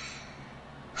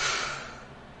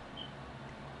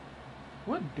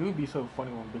 What do be so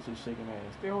funny when bitches shaking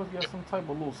ass? They always got some type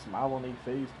of little smile on their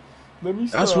face. Let me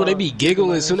That's what they be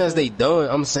giggling as soon as they done.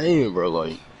 I'm saying, bro,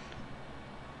 like,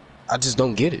 I just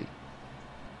don't get it.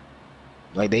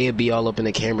 Like, they'd be all up in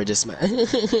the camera just like,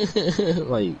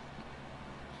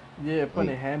 yeah, putting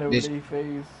their hand over their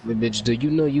face. Bitch, do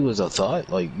you know you was a thought?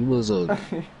 Like, you was a.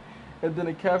 And then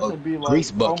the caption would be like,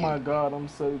 "Oh my god, I'm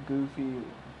so goofy.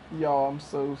 Y'all, I'm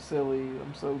so silly.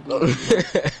 I'm so goofy."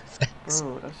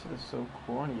 Bro, that shit is so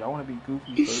corny. I want to be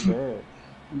goofy so bad.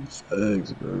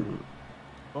 Thanks, bro.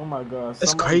 Oh my god, that's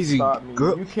somebody crazy, stop me.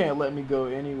 girl. You can't let me go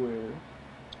anywhere.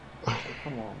 Like,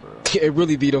 come on, bro. It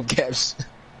really be them caps.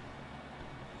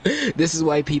 This is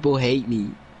why people hate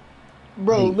me.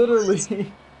 Bro, like,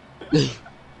 literally.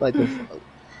 Like,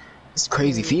 it's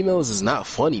crazy. Females is not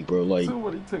funny, bro. Like,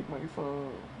 somebody took my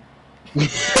phone.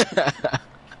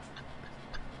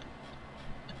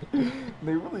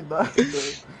 They really not,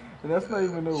 though. And that's not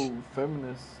even no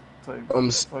feminist type.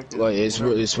 Like, it's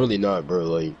really not, bro.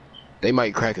 Like, they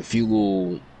might crack a few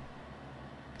little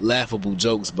laughable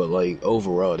jokes, but like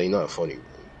overall, they not funny, bro.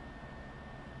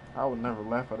 I would never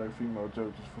laugh at a female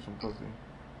joke just for some pussy.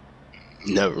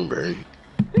 Never, bro.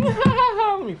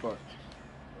 Let me fuck.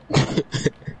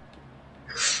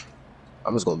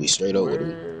 I'm just gonna be straight up with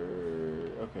him.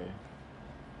 Okay.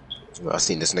 I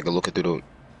seen this nigga looking through the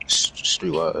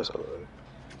streetwise.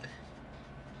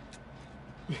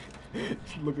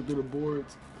 Looking through the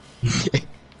boards.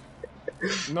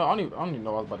 No, I don't even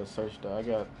know I was about to search that. I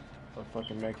got a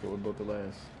fucking med kit with both the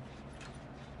last.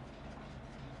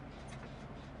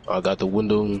 I got the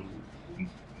window.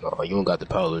 No, you don't got the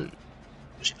pallet.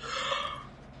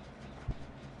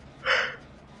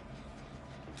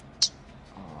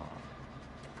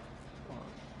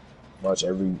 Watch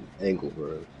every angle,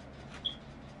 bro.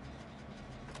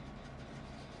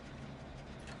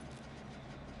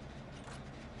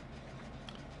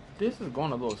 This is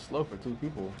going a little slow for two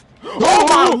people. Oh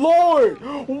my lord!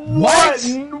 What?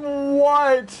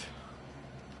 What?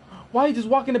 Why you just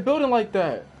walk in the building like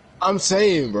that? I'm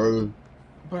saying, bro.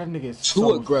 But that nigga is too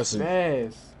so aggressive.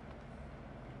 Fast.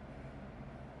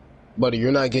 Buddy,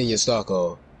 you're not getting your stock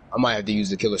off. I might have to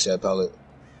use the killer shot pallet.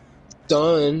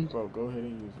 Done. Bro, go ahead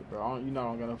and use it, bro. You know I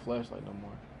don't got a flashlight no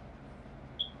more.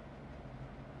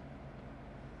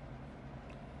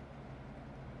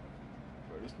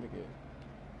 Bro, this nigga.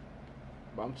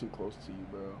 But I'm too close to you,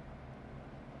 bro.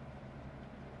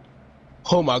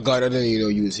 Oh my god, I didn't even know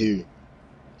you was here.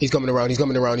 He's coming around, he's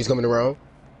coming around, he's coming around.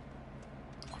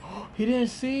 He didn't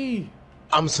see.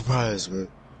 I'm surprised, bro.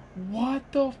 What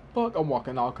the fuck? I'm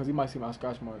walking out because he might see my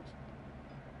scratch marks.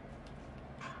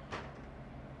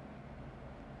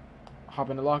 Hop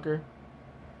in the locker.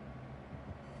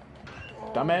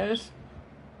 Dumbass.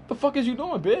 The fuck is you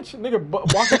doing, bitch? Nigga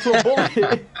walk into a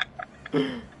bullet.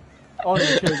 I don't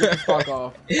even care. Get the stock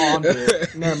off. Oh, I'm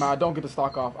dead. Never mind. Don't get the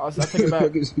stock off. I take it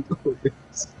back.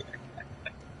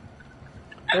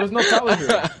 There's no pallet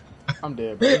here. I'm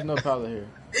dead, bro. There's no pallet here.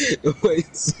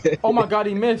 Oh my god,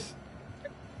 he missed.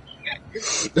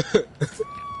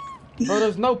 Bro,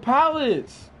 there's no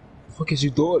pallets. The fuck is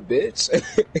you doing, bitch?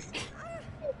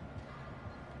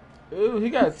 Ew, he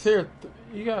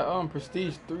got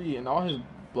prestige 3 and all his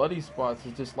bloody spots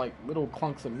is just like little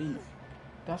clunks of meat.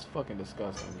 That's fucking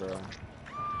disgusting, bro.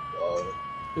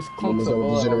 It's clumps of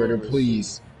blood. Generator,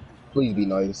 please. Please be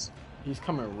nice. He's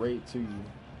coming right to you.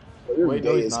 Well, wait,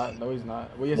 no he's not. No he's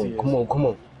not. Well, yes he is. Come on, come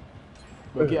on.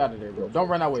 Bro, get out of there, bro. Don't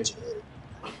run that way.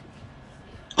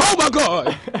 Oh my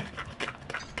god!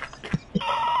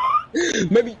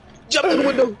 Maybe jump in the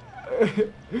window.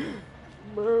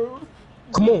 Bro.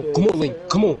 Come on, come on, Lane.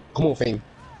 Come on, Fame.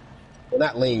 Well,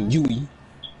 not Lane, Yui.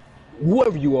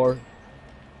 Whoever you are.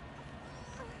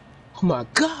 Oh my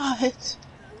god.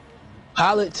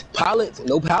 Pallet,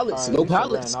 no pallets, right, no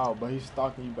pallets. Ran out, but he's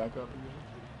stalking you back up again.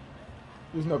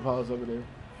 There's no pallets over there.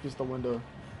 Just the window.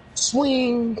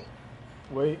 Swing.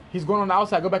 Wait, he's going on the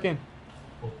outside. Go back in.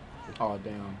 Oh,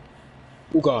 damn.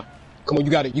 Oh god. Come on,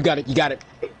 you got it, you got it, you got it.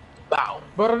 Bow.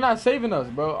 Bro, they're not saving us,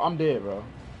 bro. I'm dead, bro.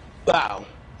 Bow.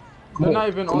 They're not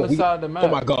even on the side of the map. Oh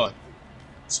my god.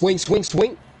 Swing, swing,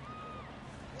 swing.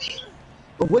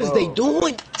 But what is they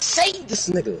doing? Save this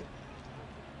nigga.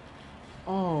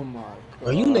 Oh my god.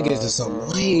 Bro, you niggas is some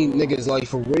lame niggas, like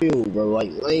for real, bro.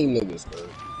 Like lame niggas, bro.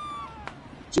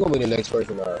 You gonna be the next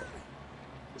person out.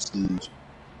 Prestige.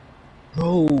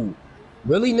 Bro.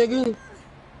 Really, nigga?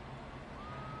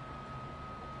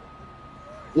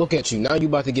 Look at you. Now you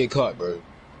about to get caught, bro.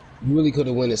 You really could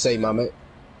have went and saved my man.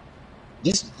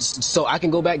 Just so I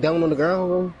can go back down on the ground,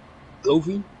 bro.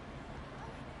 Goofy.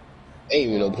 Ain't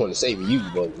even no point in saving you,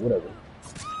 but whatever.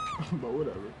 But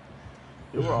whatever.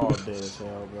 You were all dead as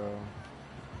hell, bro.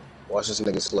 Watch this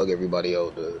nigga slug everybody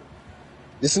out, dude.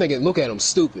 This nigga, look at him,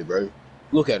 stupid, bro.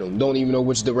 Look at him. Don't even know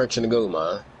which direction to go,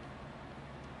 man.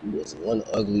 He was one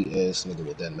ugly ass nigga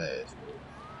with that mask,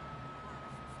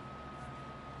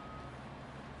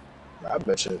 bro. I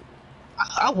bet you.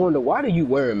 I wonder, why do you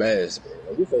wear a mask, bro?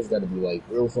 Like, your face gotta be, like,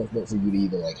 real fucked up for you to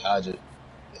even, like, hide your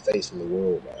face from the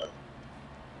world, man.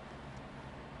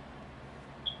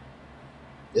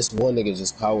 This one nigga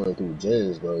just powering through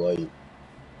gens, bro. Like,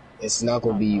 it's not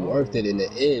gonna be worth it in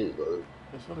the end, bro.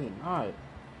 It's really not.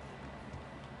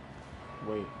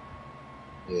 Wait.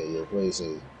 Yeah, play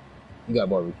safe. You got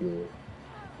barbecue.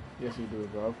 Yes, you do,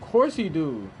 bro. Of course you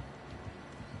do.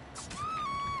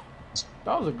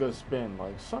 That was a good spin.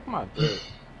 Like, suck my dick.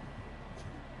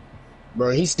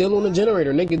 Bro, he's still on the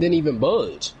generator. Nigga didn't even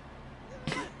budge.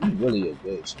 He's really a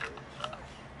bitch, bro.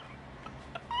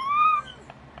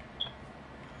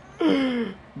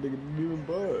 Nigga didn't even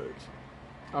budge.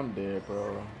 I'm dead,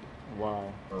 bro.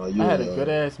 Wow. I Yeah. had a good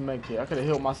ass med kit. I could have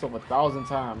healed myself 1,000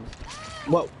 times.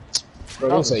 Well, bro, that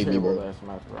don't was a save me, bro. terrible ass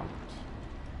match, bro.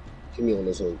 Give me on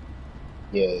this one.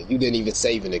 Yeah, you didn't even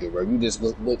save a nigga, bro. You just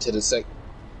went to the sec.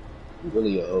 You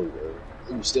really a hoe, bro.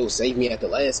 You still save me at the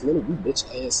last minute, you bitch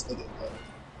ass nigga, bro.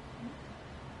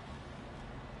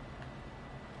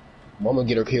 Mama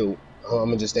get her killed. I'm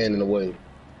gonna just stand in the way.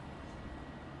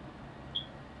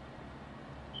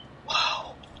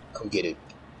 Wow. Come get it.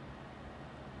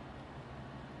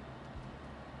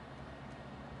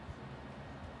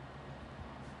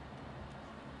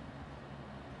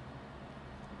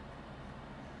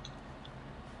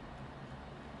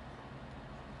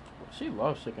 She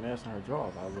loves shaking ass in her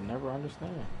drawers. I would never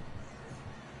understand.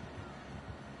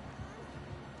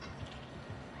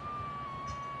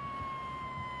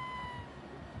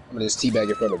 I'm gonna just teabag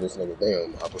in front of this nigga.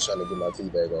 Damn, I was trying to get my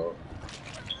teabag on.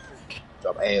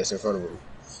 Drop ass in front of him.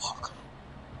 Fuck.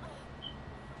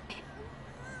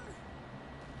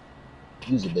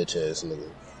 He's a bitch ass nigga.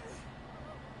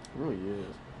 Really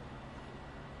is.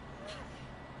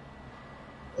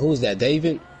 Who is that,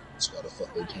 David? That's why the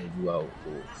fuck they killed you out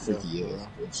for freaky Yeah, ass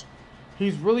bitch.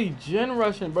 He's really gen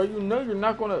rushing, bro. You know you're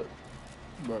not gonna,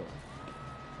 bro.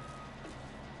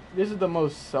 This is the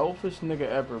most selfish nigga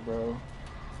ever, bro.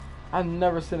 I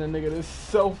never seen a nigga this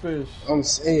selfish. I'm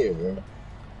saying, bro.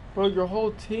 Bro, your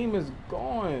whole team is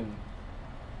gone.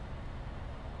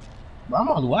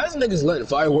 Bro, why is niggas letting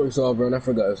fireworks off, bro? And I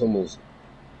forgot it's almost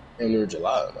end of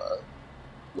July, man.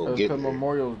 We'll get there.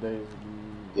 Memorial Day.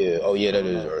 Yeah. Oh yeah, that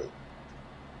is right.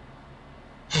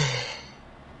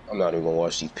 I'm not even gonna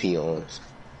watch these peons.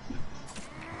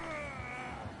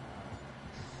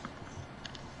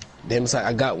 Damn, it's like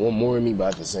I got one more in me,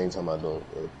 but at the same time I don't,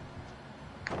 bro.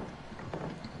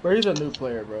 Bro, he's a new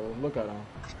player, bro. Look at him.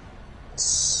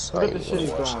 Look at the shit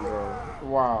he's doing, bro.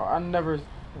 Wow, I never.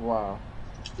 Wow.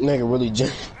 Nigga really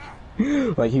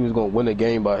like he was gonna win a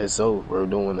game by himself, bro.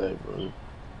 Doing that, bro.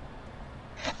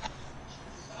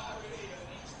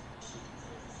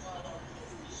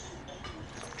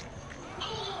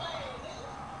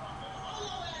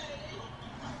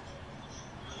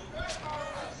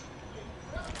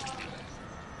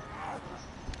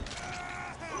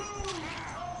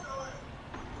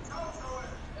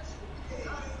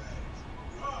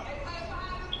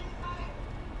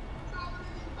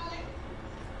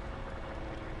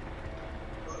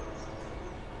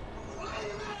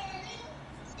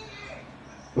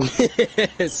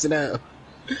 Sit down.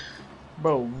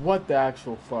 Bro, what the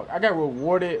actual fuck? I got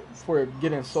rewarded for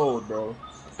getting sold, bro.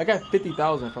 I got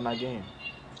 50,000 from that game.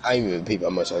 I ain't even peep how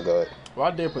much I got. Well,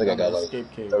 I did put I got like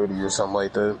escape cave. 30 or something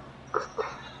like that.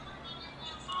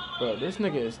 Bro, this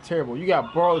nigga is terrible. You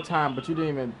got borrowed time, but you didn't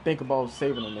even think about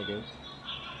saving a nigga.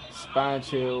 Spine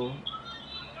chill.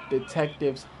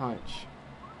 Detective's hunch.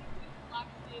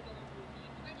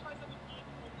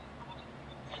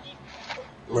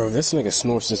 Bro, this nigga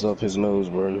snorts this up his nose,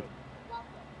 bro.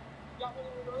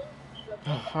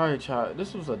 Alright, child.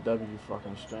 This was a W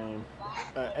fucking stream.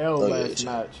 L last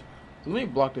match. Let me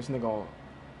block this nigga on.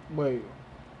 Wait.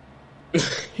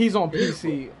 He's on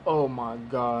PC. Oh my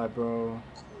god, bro.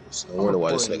 No wonder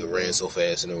why this nigga ran so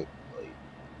fast. And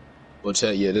but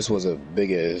chat, yeah, this was a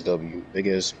big ass W.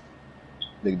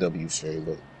 Big W stream.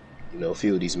 But, you know, a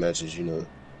few of these matches, you know,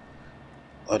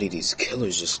 all these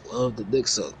killers just love the dick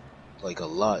suck. Like, a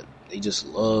lot. They just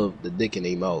love the dick in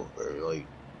their mouth, bro. Like,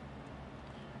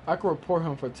 I could report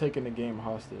him for taking the game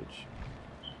hostage.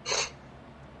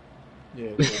 Yeah,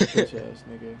 bitch ass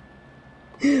nigga.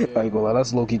 Yeah. I ain't gonna lie,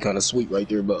 that's low key kind of sweet right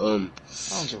there, but I don't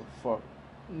give a fuck.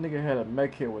 Nigga had a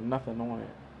mech kit with nothing on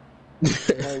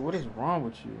it. Like, what is wrong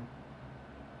with you?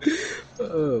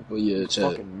 But yeah,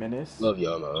 chat. Fucking menace. Love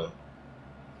y'all, man.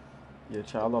 Yeah,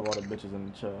 chat. I love all the bitches in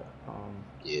the chat.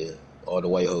 Yeah, all the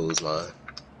white hoes, man.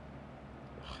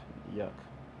 Yuck.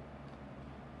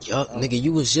 Yuck, nigga,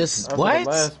 you was just what? The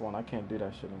last one, I can't do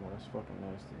that shit anymore. That's fucking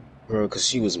nasty. Bro, cause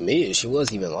she was mid. She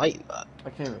wasn't even light. I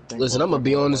can't even think. Listen, I'm gonna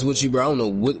be honest with you, bro. I don't know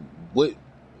what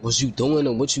was you doing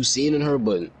and what you seeing in her,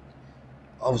 but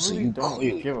obviously I really you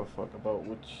don't give a fuck about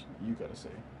what you gotta say.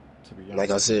 To be honest,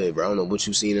 like I said, bro, I don't know what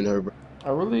you seen in her, bro. I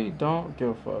really don't give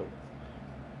a fuck.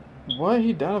 What,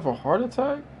 he died of a heart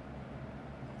attack?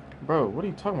 Bro, what are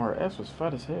you talking about? Her ass was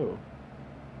fat as hell.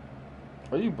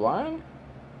 Are you blind?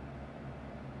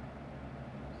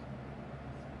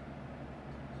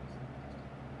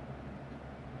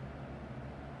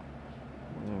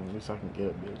 At least I can get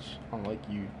it, bitch. Unlike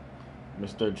you,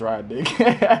 Mr. Dry Dick.